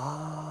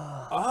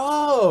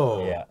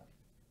 Oh. Yeah.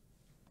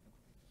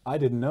 I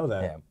didn't know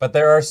that. Yeah, but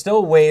there are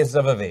still ways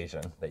of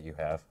evasion that you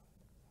have.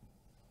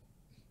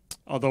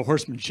 Although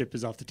horsemanship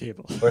is off the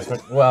table.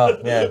 Well,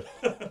 yeah.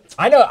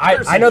 I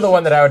know the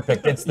one that I would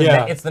pick. It's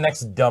the it's the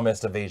next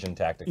dumbest evasion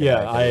tactic.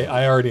 Yeah,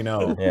 I already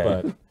know.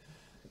 Yeah. But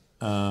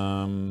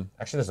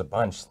actually, there's a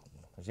bunch.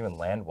 There's even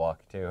land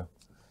walk too.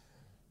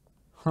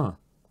 Huh.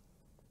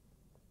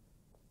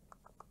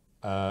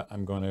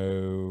 I'm going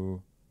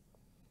to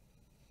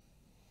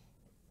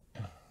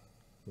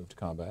move to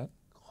combat.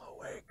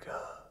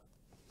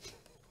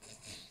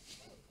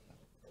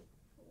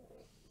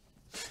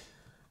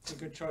 It's a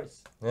good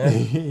choice.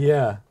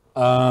 Yeah.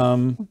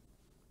 What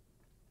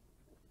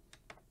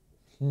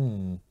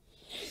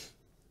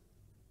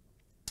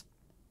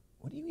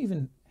do you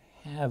even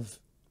have,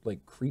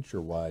 like,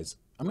 creature-wise?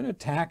 I'm going to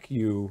attack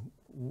you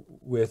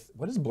with...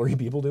 What does Blurry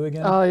Beetle do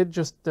again? It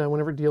just,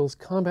 whenever it deals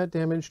combat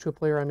damage to a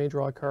player, I may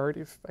draw a card.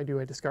 If I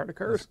do, I discard a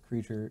card. This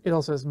creature... It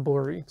also has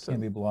Blurry. So.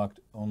 Can be blocked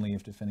only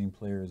if defending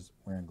player is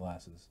wearing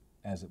glasses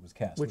as it was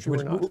cast. Which you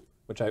were not.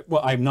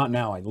 Well, I'm not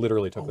now. I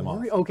literally took them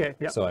off. Okay,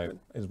 yeah. So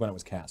is when it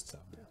was cast. So,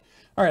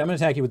 all right, I'm going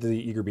to attack you with the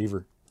Eager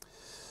Beaver.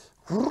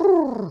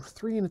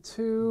 3 and a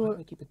 2.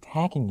 I keep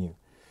attacking you.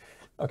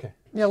 Okay.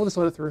 Yeah, we'll just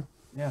let it through.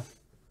 Yeah.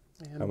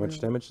 How much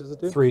damage does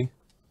it do? 3.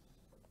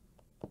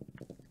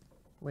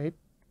 Wait.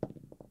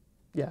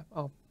 Yeah,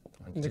 I'll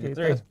 1, 2,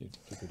 3. Keep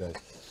your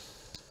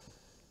dice.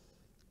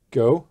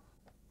 Go.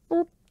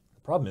 The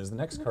problem is the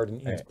next card in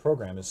Ian's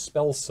program is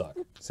Spell Suck.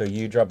 So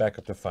you drop back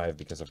up to 5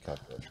 because of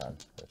Calculotron.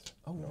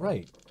 Oh,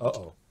 right.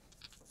 Uh-oh.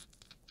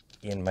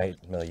 Ian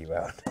might mill you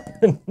out.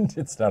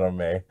 It's not on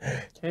May.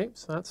 Okay,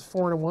 so that's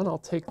 4 and a 1. I'll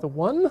take the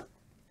 1.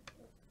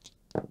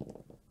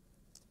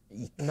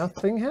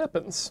 Nothing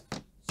happens.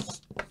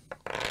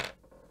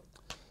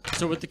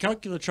 So with the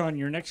Calculotron,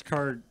 your next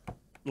card,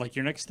 like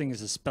your next thing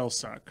is a Spell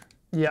Suck.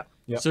 Yeah.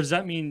 So does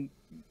that mean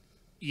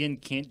Ian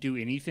can't do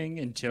anything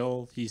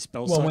until he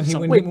spell Well, sucks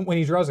when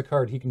he draws a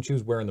card, he can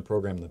choose where in the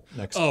program the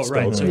next spell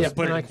goes. So yeah,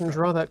 and I can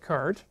draw that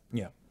card.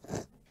 Yeah.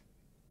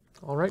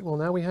 All right, well,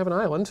 now we have an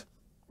island,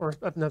 or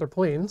another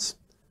plains.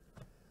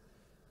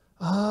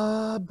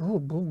 Boo, boo,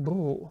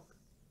 boo.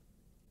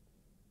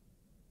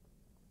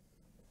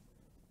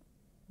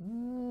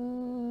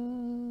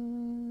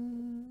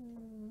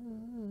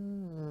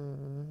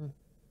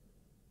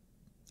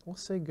 We'll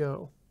say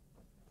go.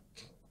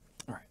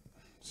 All right,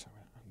 so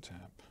untap.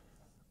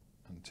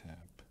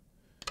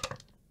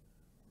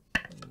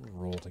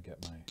 Roll to get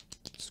my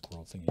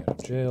squirrel thingy out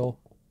of jail,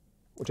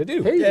 which I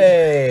do. Hey!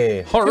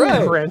 Yay! All right!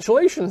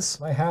 Congratulations!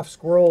 My half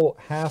squirrel,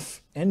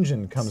 half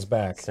engine comes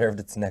back. Served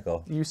its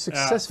nickel. You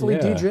successfully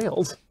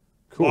de-jailed.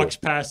 Cool. Walks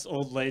past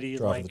old lady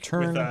Draw like the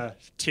turn. with a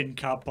tin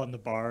cup on the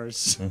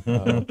bars.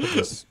 Put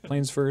this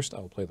planes first. I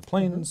will play the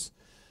planes.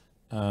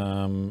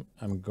 I'm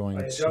going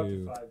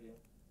to.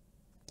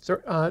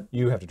 So,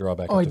 you have to draw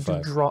back oh, up to I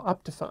 5. do draw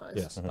up to 5.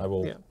 Yes, I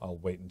will. Yeah. I'll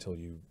wait until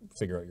you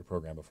figure out your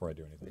program before I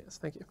do anything. Yes,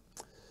 thank you.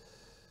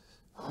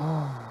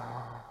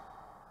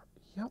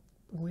 Yep,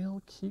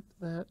 we'll keep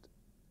that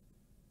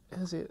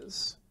as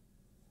is.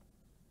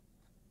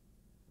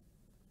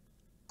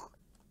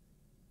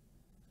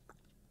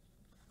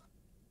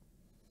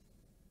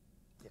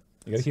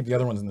 You got to keep the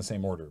other ones in the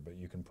same order, but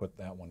you can put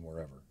that one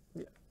wherever.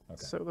 Yeah.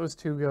 Okay. So those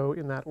two go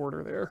in that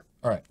order there.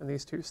 All right. And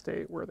these two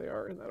stay where they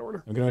are in that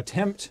order. I'm going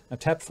to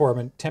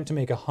attempt to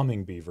make a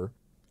humming beaver.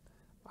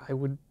 I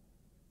would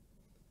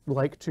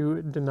like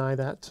to deny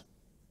that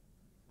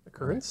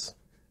occurrence. Right.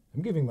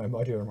 I'm giving my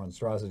modular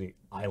monstrosity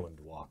island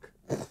walk.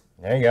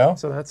 There you go.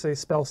 So that's a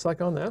spell suck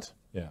on that.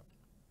 Yeah.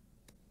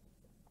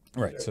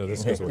 All right, so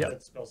this goes away.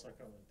 Yep.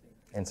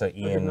 And so Did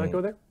Ian... not go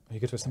there? You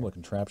get to assemble a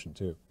contraption,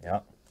 too. Yeah.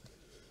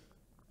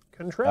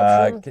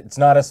 Contraption. It's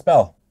not a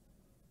spell.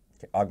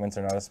 Augments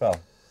are not a spell.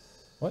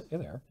 What? Yeah,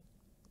 they are.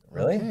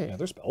 Really? Okay. Yeah,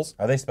 they're spells.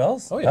 Are they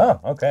spells? Oh, yeah.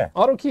 Oh, okay.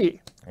 Auto key.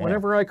 Yeah.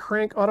 Whenever I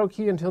crank auto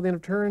key until the end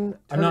of turn,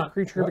 target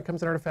creature what?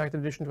 becomes an artifact in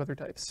addition to other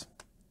types.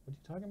 What are you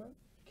talking about?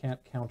 Can't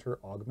counter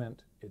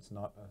augment. It's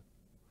not a...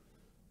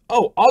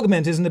 Oh,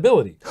 augment is an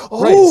ability.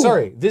 Oh, right,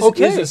 sorry. This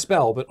okay. is a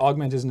spell, but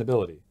augment is an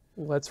ability.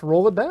 Let's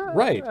roll it back.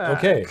 Right,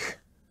 okay.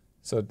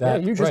 So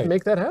that... Yeah, you just right.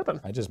 make that happen.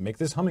 I just make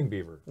this humming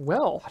beaver.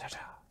 Well.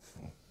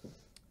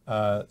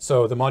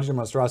 So the modular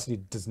monstrosity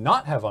does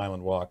not have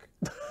island walk.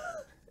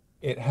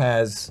 It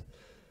has...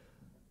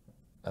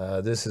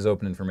 this is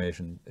open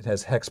information. It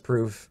has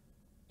hexproof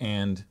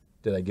and...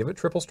 Did I give it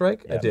triple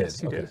strike? Yeah, I did.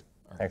 Yes, you did.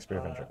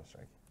 Hexproof and triple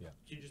strike. Yeah.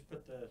 Can you just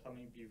put the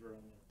humming beaver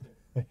on the thing?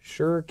 I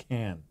sure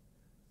can.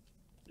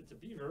 It's a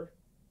beaver.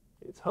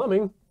 It's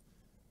humming.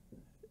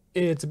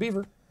 It's a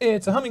beaver.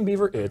 It's a humming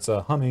beaver. It's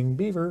a humming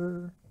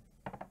beaver.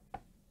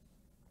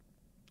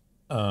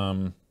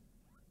 I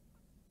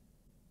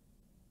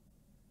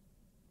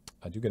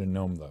do get a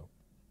gnome though,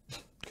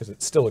 because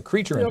it's still a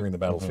creature entering the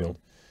battlefield.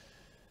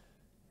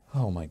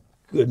 Oh my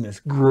goodness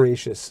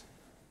gracious!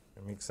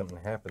 Make something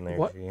happen there.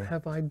 What G.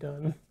 have I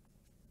done?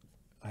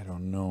 I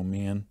don't know,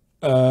 man.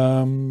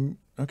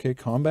 Okay,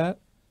 combat.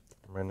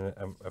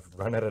 I've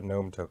run out of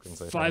gnome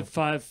tokens. I think.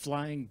 5/5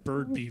 flying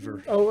bird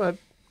beaver. Oh,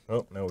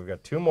 oh no, we've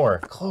got 2 more.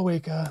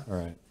 Cloaca. All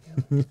right,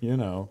 you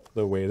know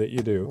the way that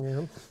you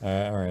do. All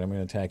right, I'm going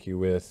to attack you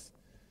with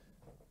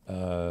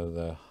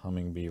the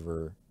humming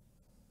beaver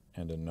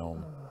and a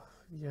gnome.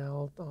 Yeah,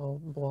 I'll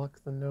block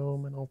the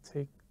gnome and I'll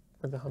take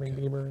the humming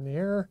beaver in the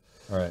air.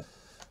 All right.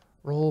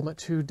 Roll my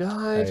 2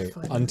 die. I to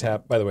find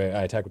untap. By the way,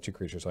 I attack with 2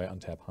 creatures, so I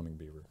untap humming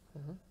beaver.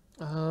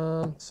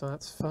 So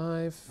that's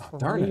 5 for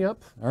Darn me it.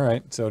 up. All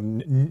right, so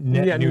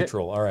net Yeah,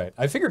 neutral. All right,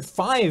 I figured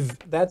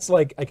 5. That's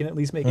like I can at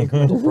least make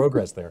incremental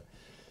progress there.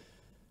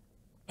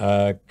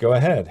 Go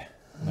ahead.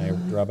 And I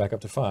draw back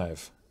up to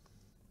 5.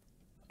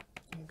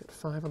 You got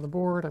 5 on the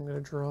board. I'm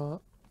going to draw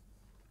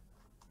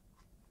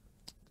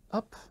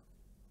up.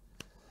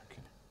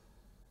 Okay.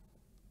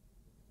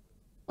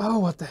 Oh,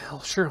 what the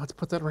hell? Sure, let's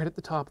put that right at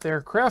the top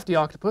there. Crafty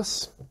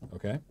Octopus.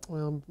 Okay.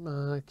 Well,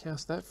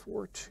 cast that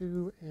for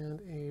 2 and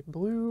a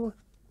blue.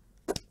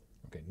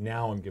 Okay.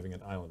 Now I'm giving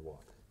it Island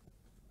Walk.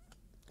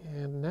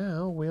 And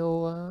now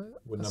we'll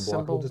Wouldn't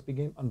assemble. unblockable just be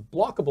game?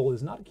 Unblockable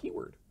is not a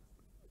keyword.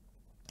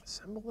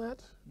 Assemble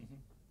that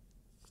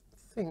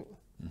thing.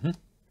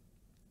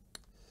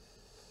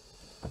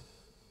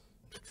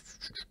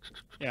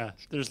 Yeah,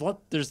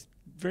 there's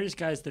various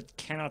guys that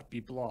cannot be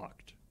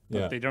blocked, but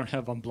Yeah. they don't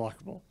have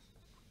unblockable.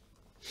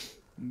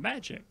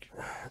 Magic.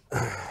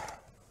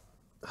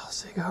 I'll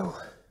say go.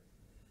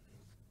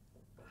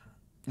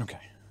 Okay.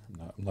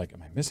 I'm like,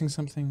 am I missing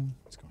something?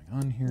 What's going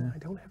on here? I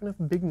don't have enough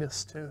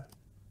bigness to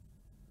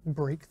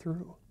break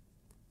through.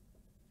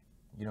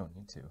 You don't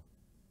need to.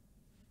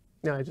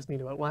 No, I just need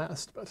to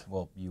outlast, but...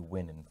 Well, you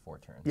win in 4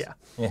 turns. Yeah.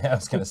 Yeah, I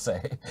was going to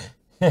say.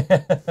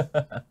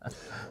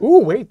 Ooh,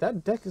 wait,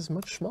 that deck is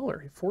much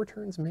smaller. 4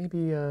 turns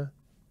maybe a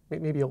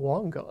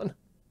long gone.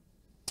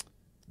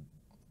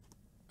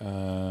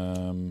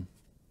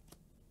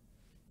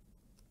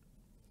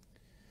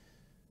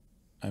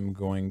 I'm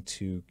going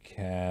to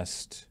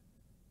cast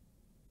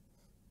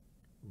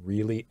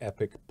Really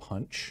Epic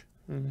Punch,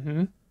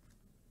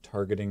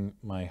 targeting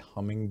my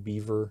humming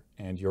beaver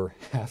and your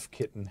half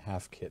kitten,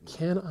 half kitten.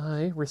 Can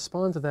I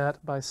respond to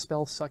that by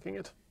spell sucking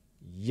it?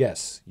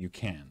 Yes, you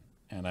can.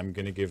 And I'm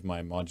going to give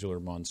my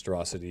modular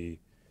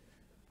monstrosity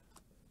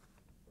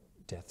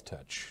Death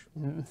Touch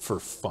for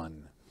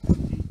fun.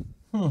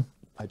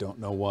 I don't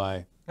know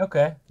why.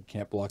 Okay. You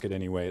can't block it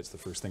anyway. It's the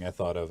first thing I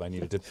thought of. I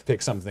needed to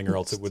pick something or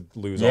else it would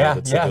lose Yeah, all of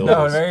its yeah, abilities.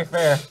 no, very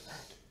fair.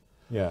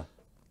 Yeah.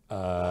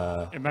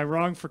 Am I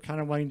wrong for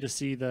kind of wanting to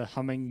see the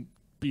humming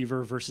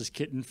beaver versus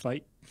kitten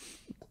fight?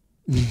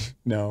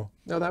 No.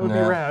 No, that would be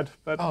rad.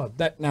 But oh,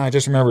 that now I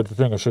just remembered the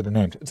thing I should have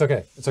named. It's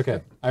okay. It's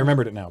okay. I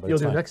remembered it now, but you'll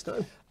it's do fine. next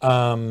time.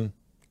 I'm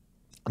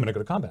gonna go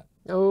to combat.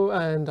 Oh,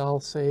 and I'll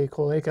say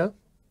Cloaca.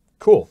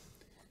 Cool.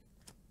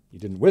 You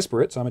didn't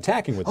whisper it, so I'm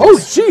attacking with Oh,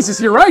 this. Jesus,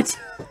 you're right!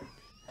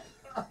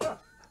 That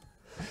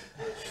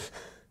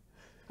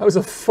was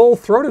a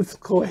full-throated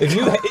Cloaca.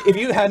 If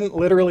you hadn't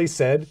literally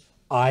said,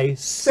 I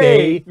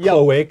say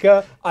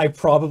Cloaca, I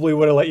probably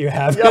would have let you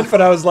have it,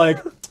 but I was like,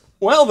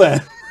 well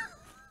then.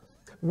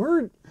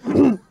 Words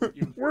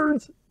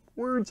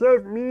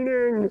have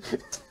meaning.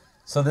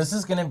 So this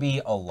is going to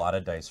be a lot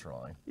of dice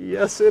rolling.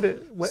 Yes, it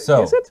is. What,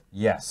 So, is it?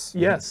 yes.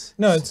 Yes.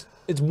 No,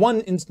 it's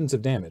 1 instance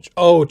of damage.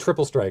 Oh,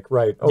 triple strike,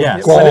 right. Oh,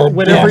 Yes.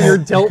 Whenever you're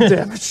dealt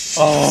damage.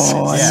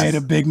 Oh, Yes. I made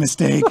a big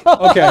mistake.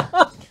 Okay.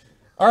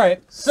 All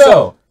right.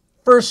 So,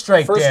 first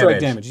strike damage. First strike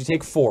damage. You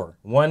take 4.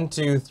 1,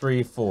 2,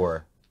 3,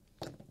 4.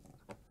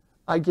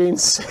 I gain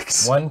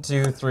 6. 1,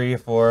 2, 3,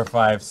 4,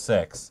 5,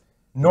 6.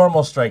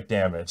 Normal strike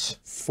damage.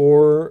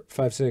 4,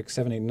 5, 6,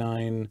 7, 8,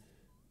 9,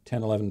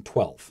 10, 11,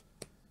 12.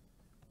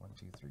 1,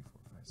 2, 3, 4,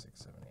 5, 6,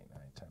 7, 8,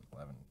 9, 10,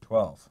 11,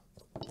 12.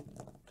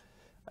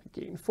 I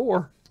gain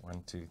 4.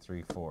 1, 2,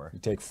 3, 4. You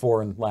take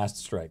 4 in last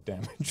strike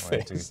damage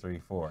 1, 2, 3,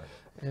 4.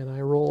 And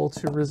I roll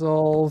to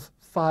resolve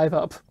 5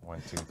 up.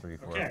 1, 2, 3,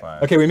 4,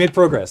 5. Okay, we made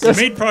progress. You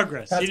made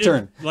progress. Pat's You did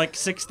turn. like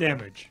 6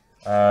 damage.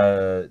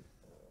 Yeah.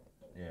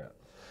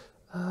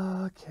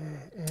 Okay,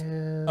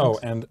 and... Oh,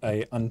 and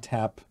I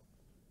untap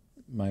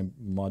my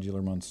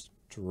modular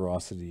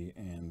monstrosity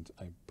and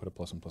I put a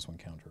 +1/+1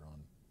 counter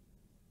on.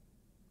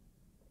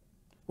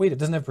 Wait, it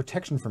doesn't have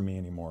protection from me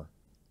anymore.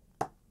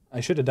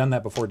 I should have done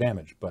that before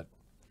damage, but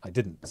I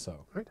didn't,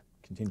 so right.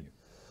 Continue.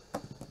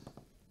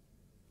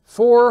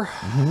 4.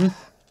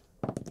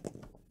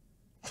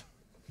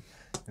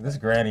 This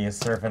granny is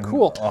surfing.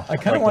 Cool. I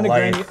kind of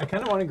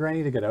wanted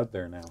Granny to get out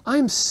there now.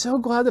 I'm so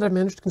glad that I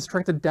managed to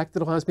construct a deck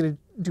that allows me to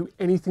do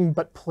anything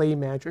but play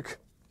Magic.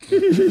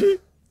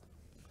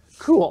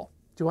 Cool.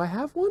 Do I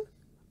have one?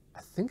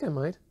 I think I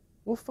might.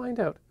 We'll find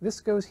out. This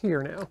goes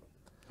here now.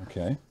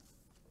 Okay.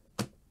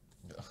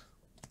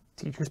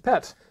 Teacher's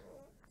pet.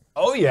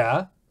 Oh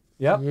yeah.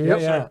 Yep.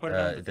 Yep. Yeah.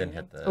 It didn't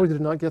hit the. Oh, did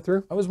it not get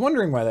through? I was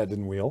wondering why that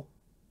didn't wheel.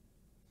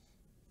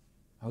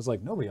 I was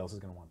like, nobody else is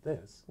going to want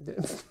this.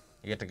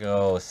 You get to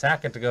go,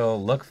 Sack get to go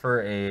look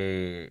for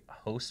a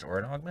host or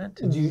an augment.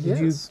 Did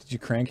you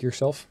crank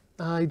yourself?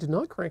 I did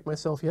not crank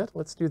myself yet.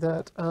 Let's do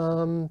that.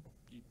 You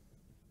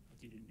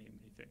didn't name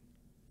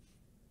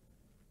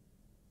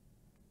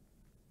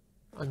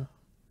anything.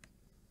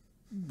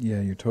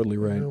 Yeah, you're totally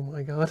right. Oh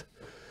my god.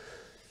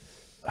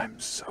 I'm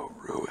so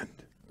ruined.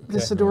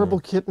 This adorable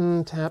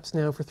kitten taps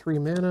now for 3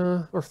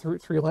 mana, or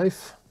 3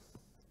 life.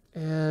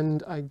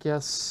 And I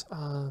guess,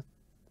 can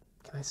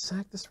I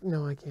sack this?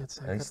 No, I can't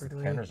sack At least that the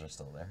right away. counters are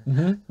still there.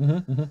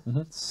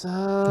 It's,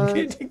 you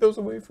can't take those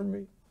away from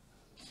me.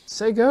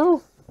 Say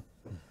go.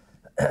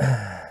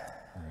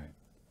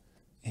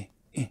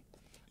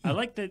 I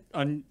like that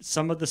on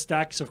some of the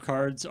stacks of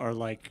cards are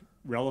like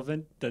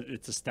relevant, that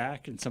it's a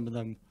stack, and some of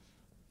them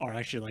are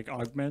actually like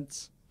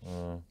augments.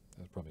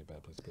 That's probably a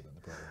bad place to put it in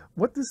the program.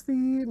 What does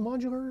the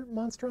modular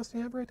monstrosity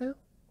have right now?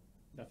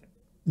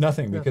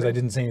 Nothing, because I Nothing.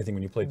 didn't say anything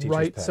when you played Teacher's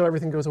Right, Pet. so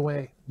everything goes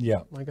away.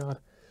 Yeah. My god.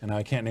 And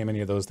I can't name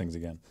any of those things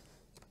again.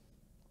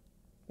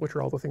 Which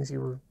are all the things you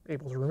were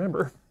able to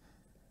remember.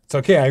 It's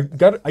okay. I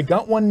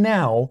got one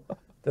now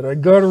that I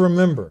got to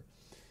remember.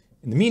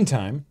 In the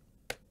meantime,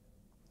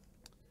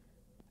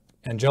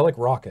 Angelic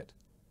Rocket.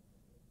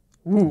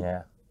 Ooh.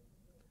 Yeah.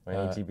 My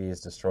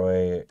ATBs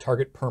destroy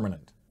target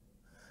permanent.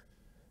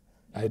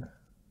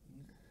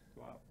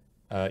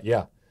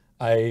 Yeah.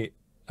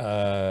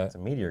 It's a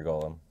meteor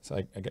golem. So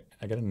I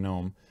got a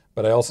gnome,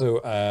 but I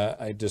also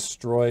I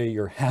destroy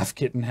your half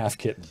kitten, half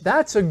kitten.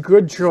 That's a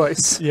good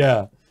choice.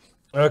 Yeah.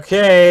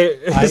 Okay.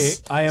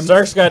 I am.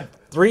 Stark's got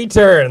 3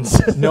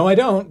 turns. No, I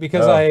don't,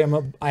 because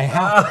I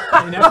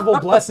have Ineffable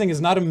Blessing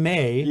is not a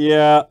May.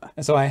 Yeah.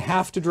 And so I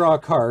have to draw a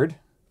card.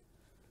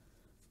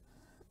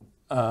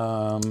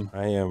 I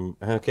am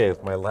okay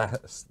with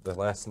the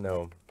last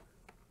gnome.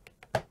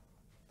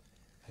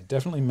 I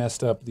definitely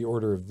messed up the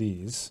order of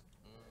these.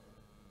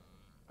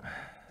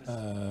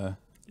 That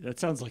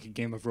sounds like a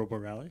game of Robo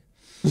Rally.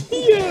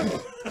 Yeah.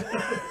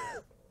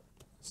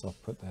 So I'll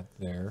put that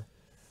there.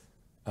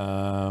 Okay,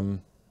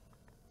 I'm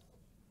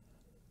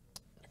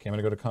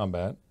gonna go to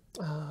combat.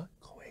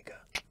 Cloaca.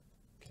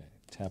 Okay,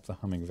 tap the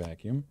humming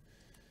vacuum.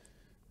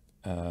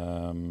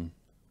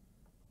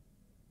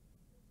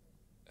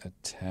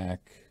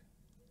 Attack.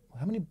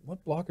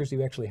 What blockers do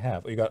you actually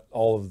have? Oh, you got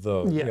all of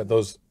the. Yeah. You got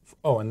those.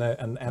 Oh, and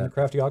the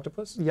crafty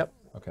octopus. Yep.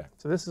 Okay.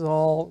 So this is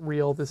all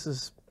real. This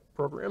is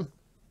program.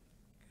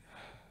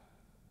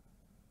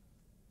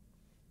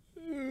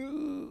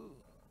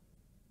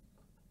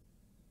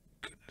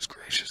 Goodness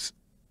gracious.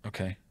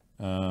 Okay.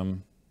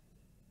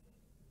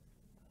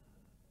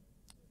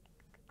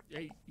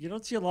 You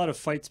don't see a lot of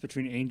fights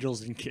between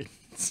angels and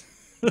kittens.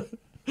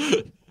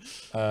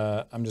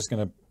 I'm just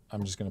gonna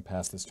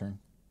pass this turn,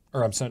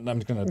 or I'm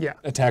just gonna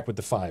attack with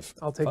the 5.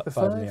 I'll take the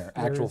 5 5. in the air.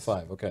 Actual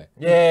 5. Okay.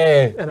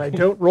 Yay! And I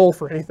don't roll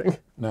for anything.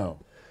 No.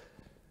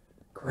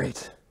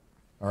 Great.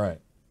 All right.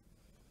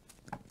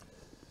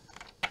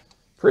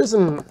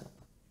 Prison.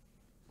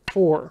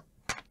 4.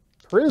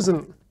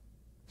 Prison.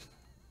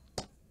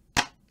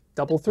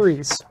 Double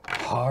 3s.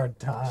 Hard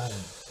time.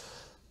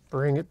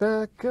 Bring it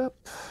back up.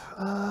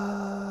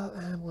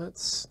 And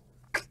let's...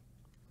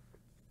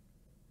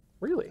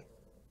 Really?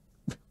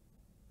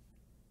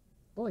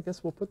 Well, I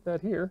guess we'll put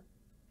that here.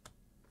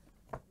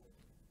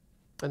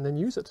 And then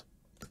use it.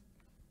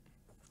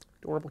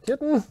 Adorable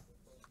kitten.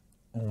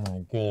 Oh my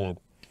god.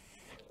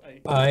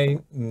 I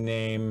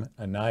name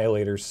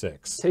Annihilator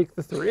 6. Take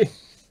the 3.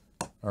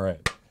 All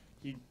right.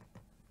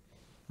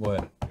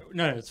 What?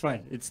 No, it's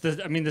fine. It's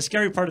the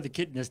scary part of the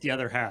kitten is the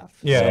other half.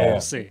 Yeah. So Yeah.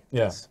 we'll see.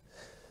 Yeah.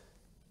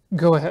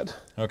 Go ahead.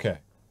 Okay.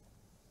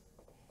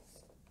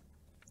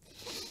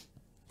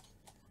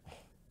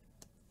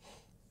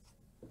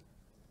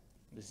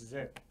 This is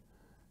it.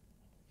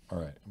 All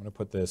right. I'm gonna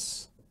put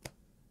this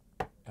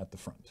at the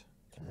front.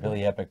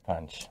 Really epic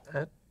punch.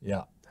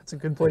 Yeah. That's a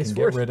good place I can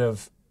for get it. rid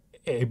of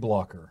a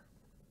blocker.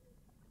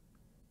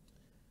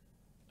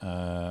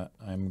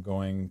 I'm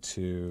going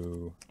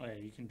to. Oh yeah,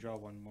 you can draw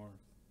one more.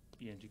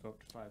 Yeah, you go up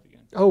to 5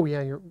 again. Oh,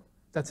 yeah,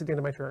 that's at the end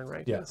of my turn,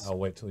 right? Yeah, Yes. I'll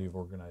wait till you've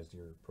organized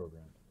your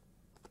program.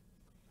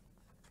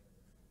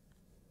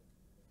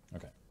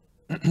 Okay.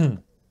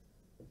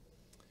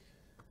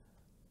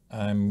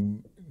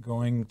 I'm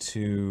going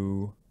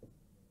to.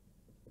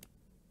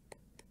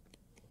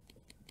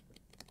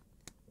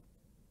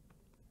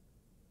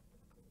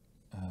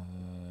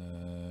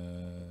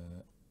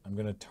 I'm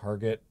going to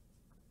target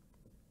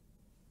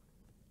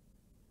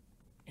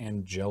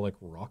Angelic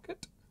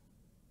Rocket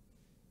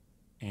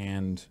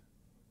and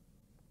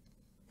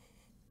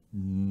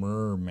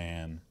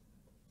Merman.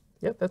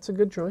 Yep, that's a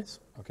good choice.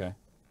 Okay.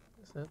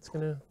 So that's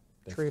going to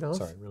trade off.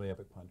 Sorry, really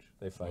epic punch.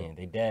 They fight. Yeah,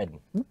 they dead.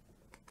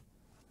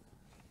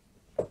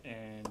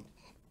 And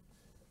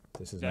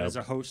This is That now, is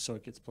a host, so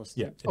it gets +2.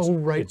 Yeah. It's, Oh,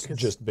 right, It's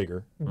just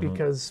bigger.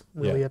 Because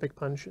really Yeah. epic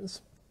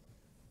punches.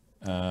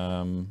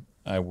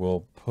 I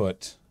will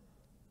put.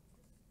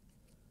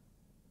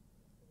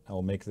 I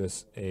will make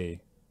this a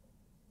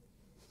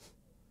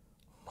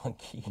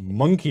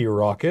monkey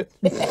rocket.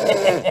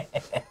 Let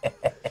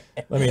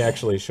me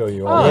actually show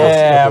you all.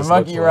 Yeah, this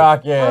monkey looks like.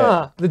 rocket.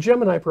 Ah, the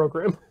Gemini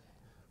program.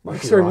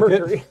 Sorry,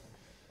 rocket. Mercury.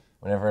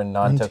 Whenever a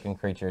non-token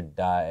creature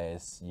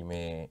dies, you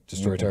may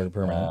Destroy target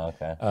permanent. Oh,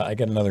 okay. I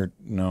get another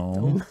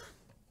gnome.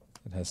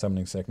 It has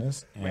summoning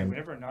sickness. Wait, And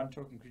whenever a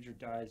non-token creature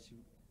dies,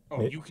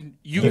 It-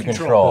 you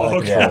control. Oh,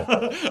 okay.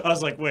 Yeah. I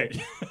was like, wait.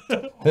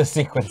 The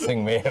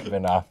sequencing may have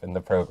been off in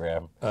the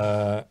program.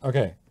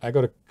 Okay, I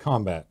go to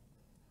combat.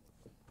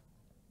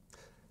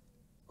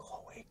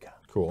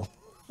 Cool.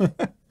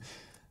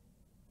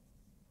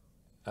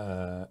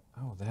 I've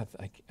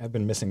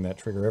been missing that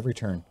trigger every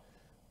turn.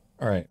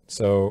 All right,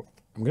 so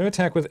I'm going to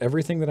attack with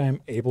everything that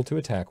I'm able to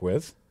attack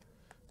with,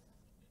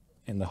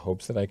 in the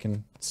hopes that I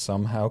can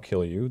somehow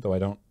kill you, though I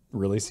don't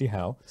really see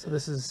how. So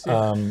this is...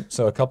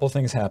 So a couple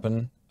things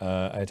happen.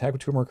 I attack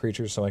with 2 more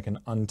creatures, so I can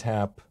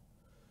untap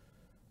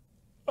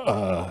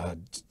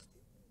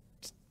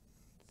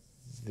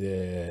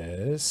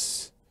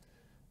this.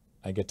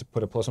 I get to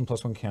put a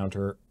 +1/+1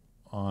 counter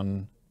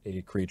on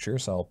a creature,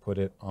 so I'll put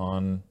it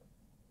on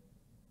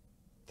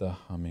the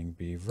Humming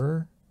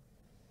Beaver.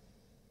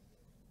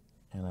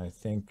 And I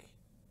think,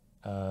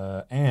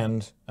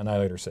 and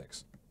Annihilator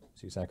 6.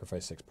 So you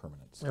sacrifice 6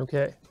 permanents.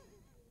 Okay.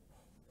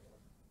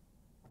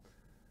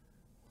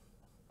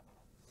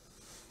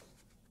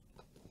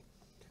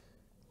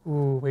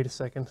 Ooh, wait a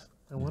second.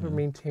 I want to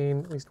maintain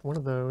at least one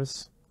of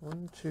those.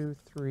 1, 2,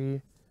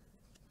 3,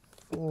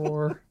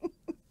 4,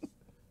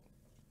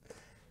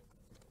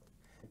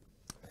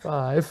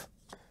 5.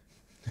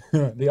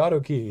 The auto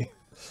key.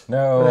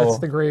 No. That's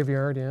the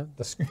graveyard, yeah.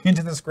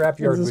 Into the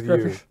scrapyard with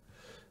you.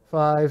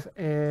 5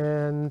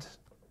 and...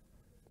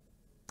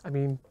 I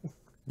mean...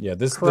 Yeah,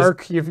 this...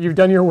 Clark, you've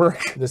done your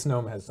work. This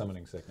gnome has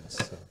summoning sickness.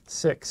 So.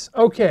 6.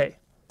 Okay.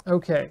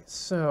 Okay,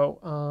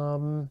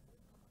 so...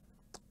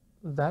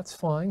 that's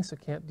flying, so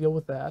can't deal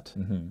with that.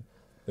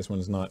 This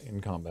one's not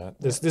in combat.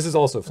 This is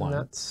also And flying.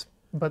 that's...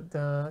 But,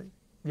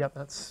 yeah,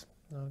 that's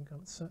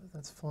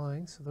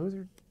flying. So those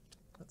are...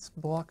 Let's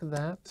block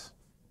that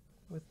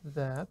with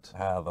that.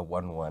 Ah, the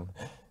 1/1.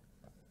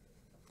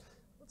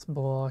 Let's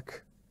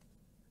block...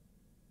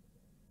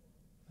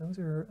 Those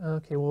are...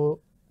 Okay, well,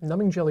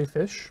 Numbing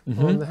Jellyfish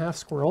on the half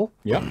squirrel.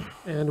 Yep.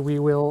 And we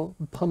will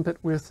pump it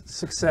with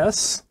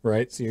success.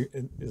 Right, so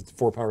it's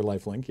 4-power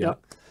lifelink. Yeah.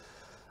 Yep.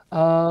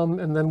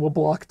 And then we'll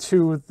block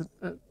 2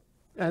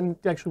 and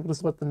actually we'll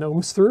just let the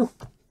gnomes through.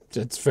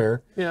 That's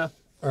fair. Yeah.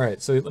 All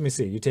right, so let me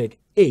see. You take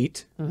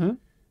 8,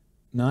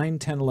 9,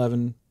 10,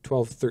 11,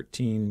 12,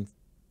 13,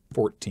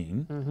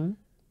 14,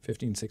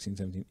 15, 16,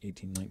 17,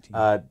 18,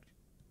 19.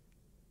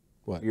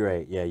 What? You're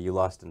right. Yeah, you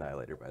lost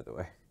Annihilator, by the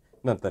way.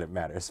 Not that it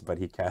matters, but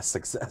he cast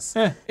success.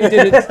 It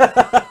did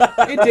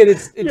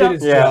its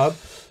job.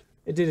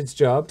 It did its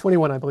job.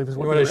 21, I believe, is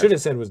what I should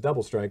have said was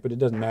double strike, but it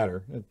doesn't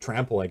matter.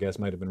 Trample, I guess,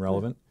 might have been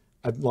relevant.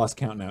 I've lost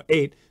count now.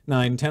 8,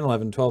 9, 10,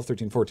 11, 12,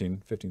 13,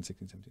 14, 15,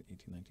 16, 17,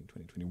 18, 19,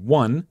 20,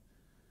 21.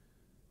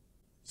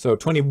 So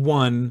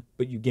 21,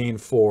 but you gain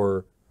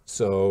 4,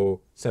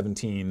 so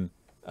 17.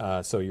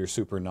 So you're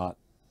super not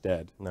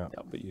dead. No.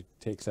 But you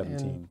take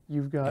 17. And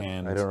you've got...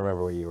 And I don't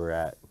remember where you were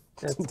at.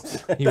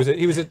 he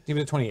was at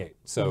 28,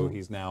 so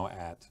he's now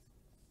at...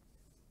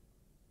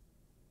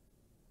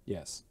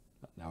 Yes,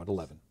 now at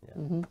 11.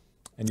 Yeah.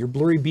 And your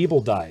Blurry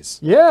Beeble dies.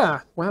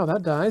 Yeah. Wow,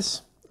 that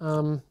dies.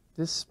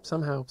 This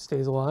somehow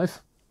stays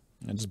alive.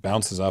 It just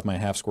bounces off my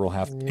half squirrel,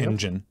 half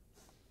engine.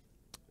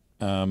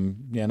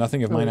 Yeah,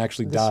 nothing of mine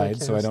actually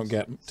died, so I don't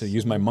get to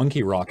use my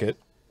monkey rocket.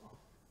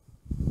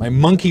 My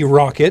monkey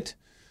rocket.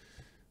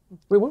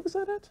 Wait, what was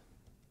that at?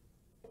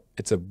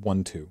 It's a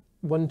 1/2.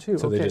 1/2.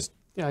 So okay. they just...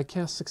 Yeah, I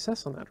cast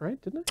success on that, right?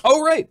 Didn't I?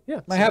 Oh, right. Yeah.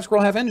 My half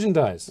squirrel, half engine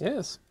dies.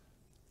 Yes.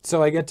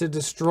 So I get to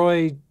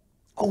destroy...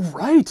 Oh,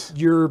 right.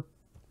 Your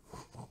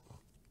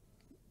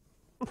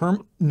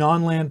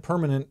non-land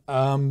permanent.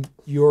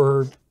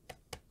 Your...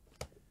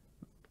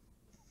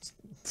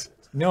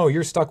 No,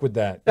 you're stuck with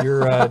that.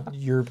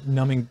 You're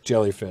numbing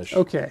jellyfish.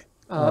 Okay.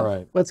 All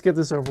right. Let's get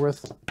this over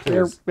with.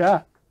 There,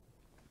 yeah.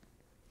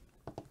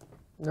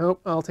 Nope,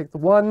 I'll take the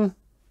 1.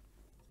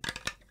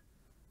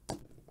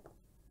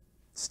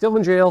 Still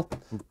in jail.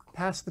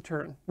 Pass the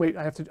turn. Wait,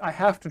 I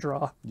have to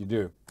draw. You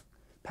do.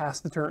 Pass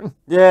the turn.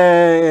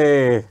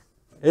 Yay!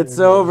 It's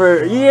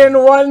over.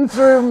 Ian won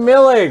through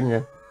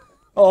milling.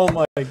 Oh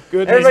my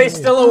goodness. Everybody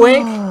still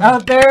awake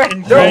out there?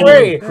 And Don't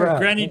worry.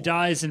 Granny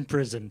dies in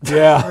prison.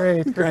 Yeah.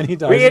 Great. Granny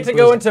dies. We get to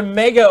go into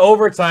mega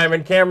overtime,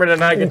 and Cameron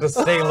and I get to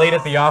stay late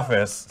at the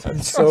office. I'm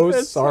so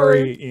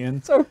sorry, Ian.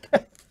 It's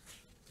okay.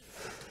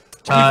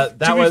 That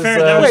to was be fair,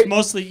 that was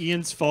mostly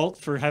Ian's fault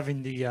for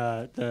having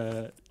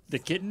the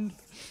kitten.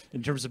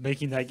 In terms of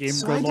making that game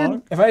go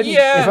long, if I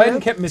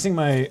hadn't kept missing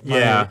my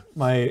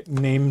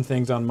name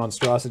things on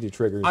monstrosity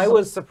triggers, I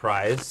was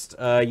surprised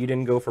you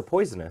didn't go for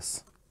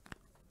poisonous.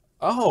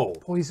 Oh.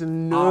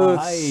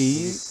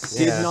 Poisonous. I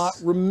did not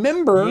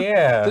remember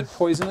that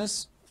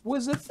poisonous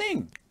was a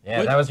thing.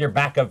 Yeah, that was your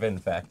backup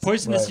infect.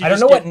 Poisonous, I don't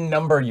know what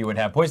number you would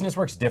have. Poisonous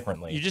works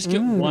differently. You just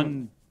get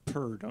one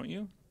per, don't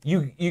you?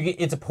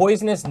 It's a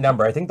poisonous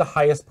number. I think the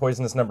highest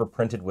poisonous number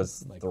printed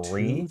was like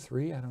 3.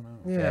 3? I don't know.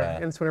 Yeah,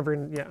 and it's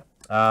whenever, yeah.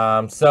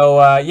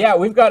 Yeah,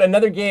 we've got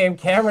another game.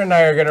 Cameron and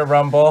I are gonna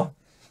rumble.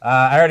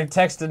 I already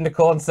texted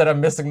Nicole and said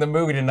I'm missing the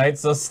movie tonight,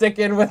 so stick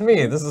in with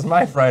me. This is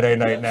my Friday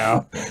night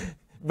now.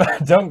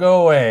 But don't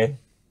go away.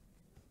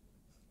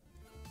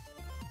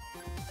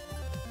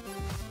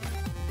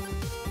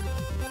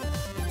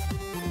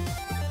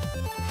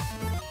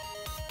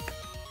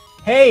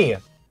 Hey,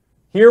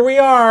 here we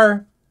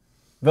are.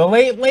 The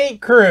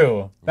Late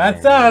Crew.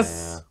 That's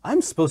us.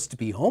 I'm supposed to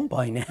be home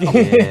by now.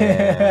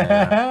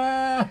 Yeah.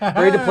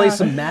 Ready to play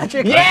some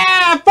Magic?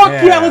 Yeah, fuck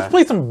yeah, let's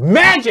play some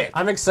Magic.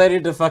 I'm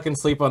excited to fucking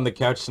sleep on the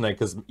couch tonight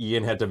because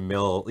Ian had to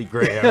mill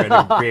Graham in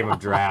a game of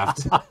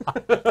draft.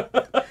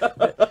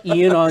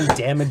 Ian on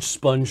damage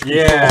sponge.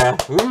 Yeah.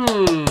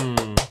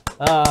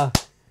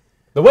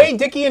 The way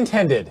Dickie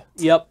intended.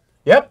 Yep.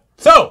 Yep.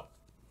 So,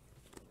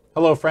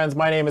 hello friends,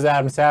 my name is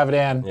Adam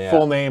Savadan. Yeah.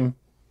 Full name,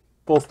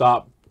 full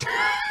stop.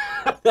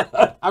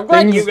 I'm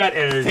glad you got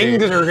energy.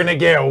 Things are gonna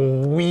get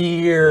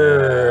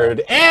weird.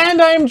 And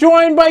I'm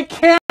joined by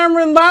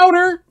Cameron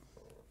Louder.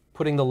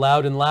 Putting the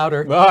loud and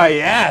louder. Oh,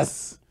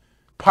 yes.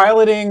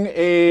 Piloting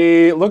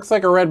looks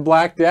like a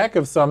red-black deck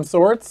of some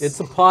sorts. It's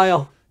a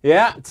pile.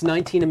 Yeah. It's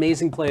 19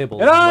 amazing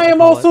playables. And I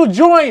am also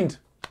joined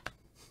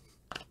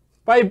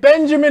by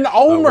Benjamin Omer.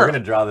 Oh, we're gonna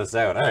draw this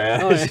out. All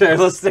right, Oh, yeah. sure,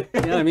 let's see.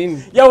 Yeah, I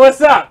mean, Yo, what's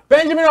up?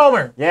 Benjamin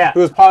Omer. Yeah.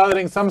 Who is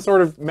piloting some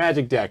sort of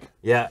magic deck.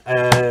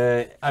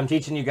 Yeah, I'm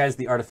teaching you guys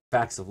the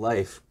artifacts of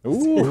life.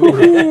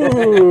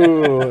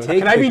 Ooh.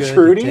 Can I be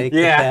Trudy?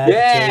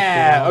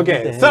 Yeah.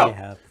 Okay, so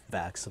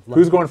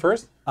who's going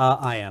first?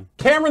 I am.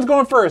 Cameron's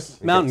going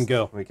first. Mountain,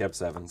 go. We kept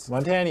 7s.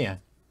 Montania.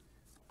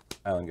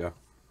 Island, go.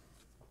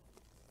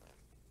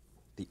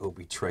 The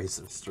Obi Trice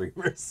of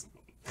streamers.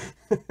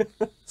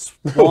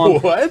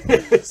 What?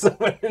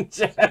 Someone in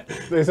chat.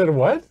 They said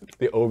what?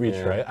 The Obi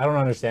Trice? I don't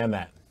understand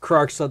that.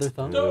 Krark's other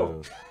thumb.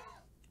 No.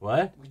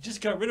 What? We just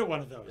got rid of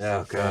one of those.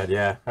 Oh, God,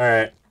 yeah. All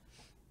right.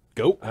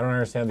 Go. I don't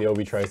understand the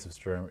Obi Trice of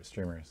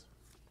streamers.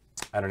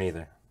 I don't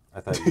either.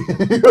 I thought you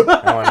did.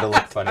 I wanted to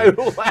look funny. I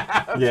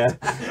laugh. Yeah.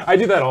 I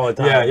do that all the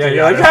time. Yeah,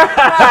 you're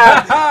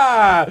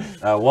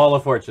like, Wall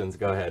of Fortunes,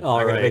 go ahead. All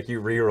I'm going right. to make you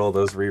re-roll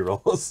those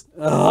re-rolls.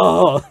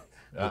 Oh.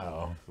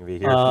 Uh-oh. Be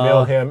here.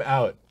 Mill him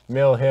out.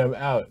 Mill him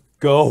out.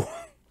 Go.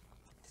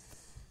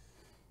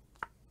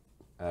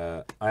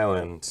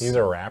 Island. He's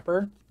a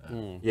rapper?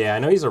 Yeah, I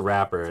know he's a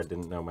rapper. I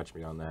didn't know much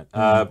beyond that.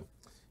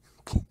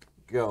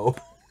 Go.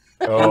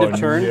 Oh, End of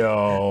turn.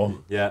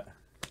 No. Yeah.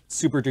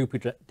 Super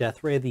duper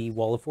death ray, the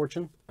Wall of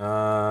Fortune.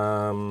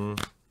 Yeah,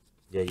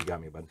 you got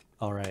me, bud.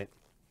 All right.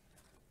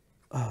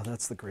 Oh,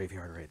 that's the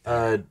graveyard right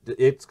there.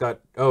 It's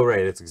got. Oh,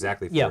 right. It's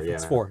exactly 4. Yeah,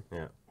 it's 4.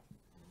 Yeah.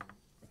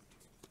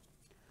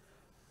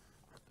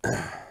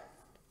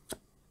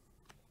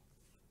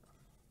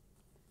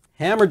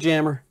 Hammer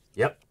Jammer.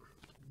 Yep.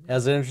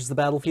 As it enters the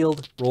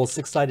battlefield, roll a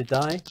 6-sided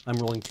die. I'm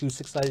rolling 2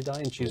 6-sided die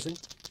and choosing.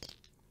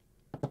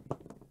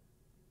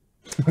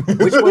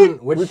 Which one?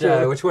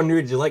 Which one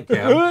would you like,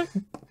 Cam?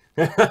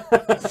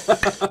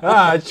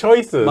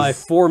 Choices. My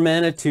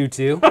 4-mana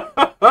 2/2.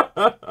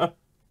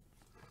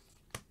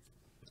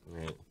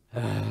 Right.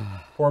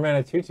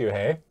 4-mana 2/2,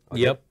 hey?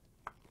 Okay. Yep.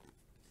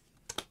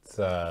 It's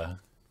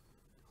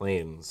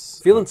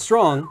Plains. Feeling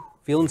strong.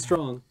 Feeling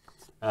strong.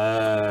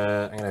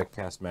 I'm gonna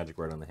cast Magic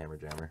Word on the Hammer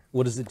Jammer.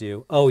 What does it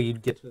do? Oh,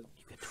 you'd get to.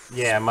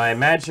 Yeah, my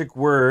magic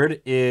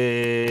word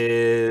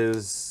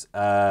is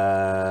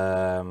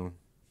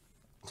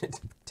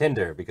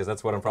Tinder, because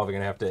that's what I'm probably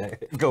gonna have to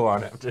go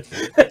on after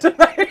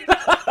tonight.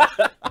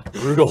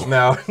 Brutal.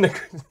 No,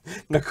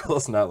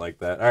 Nicole's not like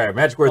that. All right,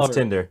 magic word's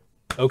Tinder.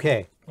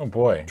 Okay. Oh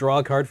boy. Draw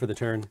a card for the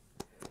turn.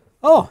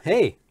 Oh,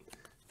 hey.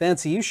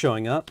 Fancy you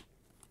showing up.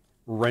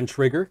 Wrench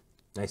Rigger.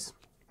 Nice.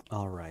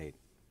 All right.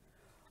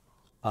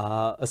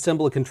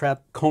 Assemble a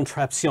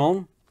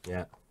contraption.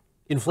 Yeah.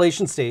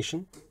 Inflation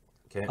Station.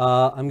 Okay.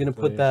 I'm going to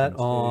put that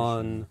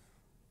on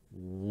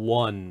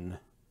 1.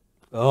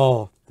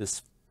 Oh,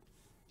 this.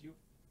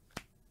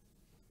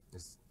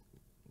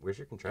 Where's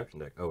your contraption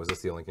deck? Oh, is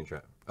this the only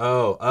contraption?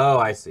 Oh,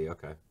 I see.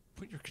 Okay.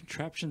 Put your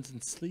contraptions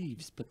in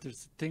sleeves, but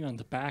there's a thing on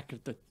the back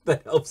of the.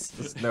 That helps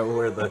us know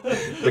where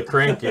the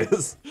crank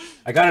is.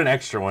 I got an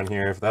extra one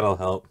here, if that'll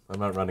help. I'm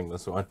not running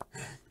this one.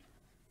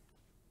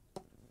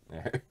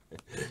 There.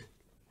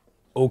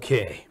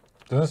 Okay.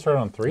 Doesn't it start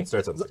on 3? It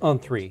starts on 3. On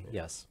 3,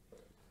 yes.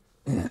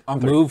 On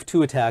 3. Move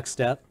to attack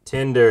step.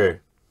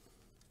 Tinder.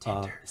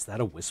 Is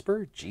that a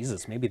whisper?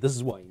 Jesus, maybe this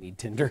is why you need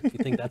Tinder. If you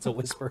think that's a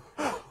whisper.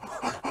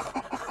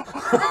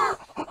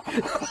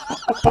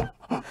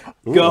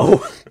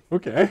 Go.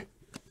 Okay.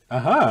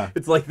 Uh-huh.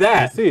 It's like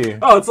that. I see.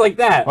 Oh, it's like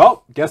that.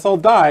 Well, guess I'll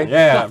die.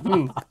 Yeah.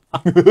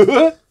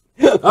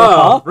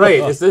 Oh, right.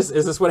 Is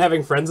this what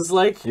having friends is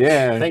like?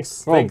 Yeah.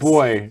 Thanks. Oh thanks.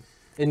 boy.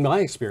 In my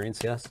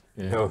experience, yes.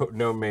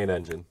 No main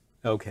engine.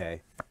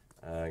 Okay.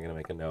 I'm gonna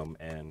make a gnome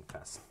and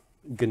pass.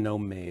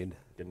 Gnome made.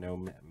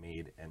 Gnome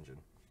made engine.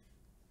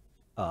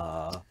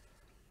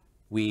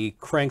 We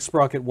crank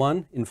Sprocket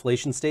 1,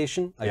 inflation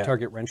station. I Yeah.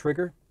 target wrench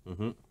rigger.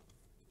 Mm-hmm.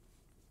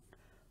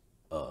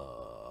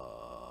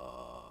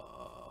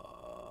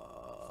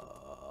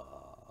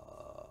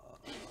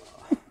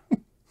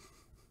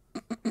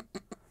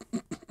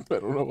 I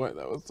don't know why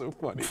that was so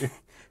funny.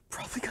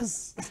 Probably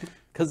because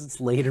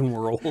it's late and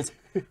we're old.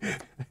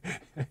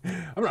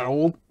 I'm not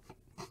old.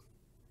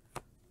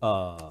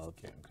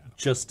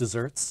 Just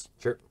desserts.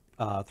 Sure.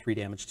 3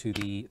 damage to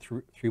the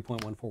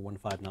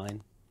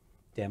 3.14159.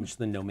 Damage to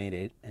the no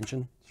made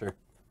engine. Sure.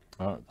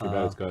 Oh, too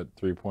bad it's got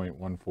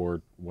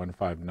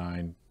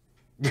 3.14159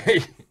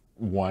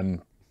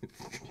 1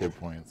 hit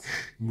points.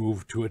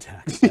 Move to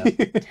attack step.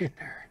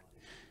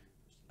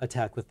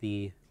 Attack with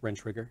the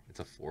wrench rigger. It's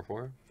a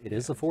 4/4. It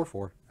is a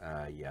 4/4.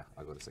 Yeah,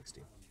 I'll go to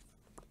 16.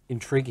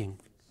 Intriguing.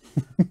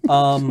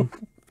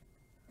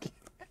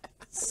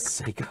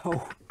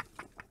 Psycho.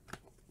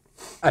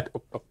 I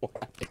don't know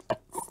why.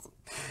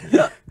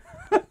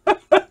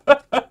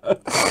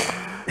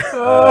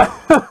 All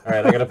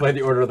right, I'm gonna play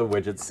the Order of the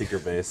Widgets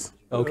Secret Base.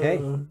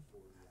 Okay.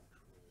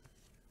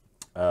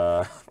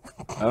 I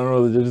don't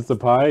know the digits of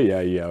pi.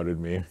 Yeah, you outed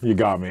me. You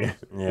got me.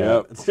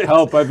 Yeah. Yep.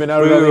 Help! I've been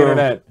outed on the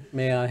internet.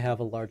 May I have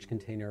a large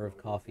container of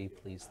coffee,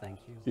 please? Thank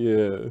you.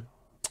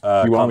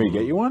 Yeah. You want me to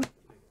get you one?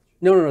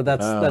 No.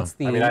 That's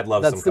the. I mean, I'd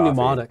love that's some the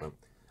coffee, mnemonic. but,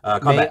 May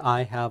combat.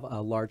 I have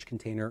a large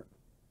container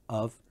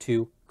of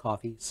 2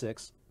 coffee?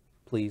 6,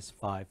 please.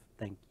 5,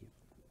 thank you.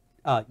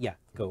 Yeah,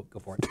 go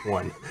for it.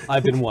 1.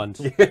 I've been one.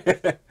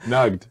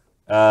 Nugged.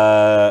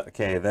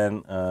 Okay,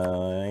 then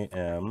I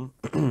am.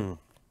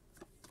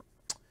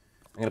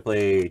 I'm gonna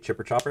play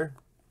Chipper Chopper.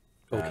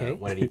 Okay.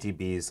 When it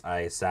ETBs,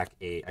 I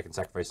can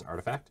sacrifice an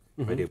artifact.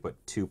 If I do, put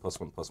 2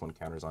 +1/+1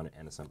 counters on it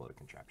and assemble a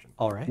contraption.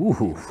 All right.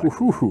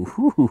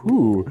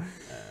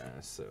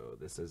 So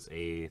this is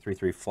a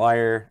 3/3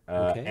 flyer,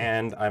 Okay.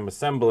 and I'm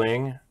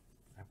assembling.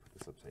 I put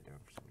this upside down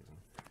for some reason.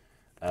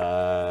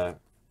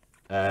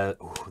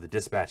 The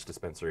dispatch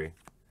dispensary.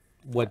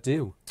 What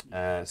do?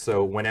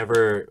 So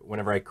whenever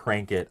I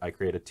crank it, I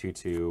create a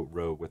 2/2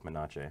 rogue with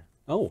Menachem.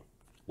 Oh,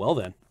 well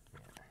then.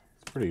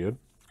 It's pretty good.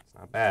 It's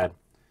not bad.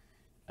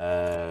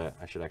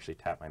 I should actually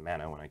tap my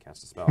mana when I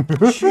cast a spell.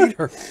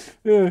 Cheater.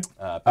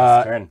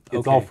 Pass turn.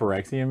 It's all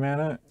Phyrexian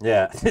mana?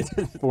 Yeah.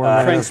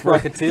 Crank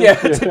Sprocket 2? Yeah.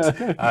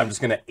 I'm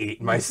just gonna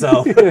eat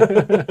myself.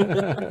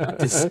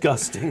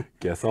 Disgusting.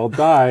 Guess I'll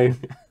die.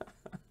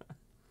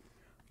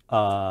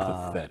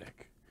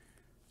 Pathetic.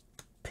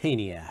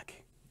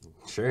 Paniac.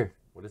 Sure.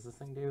 What does this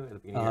thing do at the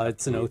beginning? of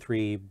It's an upkeep?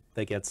 03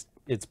 that gets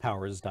its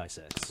power is die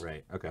 6.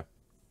 Right. Okay.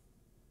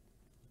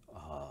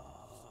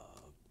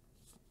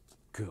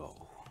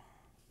 Go.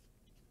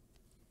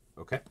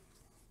 Okay.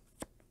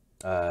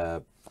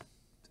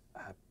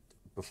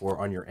 Before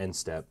on your end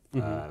step,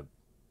 Tinder.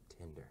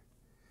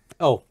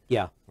 Oh,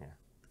 yeah. Yeah.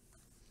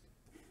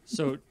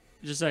 So,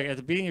 just like at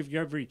the beginning of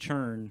every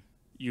turn,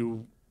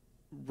 you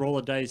roll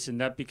a dice,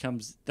 and that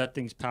becomes that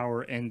thing's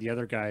power and the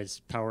other guy's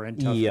power and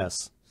toughness.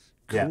 Yes.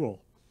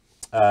 Cool.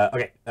 Yeah.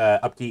 Okay.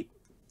 Upkeep.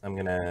 I'm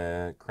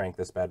gonna crank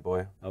this bad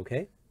boy.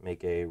 Okay.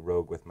 Make a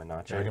rogue with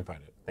Menachem. I can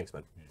find it. Thanks,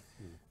 bud.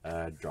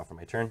 Draw for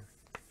my turn.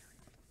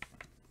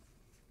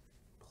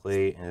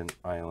 Play an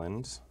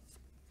island.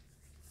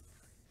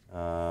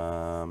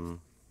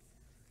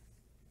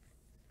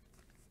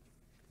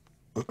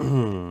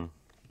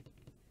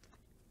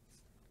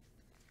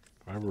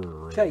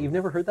 Chat, you've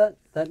never heard that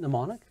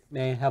mnemonic?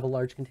 May I have a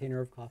large container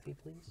of coffee,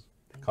 please?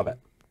 Combat.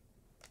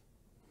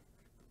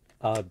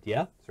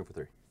 Yeah. 3 for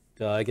 3.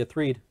 I get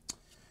 3'd.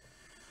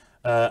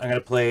 I'm gonna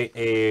play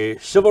a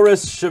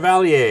Chivalrous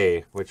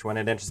Chevalier, which when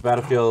it enters the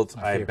battlefield,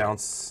 I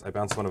bounce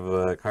one of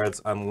the cards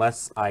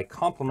unless I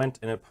compliment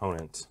an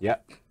opponent.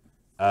 Yep.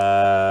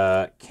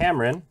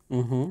 Cameron.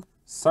 Mm-hmm.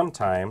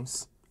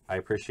 Sometimes I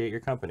appreciate your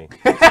company.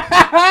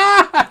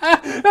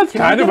 That's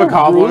kind of a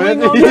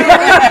compliment.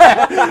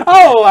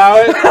 I'll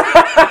allow it.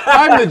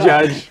 I'm the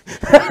judge.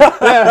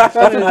 Yeah,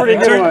 that's a pretty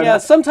good one. Yeah,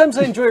 sometimes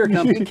I enjoy your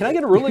company. Can I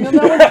get a ruling on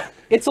that one?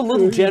 It's a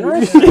little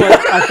generous, but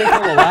I think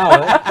I'll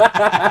allow it.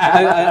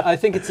 I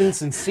think it's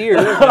insincere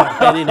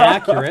and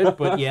inaccurate,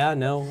 but yeah,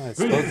 no, I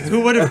suppose.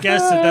 Who would have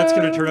guessed that that's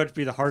going to turn out to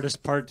be the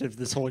hardest part of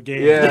this whole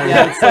game?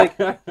 Yeah, it's like,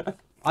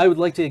 I would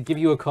like to give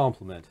you a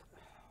compliment.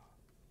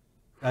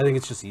 I think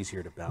it's just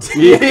easier to bounce.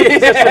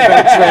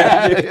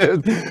 Yeah.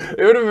 It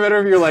would have been better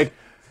if you're like,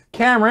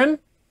 Cameron.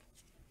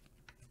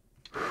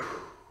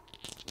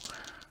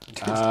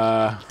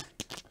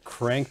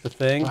 Crank the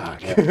thing.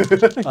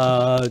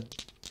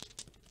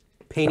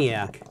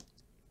 Paniac.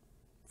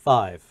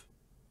 5.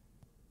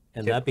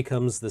 And that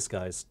becomes this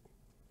guy's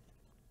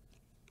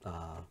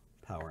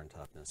power and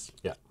toughness.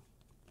 Yeah.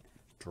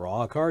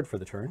 Draw a card for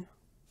the turn.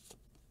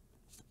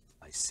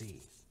 I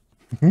see.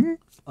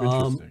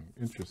 Interesting.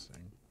 Interesting.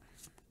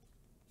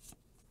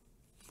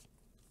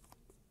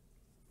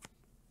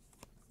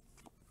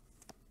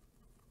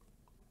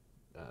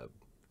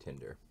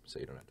 Tinder, so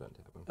you don't have to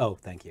untap him. Oh,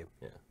 thank you.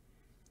 Yeah.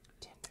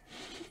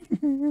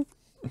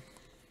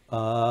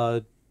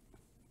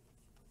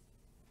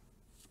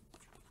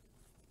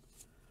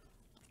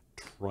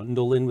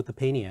 Trundle in with the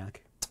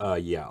Paniac.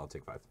 Yeah, I'll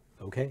take 5.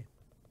 Okay.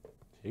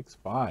 Takes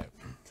 5.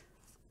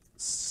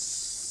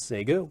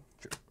 Say go.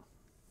 Sure.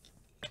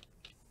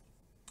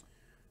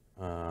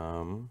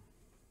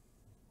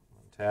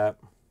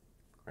 Tap.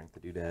 Crank the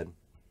doodad.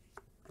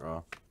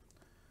 Draw.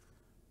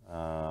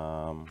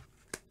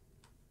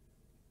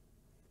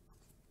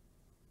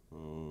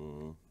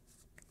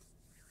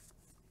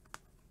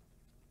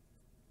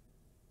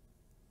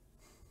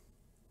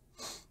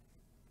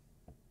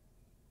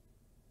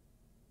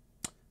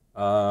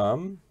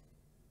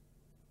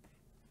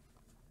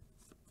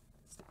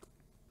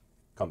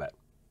 Combat.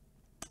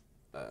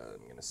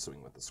 I'm gonna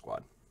swing with the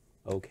squad.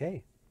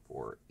 Okay.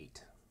 For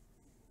 8.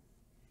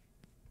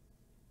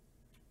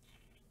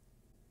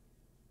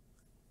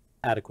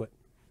 Adequate.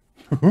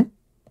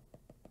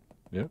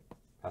 Yeah.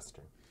 Pass the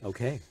turn.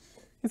 Okay.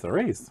 It's a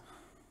race.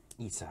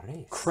 It's a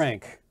race.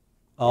 Crank.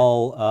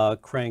 I'll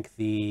crank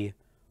the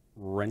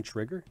wrench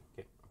rigger.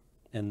 Okay.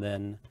 And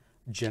then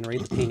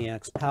generate the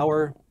Paniac's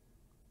power.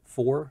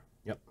 4.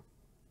 Yep.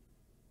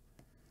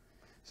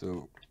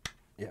 So,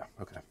 yeah,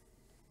 okay.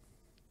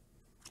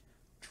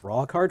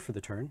 Draw a card for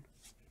the turn.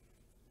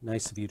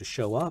 Nice of you to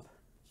show up.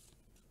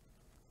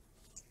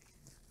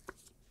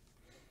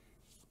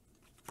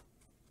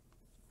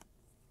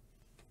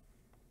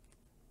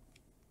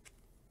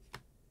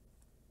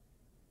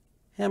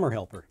 Hammer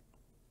Helper.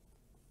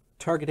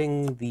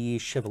 Targeting the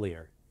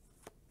Chevalier.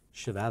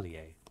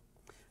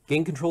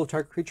 Gain control of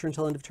target creature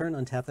until end of turn.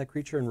 Untap that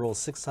creature and roll a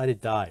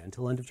 6-sided die.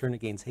 Until end of turn, it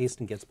gains haste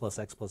and gets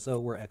 +X/+O,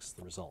 where X is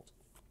the result.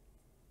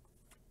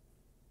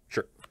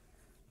 Sure.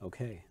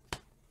 Okay.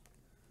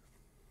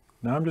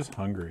 Now I'm just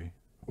hungry.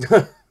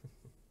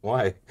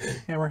 Why?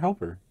 Hammer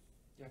Helper.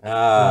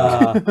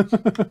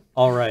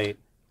 All right.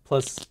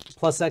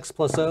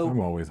 +X/+O. I'm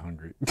always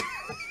hungry.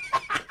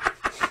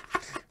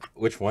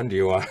 Which one do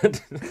you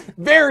want?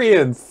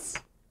 Variants!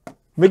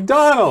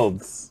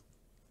 McDonald's!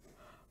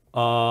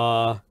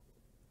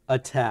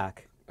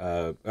 Attack.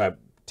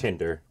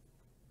 Tinder.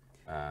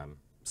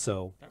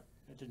 So.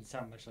 That didn't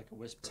sound much like a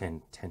whisper.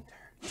 Tinder.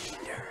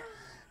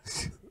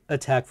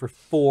 Attack for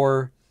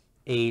 4,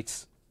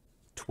 8,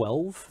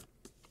 12.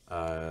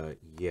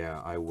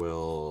 Yeah, I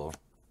will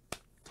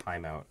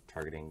time out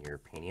targeting your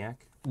Paniac.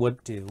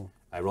 What do?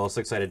 I roll a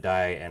 6-sided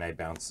die and I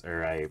bounce,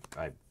 or I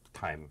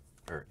time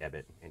or ebb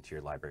it into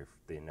your library for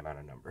the amount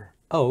of number.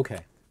 Oh, okay.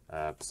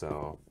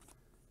 So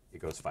it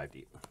goes 5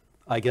 deep.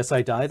 I guess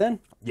I die then?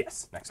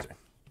 Yes, next turn.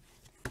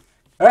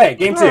 All right,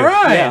 game 2. All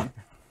right. Yeah.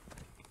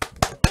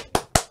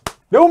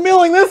 No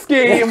milling this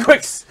game.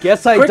 Quick.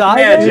 Guess I quick die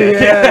magic.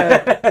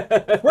 then?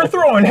 Yeah. We're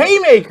throwing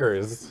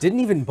haymakers. Didn't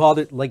even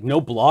bother, like, no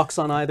blocks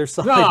on either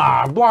side.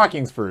 Nah,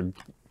 blocking's for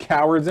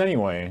cowards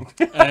anyway.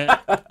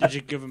 Did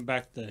you give him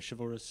back the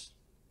chivalrous?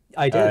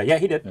 I did. Yeah,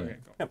 he did. Okay,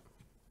 cool. Yep.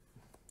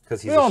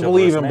 Because We don't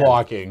believe in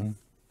blocking.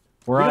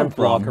 Where We I'm don't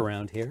block from.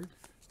 around here. Do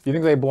you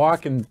think they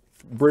block in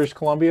British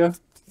Columbia?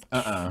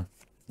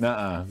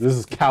 Nuh-uh. This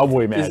is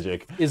cowboy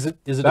magic. Is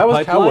it That a was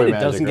pipeline? cowboy It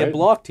magic, doesn't get right?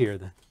 blocked here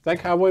then. Is that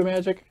cowboy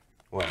magic?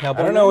 What? Cowboy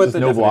I don't know what There's the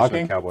no definition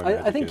blocking? of cowboy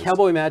magic I think is.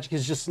 cowboy magic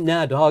is just,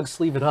 nah, dogs,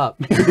 leave it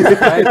up.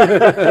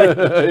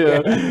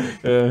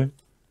 Yeah.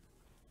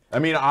 I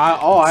mean,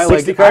 I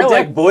 60 like card I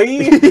deck, like, boy.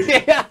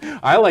 yeah,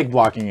 I like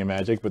blocking in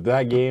Magic, but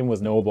that game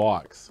was no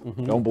blocks.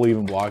 Don't believe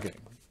in blocking.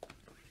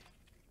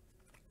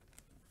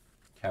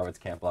 Cowards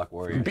can't block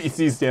warriors.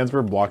 BC stands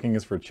for blocking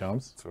is for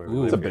chumps. That's where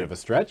we It's live a bit here. of a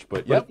stretch,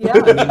 but yep. yeah,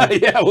 I mean-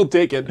 Yeah, we'll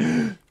take it.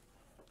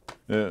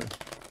 Yeah.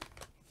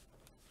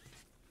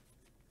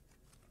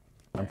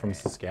 I'm from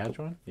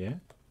Saskatchewan. Yeah,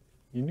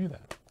 you knew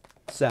that.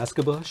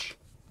 Saskabush.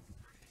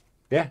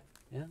 Yeah.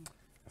 Yeah.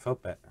 I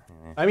felt that.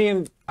 I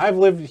mean, I've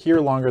lived here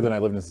longer than I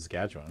lived in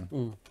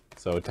Saskatchewan.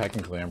 So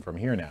technically I'm from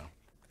here now.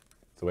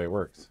 That's the way it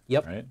works.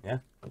 Yep. Right? Yeah.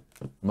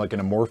 I'm like an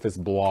amorphous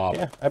blob.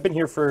 Yeah, I've been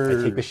here for...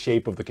 I take the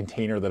shape of the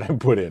container that I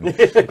put in.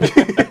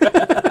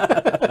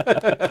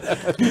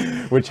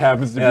 Which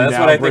happens to be that's now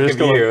what I British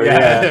think of you.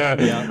 Columbia.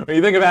 Yeah. When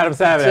you think of Adam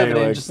Savage, Seven,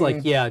 you're like, just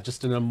like, yeah,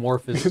 just an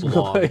amorphous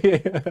blob.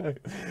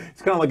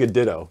 It's kind of like a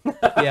ditto.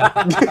 Yeah.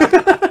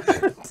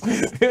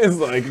 It's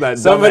like that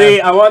Somebody,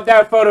 dumbass, I want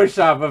that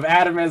Photoshop of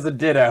Adam as a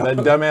ditto. that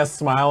dumbass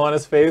smile on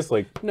his face.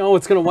 Like, No,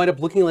 it's going to wind up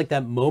looking like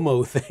that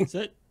Momo thing. Is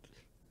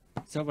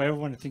that why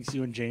everyone thinks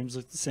you and James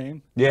look the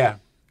same? yeah.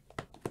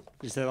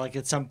 Is that like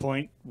at some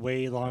point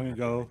way long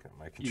ago,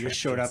 my you just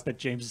showed contractions. up at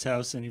James's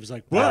house and he was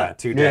like, "What?"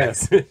 2 Yeah.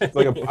 decks. It's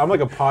like I'm like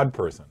a pod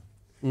person.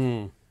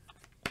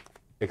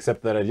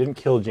 Except that I didn't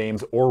kill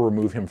James or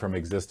remove him from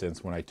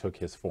existence when I took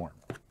his form.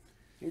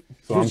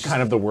 So I'm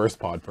kind of the worst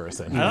pod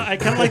person. I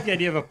kind of like the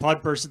idea of a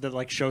pod person that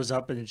like shows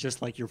up and it's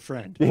just like your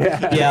friend.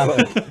 Yeah.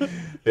 Yeah.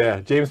 Yeah.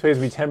 James pays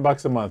me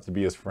 $10 a month to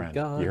be his friend.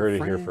 Got You heard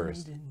a it here friend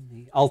first. in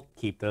me. I'll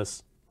keep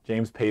this.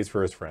 James pays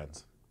for his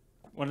friends.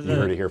 One of You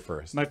heard it here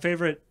first. My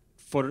favorite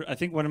photo. I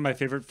think one of my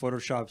favorite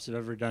photoshops I've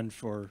ever done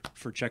for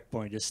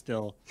Checkpoint is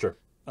still Sure.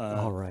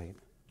 All right.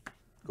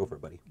 Go for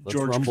it, buddy. Let's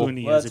George rumble.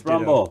 Clooney Let's as a ditto.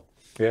 rumble.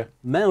 Yeah.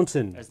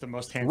 Mountain. As the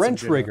most handsome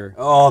Wrench general. Rigger.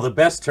 Oh, the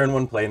best turn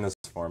one play in this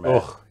format.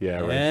 Oh, yeah,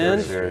 right.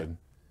 And Sure.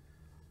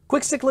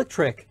 Quick Stick Lick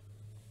Trick.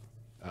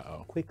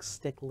 Uh-oh. Quick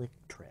Stick Lick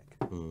Trick.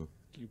 You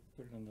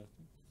put it on the...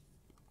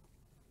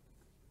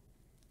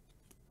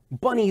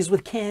 Bunnies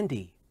with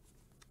Candy.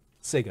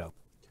 Sego.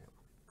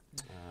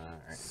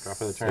 Alright, draw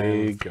for the turn.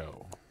 Say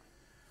go.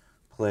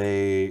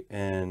 Play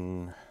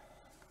in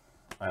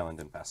Island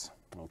and pass.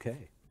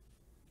 Okay.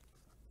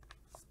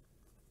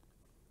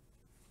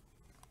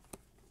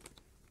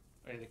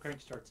 Okay, the crank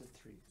starts at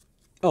 3.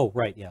 Oh,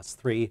 right, yes.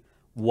 3,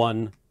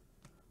 1,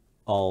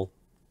 I'll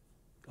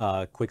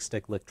Quick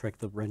Stick Lick Trick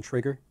the Wrench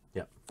Rigger.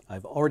 Yep.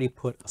 I've already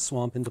put a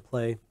swamp into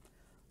play.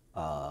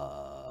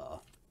 I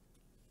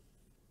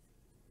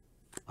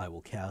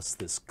will cast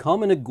this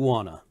Common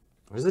Iguana.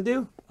 What does it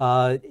do?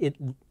 It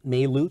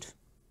may loot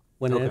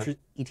when it Okay. enters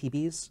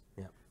ETBs.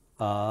 Yeah.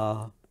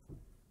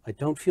 I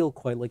don't feel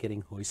quite like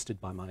getting hoisted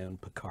by my own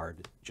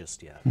Picard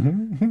just yet.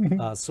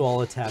 So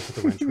I'll attack with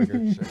the Wrench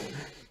Rigger.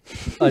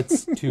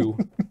 It's 2.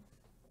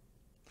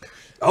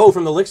 Oh,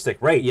 from the lick stick,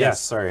 right? Yes. Yes.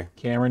 Sorry,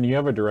 Cameron, you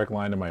have a direct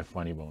line to my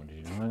funny bone. Do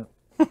you know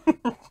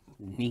that?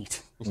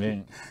 Neat.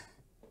 Yeah.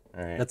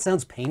 All right. That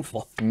sounds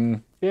painful.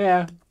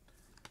 Yeah.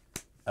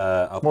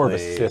 I'll More play,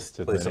 of a cyst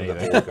play than some of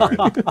the anything.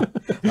 Old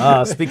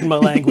Guard. Speaking my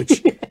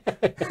language. Go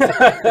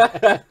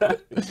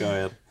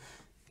ahead.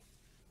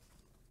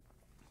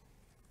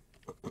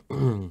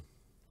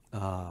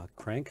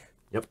 Crank.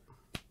 Yep.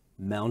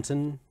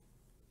 Mountain.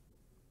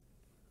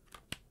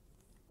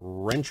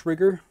 Wrench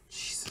Rigger.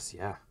 Jesus,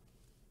 yeah.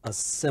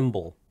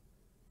 Assemble.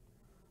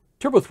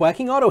 Turbo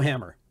Thwacking Auto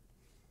Hammer.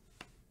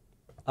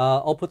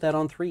 I'll put that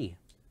on 3.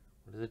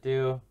 What does it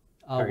do?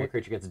 Target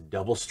creature gets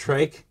double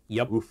strike?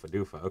 Yep. Oofa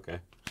doofa, okay.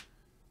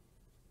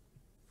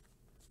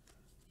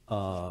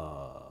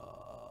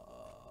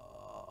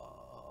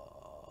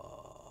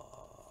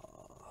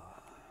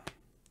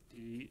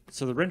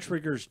 So the Wrench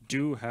Riggers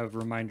do have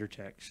reminder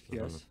text,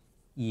 yes?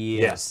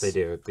 Yes, they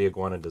do. The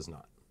Iguana does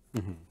not.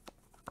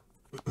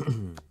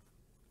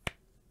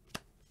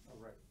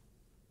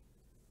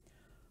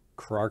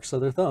 Krark's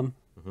Other Thumb.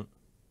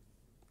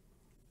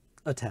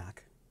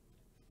 Attack.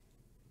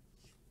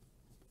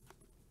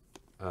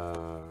 Yeah,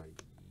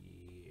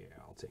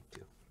 I'll take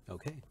 2.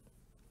 Okay.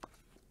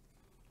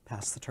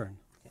 Pass the turn.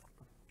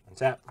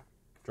 Untap.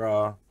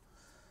 Draw.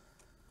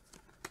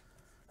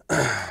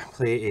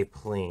 Play a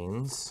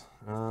Plains.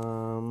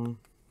 I'm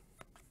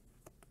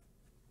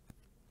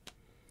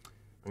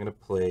gonna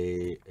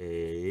play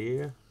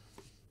a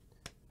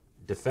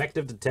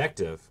Defective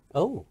Detective.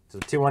 Oh. So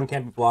 2/1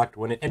 can't be blocked.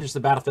 When it enters the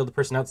battlefield, the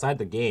person outside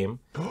the game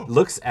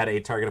looks at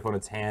a target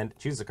opponent's hand,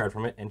 chooses a card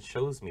from it, and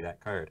shows me that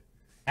card.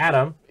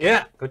 Adam.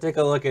 Yeah. Go take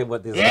a look at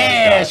what these.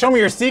 Yeah. Show me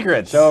your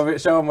secrets. Show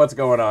him what's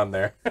going on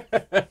there.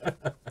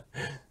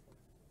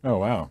 Oh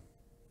wow.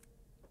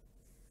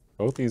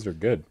 Both these are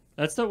good.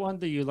 That's the one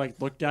that you like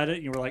looked at it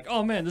and you were like,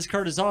 oh man, this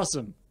card is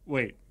awesome.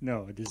 Wait,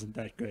 no, it isn't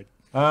that good.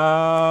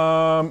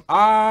 I'm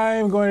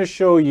going to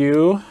show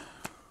you.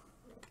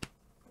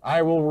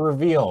 I will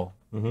reveal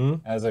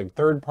as a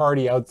third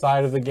party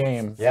outside of the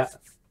game. Yeah.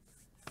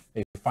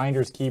 A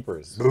Finders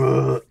Keepers.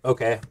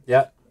 Okay.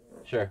 Yeah.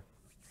 Sure.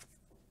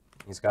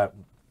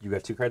 You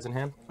got 2 cards in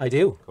hand? I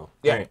do. Cool.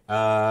 Yeah.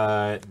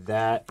 All right.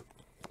 That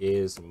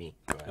is me.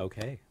 Go ahead.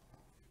 Okay.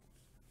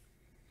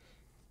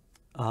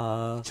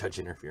 Judge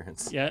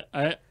interference.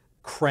 Yeah,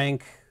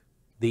 Crank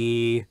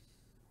the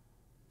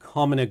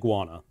Common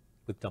Iguana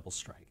with double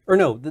strike. Or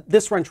no,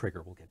 this Wrench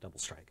Rigger will get double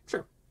strike.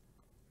 Sure.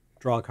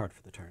 Draw a card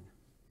for the turn.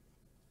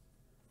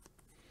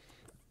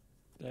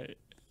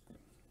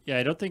 Yeah,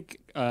 I don't think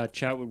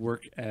chat would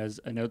work as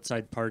an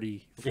outside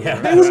party.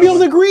 Yeah. I would be able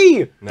to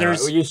agree. No,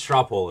 we use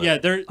straw poll. Yeah,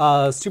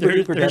 Super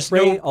Duper Death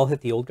Ray, I'll hit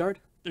the Old Guard.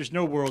 There's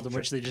no world in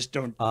which they just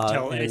don't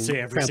tell and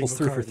say every tramples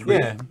single through card. for 3.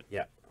 Yeah.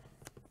 Yeah.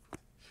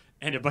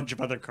 And a bunch of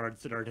other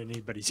cards that aren't in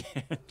anybody's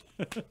hand.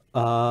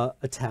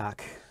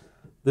 Attack.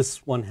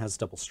 This one has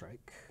double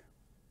strike.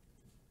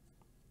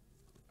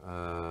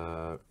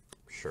 Sure.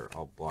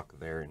 I'll block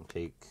there and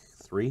take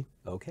 3.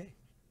 Okay.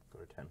 Go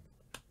to 10.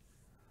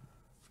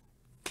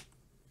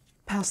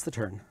 Pass the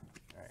turn.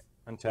 All right.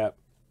 Untap.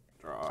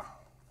 Draw.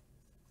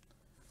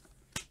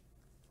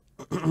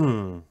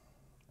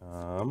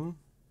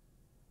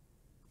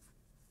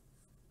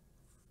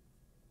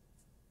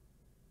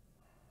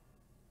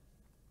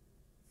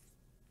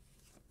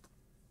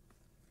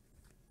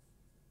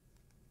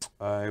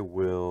 I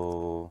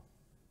will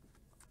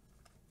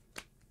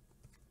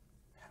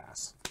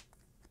pass.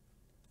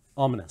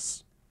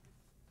 Ominous.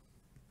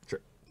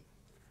 Sure.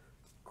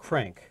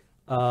 Crank.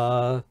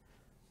 I'll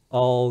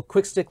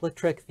Quick Stick Lick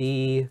Trick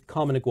the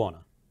Common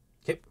Iguana.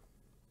 Okay.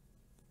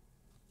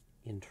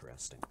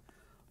 Interesting.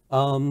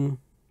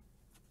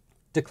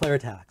 Declare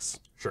attacks.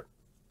 Sure.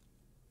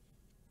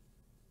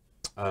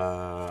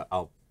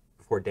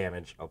 Before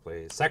damage, I'll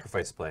play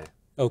Sacrifice Play.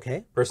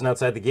 Okay. Person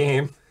outside the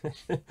game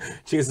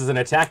chooses an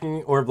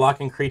attacking or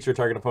blocking creature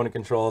target opponent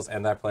controls,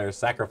 and that player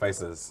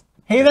sacrifices.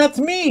 Hey, that's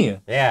me.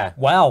 Yeah.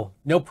 Wow.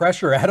 No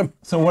pressure, Adam.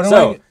 So what do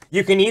So I?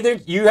 you can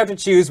you have to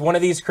choose one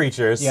of these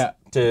creatures Yeah.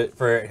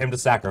 for him to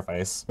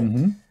sacrifice.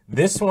 Mm-hmm.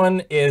 This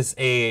one is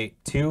a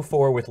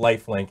 2/4 with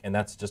lifelink, and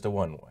that's just a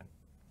 1/1.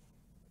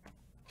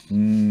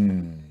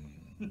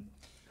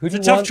 It's a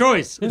tough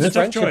choice. It's a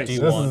tough friendship choice. do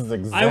you This want? is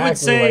exactly I would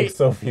say- like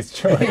Sophie's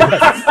choice.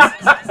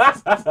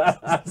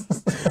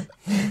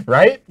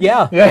 Right?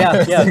 Yeah.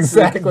 Yeah, Yeah.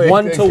 exactly.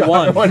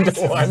 1-to-1.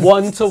 1-to-1.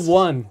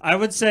 1-to-1. I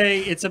would say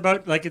it's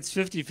about like it's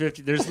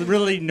 50-50. There's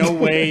really no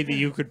way that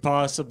you could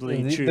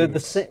possibly choose. They're the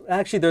same.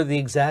 Actually, they're the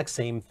exact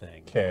same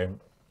thing. Okay.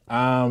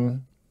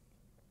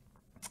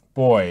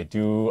 Boy,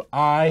 do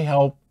I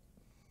help.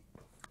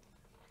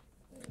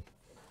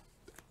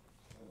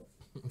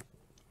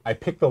 I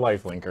picked the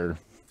lifelinker.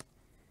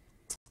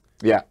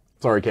 Yeah.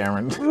 Sorry,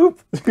 Cameron.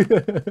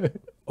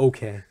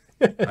 Okay.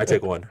 I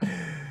take 1.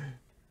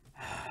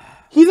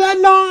 He's at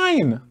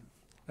 9.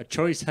 A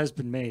choice has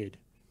been made.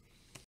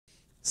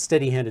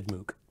 Steady-handed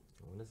mook.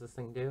 What does this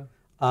thing do?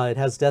 It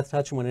has death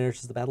touch, and when it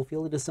enters the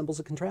battlefield, it assembles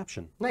a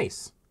contraption.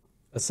 Nice.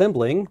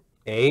 Assembling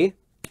a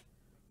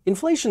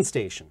inflation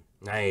station,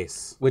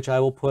 Nice. which I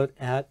will put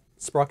at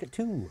Sprocket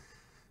 2.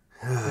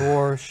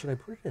 Or should I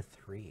put it at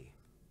 3?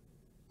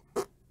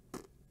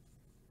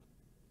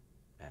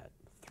 At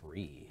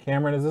 3.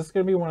 Cameron, is this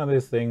going to be one of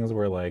those things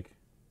where, like,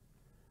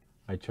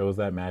 I chose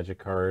that magic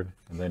card,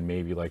 and then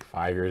maybe, like,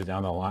 5 years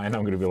down the line,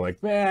 I'm going to be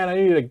like, man, I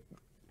need a...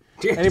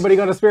 Anybody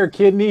got a spare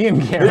kidney?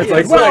 And Cameron's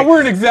like, wow,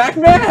 we're an exact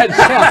match.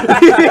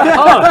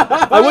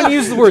 I wouldn't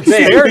use the word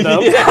spare,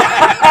 though.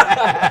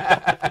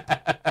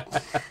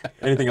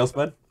 Anything else,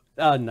 bud?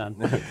 None.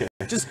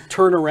 Just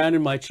turn around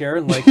in my chair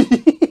and like,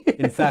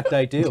 in fact,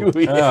 I do.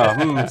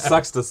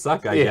 Sucks to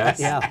suck, I guess.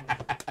 Yeah.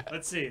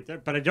 Let's see.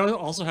 But I don't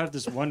also have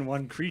this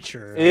 1/1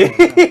 creature.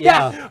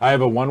 Yeah. I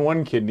have a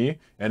 1/1 kidney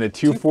and a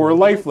 2/4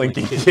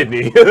 lifelinking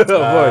kidney. Oh,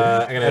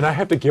 boy. And I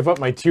have to give up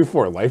my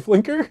 2/4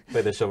 lifelinker?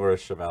 Play the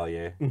Chivalrous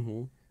Chevalier.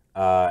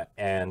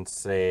 And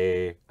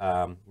say,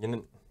 oh,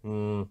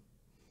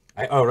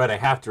 right, I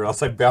have to, or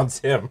else I bounce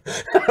him.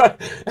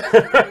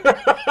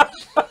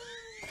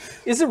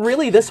 Is it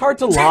really this hard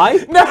to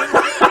lie?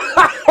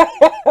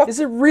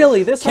 Is it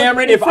really this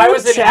Cameron, hard? if I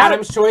was in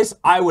Adam's choice,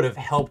 I would have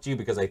helped you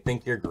because I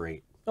think you're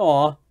great.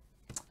 Aw.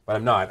 But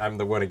I'm not. I'm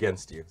the one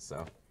against you,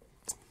 so.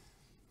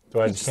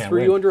 So I just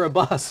threw you under a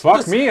bus.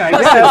 Fuck me, I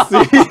guess.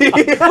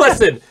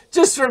 Listen,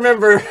 just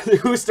remember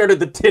who started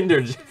the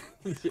Tinder.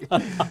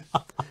 All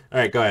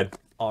right, go ahead.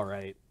 All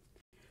right.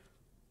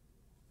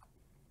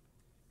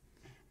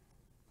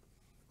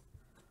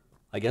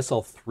 I guess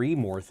I'll 3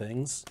 more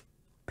things.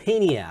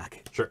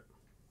 Paniac. Sure.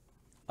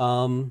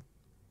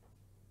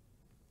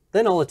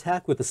 Then I'll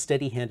attack with a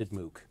steady-handed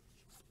mook.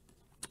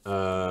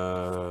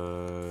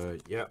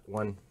 Yeah,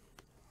 1.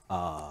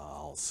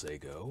 I'll say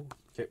go.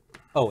 Okay.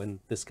 Oh, and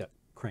this got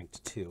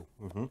cranked too.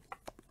 Did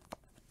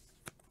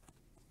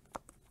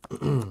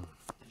you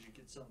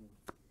get some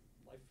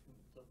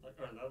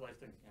life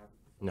thing?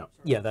 No.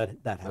 Yeah, that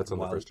happened. That's on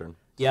the first turn.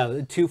 Yeah,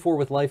 2/4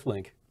 with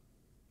lifelink.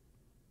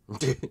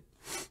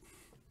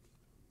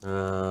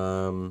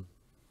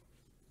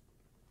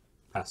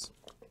 Pass.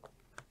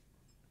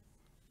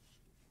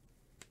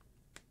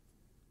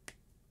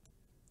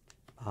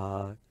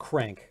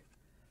 Crank.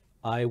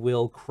 I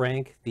will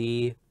crank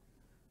the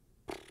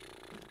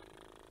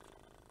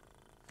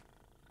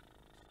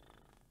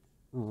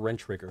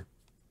wrench rigger.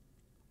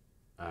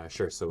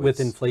 Sure. So with it's...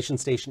 inflation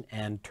station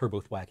and turbo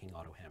thwacking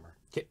auto hammer.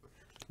 Okay.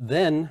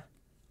 Then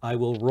I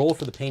will roll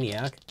for the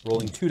Paniac,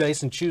 rolling 2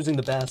 dice and choosing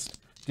the best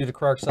due to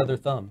Krark's other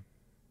thumb.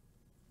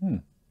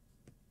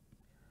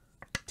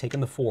 Taking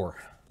the 4.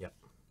 Yep.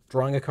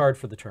 Drawing a card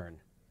for the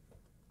turn.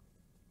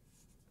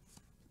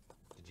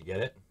 Did you get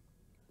it?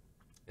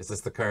 Is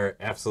this the card?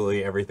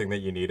 Absolutely everything that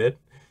you needed?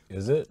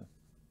 Is it?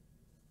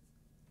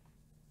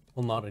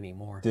 Well, not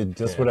anymore. Did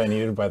just what I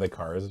needed by the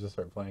cars just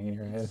start playing in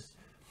your head?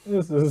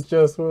 This is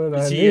just what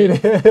I See,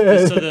 needed.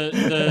 So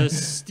the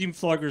Steam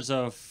Flogger's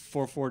a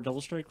 4/4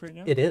 double strike right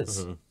now? It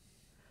is.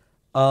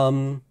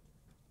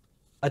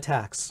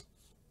 Attacks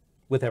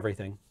with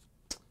everything.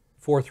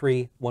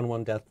 4/3,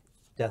 1/1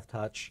 death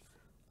touch,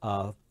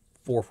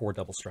 4/4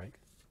 double strike.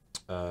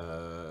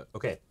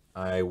 Okay.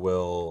 I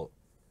will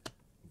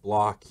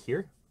block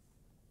here.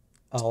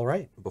 All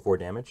right. Before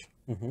damage.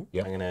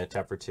 Yep. I'm gonna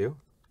tap for 2.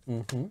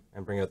 And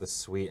bring out the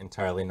sweet,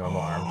 entirely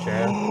normal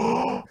armchair.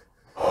 And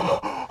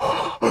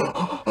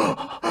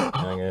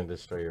I'm gonna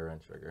destroy your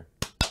wrench trigger.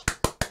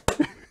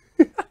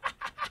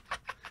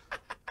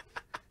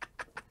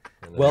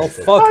 Well,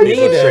 fuck me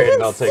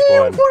then. I'll take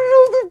 1. Put it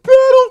on the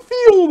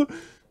battlefield.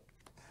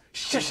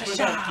 Can you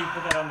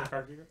put that on the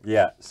card reader?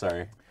 Yeah,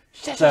 sorry.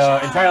 So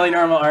entirely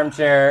normal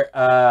armchair.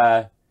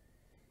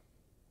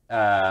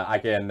 I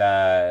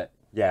can.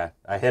 Yeah,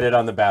 I hit it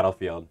on the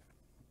battlefield,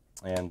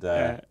 and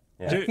yeah.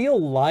 I feel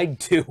lied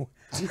to.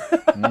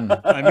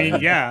 I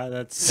mean, yeah,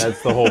 that's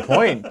the whole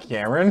point,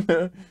 Cameron.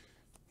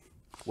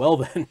 Well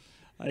then,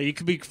 you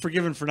could be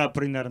forgiven for not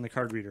putting that in the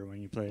card reader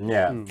when you play it.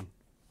 Yeah.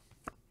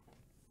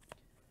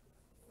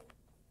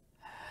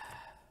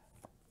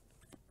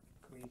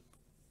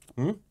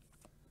 We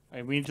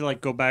need to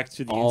like go back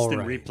to the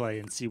instant replay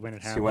and see when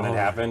it happened. See when it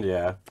happened,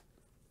 yeah.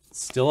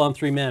 Still on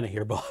 3 mana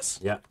here, boss.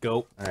 Yeah.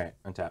 Go. All right,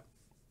 untap.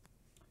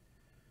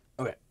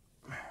 Okay.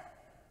 Man,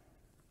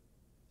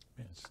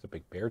 it's just a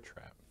big bear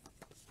trap.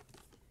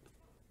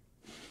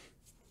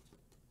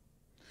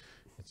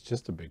 It's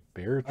just a big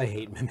bear trap. I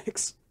hate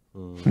mimics.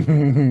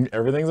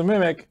 Everything's a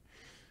mimic.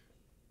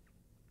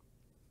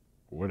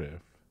 What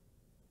if?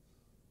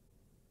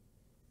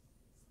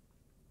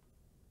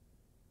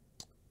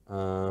 I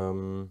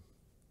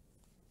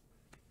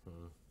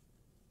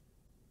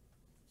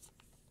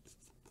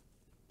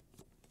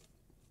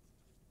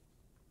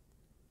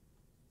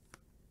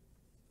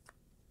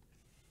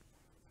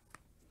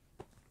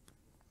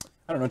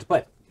don't know what to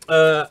play.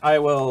 I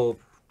will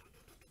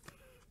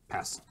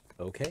pass.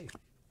 Okay.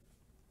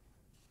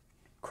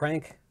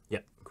 Crank.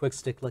 Yep. Quick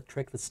stick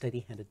electric, the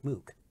steady-handed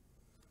mook.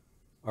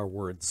 Are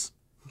words.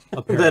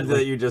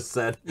 that you just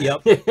said.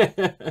 Yep.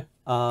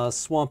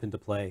 Swamp into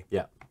play.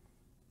 Yeah.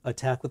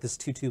 Attack with this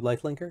 2/2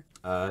 lifelinker.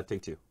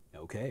 Take 2.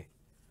 Okay.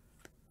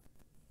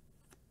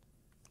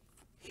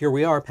 Here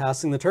we are,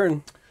 passing the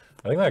turn.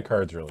 I think that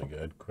card's really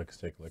good. Quick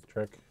stick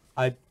electric.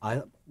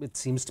 It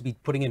seems to be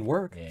putting in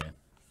work. Yeah.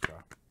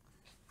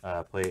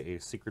 Play a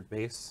secret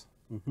base.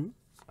 Mm-hmm.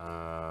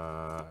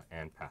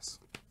 And pass.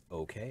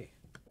 Okay.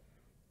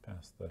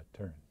 Pass the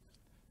turn.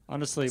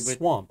 Honestly, with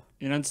Swamp.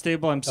 In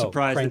Unstable, I'm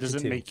surprised it crank to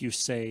doesn't 2. make you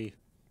say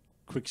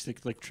quick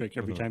stick electric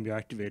every time you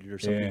activate it or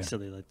something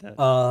silly like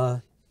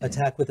that.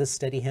 Attack with a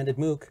steady-handed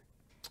mook.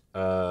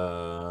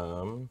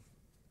 In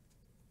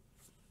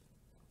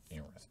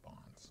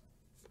response.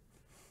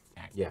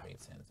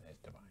 Activate Sensei's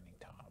Divining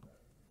Top.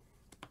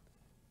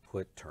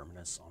 Put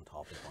Terminus on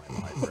top of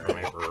my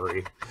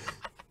library.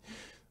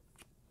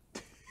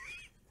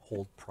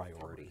 Hold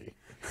priority.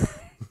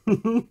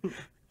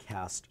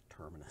 Cast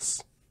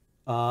Terminus.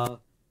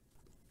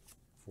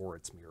 For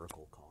its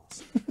miracle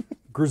cost.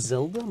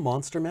 Griselda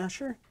Monster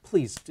Masher?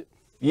 Please do.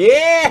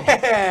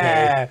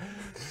 Yeah!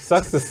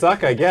 Sucks to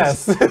suck, I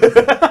guess. All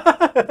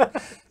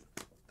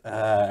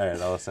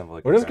right, I'll assemble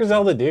it. What does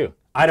Griselda do?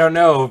 I don't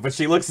know, but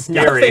she looks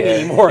scary. Nothing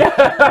anymore.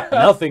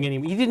 Nothing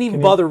anymore. You didn't even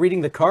bother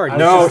reading the card.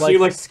 No, she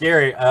looks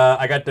scary.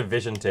 I got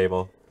Division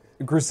Table.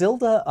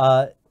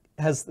 Griselda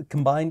has the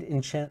combined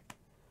enchant.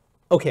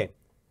 Okay,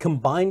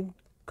 combined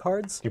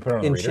cards, You put it on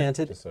a reader,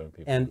 enchanted, just so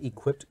people- and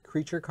equipped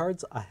creature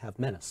cards. I have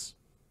Menace.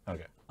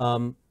 Okay.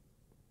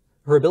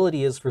 Her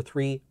ability is for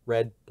 3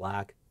 red,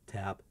 black,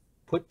 tap.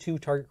 Put 2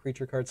 target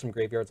creature cards from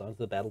graveyards onto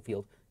the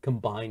battlefield,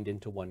 combined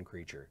into 1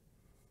 creature.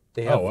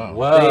 They have,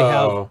 wow. They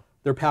have Whoa.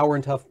 their power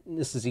and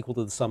toughness is equal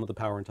to the sum of the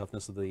power and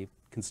toughness of the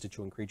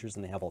constituent creatures,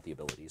 and they have all the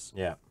abilities.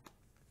 Yeah.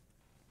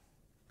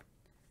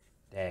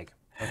 Dag.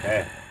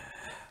 Okay.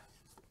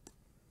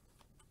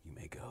 You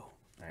may go.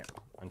 All right,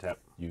 untap.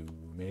 You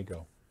may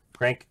go.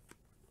 Crank.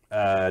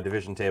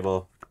 Division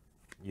Table.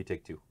 You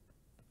take 2.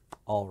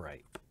 All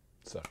right.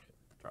 Suck it.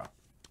 Draw.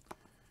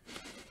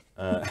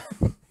 I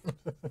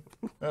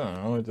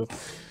don't know. It just...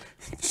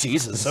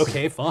 Jesus.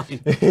 Okay,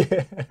 fine.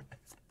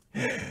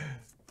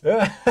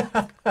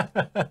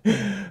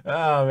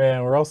 Oh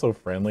man, we're all so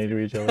friendly to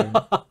each other.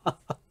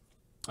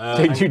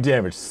 Take 2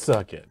 damage.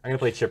 Suck it. I'm gonna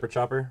play Chipper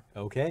Chopper.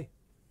 Okay.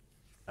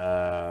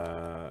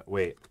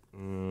 Wait.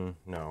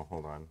 No,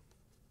 hold on.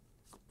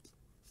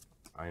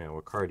 I know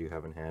what card you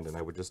have in hand, and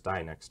I would just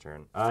die next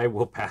turn. I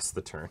will pass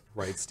the turn.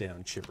 Writes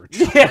down Chipper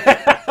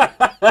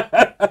Chopper.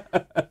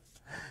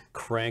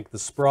 Crank the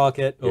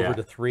Sprocket over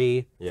to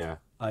 3. Yeah.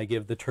 I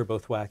give the Turbo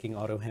Thwacking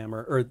Auto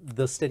Hammer, or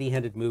the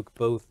Steady-Handed Mook,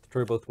 both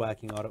Turbo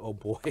Thwacking Auto. Oh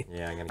boy.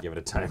 Yeah, I'm gonna give it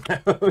a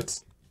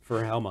timeout.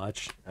 For how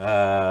much? 3.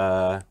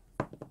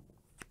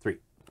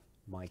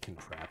 My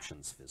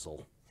contraptions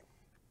fizzle.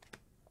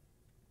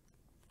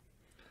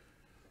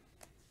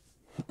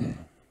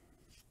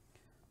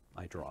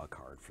 I draw a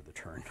card for the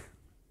turn.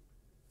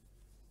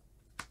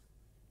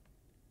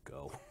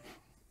 Go.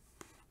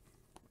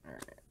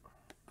 Alright.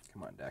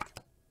 Come on,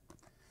 deck.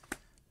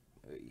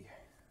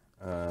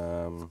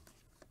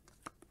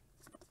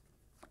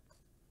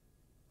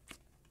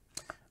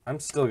 I'm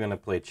still gonna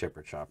play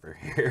Chipper Chopper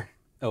here.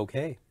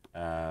 Okay.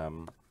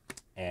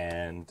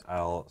 And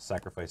I'll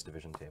sacrifice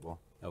Division Table.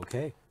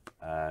 Okay.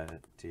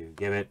 To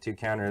give it 2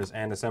 counters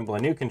and assemble a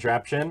new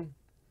contraption.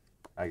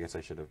 I guess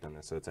I should have done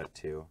this, so it's at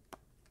 2.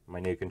 My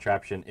new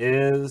contraption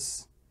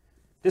is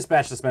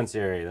Dispatch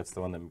Dispensary. That's the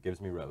one that gives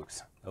me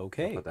rogues.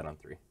 Okay. I'll put that on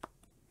 3.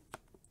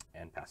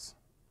 And pass.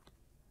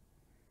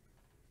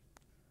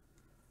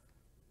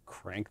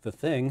 Crank the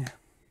thing.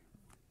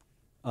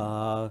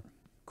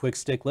 Quick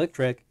stick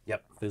electric.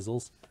 Yep.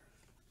 Fizzles.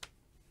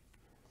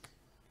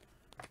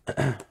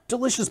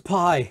 Delicious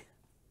pie.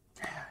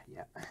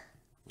 Yeah.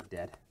 You're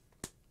dead.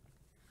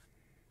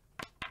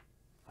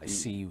 I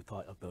see you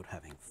thought about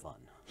having fun.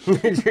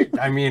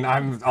 I mean,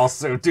 I'm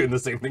also doing the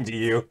same thing to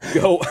you.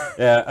 Go.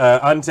 Yeah,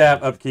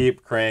 untap,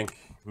 upkeep, crank,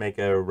 make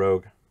a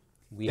rogue.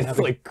 We It's have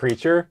like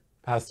creature,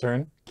 pass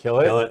turn, kill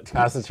it,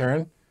 pass a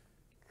turn,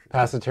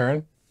 pass a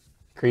turn,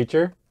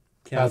 creature,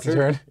 pass a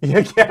Counter.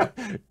 turn, yeah,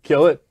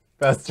 kill it,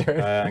 Best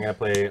turn. I'm gonna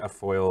play a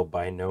foil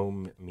by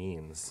no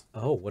means.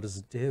 Oh, what does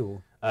it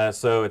do?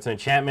 So it's an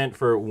enchantment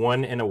for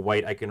 1 and a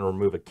white. I can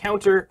remove a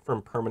counter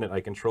from permanent I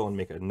control and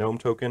make a gnome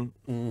token.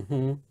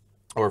 Mm-hmm.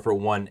 Or for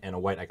 1 and a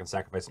white, I can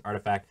sacrifice an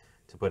artifact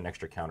to put an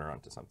extra counter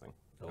onto something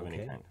of any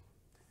Okay. kind.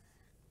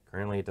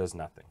 Currently, it does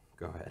nothing.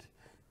 Go ahead.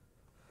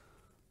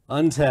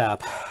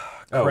 Untap.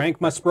 Oh,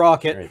 Crank my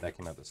sprocket. Right, that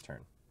came out this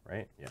turn,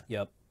 right? Yeah.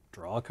 Yep.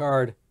 Draw a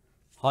card.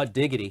 Hot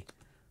diggity.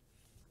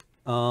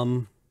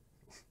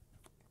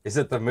 Is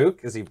it the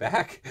Mook? Is he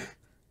back?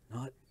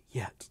 Not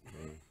yet.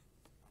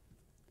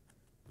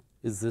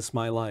 Is this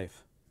my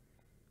life?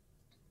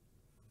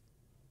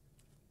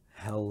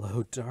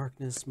 Hello,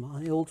 darkness,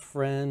 my old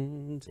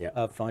friend.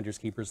 Yeah. Finders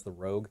Keepers, the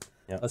rogue.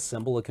 Yeah.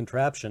 Assemble a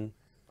contraption.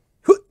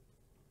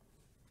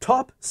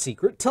 Top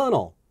secret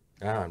tunnel.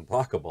 Ah,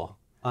 unblockable.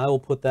 I will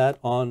put that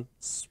on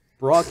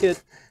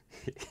Sprocket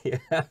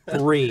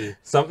 3.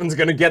 Something's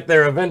gonna get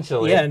there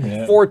eventually. Yeah,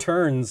 in 4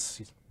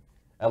 turns.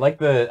 I like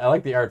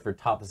the art for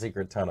Top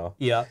Secret Tunnel.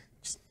 Yeah.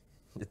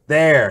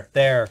 There.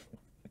 There.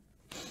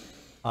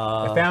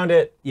 I found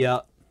it.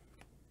 Yeah.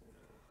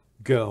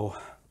 Go.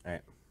 All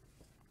right.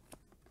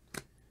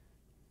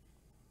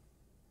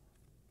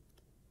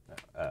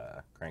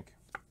 Crank.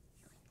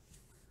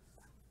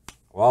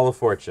 Wall of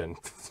Fortune.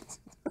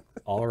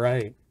 All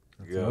right.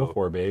 Go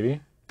for it, baby.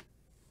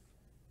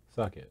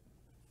 Suck it.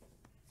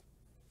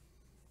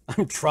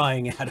 I'm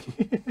trying, Adam.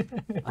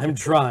 I'm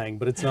trying,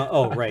 but it's not.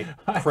 Oh, right.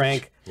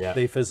 Crank. Yeah.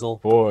 They fizzle.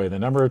 Boy, the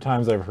number of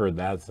times I've heard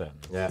that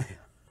sentence. Yeah.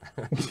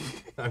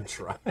 I'm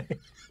trying.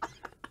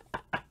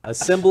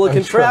 Assemble a I'm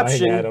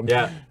contraption. trying, Adam.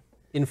 Yeah.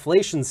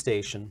 Inflation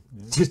station.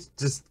 Just.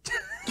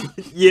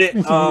 Yeah.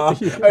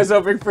 I was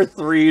hoping for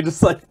 3,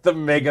 just like the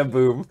mega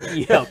boom.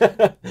 Yep.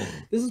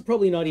 This is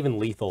probably not even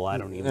lethal. I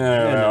don't even.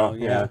 know.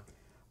 Yeah.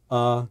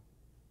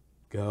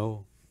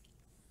 Go.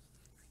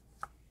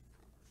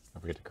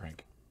 Don't forget to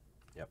crank.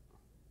 Yep.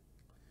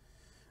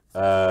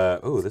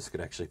 Oh, this could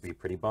actually be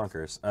pretty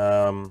bonkers.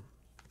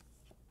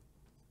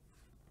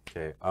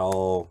 Okay,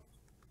 I'll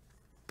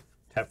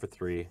tap for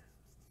 3.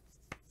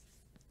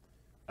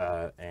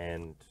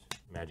 And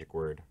magic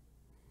word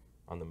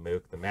on the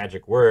Mook. The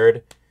magic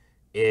word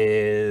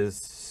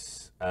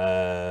is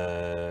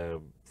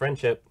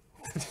friendship.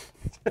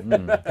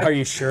 Are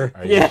you sure?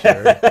 Are you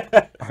sure?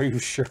 Are you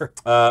sure?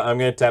 I'm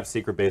gonna tap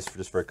secret base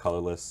just for a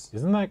colorless.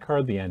 Isn't that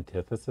card the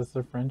antithesis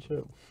of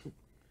friendship?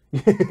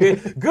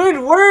 Good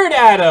word,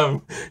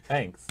 Adam.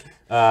 Thanks.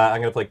 I'm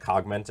gonna play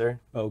Cogmentor.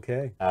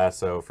 Okay.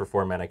 So for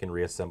 4 mana, I can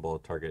reassemble a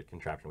target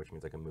contraption, which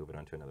means I can move it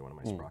onto another one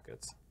of my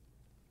sprockets.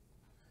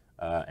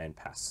 And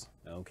pass.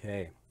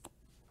 Okay.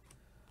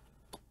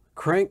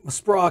 Crank my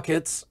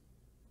sprockets.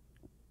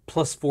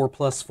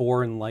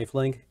 +4/+4 in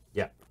lifelink.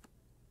 Yeah.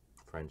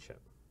 Friendship.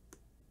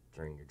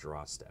 During your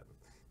draw step.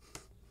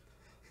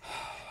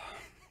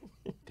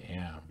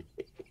 Damn.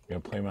 You gonna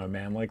play my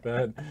man like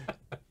that?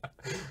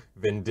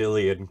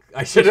 Vendilion.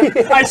 I should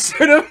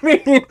have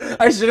made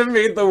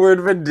the word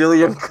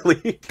Vendilion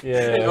Cleave.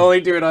 Yeah. And only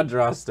do it on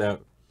draw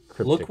step.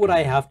 Look what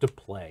I have to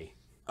play.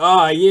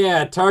 Oh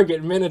yeah,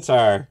 target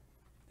Minotaur.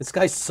 This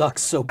guy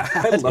sucks so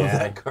bad. I love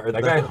that card.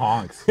 That though. guy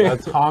honks.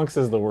 That's honks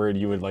is the word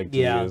you would like to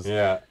use.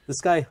 Yeah. This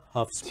guy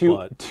huffs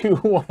blood.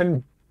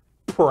 2/1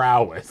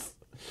 prowess.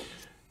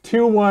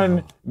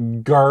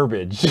 2/1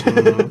 garbage.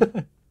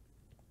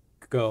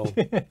 Go.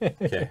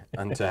 Okay,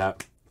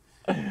 untap.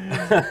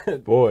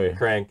 Boy.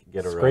 Crank,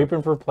 get a rogue.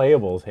 Scraping for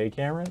playables. Hey,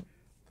 Cameron?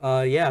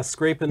 Yeah,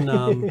 scraping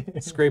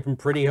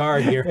pretty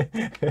hard here.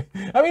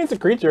 I mean, it's a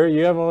creature.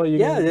 You have all you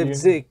Yeah, can,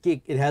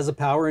 it has a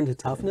power into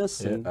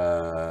toughness. And,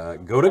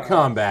 Go to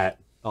combat.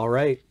 all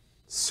right.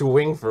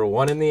 Swing for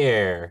 1 in the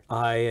air.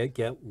 I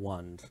get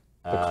 1.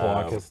 The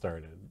clock has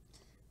started.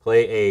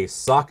 Play a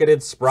Socketed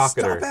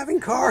Sprocketer. Stop having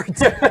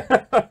cards.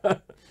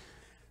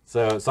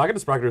 So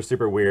Socketed Sprocketer is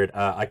super weird.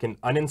 I can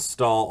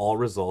uninstall all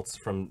results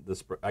from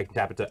this. I can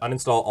tap it to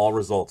uninstall all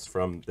results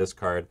from this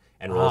card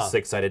and roll a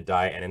 6-sided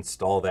die and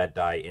install that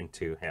die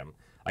into him.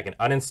 I can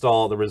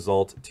uninstall the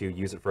result to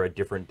use it for a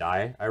different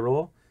die I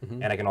roll,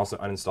 and I can also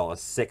uninstall a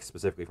 6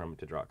 specifically from him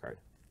to draw a card.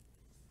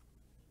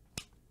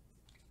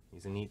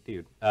 He's a neat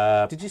dude.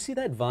 Did you see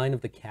that vine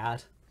of the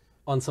cat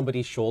on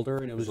somebody's shoulder,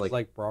 and it was just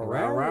like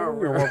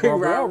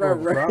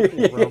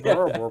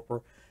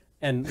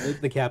and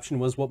the caption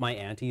was "What my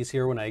auntie's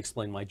here when I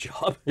explain my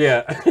job."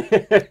 Yeah.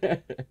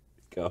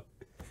 Go.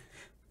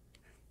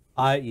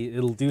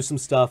 It'll do some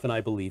stuff, and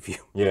I believe you.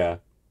 Yeah.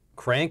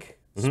 Crank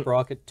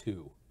Sprocket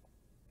 2.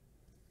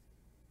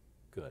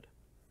 Good.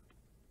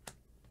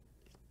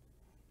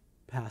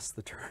 Pass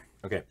the turn.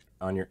 Okay.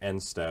 On your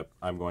end step,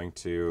 I'm going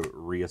to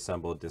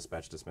reassemble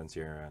Dispatch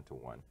Dispenser into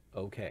 1.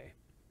 Okay.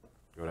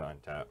 Go to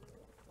untap.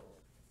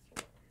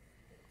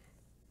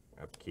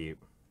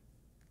 Upkeep.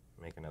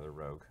 Make another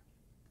rogue.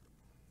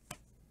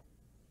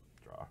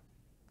 Draw.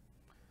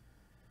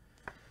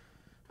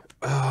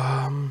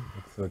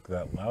 Looks like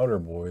that Louder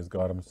boy's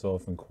got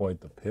himself in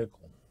quite the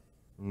pickle.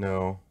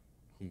 No.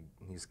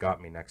 He's got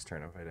me next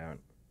turn if I don't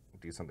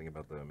do something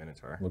about the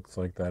Minotaur. Looks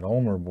like that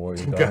Ulmer boy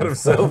got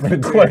himself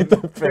in quite the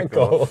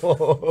pickle.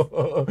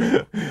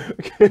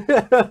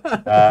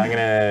 I'm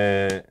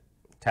gonna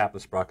tap the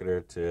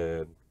Sprocketer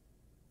to.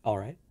 All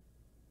right.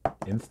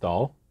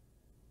 Install.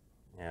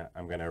 Yeah,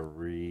 I'm gonna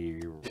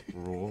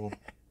re-roll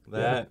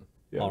that.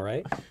 Yeah. All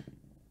right.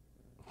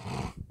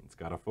 It's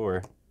got a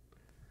 4.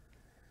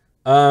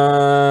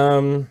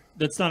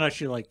 That's not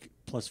actually like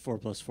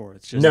 +4/+4.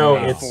 It's just no,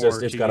 a it's 4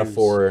 just it's to got a use.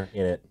 4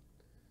 in it.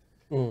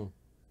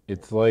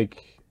 It's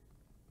like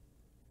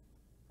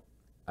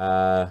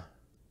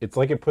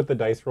it put the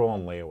dice roll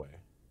on layaway.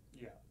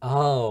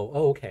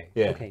 Oh, okay.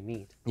 Yeah. Okay,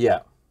 neat.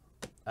 Yeah.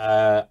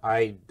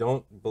 I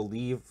don't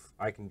believe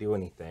I can do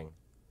anything.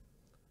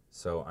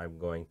 So I'm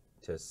going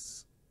to,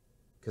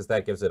 because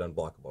that gives it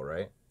unblockable,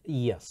 right?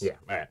 Yes. Yeah.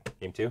 All right.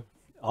 Game 2.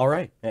 All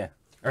right. Yeah.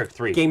 Or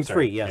 3. Game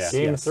sorry. 3, yes.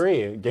 Yeah. Game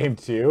 3. Game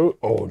 2.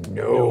 Oh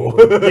no.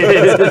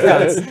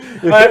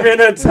 I'm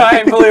in a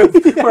time loop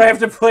where I have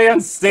to play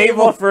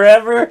Unstable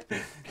forever.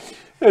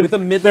 With a There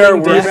are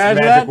middling worse deck.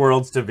 Magic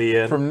Worlds to be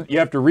in. You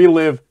have to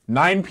relive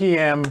 9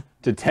 p.m.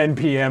 to 10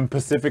 p.m.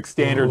 Pacific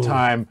Standard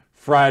Time,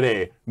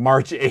 Friday,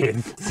 March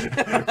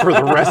 8th, for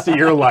the rest of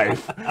your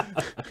life.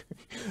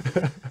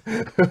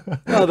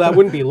 Oh, that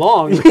wouldn't be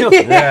long.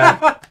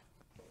 Yeah.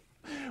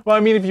 Well, I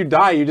mean, if you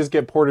die, you just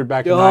get ported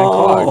back to 9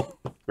 o'clock,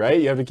 right?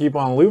 You have to keep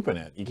on looping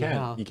it. You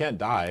can't. You can't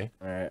die.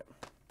 All right.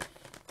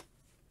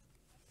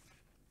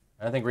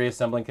 I think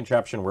reassembling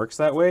contraption works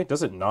that way.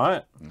 Does it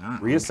not?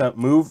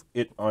 Move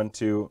it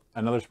onto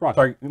another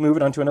sprocket. Move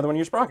it onto another one of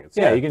your sprockets.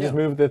 Yeah, you can just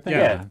move the thing.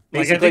 Yeah.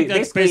 Like, I think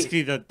that's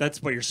basically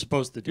that's what you're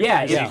supposed to do.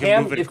 Yeah, is you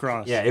can move it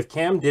across. Yeah, if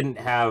Cam didn't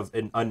have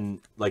an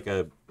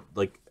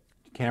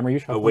Cam, are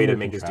you a way to shuffling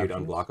make his dude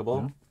contraptions?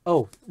 unblockable, No?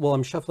 Oh, well,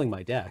 I'm shuffling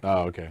my deck.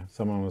 Oh, okay.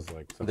 Someone was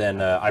like, then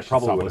I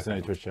probably stop would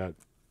listening to Twitch chat.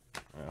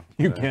 Yeah,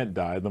 You can't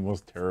die. The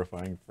most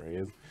terrifying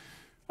phrase.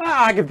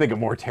 I can think of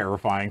more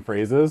terrifying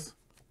phrases.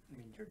 I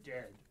mean, you're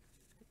dead.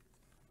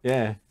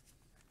 Yeah.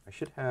 I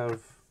should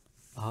have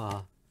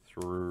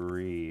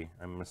 3.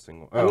 I'm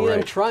missing one. I mean, right.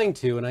 I'm trying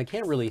to, and I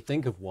can't really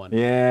think of one.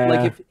 Yeah.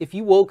 Like, if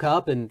you woke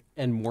up and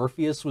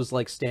Morpheus was,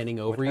 like, standing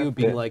over you,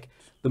 being like,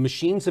 the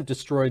machines have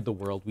destroyed the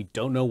world, we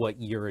don't know what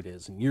year it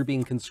is, and you're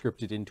being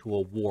conscripted into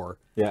a war.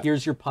 Yeah.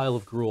 Here's your pile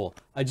of gruel.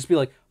 I'd just be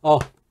like, oh,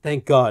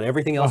 thank God,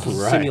 everything else was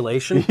a right.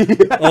 simulation.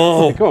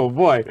 Oh. Like, oh,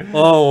 boy.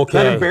 Oh,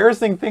 okay. That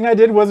embarrassing thing I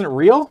did wasn't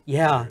real?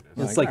 Yeah.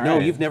 It's like, all no,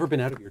 right. you've never been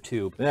out of your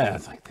tube. Yeah,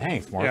 it's like,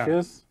 thanks,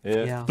 Morpheus.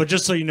 Yeah. But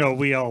just so you know,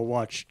 we all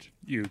watched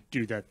you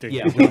do that thing.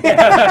 Yeah.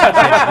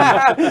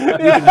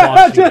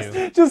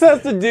 Just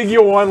has to dig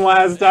you one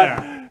last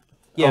time.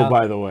 Yeah. Oh,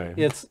 by the way.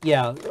 It's,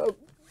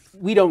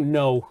 we don't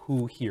know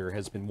who here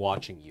has been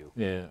watching you.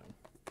 Yeah.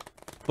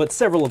 But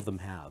several of them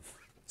have,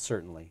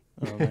 certainly.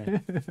 Oh,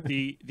 man.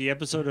 The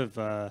episode of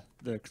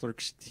the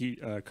Clerks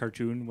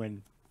cartoon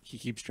when he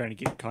keeps trying to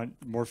get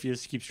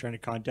Morpheus keeps trying to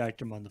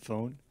contact him on the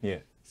phone. Yeah.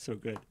 So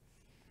good.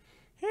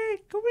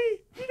 Hey, Kobe,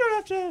 you don't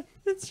have to.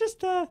 It's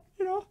just I'm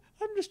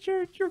just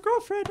your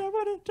girlfriend. I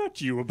want to talk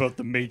to you about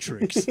the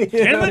Matrix.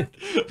 Damn it!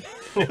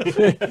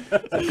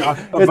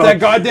 It's that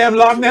goddamn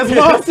Loch Ness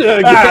Monster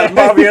again.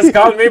 Morpheus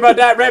called me about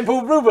that Red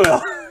Bull Blue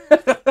Bill.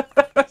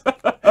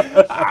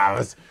 I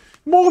was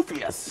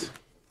Morpheus.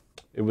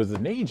 It was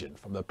an agent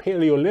from the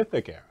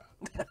Paleolithic era.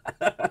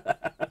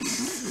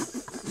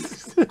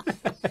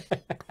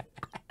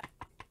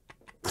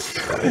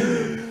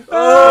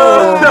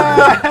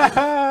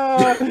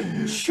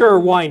 Sure,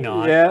 why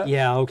not? Yeah.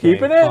 Yeah, okay.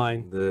 Keeping it?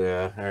 Fine.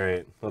 Yeah. All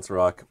right. Let's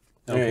rock.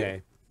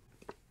 Okay.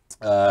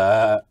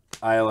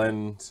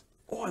 Island.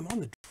 Oh, I'm on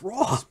the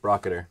draw.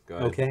 Sprocketer. Go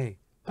ahead. Okay.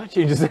 That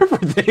changes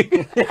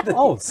everything.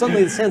 Oh,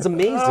 suddenly this hand's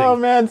amazing. Oh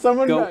man,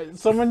 someone Go.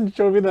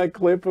 showed me that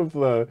clip of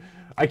the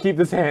I keep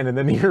this hand, and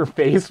then your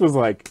face was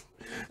like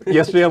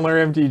yesterday on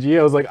Larry MTG.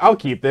 I was like, I'll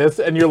keep this,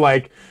 and you're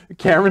like,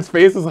 Cameron's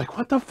face was like,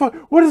 what the fuck?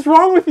 What is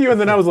wrong with you? And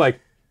then I was like,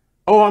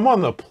 oh, I'm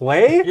on the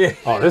play. Yeah.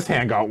 Oh, this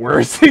hand got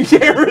worse. And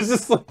Cameron's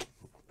just like,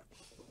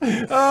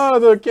 oh,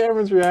 the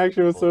Cameron's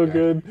reaction was so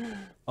good.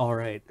 All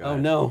right. Go Oh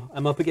ahead. no,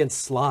 I'm up against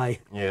Sly.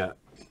 Yeah.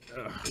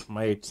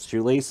 My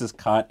shoelace is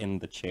caught in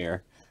the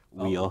chair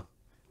wheel.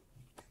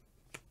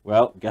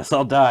 Well, guess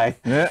I'll die.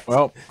 Yeah,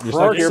 well, you're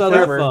Clark stuck here Southern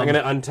forever. Thumb. I'm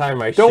gonna untie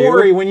my shoe. Don't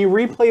worry, when you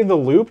replay the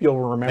loop, you'll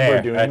remember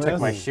There, doing I this.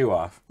 took my shoe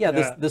off.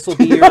 Yeah, this will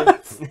be your.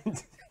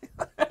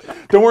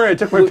 Don't worry, I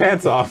took my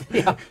pants off.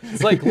 Yeah,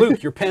 it's like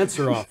Luke, your pants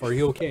are off. Are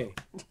you okay?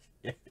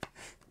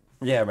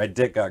 Yeah, my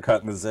dick got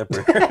caught in the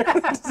zipper.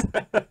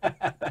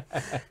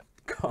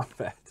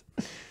 Combat.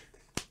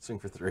 Swing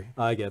for 3.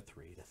 I get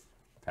 3.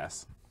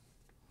 Pass.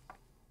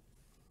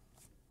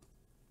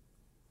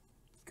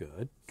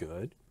 Good,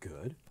 good,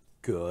 good,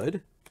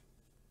 good,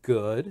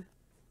 good.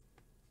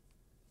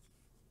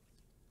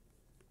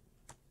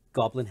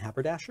 Goblin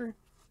Haberdasher?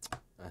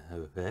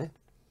 Okay.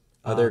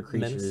 Other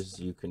Menace. creatures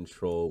you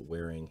control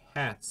wearing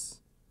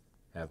hats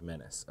have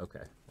menace.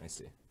 Okay, I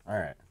see. All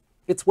right.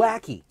 It's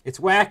wacky. It's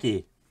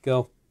wacky.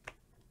 Go.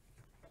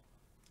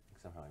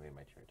 Somehow I made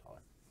my chair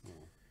taller.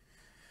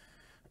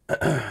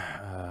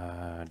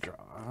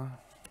 Draw.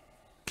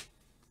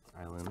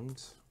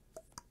 Island.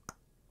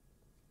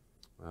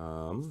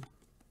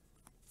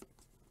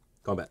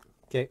 Combat.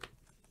 Okay.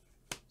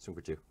 Swing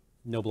for 2.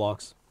 No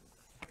blocks.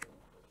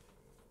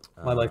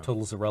 My life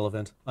total is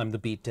irrelevant. I'm the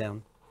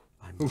beatdown.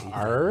 I'm the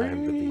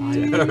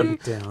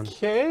beatdown.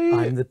 Okay.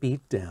 I'm the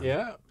beatdown.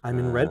 Yeah. I'm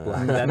in red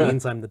black. That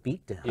means I'm the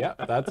beatdown. Yeah,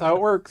 that's how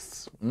it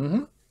works.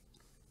 Mm-hmm.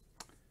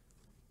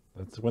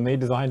 That's when they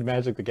designed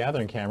Magic the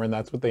Gathering, Cameron.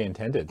 That's what they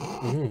intended.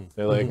 Mm-hmm.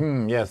 They're like,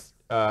 yes,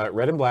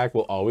 red and black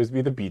will always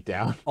be the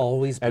beatdown.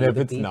 Always be and if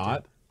the it's beatdown.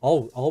 not,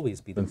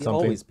 always be the then beat.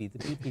 something- Always be the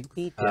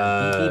beat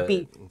down.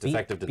 Beat.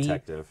 Defective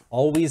detective.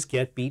 Always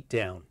get beat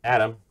down.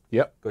 Adam.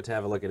 Yep. Go to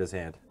have a look at his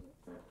hand.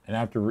 And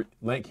after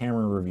let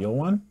Cameron reveal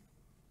one.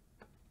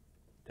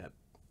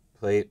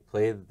 Play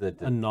the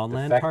A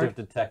non-land defective card?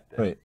 detective.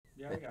 Wait.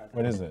 Yeah, I got it.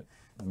 What is it?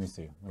 Let me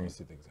see. Let me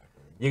see the exact.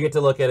 You get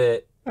to look at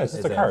it. Yeah, it's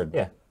just as a card.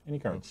 Yeah. Any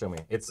card. Show me.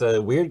 It's a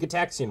weird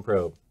Gitaxian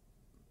probe.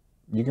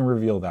 You can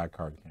reveal that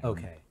card, Cameron.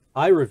 Okay.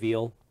 I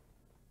reveal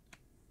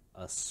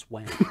a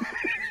swamp.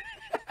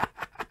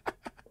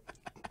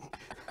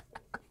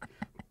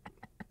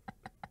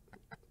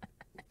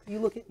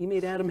 You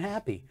made Adam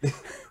happy.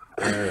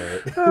 All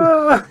right.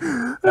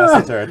 Pass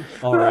the turn.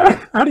 All right.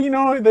 How do you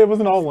know there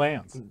wasn't all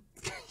lands?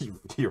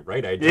 You're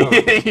right. I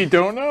don't. You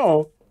don't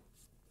know.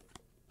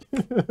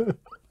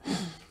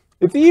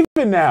 It's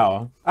even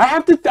now. I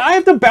have to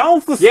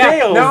balance the Yeah.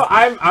 scales. No,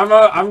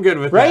 I'm good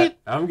with Right?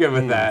 that. I'm good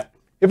with that.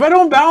 If I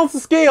don't balance the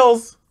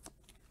scales,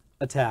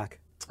 Attack.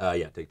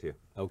 Yeah. Take 2.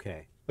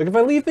 Okay. like if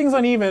I leave things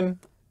uneven,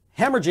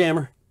 Hammer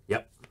jammer.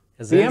 Yep.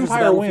 As The it enters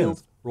Empire battlefield,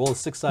 wins. Roll a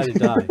 6-sided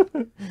die.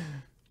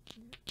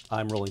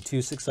 I'm rolling 2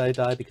 6-sided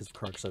die because of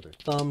Kark's other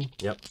thumb.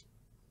 Yep.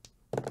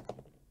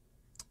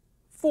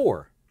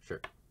 4.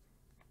 Sure.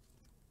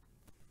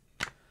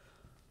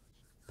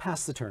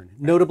 Pass the turn.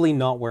 Notably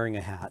not wearing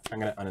a hat. I'm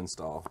gonna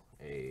install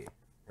a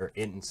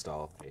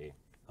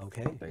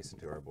Okay. dice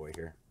into our boy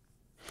here.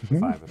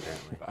 5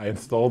 apparently. I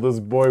installed this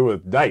boy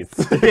with dice.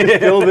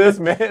 Fill this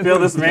man. Fill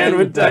this man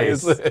with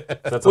dice.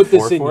 That's Put a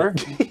this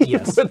 4/4. in you.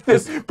 Yes.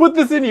 Put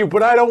this in you,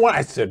 but I don't want.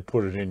 I said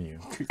put it in you.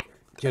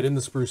 Get in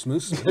the spruce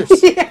moose.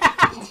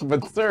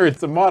 But sir,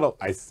 it's a model.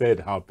 I said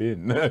hop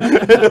in.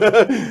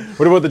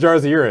 What about the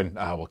jars of urine?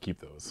 We'll keep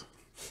those.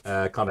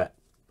 Combat.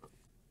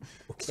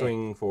 Okay.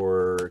 Swing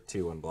for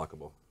 2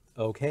 unblockable.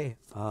 Okay.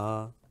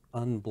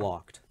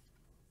 Unblocked.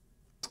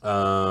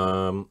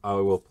 I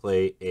will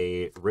play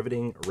a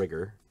riveting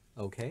rigor.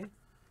 Okay.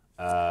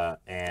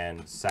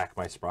 And sack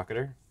my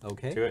sprocketer.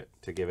 Okay. To it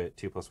to give it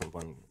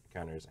 2+1/1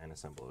 counters and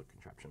assemble a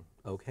contraption.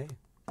 Okay.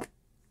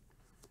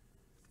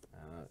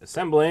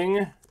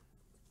 Assembling.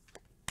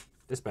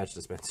 Dispatch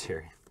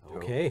dispensary.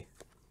 Okay.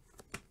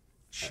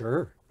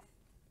 Sure.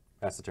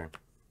 Pass the turn.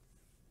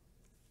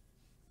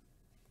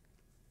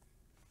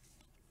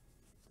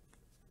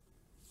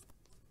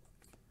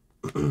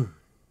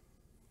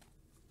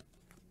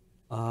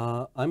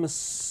 I'm a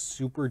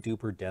super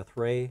duper death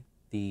ray,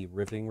 the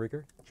riveting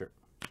rigor. Sure.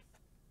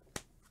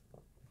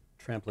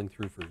 Trampling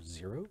through for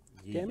 0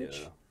 Yeah.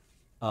 damage.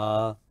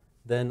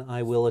 Then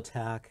I will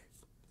attack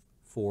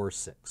for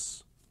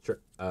 6. Sure.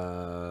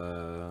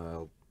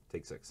 I'll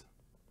take 6.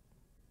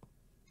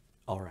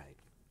 All right.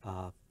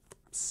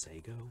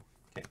 Sago.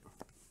 Okay.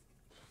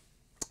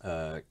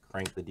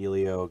 Crank the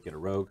dealio. Get a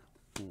rogue.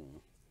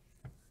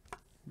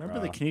 Remember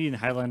the Canadian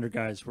Highlander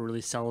guys were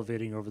really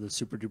salivating over the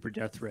super duper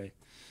death ray.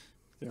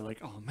 They're like,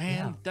 oh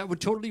man, that would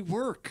totally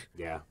work.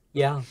 Yeah.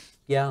 Yeah,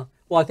 yeah.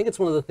 Well, I think it's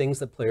one of the things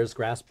that players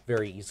grasp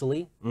very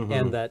easily,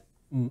 and that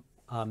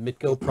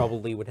Mitko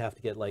probably would have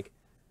to get like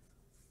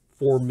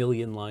 4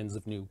 million lines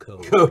of new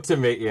code.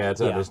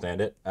 To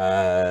understand it.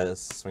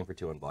 Swing for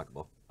 2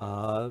 unblockable.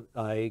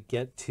 I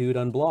get 2'd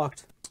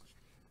unblocked.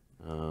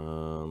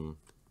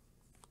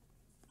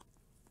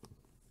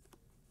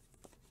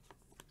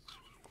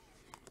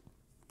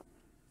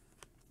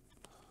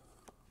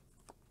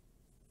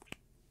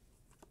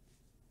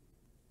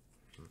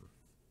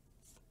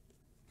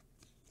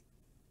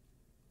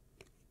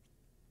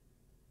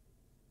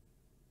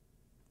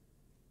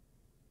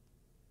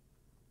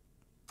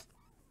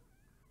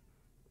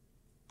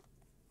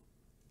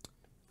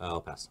 I'll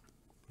pass.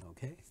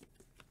 Okay.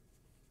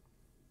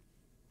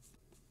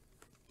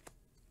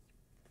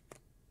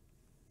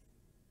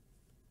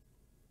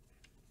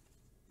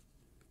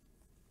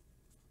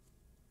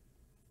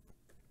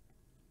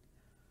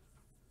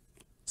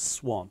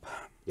 Swamp.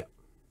 Yep.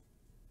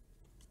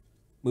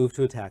 Move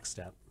to attack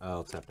step.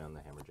 I'll tap down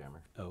the hammer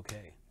jammer.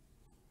 Okay.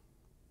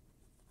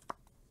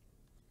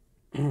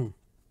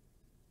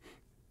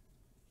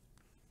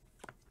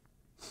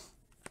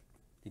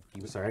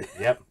 Sorry.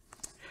 Yep.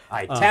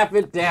 I tap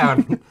it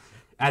down.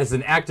 That is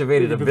an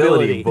activated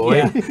ability, boy.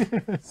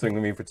 Yeah. Swing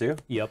with me for 2?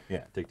 Yep.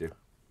 Yeah, take 2.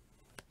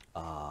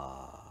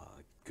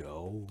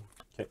 Go.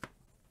 Okay.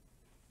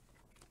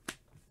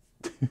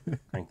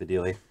 Crank the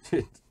dealie.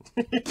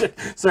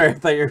 Sorry, I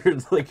thought you were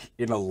like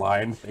in a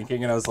line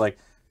thinking, and I was like,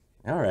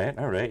 All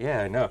right,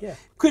 yeah, I know. Yeah.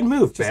 Good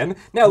move, Ben.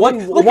 Now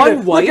one look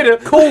white at him.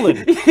 colon.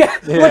 Yeah,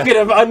 look at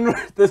him.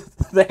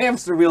 The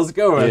hamster wheel's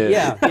going.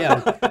 Yeah.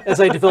 As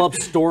I develop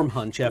Storm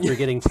Hunch after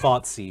getting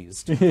thought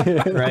seized,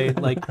 right?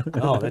 Like,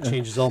 oh, that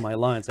changes all my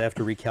lines. I have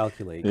to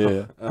recalculate.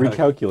 Yeah,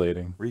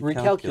 recalculating.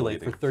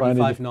 Recalculate for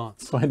 35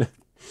 knots.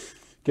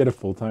 Get a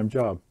full-time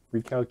job.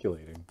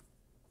 Recalculating.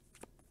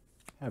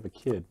 Have a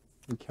kid.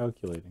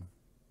 Recalculating.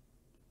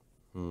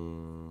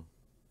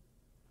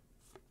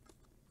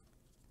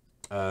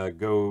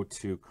 Go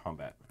to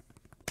combat.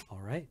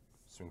 All right.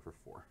 Swing for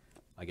 4.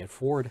 I get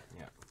forward.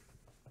 Yeah.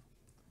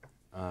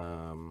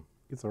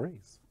 It's a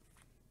race.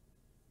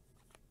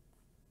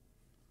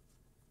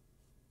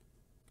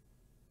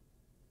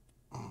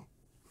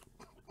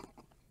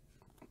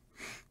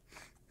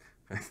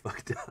 I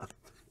fucked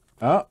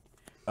up.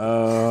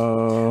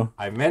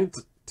 I meant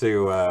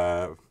to.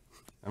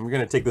 I'm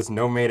gonna take this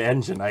no-mate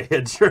engine I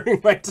hid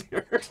during my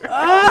turn.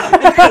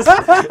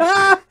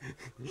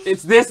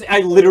 It's this.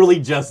 I literally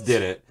just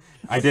did it.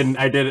 I didn't.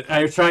 I did it.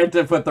 I tried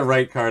to put the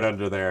right card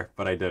under there,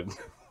 but I didn't.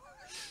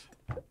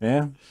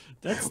 Yeah.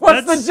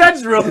 What's the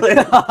judge ruling?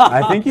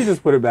 I think you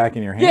just put it back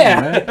in your hand.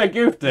 Yeah, right? I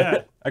goofed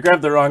it. I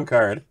grabbed the wrong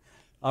card.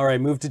 All right,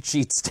 move to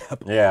cheat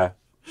step. Yeah.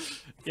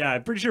 Yeah,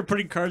 I'm pretty sure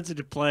putting cards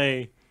into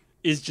play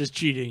is just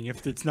cheating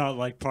if it's not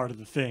like part of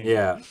the thing.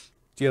 Yeah.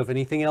 Do you have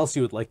anything else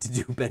you would like to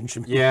do,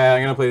 Benjamin? Yeah,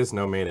 I'm gonna play this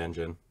no-mate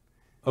engine.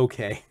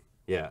 Okay.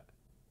 Yeah.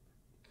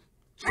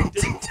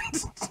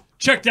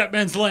 Check that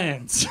man's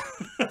lands.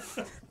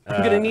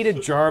 I'm gonna need a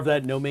jar of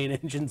that no-mate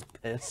engine's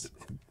piss.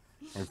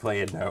 And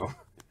play it no.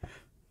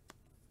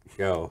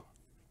 Go.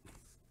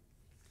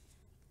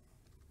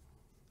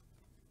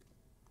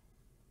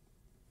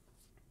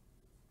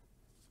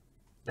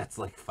 That's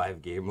like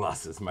 5 game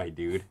losses, my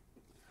dude.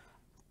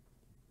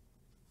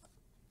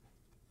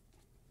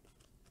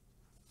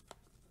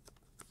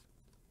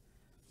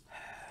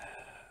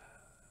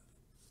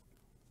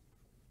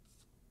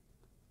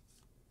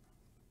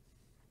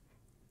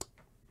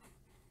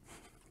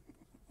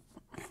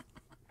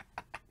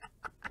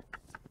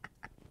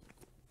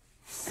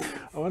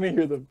 I want to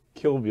hear the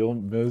Kill Bill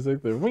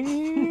music. The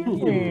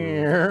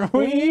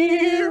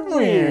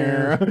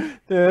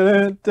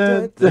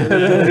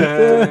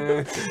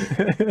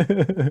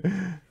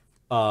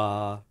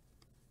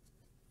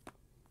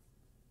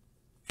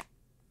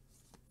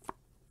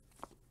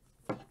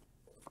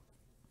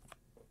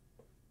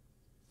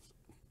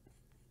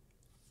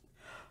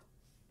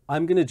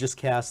I'm gonna just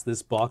cast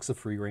this box of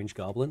free range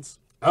goblins.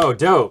 Oh,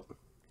 dope.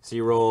 So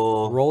you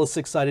roll a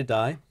 6-sided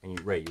die. And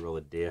you roll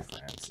a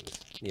difference.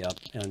 Yep,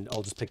 and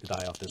I'll just pick the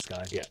die off this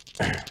guy. Yeah.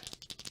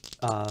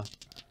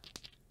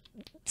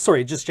 Sorry,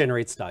 it just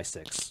generates die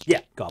 6. Yeah.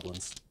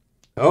 Goblins.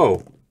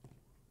 Oh.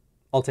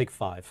 I'll take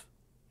 5.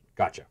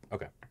 Gotcha.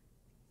 Okay.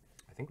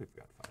 I think we've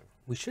got 5.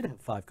 We should have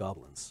 5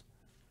 goblins.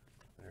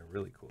 They're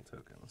really cool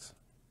tokens.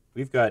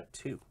 We've got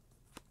 2.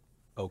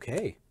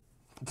 Okay.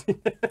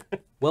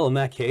 Well, in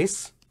that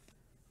case,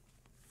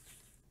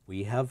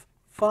 we have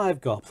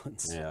 5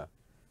 goblins. Yeah.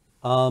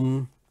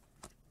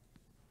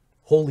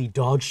 Holy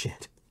dog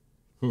shit.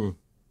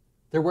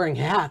 They're wearing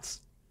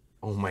hats.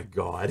 Oh my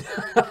god.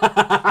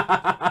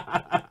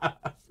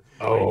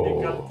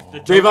 Oh.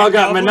 They've all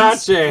got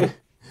Menachem.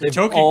 They've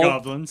token all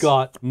goblins.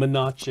 got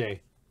Menachem.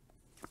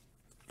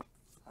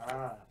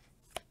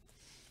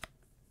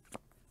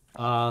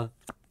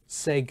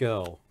 Say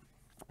go.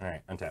 All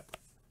right, untap.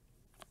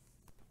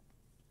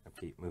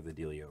 Pete, move the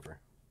dealie over.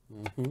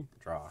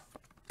 Draw.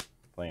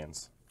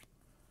 Plans.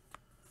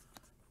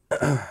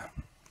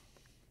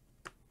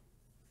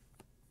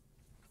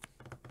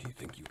 Do you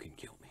think you can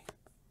kill me?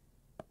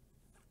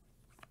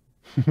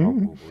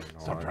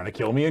 Stop trying to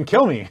kill me and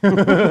kill me. So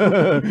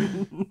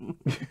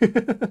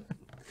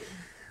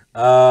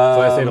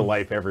I say to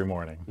life every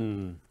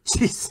morning.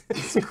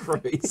 Jesus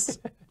Christ.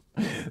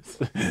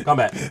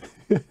 Combat.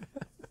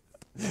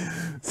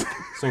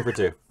 Swing for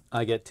 2.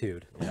 I get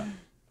 2'd. Yeah.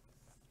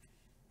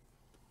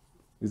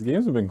 These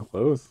games have been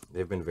close.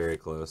 They've been very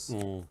close.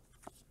 I'm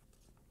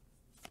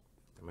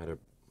at a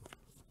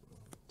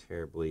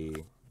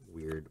terribly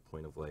weird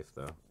point of life,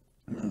 though.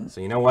 So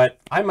you know what?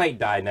 I might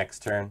die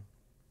next turn.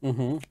 I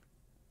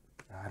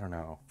don't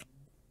know.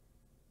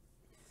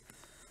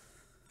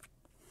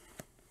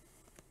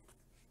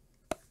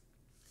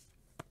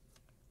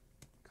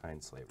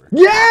 Kind Slaver.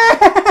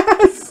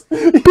 Yes!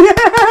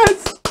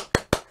 Yes!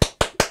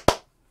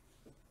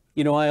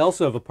 You know, I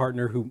also have a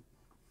partner who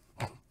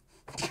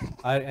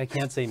I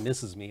can't say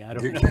misses me. I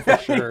don't know for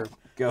sure.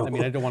 Go. I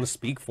mean, I don't want to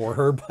speak for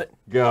her, but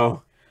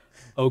Go.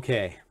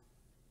 okay.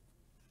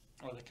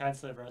 Oh, the kind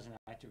slaver hasn't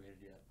activated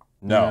yet.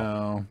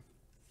 No.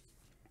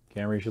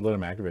 Cameron, you should let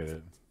him activate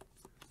it.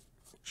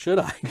 Should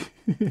I?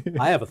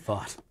 I have a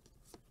thought.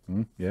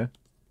 Yeah?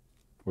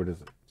 What is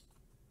it?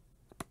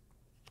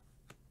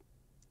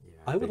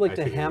 Yeah, I would like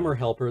to hammer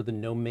helper the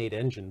no-mate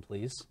engine,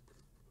 please.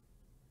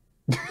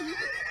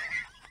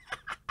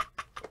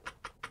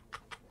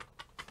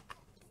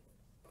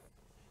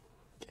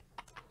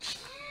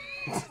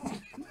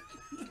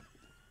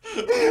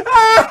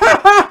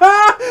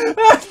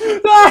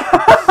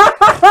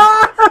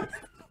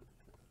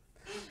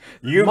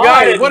 You My,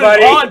 got it, what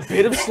buddy. an odd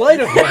bit of sleight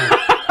of hand.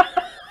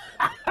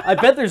 I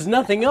bet there's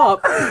nothing up.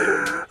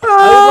 I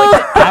would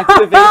like to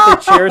activate the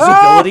chair's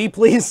ability,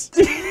 please.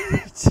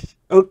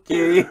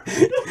 Okay.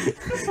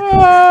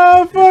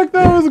 Ah, fuck,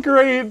 that was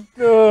great.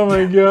 Oh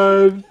my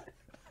god.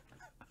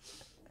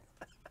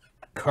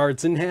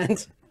 Cards in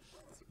hand.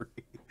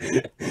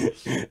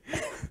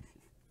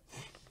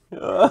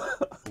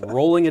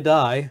 Rolling a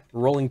die,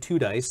 rolling 2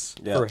 dice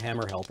for a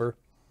hammer helper.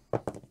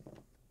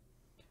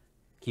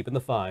 Keeping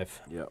the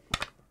 5. Yep.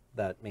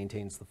 That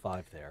maintains the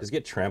 5 there. Does it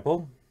get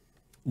trample?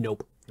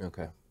 Nope.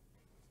 Okay.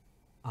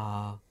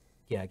 Yeah,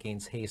 it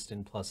gains haste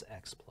and plus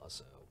X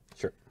plus O.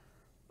 Sure.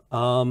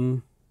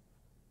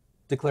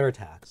 Declare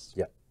attacks.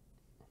 Yep.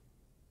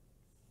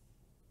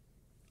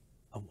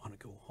 I want to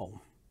go home.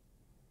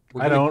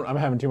 I don't. I'm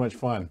having too much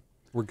fun.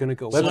 We're gonna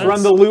go. Let's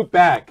run the loop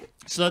back.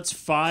 So that's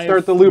 5.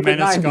 Start the loop at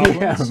menace 9 goblins.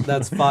 p.m.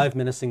 That's 5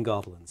 menacing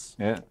goblins.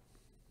 Yeah.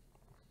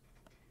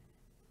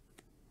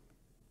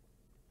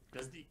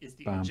 Is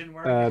the engine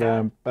wearing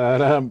a hat?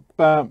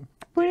 Ba-dum.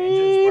 Engines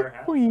wear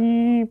hats?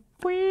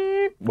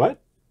 What?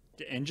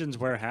 Do engines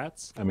wear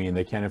hats? I mean,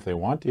 they can if they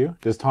want to.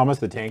 Does Thomas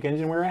the Tank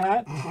Engine wear a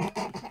hat?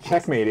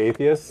 Checkmate,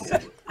 atheists.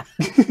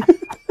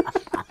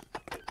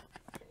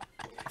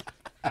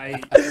 I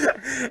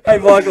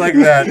block like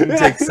that and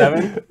take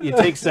 7. You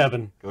take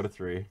 7. Go to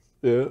 3.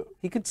 Yeah.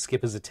 He could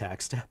skip his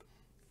attack step.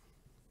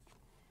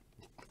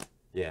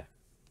 Yeah.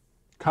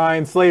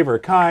 Kind slaver,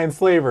 kind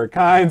slaver,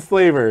 kind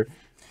slaver.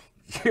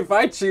 If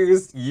I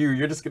choose you,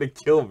 you're just gonna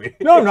kill me.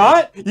 No, I'm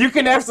not. You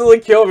can absolutely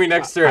kill me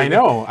next turn. I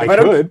know, I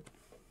don't- could.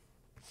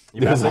 You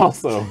There's messing?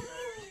 also.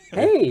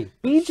 Hey,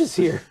 Beach is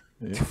here.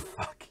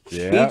 Fuck.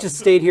 Yeah. Beach has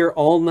stayed here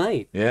all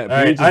night. Yeah, All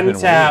right, Beach has been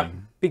untap.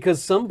 waiting.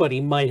 Because somebody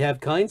might have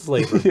kind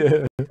slaver.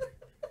 Yeah.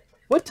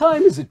 What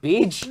time is it,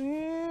 Beach?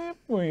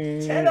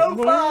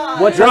 10:05.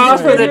 What Draw time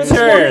for is the it?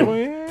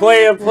 turn.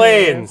 Play a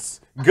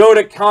planes. Go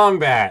to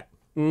combat.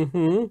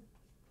 Mm-hmm.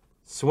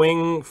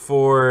 Swing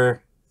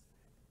for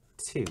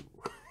 2.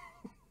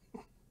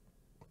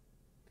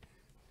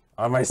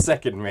 On my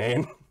second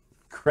main,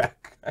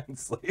 crack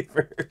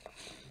Kindslaver.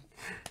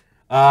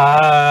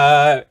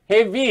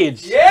 Hey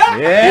Beach.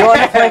 Yeah. You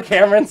want to play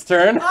Cameron's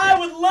turn? I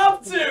would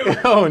love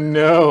to. Oh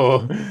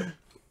no.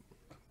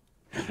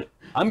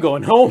 I'm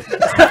going home.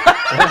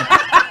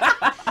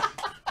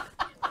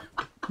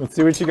 Let's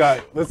see what you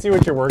got. Let's see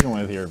what you're working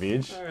with here,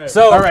 Beach.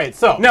 So, all right,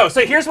 so no.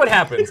 So here's what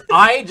happens.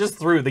 I just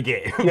threw the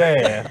game.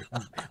 Yeah.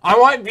 I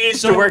want Beach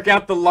to work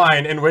out the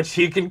line in which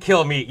he can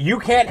kill me. You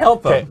can't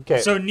help him.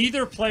 Okay. So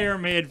neither player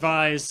may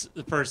advise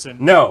the person.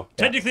 No.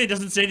 Technically, it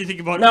doesn't say anything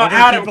about No, other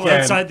Adam people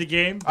can. outside the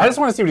game. I just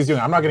want to see what he's doing.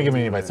 I'm not going to give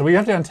him any advice. So we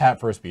have to untap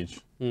first, Beach.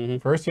 Mm-hmm.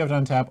 First, you have to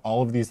untap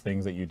all of these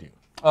things that you do.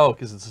 Oh,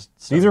 because it's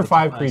These are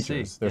 5 I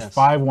creatures. see. There's Yes.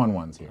 5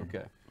 1/1s here.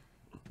 Okay.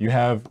 You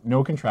have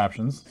no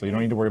contraptions, so you don't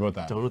need to worry about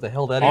that. Don't know what the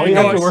hell that All is. you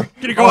have to worry.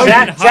 Gonna go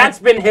ahead and hide. Chat's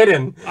been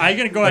hidden. I'm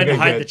gonna go ahead and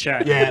hide good. the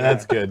chat. Yeah,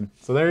 that's good.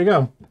 So there you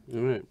go.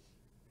 All right.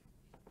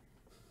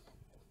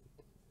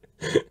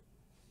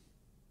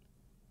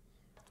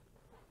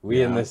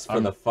 We in this for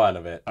the fun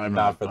of it,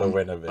 not for the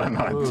win of it. I'm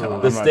not telling- the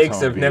I'm not stakes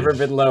telling have never Beach.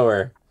 been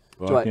lower.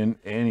 Fucking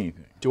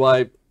anything. Do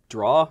I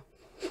draw?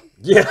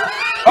 Yeah.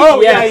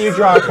 Oh yeah, you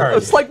draw a card.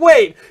 It's like,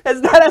 wait,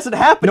 that hasn't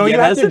happened No, yet, you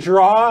have has to it?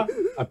 draw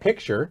a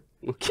picture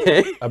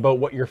Okay. about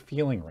what you're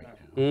feeling right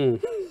now.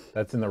 Mm.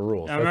 That's in the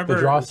rules. Now That's remember,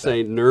 the draw I'm step.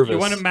 saying nervous. You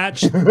want to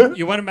match.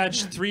 You want to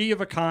match 3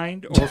 of a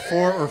kind, or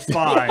 4 or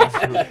 5.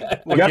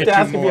 You have to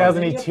ask if he has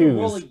any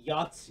Roll a twos.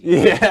 Yahtzee.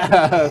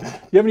 Yeah.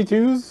 You have any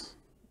twos?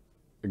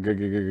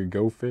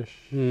 Go fish.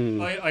 Hmm.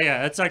 Oh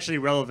yeah, that's actually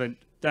relevant.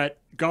 That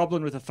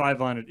goblin with a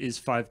 5 on it is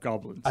 5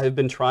 goblins. I have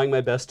been trying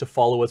my best to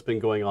follow what's been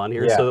going on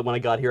here, Yeah. so that when I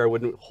got here, I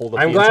wouldn't hold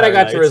up. I'm the glad I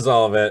entire got to night.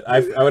 resolve it. I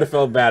would have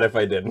felt bad if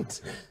I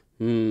didn't.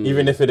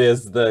 Even if it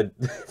is the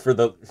for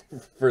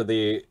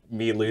the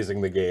me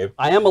losing the game.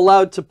 I am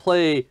allowed to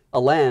play a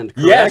land,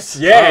 correct? Yes,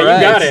 yeah, All you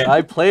got it.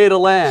 I played a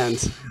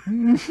land.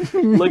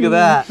 Look at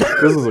that.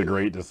 This is a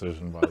great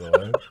decision, by the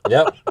way.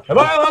 Yep. Am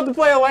I allowed to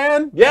play a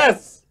land?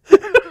 Yes.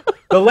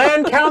 The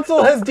Land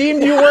Council has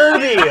deemed you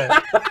worthy.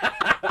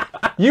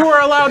 You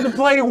are allowed to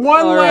play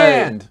 1 All right.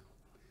 land.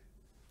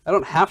 I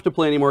don't have to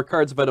play any more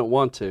cards if I don't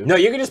want to. No,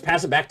 you can just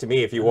pass it back to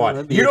me if you want.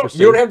 that'd be You don't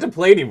interesting. have to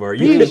play anymore. You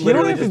Beach, can you don't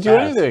literally have to just do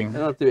pass. anything. I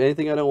don't have to do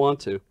anything I don't want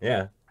to.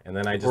 Yeah, and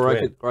then I just Or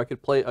win. I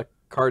could play a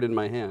card in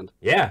my hand.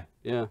 Yeah,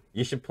 Yeah.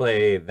 you should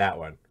play that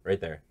one right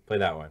there. Play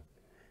that one.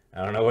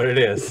 I don't know what it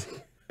is.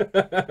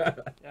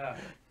 Yeah.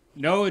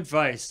 No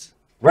advice.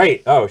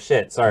 Right. Oh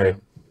shit. Sorry.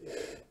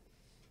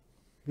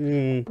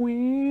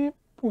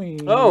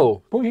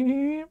 Oh.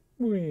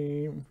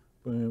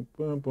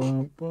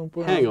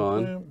 Hang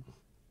on.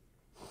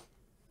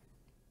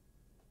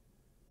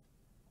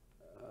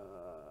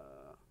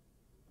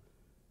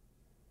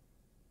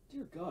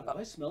 Dear God, have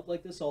I smelled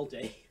like this all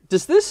day?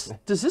 Does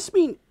this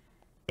mean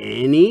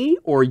any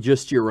or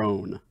just your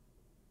own?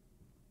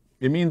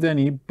 It means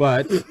any,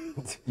 but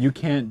you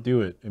can't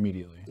do it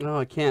immediately. No,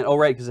 I can't. Oh,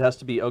 right, because it has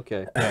to be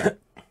okay.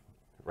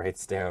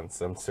 Writes down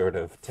some sort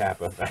of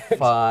tap effect.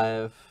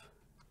 5.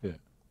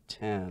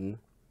 10.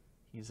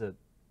 He's at...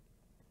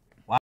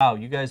 Wow,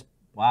 you guys...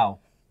 Wow.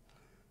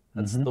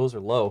 Those are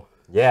low.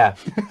 Yeah.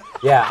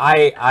 Yeah,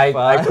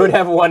 I could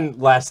have won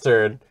last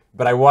turn,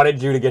 but I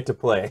wanted you to get to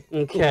play.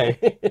 Okay.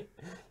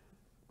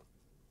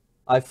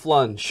 I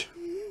flunge.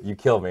 You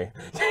kill me.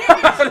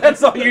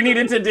 That's all you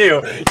needed to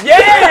do.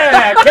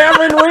 Yeah!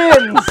 Cameron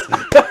wins!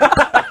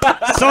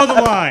 Saw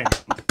the line.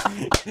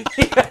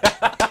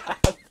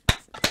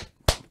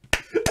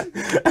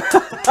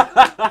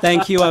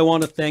 Thank you. I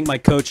want to thank my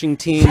coaching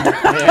team.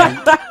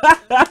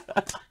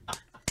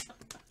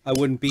 I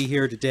wouldn't be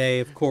here today,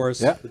 of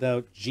course,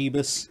 without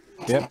Jeebus.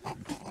 Yep.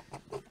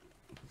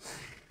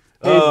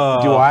 Hey,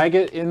 do I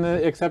get in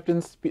the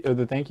acceptance or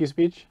the thank you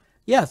speech?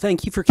 Yeah,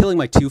 thank you for killing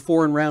my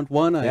 2/4 in round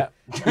 1.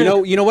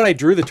 You know what I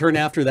drew the turn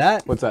after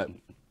that? What's that?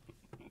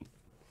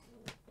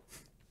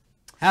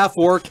 Half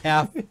orc,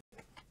 half.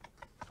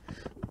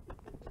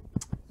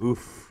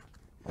 Oof.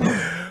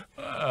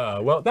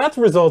 Well, that's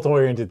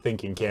result-oriented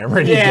thinking,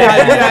 Cameron.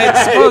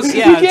 I suppose.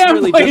 Yeah, you it's can't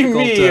really blame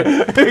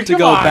difficult me. to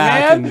go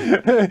back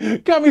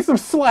and cut me some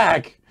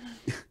slack.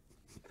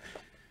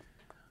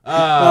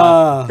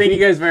 Thank you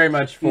guys very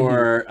much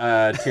for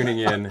tuning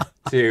in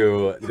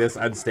to this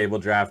Unstable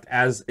draft.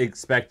 As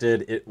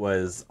expected, it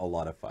was a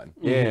lot of fun.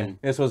 Yeah.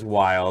 This was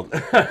wild.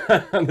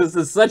 This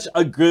is such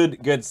a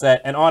good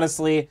set. And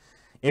honestly,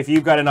 if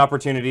you've got an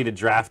opportunity to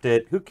draft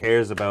it, who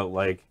cares about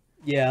like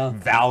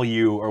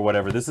value or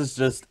whatever? This is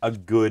just a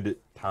good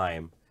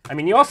time. I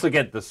mean, you also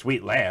get the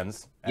sweet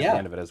lands at the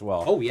end of it as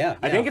well. Oh, yeah.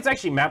 I think it's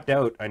actually mapped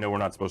out. I know we're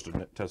not supposed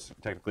to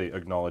technically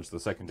acknowledge the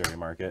secondary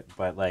market,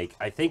 but like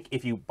I think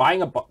if you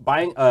buying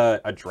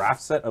a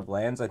draft set of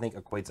lands, I think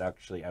equates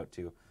actually out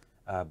to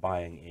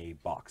buying a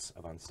box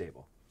of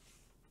Unstable.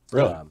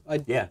 Really?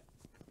 Yeah.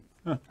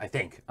 Huh. I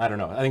think. I don't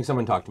know. I think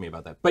someone talked to me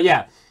about that. But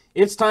yeah,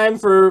 it's time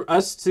for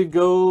us to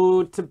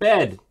go to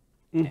bed.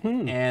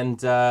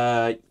 And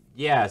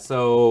yeah,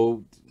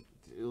 so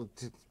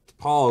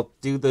Paul,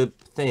 do the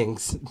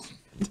things.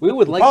 We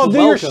would like Paul, to do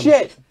welcome... your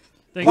shit.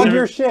 Plug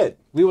your shit.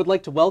 We would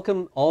like to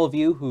welcome all of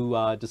you who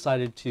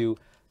decided to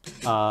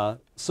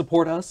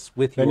support us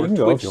with your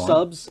Twitch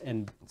subs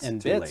and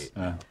bits. Late.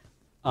 The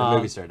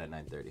movie started at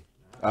 9:30.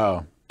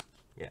 Oh.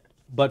 Yeah.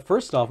 But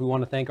first off, we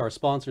want to thank our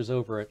sponsors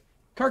over at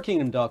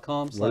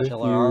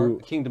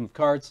cardkingdom.com/LRR, Kingdom of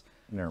Cards.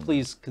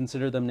 Please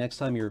consider them next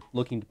time you're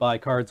looking to buy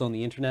cards on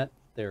the internet.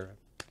 They're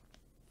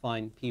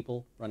fine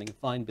people running a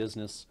fine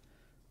business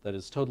that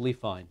is totally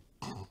fine.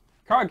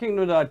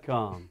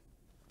 Cardkingdom.com.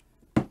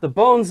 The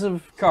bones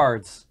of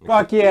cards.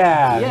 Fuck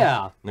yeah.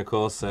 Yeah.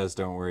 Nicole says,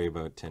 "Don't worry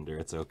about Tinder.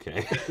 It's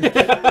okay."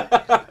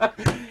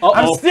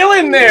 I'm still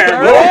in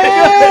there.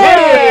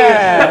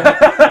 Yeah.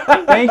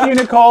 Thank you,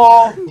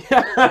 Nicole.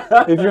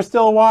 If you're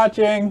still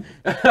watching.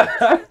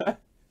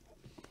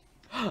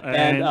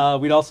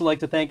 And we'd also like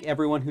to thank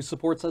everyone who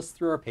supports us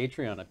through our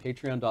Patreon at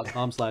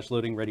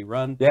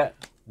patreon.com/loadingreadyrun. Yeah.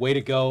 Way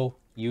to go.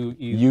 You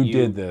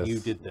did this. You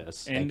did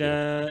this. And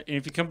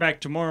if you come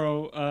back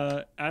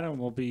tomorrow, Adam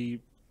will be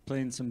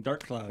playing some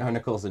Dark Cloud. Oh,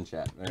 Nicole's in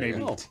chat. Maybe.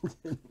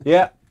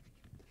 Yeah.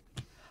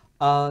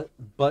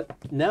 But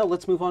now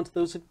let's move on to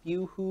those of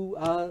you who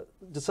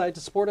decide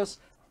to support us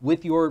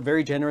with your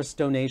very generous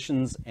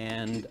donations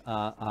and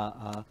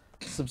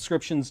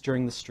subscriptions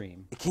during the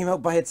stream. It came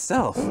out by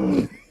itself.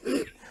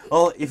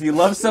 Well, if you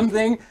love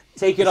something,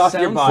 take it off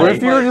your body. What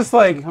if you were just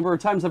like... A number of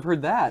times I've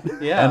heard that.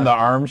 Yeah. And the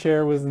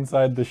armchair was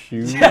inside the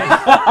shoe.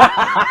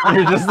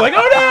 You're just like,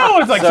 oh no!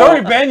 It's like,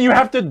 sorry, Ben, you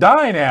have to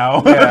die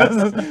now. This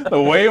is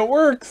the way it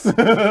works.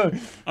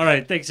 All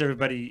right, thanks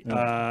everybody.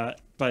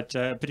 But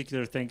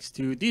particular thanks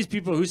to these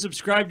people who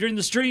subscribed during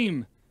the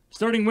stream,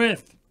 starting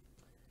with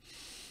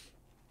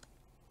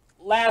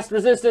Last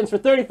Resistance for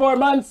 34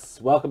 months.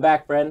 Welcome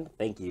back, friend.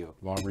 Thank you.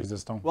 Long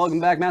Resistance.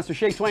 Welcome back, Master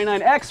Shake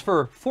 29X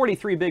for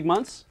 43 big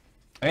months.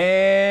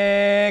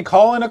 And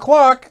calling a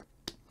clock.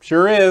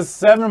 Sure is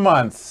 7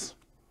 months.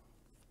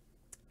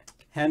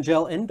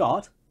 Hangel N.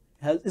 Dot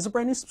is a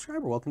brand new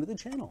subscriber. Welcome to the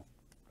channel.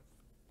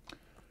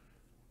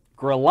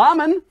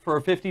 Gralaman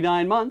for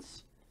 59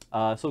 months.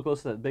 So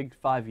close to that big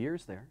 5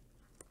 years there.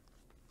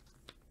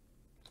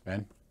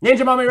 Ben?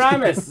 Ninja Mommy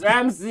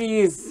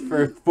Ramses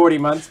for 40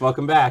 months.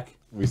 Welcome back.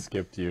 We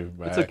skipped you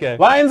back. It's okay.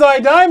 Lion's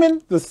Eye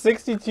Diamond, the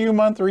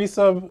 62-month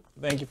resub.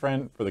 Thank you,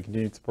 friend, for the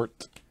continued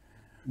support.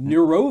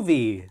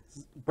 Neurovi,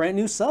 brand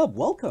new sub.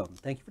 Welcome.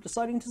 Thank you for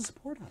deciding to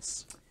support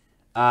us.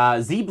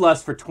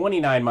 Z-Blust for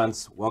 29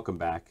 months. Welcome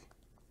back.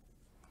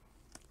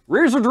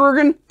 Razor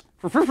Dragon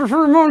for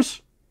 54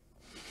 months.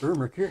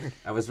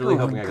 I was really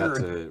hoping I got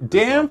to...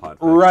 Damp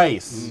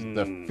Rice,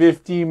 the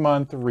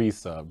 50-month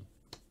resub.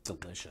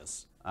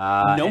 Delicious.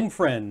 Gnome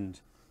Friend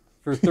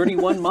for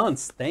 31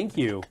 months. Thank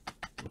you.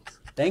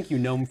 Thank you,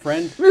 Gnome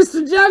Friend.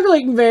 Mr.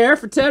 Juggling Bear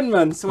for 10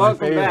 months.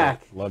 Welcome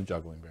back. Love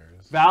juggling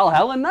bears.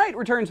 Valhalla Knight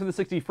returns for the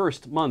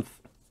 61st month.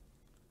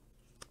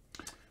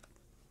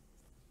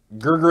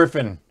 Gur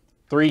Griffin,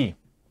 3.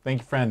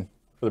 Thank you, friend,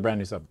 for the brand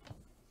new sub.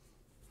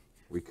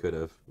 We could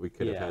have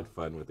had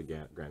fun with the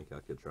Grand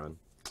Calcutron.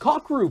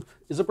 Cockroop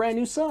is a brand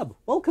new sub.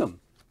 Welcome.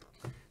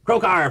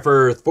 Krokar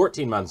for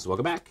 14 months.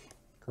 Welcome back.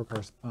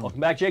 Welcome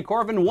back, Jay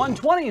Corvin.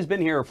 120 has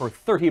been here for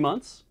 30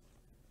 months.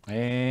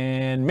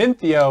 And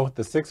Minthio,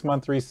 the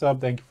 6-month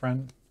resub. Thank you,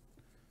 friend.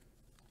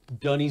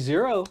 Dunny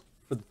Zero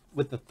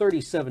with the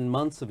 37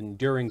 months of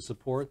enduring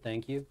support.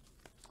 Thank you.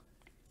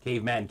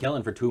 Caveman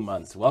Kellen for 2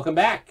 months. Welcome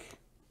back.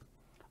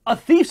 A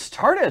Thief's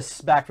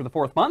TARDIS back for the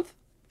 4th month.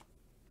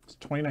 It's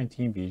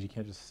 2019, Beej. You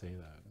can't just say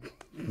that.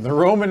 The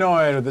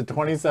Romanoid with the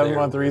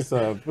 27-month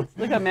resub. Look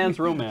at that man's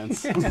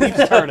romance. Thief's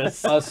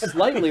TARDIS. A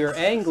slightly or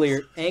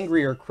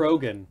angrier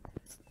Krogan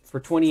for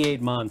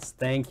 28 months.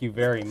 Thank you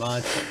very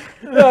much.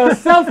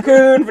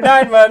 Self-Coon for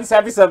 9 months.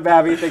 Happy sub,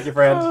 Babby. Thank you,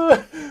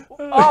 friend.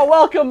 Oh,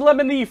 welcome,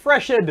 Lemony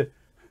Freshed.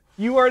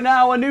 You are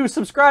now a new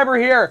subscriber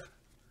here.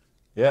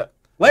 Yep.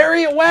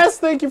 Larry at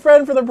West, thank you,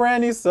 friend, for the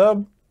brand new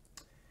sub.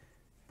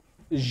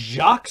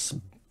 Jacques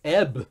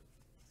Ebb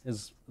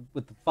is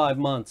with the 5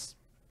 months.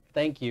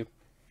 Thank you.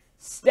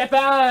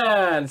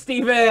 Stepan!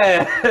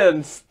 Steven,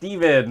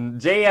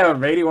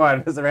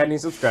 JM81 is a brand new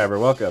subscriber.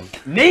 Welcome.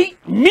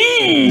 Nate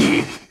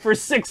Me for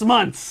 6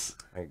 months.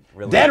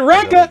 Dead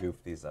Rekka!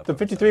 The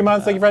 53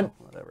 months, thank you, friend.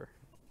 Whatever.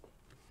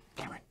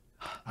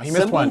 Oh, you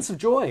missed one. Semblance of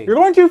Joy. You're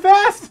going too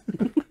fast!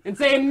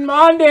 Insane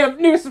Monday,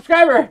 new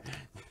subscriber.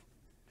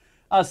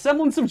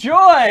 Semblance of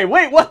Joy.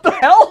 Wait, what the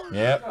hell?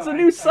 Yep. It's a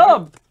new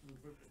sub.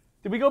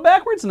 Did we go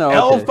backwards? No.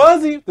 El Okay.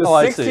 Fuzzy, the Oh,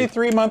 I see.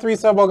 63-month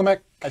resub. Welcome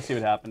back. I see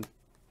what happened.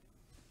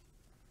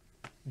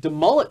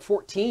 DeMullet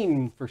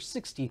 14 for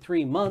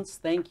 63 months.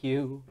 Thank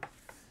you.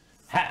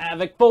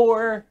 Havoc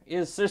 4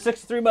 is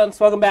 63 months.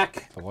 Welcome back.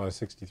 That's a lot of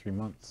 63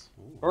 months.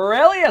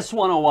 Aurelius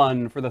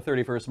 101 for the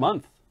 31st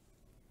month.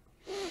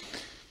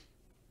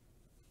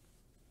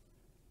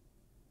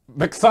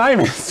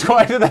 McSimons,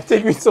 why did that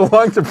take me so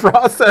long to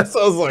process?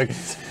 I was like,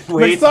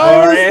 Wait for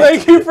McSimons, it.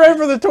 thank you, friend,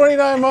 for the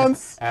 29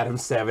 months. Adam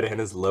Savidan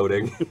is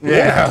loading.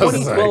 Yeah, I was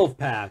 2012 like,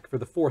 pack for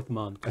the 4th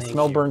month. I Thank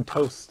smell you. burnt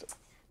toast.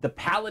 The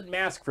Pallid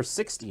Mask for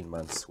 16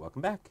 months.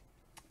 Welcome back.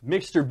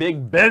 Mr.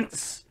 Big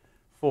Bents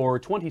for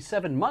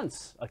 27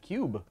 months. A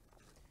cube.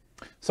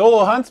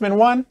 Solo Huntsman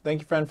 1,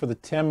 thank you, friend, for the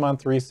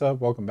 10-month resub.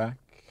 Welcome back.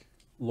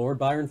 Lord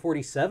Byron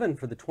 47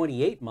 for the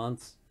 28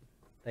 months.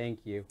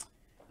 Thank you.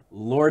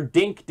 Lord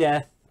Dink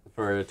Death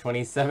for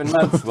 27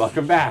 months.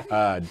 Welcome back.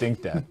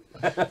 Dink Death.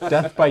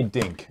 Death by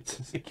Dink.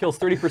 It kills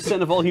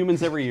 30% of all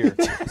humans every year.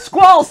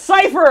 Squall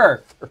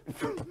Cypher!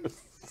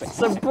 It's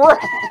a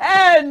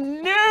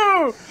brand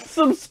new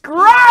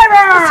subscriber!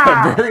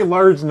 That's a very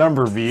large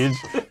number, Beej.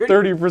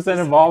 30%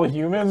 of all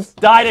humans.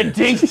 Died a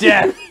dink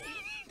death.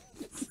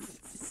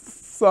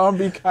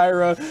 Zombie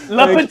Kyra.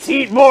 La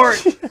Petite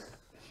Mort.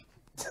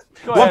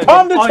 Go La ahead.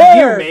 Pomme de On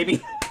Terre. you,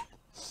 baby.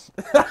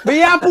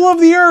 The apple of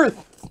the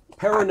earth.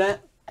 Paranormal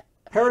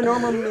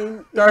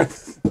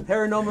Darth.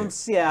 Paranormal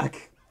Siak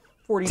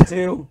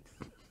 42.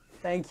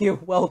 Thank you.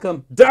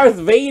 Welcome. Darth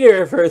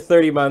Vader for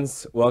 30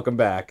 months. Welcome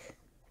back.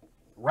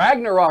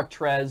 Ragnarok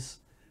Trez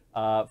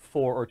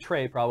or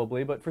Trey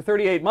probably, but for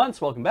 38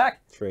 months, welcome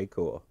back. Trey,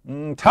 cool.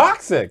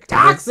 Toxic.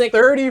 Toxic.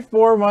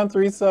 34-month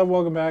resub.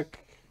 Welcome back.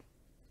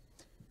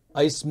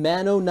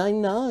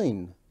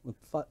 Icemano99 with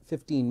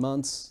 15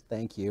 months.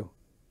 Thank you.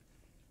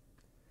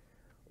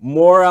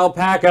 More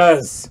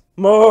alpacas.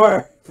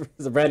 More.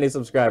 He's a brand new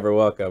subscriber.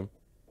 Welcome.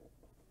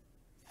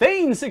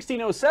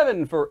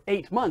 Thane1607 for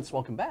 8 months.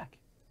 Welcome back.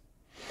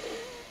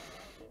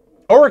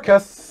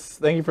 Orcus,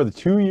 thank you for the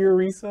 2-year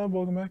resub.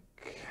 Welcome back.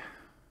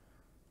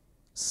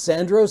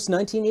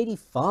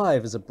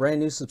 Sandros1985 is a brand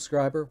new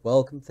subscriber.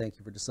 Welcome. Thank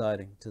you for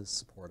deciding to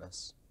support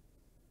us.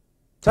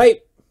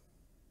 Type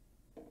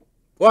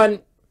 1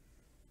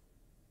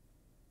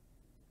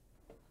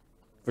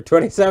 for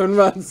 27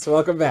 months.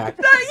 Welcome back.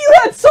 You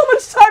had so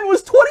much time. It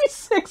was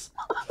 26.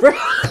 You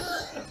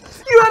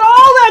had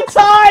all that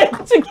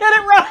time to get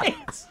it right.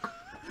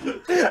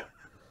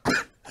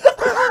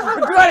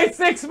 For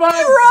 26 months.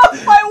 You're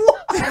off by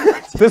 1.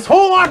 This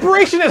whole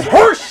operation is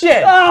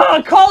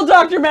horseshit. Call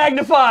Dr.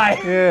 Magnify.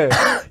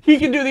 Yeah. He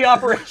can do the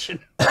operation.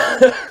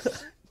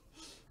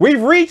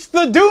 We've reached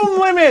the doom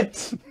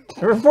limit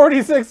for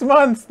 46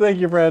 months. Thank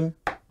you, friend.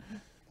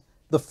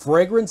 The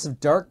Fragrance of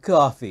Dark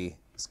Coffee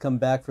has come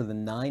back for the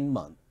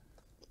 9-month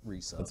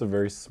resub. That's a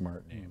very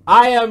smart name.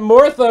 I am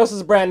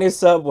Morthos' brand new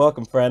sub.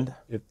 Welcome, friend.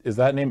 Is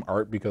that name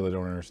art because I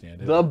don't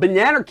understand it? The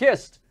Banana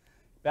Kissed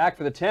back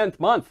for the 10th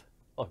month.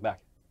 Welcome back.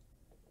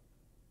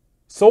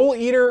 Soul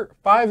Eater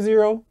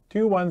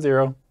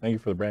 50210. Thank you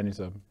for the brand new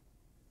sub.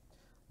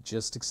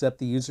 Just accept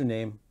the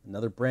username.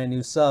 Another brand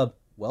new sub.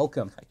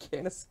 Welcome. I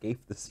can't escape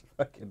this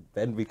fucking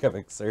Ben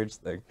becoming Surge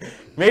thing.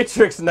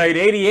 Matrix Knight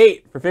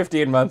 88 for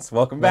 15 months.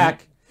 Welcome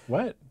back.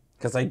 What?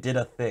 Because I did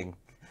a thing.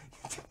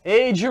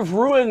 Age of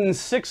Ruin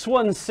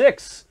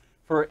 616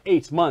 for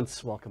 8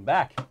 months. Welcome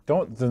back.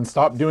 Then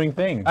stop doing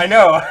things. I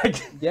know.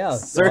 Yeah.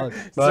 Surge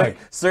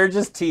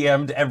has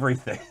TM'd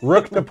everything.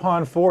 Rooked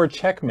upon 4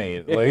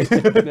 checkmate. Like,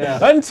 Yeah.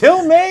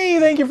 Until May.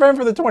 Thank you, friend,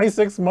 for the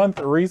 26-month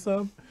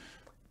resub.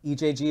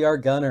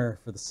 EJGR Gunner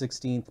for the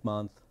 16th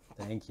month.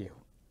 Thank you.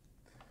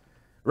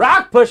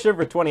 Rock Pusher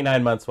for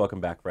 29 months.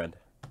 Welcome back, friend.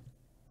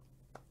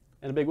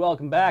 And a big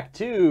welcome back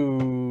to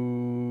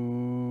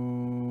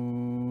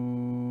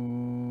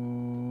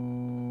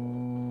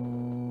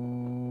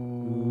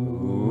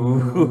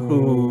Joke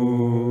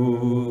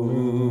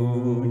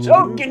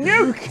and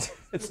Nuke.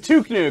 It's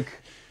Took Nuke.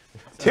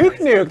 Took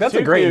Nuke. That's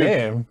a great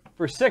name.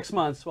 For 6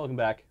 months. Welcome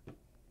back.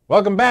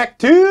 Welcome back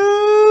to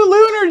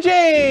Lunar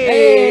Jade.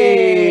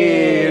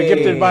 Hey!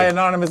 Gifted by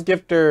anonymous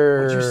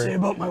gifter. What'd you say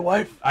about my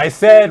wife? I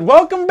said,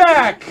 welcome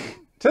back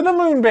to the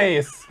moon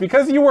base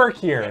because you work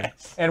here,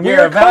 and You're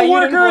we're a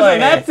valued co-workers,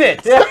 and that's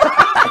it.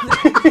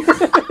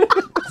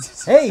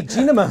 Hey,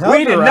 Gina Mahalpura.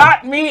 We did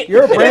not meet.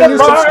 You're a brand new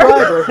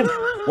subscriber.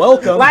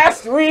 Welcome.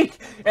 Last week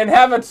and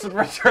have a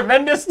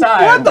tremendous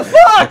time. What the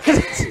fuck?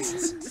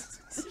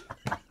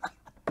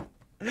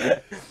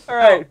 All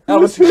right.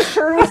 Whose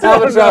turn was that?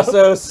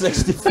 Albatrosso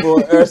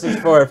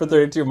 64 for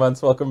 32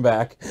 months. Welcome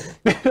back.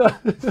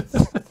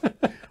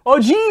 Oh,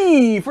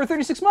 gee, for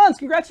 36 months.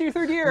 Congrats on your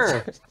 3rd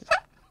year.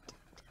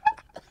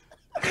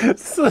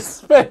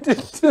 Suspended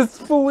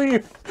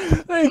disbelief.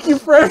 Thank you,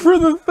 Fred, for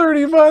the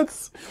 30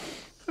 months.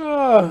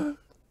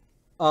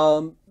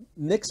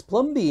 Nick's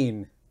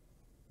Plumbean.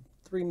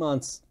 3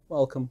 months.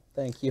 Welcome.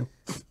 Thank you.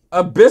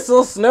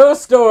 Abyssal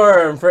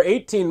Snowstorm for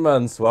 18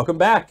 months. Welcome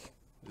back.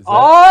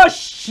 Oh,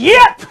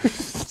 shit!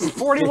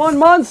 41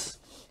 months.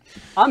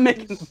 I'm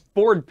making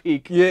board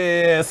peak.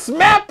 Yeah,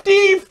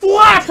 Smapty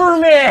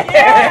Flapperman!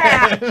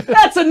 Yeah!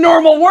 That's a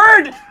normal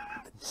word!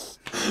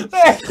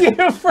 Thank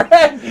you,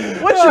 Fred!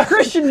 What's your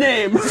Christian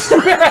name?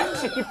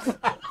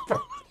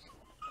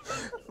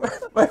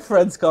 My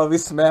friends call me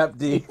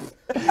Smapd.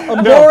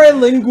 Amore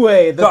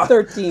Lingue, the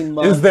 13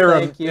 months. Is there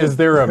a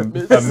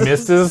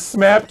Mrs.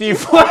 Smapty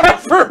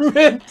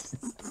Flapperman?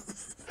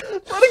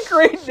 What a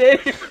great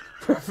name!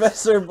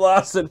 Professor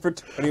Blossom for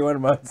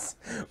 21 months.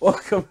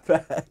 Welcome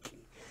back.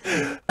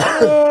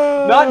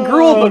 Not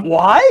Gruel, but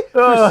why?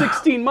 For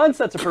 16 months,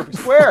 that's a perfect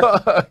square.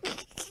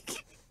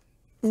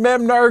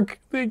 Memnarch,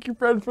 thank you,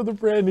 Fred, for the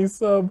brand new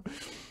sub.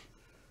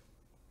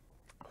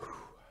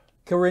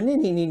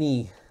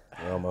 Karenini.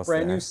 We're almost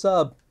brand there. new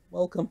sub.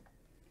 Welcome.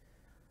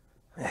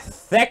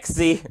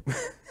 Thexy.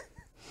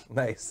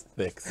 Nice.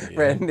 Thexy.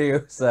 Brand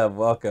new sub.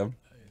 Welcome.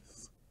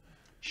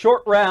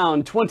 Short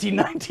round,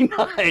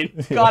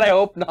 2099. God, I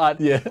hope not.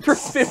 Yeah. For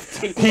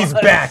 15 He's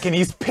months. back and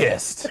he's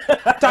pissed.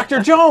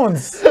 Dr.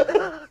 Jones.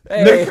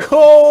 Hey.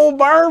 Nicole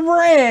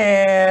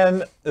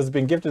Barbran has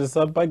been gifted a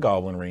sub by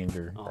Goblin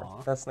Ranger.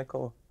 Aww. That's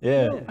Nicole.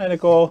 Yeah. Hi,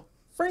 Nicole.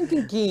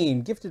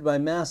 Frankenkeen, gifted by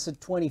Massa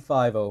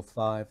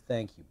 2505.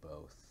 Thank you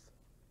both.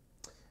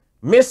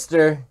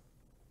 Mr.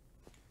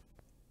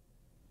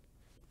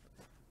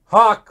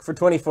 Hawk for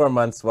 24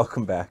 months.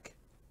 Welcome back.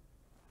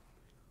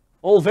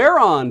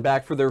 Olveron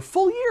back for their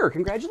full year.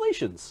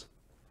 Congratulations.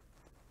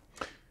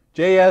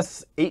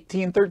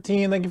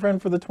 JS1813, thank you,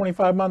 friend, for the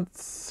 25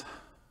 months.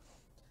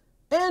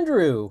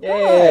 Andrew.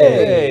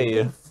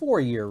 Yay.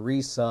 4-year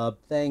resub.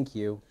 Thank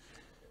you.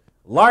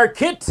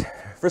 Larkit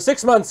for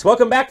 6 months.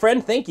 Welcome back,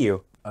 friend. Thank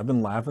you. I've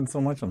been laughing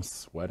so much, I'm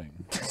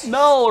sweating.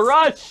 Null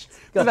Rush.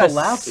 Got the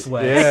laugh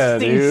sweat. Yeah,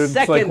 dude.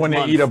 It's like when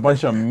they eat a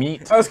bunch of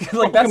meat. I was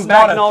like, that's Welcome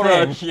back, not Null a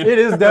thing. Rush. It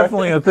is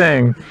definitely a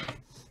thing.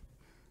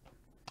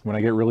 When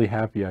I get really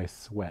happy, I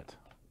sweat.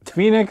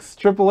 Phoenix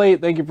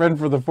 888, thank you, friend,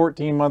 for the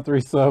 14-month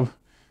resub.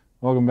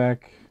 Welcome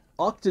back.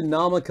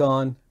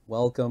 Octonomicon,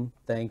 welcome.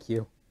 Thank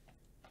you.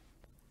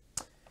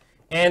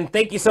 And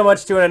thank you so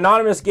much to an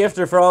anonymous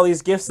gifter for all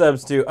these gift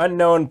subs to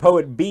Unknown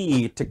Poet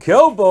B, to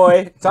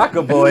Killboy,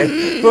 Taco Boy,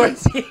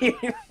 14.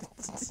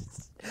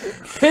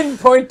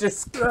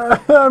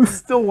 Pinpointer. I'm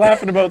still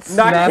laughing about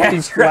Not Snappy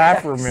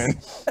Catchgrass. Flapperman.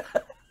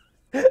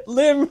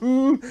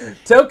 Lim,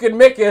 Token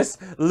Mickus,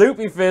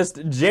 Loopy Fist,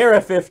 Jera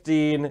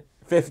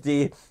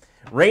 1550,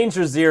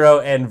 Ranger 0,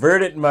 and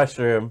Verdant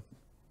Mushroom.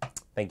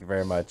 Thank you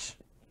very much.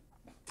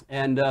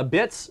 And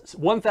bits,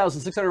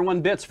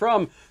 1,601 bits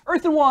from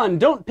Earth and One.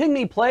 Don't Ping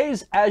Me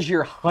plays as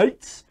your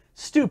heights.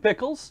 Stu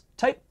Pickles,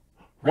 Type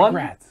 1.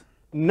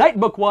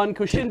 Nightbook 1,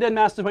 Koshinda,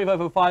 Master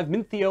 2505,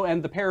 Minthio,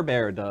 and the Pear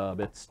Bear.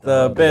 Bits.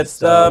 The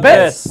bits. All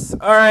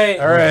right.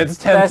 All right, it's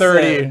That's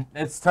 10:30. it.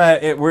 It's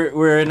time.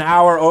 We're an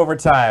hour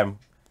overtime.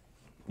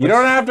 You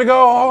don't have to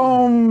go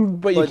home,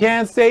 but you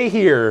can't stay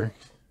here.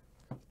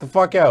 Get the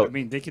fuck out. I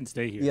mean, they can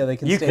stay here. Yeah, they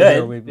can You stay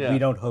could. here. We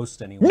don't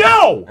host anyone.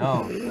 No!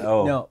 Oh.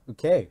 No,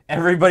 okay.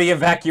 Everybody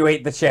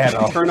evacuate the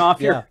channel. Turn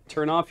off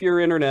your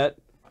internet.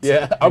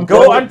 Yeah.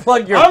 Go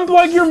unplug your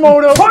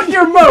modem. Plug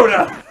your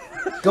modem.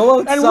 Go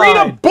outside. And read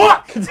a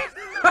book!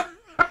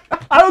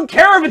 I don't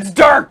care if it's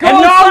dark. Go And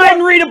outside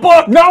and read a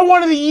book. Not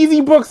one of the easy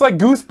books like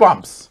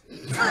Goosebumps.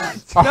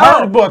 A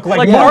hard book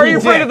like Why are Moby you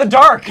afraid Dick. of the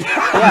dark?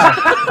 Yeah.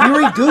 You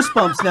read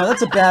Goosebumps now.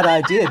 That's a bad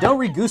idea. Don't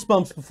read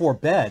Goosebumps before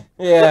bed.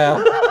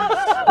 Yeah.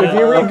 If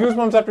you read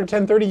Goosebumps after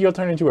 10:30, you'll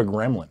turn into a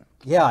gremlin.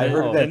 Yeah, I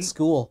heard it at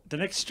school. The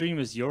next stream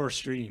is your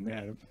stream,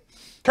 Adam.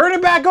 Turn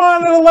it back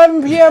on at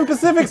 11 p.m.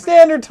 Pacific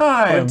Standard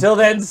Time. Until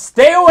then,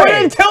 stay away.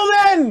 But until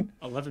then,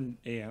 11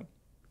 a.m.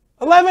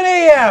 11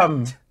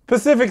 a.m.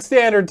 Pacific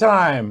Standard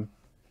Time.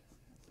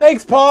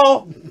 Thanks,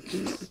 Paul.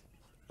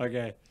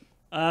 Okay.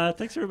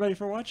 Thanks everybody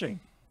for watching.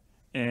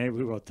 And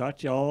we will talk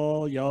to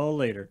y'all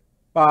later.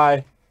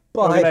 Bye.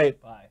 Bye. Good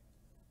night. Bye.